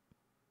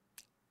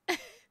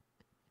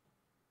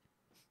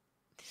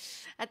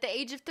 At the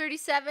age of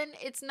 37,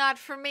 it's not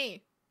for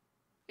me.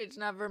 It's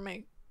not for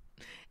me.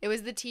 It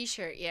was the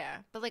t-shirt, yeah.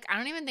 But, like, I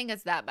don't even think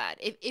it's that bad.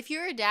 If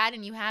you're a dad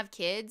and you have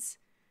kids,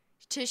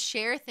 to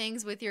share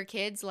things with your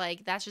kids,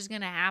 like, that's just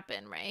going to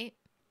happen, right?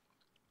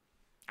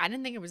 I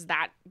didn't think it was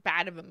that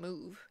bad of a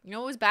move. You know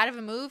what was bad of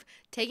a move?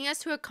 Taking us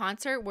to a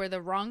concert where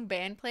the wrong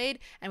band played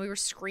and we were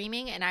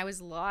screaming and I was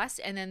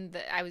lost, and then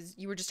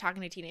you were just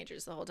talking to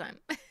teenagers the whole time.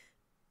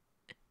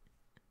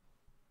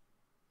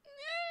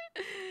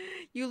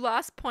 You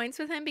lost points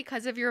with him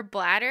because of your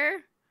bladder?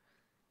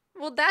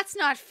 Well, that's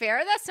not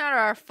fair. That's not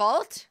our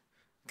fault.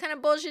 What kind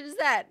of bullshit is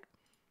that?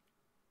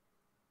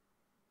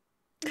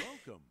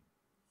 Welcome.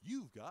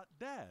 You've got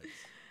dads.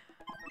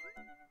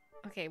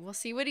 Okay, we'll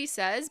see what he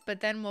says, but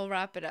then we'll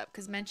wrap it up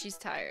because Menchie's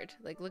tired.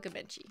 Like, look at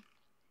Menchie.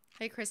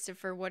 Hey,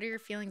 Christopher, what are your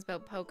feelings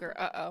about poker?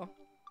 Uh-oh.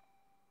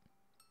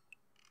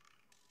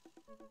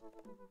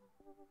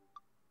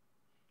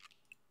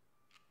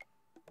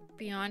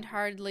 Beyond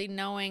hardly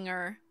knowing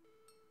her.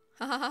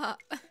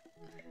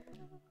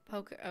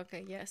 Poker.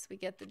 Okay, yes, we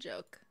get the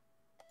joke.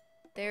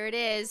 There it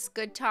is.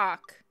 Good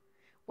talk.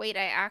 Wait,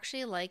 I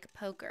actually like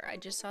poker. I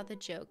just saw the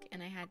joke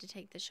and I had to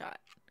take the shot.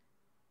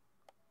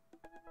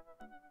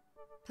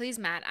 Please,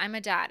 Matt, I'm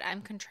a dad.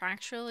 I'm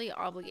contractually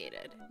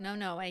obligated.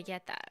 No, I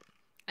get that.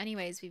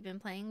 Anyways, we've been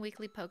playing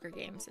weekly poker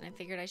games and I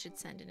figured I should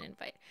send an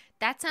invite.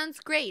 That sounds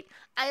great.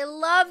 I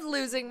love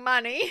losing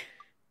money.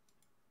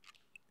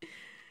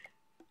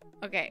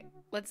 Okay,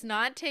 let's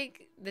not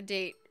take the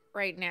date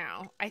right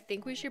now. I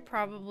think we should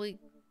probably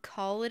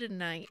call it a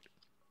night.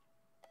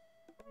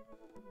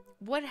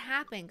 What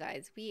happened,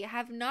 guys? We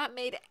have not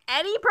made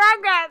any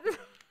progress.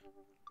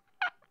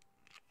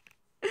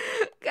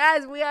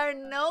 Guys, we are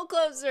no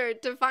closer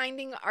to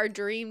finding our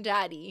dream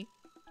daddy.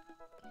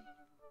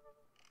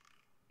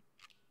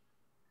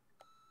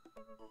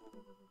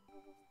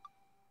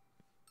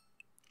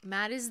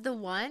 Matt is the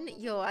one?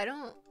 Yo, I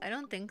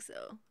don't think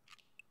so.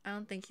 I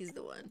don't think he's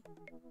the one.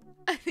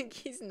 I think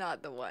he's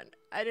not the one.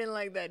 I didn't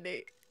like that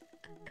date.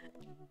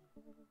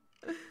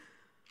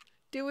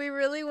 Do we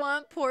really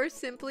want poor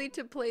Simply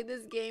to play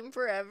this game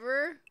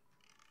forever?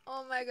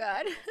 Oh my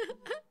god.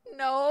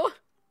 No.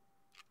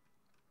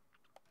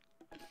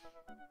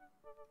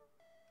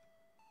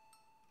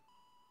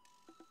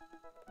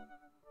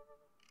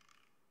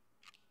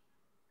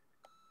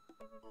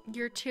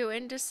 You're too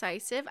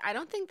indecisive? I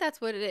don't think that's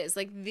what it is.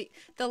 Like,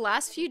 the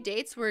last few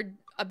dates were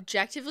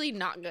objectively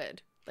not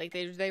good. Like,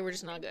 they were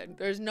just not good.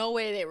 There's no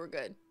way they were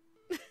good.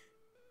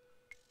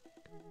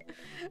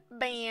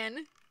 Beyyyn.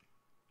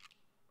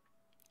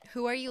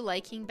 Who are you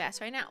liking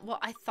best right now? Well,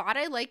 I thought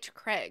I liked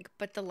Craig,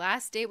 but the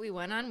last date we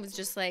went on was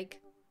just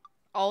like,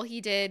 all he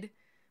did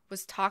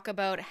was talk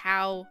about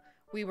how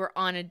we were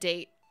on a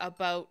date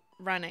about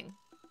running.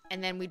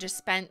 And then we just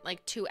spent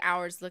like 2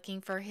 hours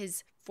looking for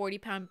his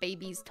 40-pound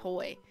baby's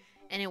toy.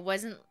 And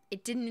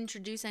it didn't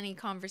introduce any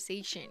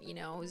conversation, you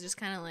know? It was just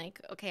kind of like,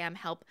 okay,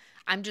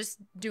 I'm just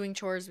doing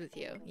chores with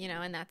you, you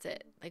know? And that's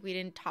it. Like, we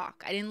didn't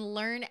talk. I didn't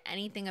learn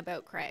anything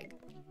about Craig.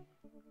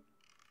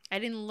 I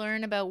didn't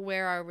learn about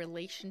where our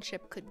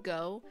relationship could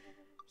go.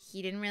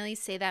 He didn't really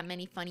say that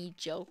many funny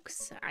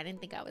jokes. I didn't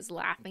think I was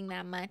laughing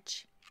that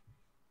much.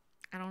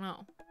 I don't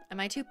know. Am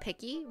I too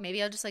picky?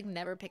 Maybe I'll just like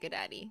never pick a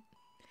daddy.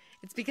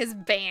 It's because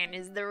Beyyyn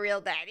is the real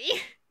daddy.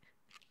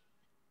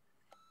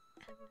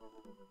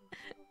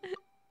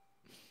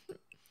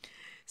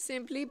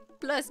 Simply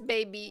plus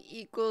baby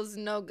equals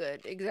no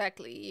good.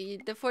 Exactly.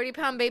 The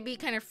 40-pound baby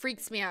kind of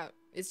freaks me out.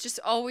 It's just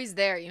always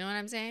there. You know what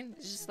I'm saying?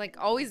 It's just like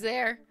always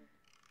there.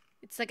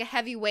 It's like a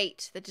heavy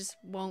weight that just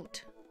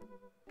won't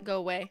go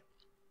away.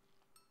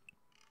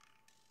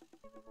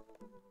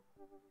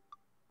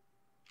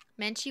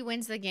 Menchie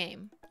wins the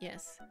game.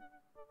 Yes.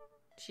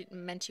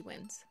 Menchie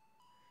wins.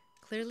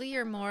 Clearly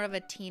you're more of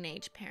a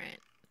teenage parent.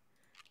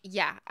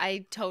 Yeah,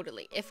 I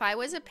totally. If I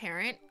was a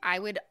parent, I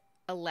would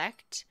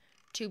elect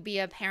to be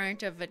a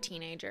parent of a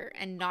teenager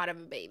and not of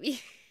a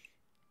baby.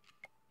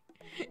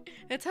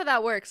 That's how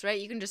that works, right?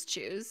 You can just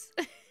choose.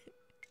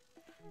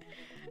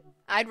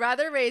 I'd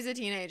rather raise a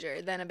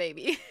teenager than a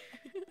baby.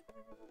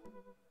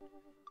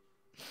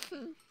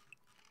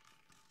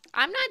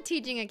 I'm not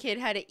teaching a kid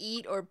how to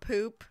eat or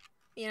poop,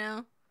 you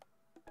know?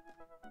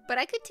 But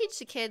I could teach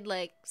the kid,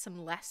 like,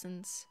 some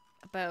lessons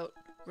about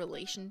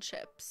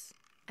relationships.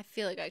 I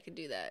feel like I could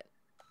do that.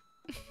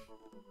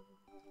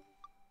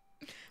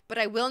 But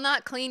I will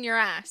not clean your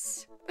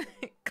ass.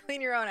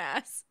 Clean your own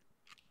ass.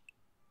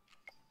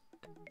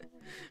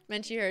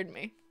 Menchie heard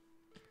me.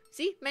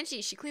 See?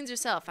 Menchie, she cleans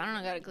herself. I don't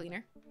know how to clean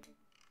her.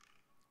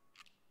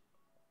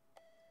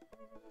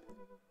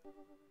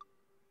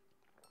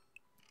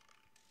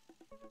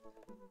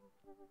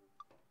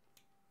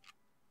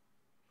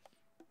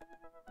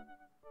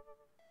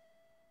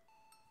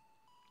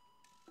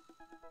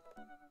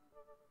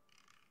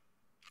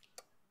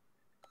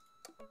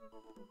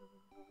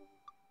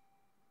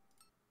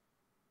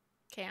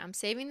 Okay, I'm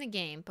saving the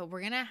game, but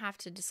we're gonna have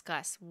to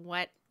discuss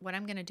what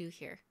I'm gonna do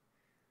here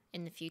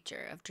in the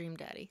future of Dream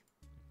Daddy.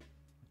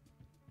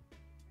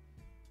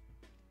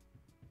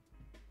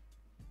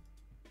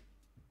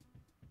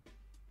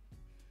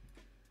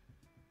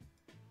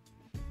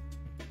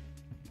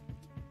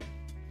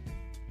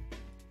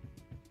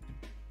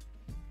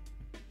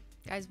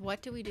 Guys,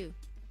 what do we do?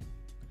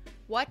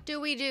 What do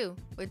we do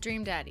with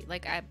Dream Daddy?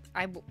 Like,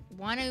 I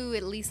want to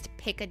at least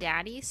pick a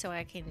daddy so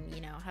I can,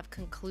 you know, have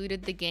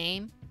concluded the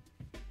game.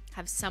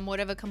 Have somewhat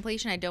of a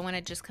completion. I don't want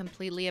to just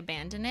completely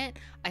abandon it.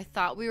 I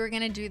thought we were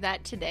going to do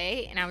that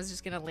today and I was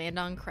just going to land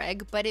on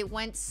Craig, but it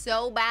went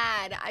so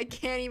bad. I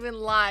can't even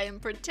lie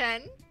and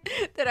pretend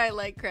that I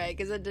like Craig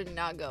because it did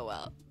not go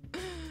well.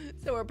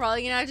 So we're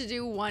probably going to have to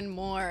do one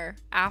more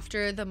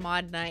after the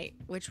mod night,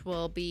 which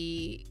will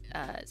be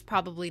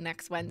probably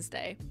next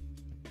Wednesday.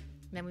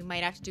 And then we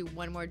might have to do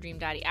one more Dream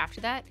Daddy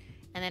after that.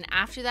 And then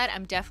after that,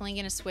 I'm definitely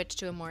going to switch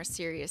to a more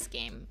serious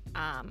game.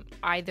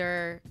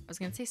 Either, I was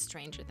going to say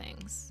Stranger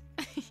Things.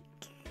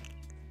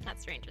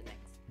 Not Stranger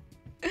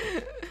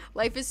Things.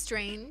 Life is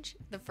Strange,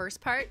 the first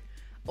part,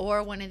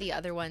 or one of the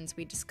other ones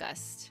we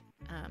discussed,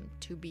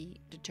 to be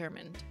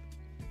determined.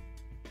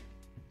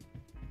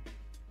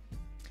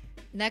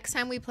 Next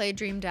time we play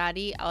Dream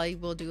Daddy, I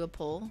will do a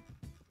poll.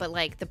 But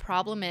like, the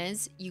problem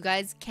is, you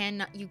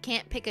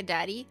can't pick a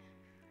daddy.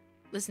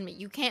 Listen to me,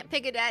 you can't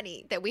pick a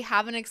daddy that we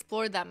haven't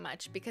explored that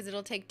much because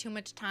it'll take too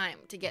much time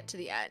to get to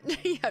the end.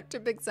 You have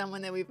to pick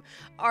someone that we've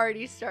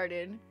already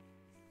started.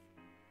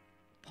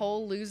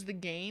 Poll, lose the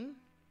game?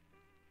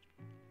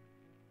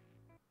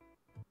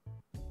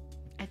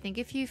 I think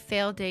if you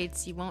fail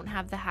dates, you won't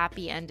have the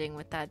happy ending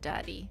with that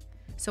daddy.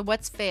 So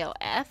what's fail,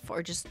 F,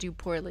 or just do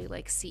poorly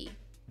like C?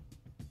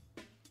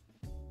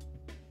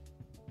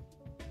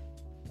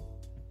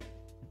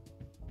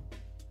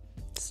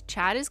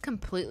 Chat is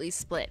completely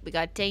split. We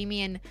got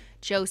Damien,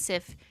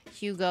 Joseph,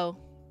 Hugo.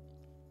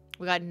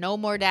 We got no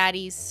more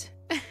daddies.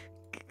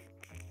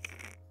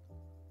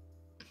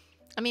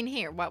 I mean,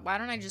 here, why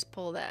don't I just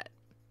pull that?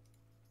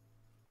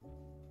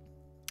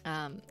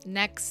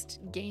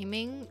 Next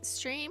gaming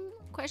stream,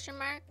 question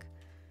mark.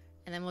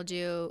 And then we'll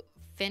do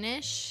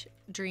finish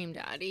Dream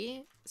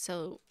Daddy.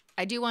 So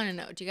I do want to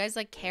know, do you guys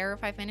like care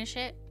if I finish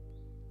it?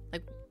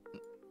 Like,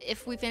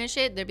 if we finish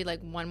it, there'd be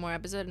like one more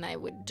episode and I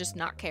would just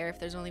not care if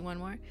there's only one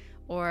more.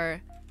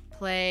 Or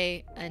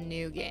play a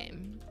new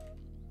game.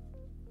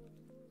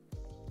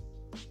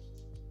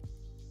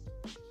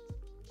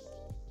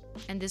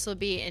 And this will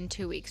be in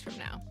 2 weeks from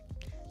now.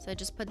 So I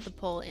just put the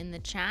poll in the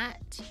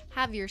chat.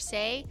 Have your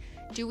say.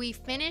 Do we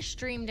finish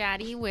Dream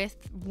Daddy with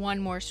one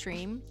more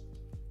stream?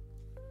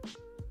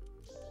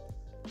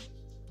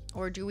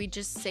 Or do we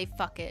just say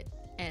fuck it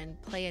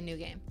and play a new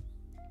game?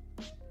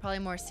 Probably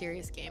a more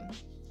serious game.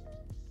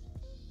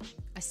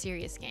 A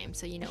serious game,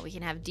 so you know we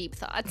can have deep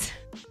thoughts.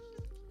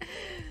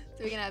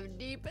 So we can have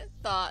deep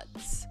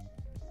thoughts.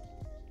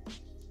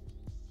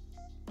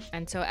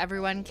 And so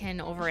everyone can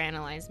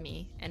overanalyze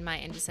me and my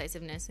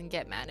indecisiveness and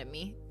get mad at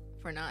me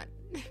for not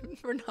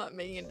for not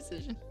making a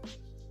decision.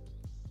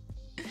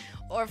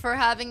 Or for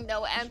having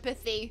no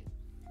empathy.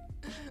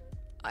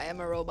 I am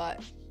a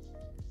robot.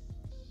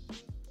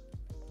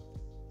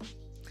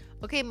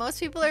 Okay, most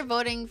people are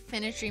voting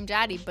finish Dream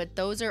Daddy, but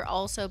those are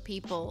also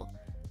people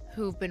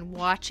who've been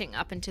watching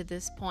up until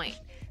this point.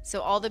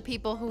 So all the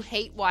people who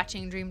hate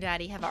watching Dream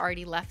Daddy have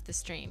already left the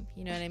stream.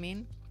 You know what I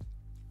mean?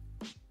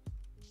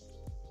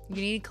 You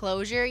need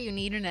closure. You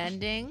need an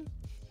ending.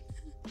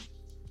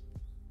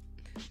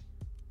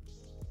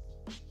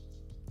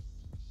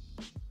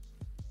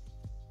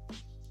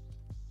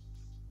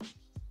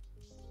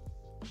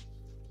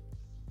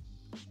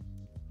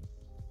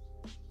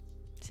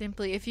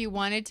 Simply, if you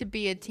wanted to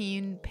be a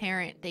teen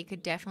parent, they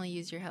could definitely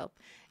use your help.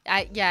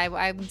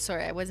 I'm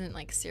sorry, I wasn't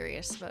like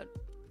serious about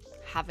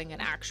having an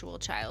actual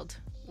child,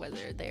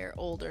 whether they're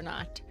old or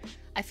not.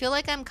 I feel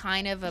like I'm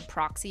kind of a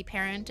proxy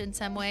parent in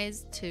some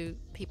ways to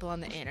people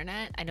on the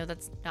internet. I know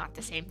that's not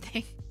the same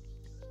thing.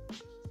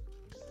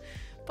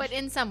 But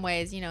in some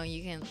ways, you know,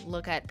 you can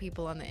look at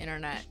people on the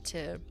internet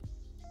to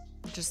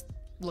just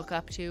look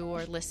up to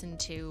or listen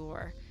to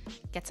or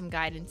get some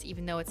guidance,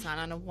 even though it's not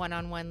on a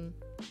one-on-one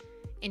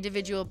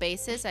individual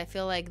basis. I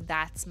feel like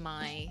that's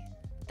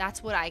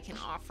what I can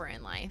offer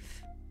in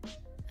life,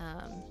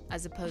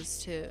 as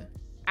opposed to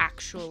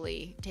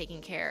actually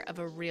taking care of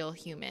a real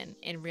human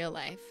in real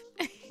life.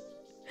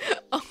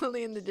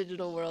 Only in the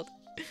digital world.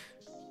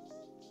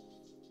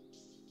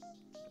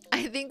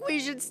 I think we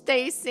should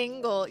stay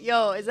single.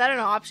 Yo, is that an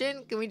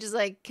option? Can we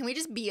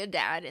just be a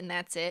dad and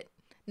that's it?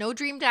 No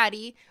Dream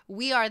Daddy.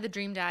 We are the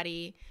Dream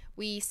Daddy.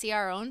 We see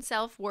our own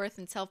self-worth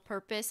and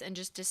self-purpose and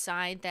just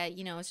decide that,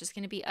 you know, it's just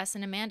going to be us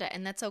and Amanda.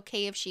 And that's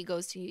okay if she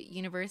goes to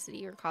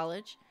university or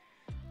college.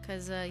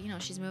 Because, you know,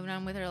 she's moving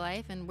on with her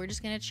life and we're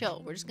just going to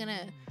chill. We're just going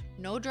to,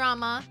 no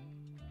drama.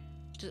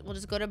 We'll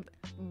just go to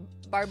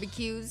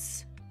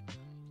barbecues.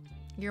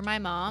 You're my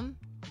mom.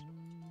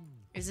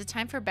 Is it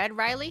time for bed,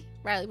 Riley?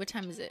 Riley, what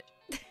time is it?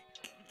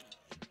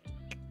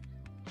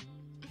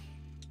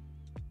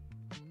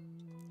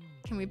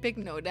 Can we pick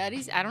no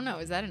daddies? I don't know.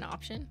 Is that an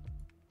option?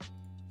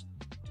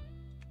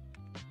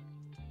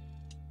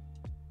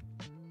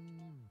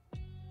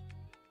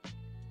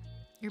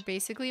 You're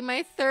basically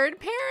my third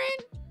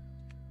parent.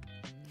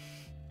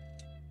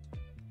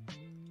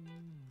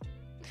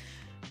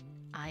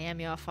 I am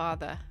your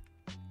father.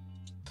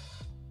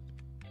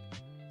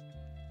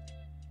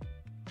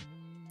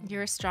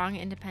 You're a strong,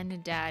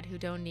 independent dad who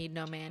don't need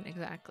no man.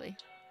 Exactly.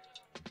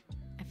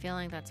 I feel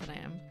like that's what I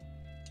am.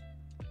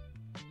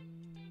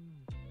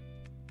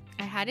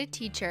 I had a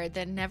teacher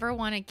that never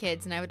wanted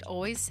kids, and I would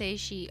always say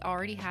she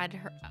already had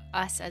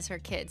us as her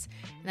kids.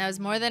 And that was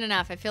more than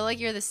enough. I feel like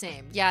you're the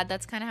same. Yeah,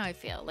 that's kind of how I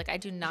feel. Like, I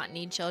do not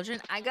need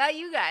children. I got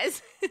you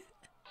guys.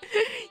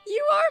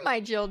 You are my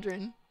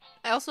children.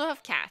 I also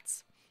have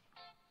cats.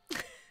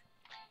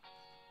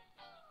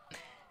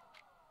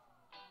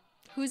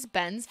 Who's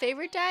Ben's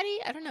favorite daddy?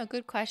 I don't know.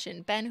 Good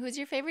question. Ben, who's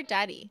your favorite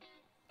daddy?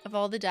 Of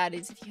all the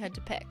daddies, if you had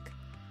to pick.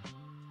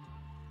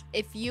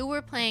 If you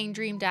were playing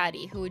Dream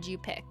Daddy, who would you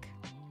pick?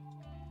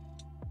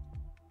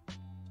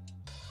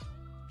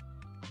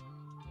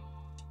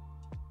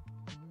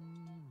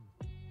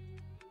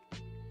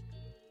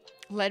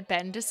 Let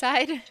Ben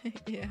decide?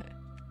 Yeah.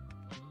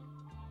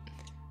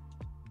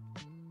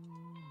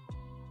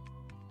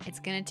 It's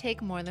gonna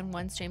take more than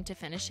one stream to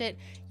finish it.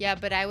 Yeah,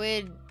 but I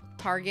would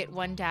target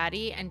one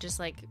daddy and just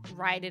like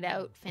ride it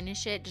out,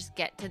 finish it, just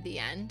get to the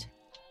end.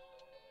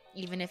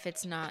 Even if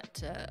it's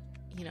not,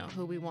 you know,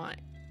 who we want.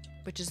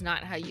 Which is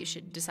not how you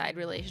should decide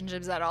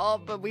relationships at all,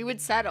 but we would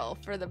settle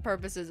for the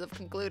purposes of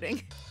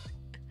concluding.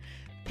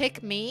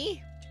 Pick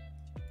me?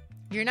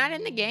 You're not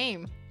in the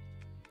game.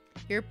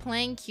 You're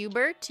playing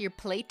Qbert? You're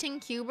plating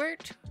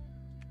Qbert?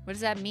 What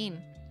does that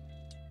mean?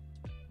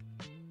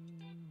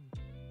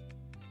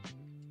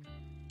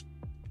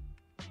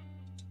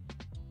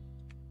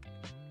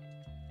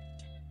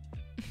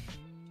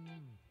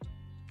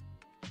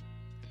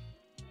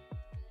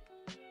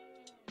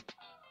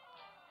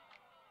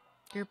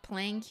 You're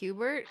playing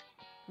Qbert?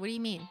 What do you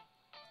mean?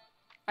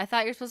 I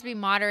thought you're supposed to be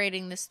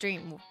moderating the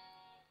stream.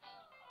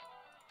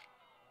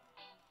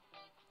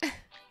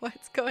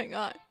 What's going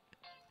on?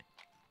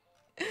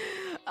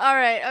 All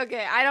right,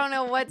 okay. I don't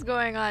know what's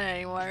going on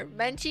anymore.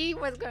 Menchie,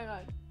 what's going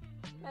on?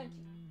 Menchie.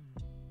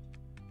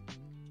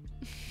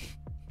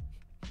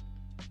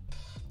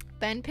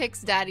 Ben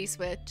picks Daddy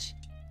Switch.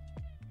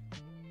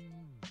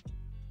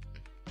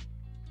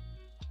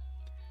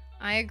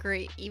 I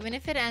agree. Even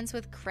if it ends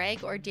with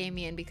Craig or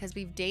Damien, because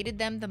we've dated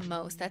them the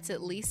most, that's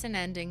at least an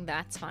ending.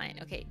 That's fine.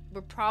 Okay,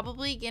 we're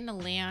probably gonna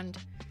land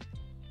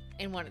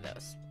in one of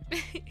those.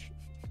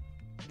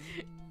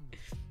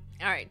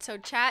 All right, so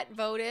chat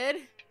voted.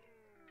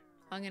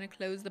 I'm gonna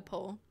close the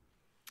poll.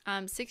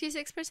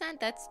 66%,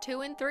 that's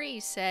 2 and 3,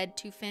 said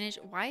to finish.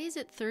 Why is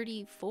it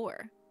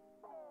 34?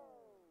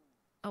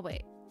 Oh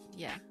wait,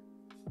 yeah.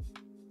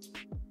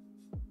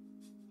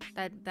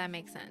 That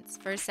makes sense.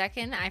 For a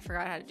second, I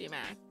forgot how to do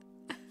math.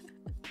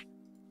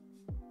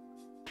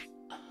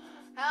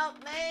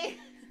 Help me!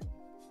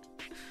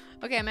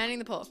 Okay, I'm ending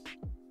the poll.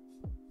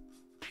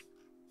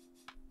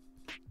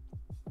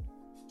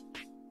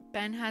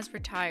 Ben has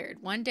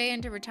retired. 1 day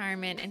into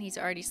retirement and he's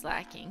already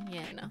slacking.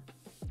 Yeah, I know.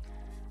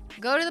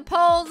 Go to the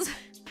polls!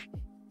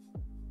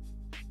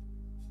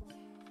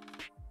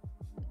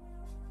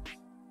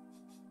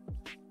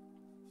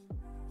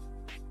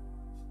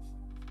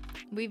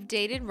 We've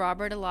dated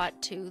Robert a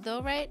lot too,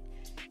 though, right?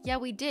 Yeah,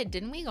 we did.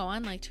 Didn't we go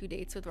on like 2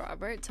 dates with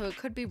Robert? So it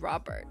could be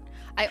Robert.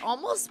 I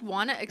almost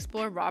want to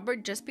explore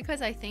Robert just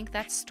because I think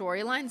that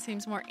storyline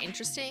seems more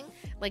interesting.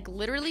 Like,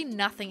 literally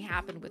nothing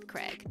happened with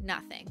Craig.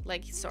 Nothing.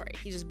 Like, sorry,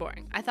 he's just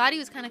boring. I thought he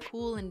was kind of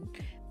cool and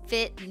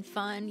fit and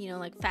fun, you know,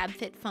 like fab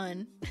fit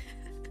fun.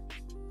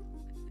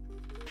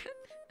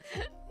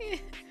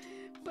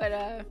 But,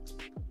 I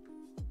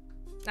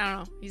don't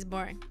know. He's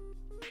boring.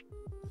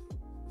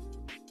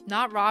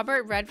 Not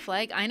Robert, red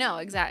flag. I know,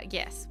 exactly.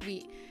 Yes,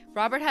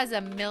 Robert has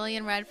a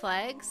million red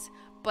flags,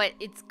 but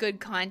it's good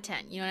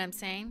content. You know what I'm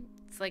saying?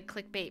 It's like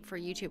clickbait for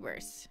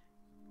YouTubers.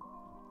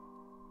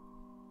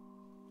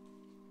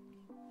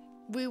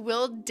 We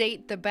will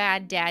date the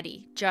bad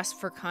daddy just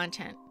for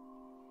content.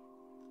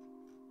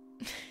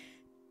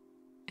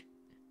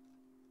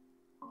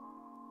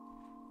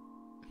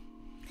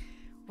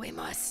 We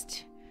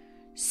must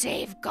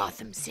save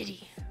Gotham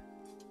City.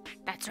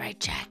 That's right,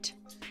 chat.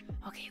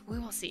 Okay, we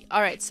will see.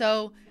 All right,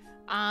 so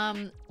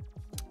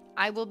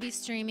I will be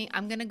streaming.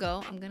 I'm gonna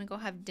go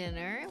have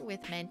dinner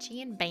with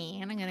Menchie and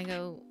Beyyyn. I'm gonna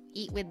go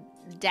eat with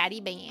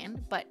Daddy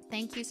Beyyyn. But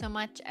thank you so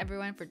much,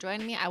 everyone, for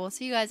joining me. I will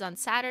see you guys on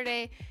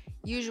Saturday,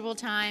 usual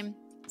time,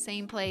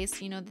 same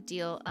place. You know the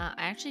deal. I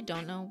actually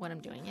don't know what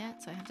I'm doing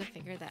yet, so I have to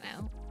figure that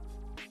out.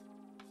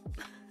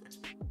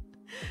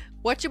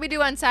 What should we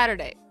do on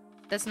Saturday?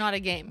 That's not a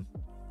game.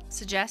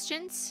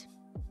 Suggestions?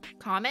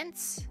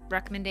 Comments?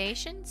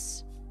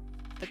 Recommendations?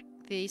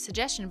 The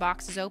suggestion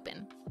box is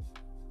open.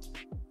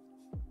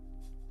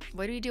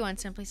 What do we do on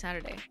Simply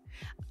Saturday?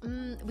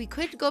 We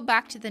could go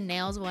back to the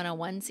Nails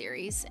 101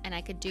 series, and I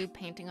could do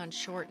painting on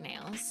short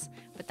nails,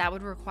 but that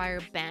would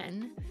require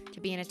Ben to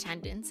be in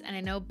attendance, and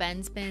I know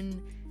Ben's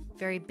been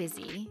very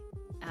busy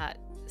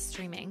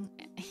streaming,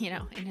 you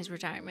know, in his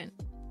retirement.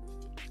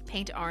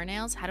 Paint our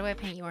nails? How do I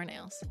paint your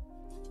nails?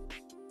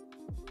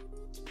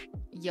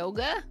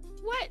 Yoga?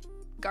 What?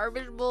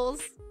 Garbage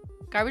bowls?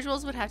 Garbage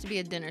bowls would have to be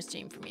a dinner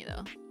stream for me,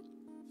 though.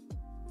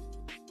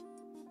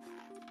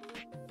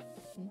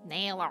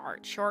 Nail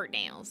art, short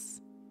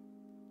nails.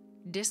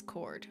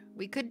 Discord.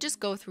 We could just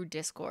go through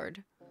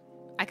Discord.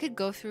 I could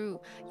go through,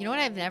 you know what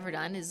I've never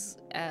done is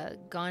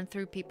gone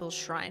through people's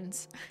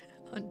shrines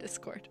on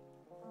Discord.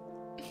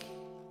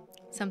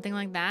 Something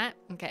like that.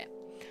 Okay.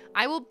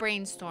 I will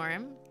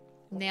brainstorm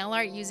nail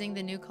art using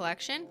the new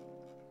collection.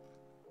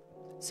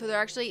 So there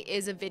actually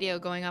is a video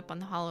going up on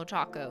the Holo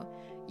Taco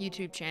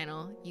YouTube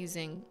channel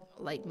using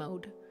light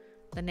mode.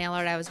 The nail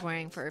art I was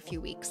wearing for a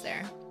few weeks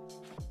there.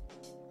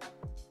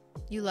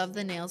 You love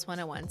the Nails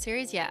 101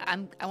 series? Yeah,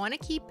 I want to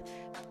keep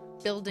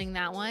building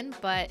that one,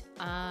 but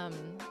I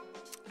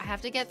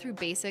have to get through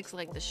basics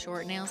like the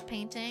short nails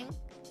painting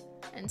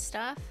and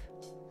stuff.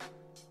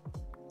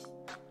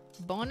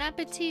 Bon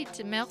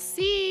appetit.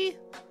 Merci.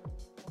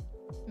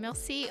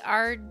 Merci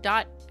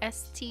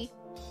r.st.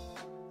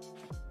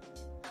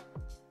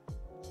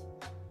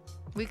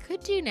 We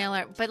could do nail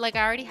art, but like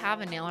I already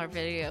have a nail art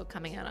video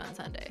coming out on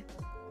Sunday.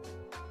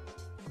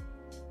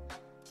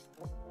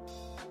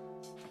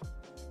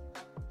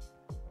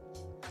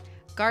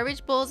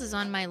 Garbage bowls is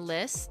on my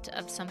list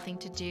of something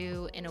to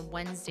do in a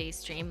Wednesday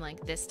stream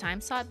like this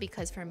time slot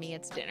because for me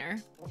it's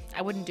dinner.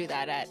 I wouldn't do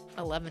that at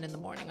 11 in the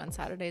morning on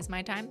Saturdays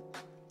my time.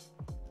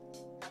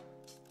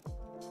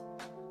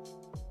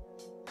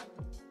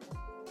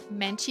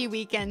 Menchie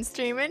weekend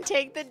streaming,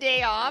 take the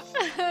day off.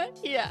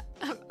 Yeah,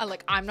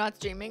 I'm not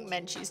streaming,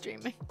 Menchie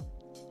streaming.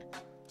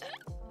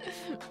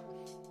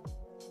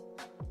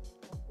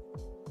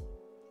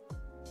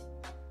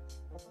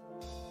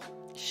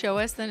 Show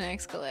us the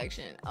next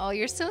collection. Oh,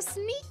 you're so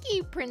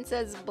sneaky,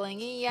 Princess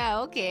Blingy.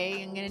 Yeah,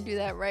 okay, I'm gonna do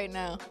that right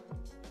now.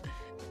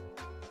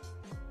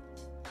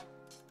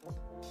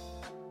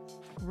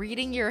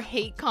 Reading your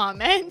hate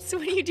comments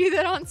when you do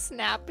that on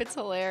Snap, it's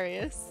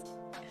hilarious.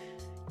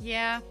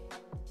 Yeah,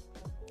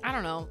 I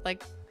don't know,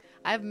 like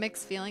I have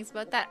mixed feelings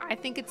about that. I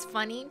think it's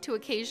funny to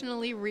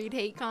occasionally read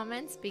hate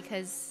comments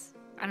because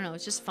I don't know,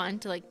 it's just fun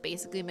to like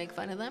basically make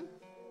fun of them.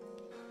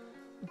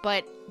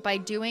 But by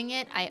doing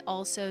it, I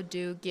also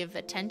do give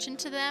attention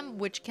to them,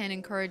 which can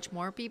encourage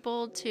more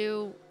people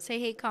to say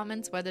hate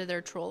comments, whether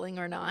they're trolling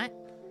or not.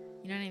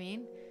 You know what I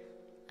mean?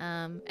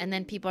 And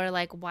then people are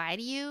like, why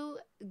do you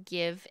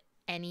give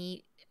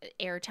any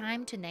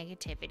airtime to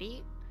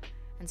negativity?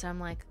 And so I'm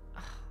like,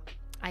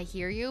 I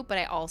hear you, but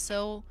I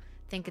also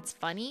think it's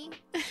funny.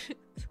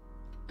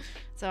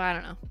 So I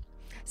don't know.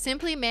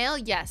 Simply Mail,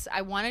 yes,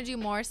 I want to do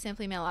more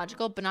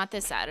Simplymamelogical, but not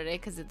this Saturday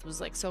because it was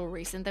like so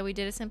recent that we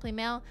did a Simply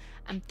Mail.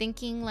 I'm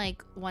thinking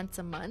like once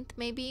a month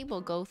maybe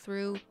we'll go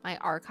through my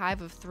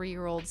archive of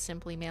 3-year-old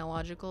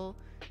Simplymamelogical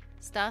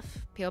stuff.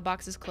 PO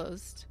box is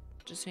closed,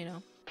 just so you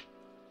know.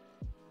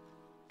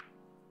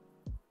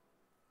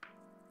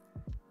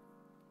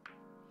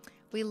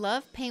 We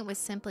love paint with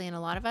Simply, and a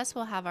lot of us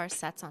will have our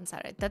sets on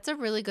Saturday. That's a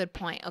really good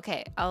point.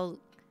 Okay, I'll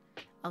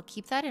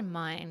keep that in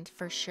mind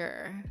for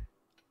sure.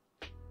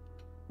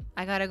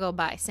 I gotta go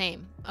buy.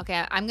 Same.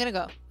 Okay, I'm gonna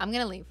go. I'm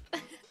gonna leave.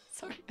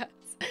 Sorry, guys.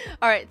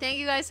 All right. Thank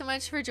you guys so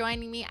much for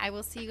joining me. I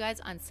will see you guys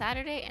on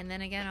Saturday and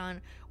then again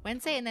on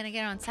Wednesday and then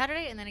again on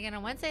Saturday and then again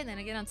on Wednesday and then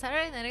again on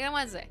Saturday and then again on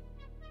Wednesday.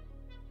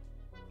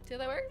 See how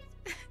that works?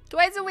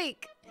 Twice a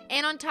week.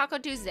 And on Taco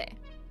Tuesday.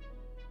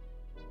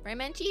 Right,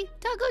 Menchie?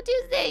 Taco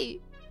Tuesday.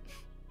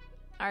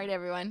 All right,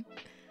 everyone.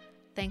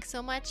 Thanks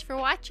so much for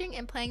watching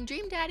and playing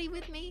Dream Daddy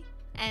with me.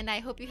 And I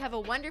hope you have a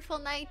wonderful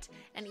night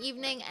and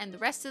evening and the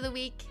rest of the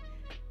week.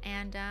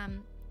 And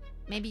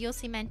maybe you'll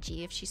see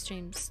Menchie if she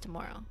streams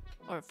tomorrow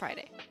or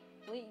Friday.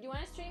 Do you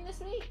want to stream this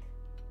week?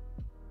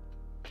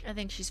 I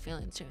think she's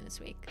feeling stream this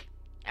week.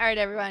 All right,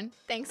 everyone.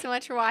 Thanks so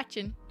much for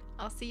watching.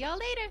 I'll see y'all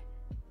later.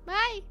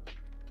 Bye.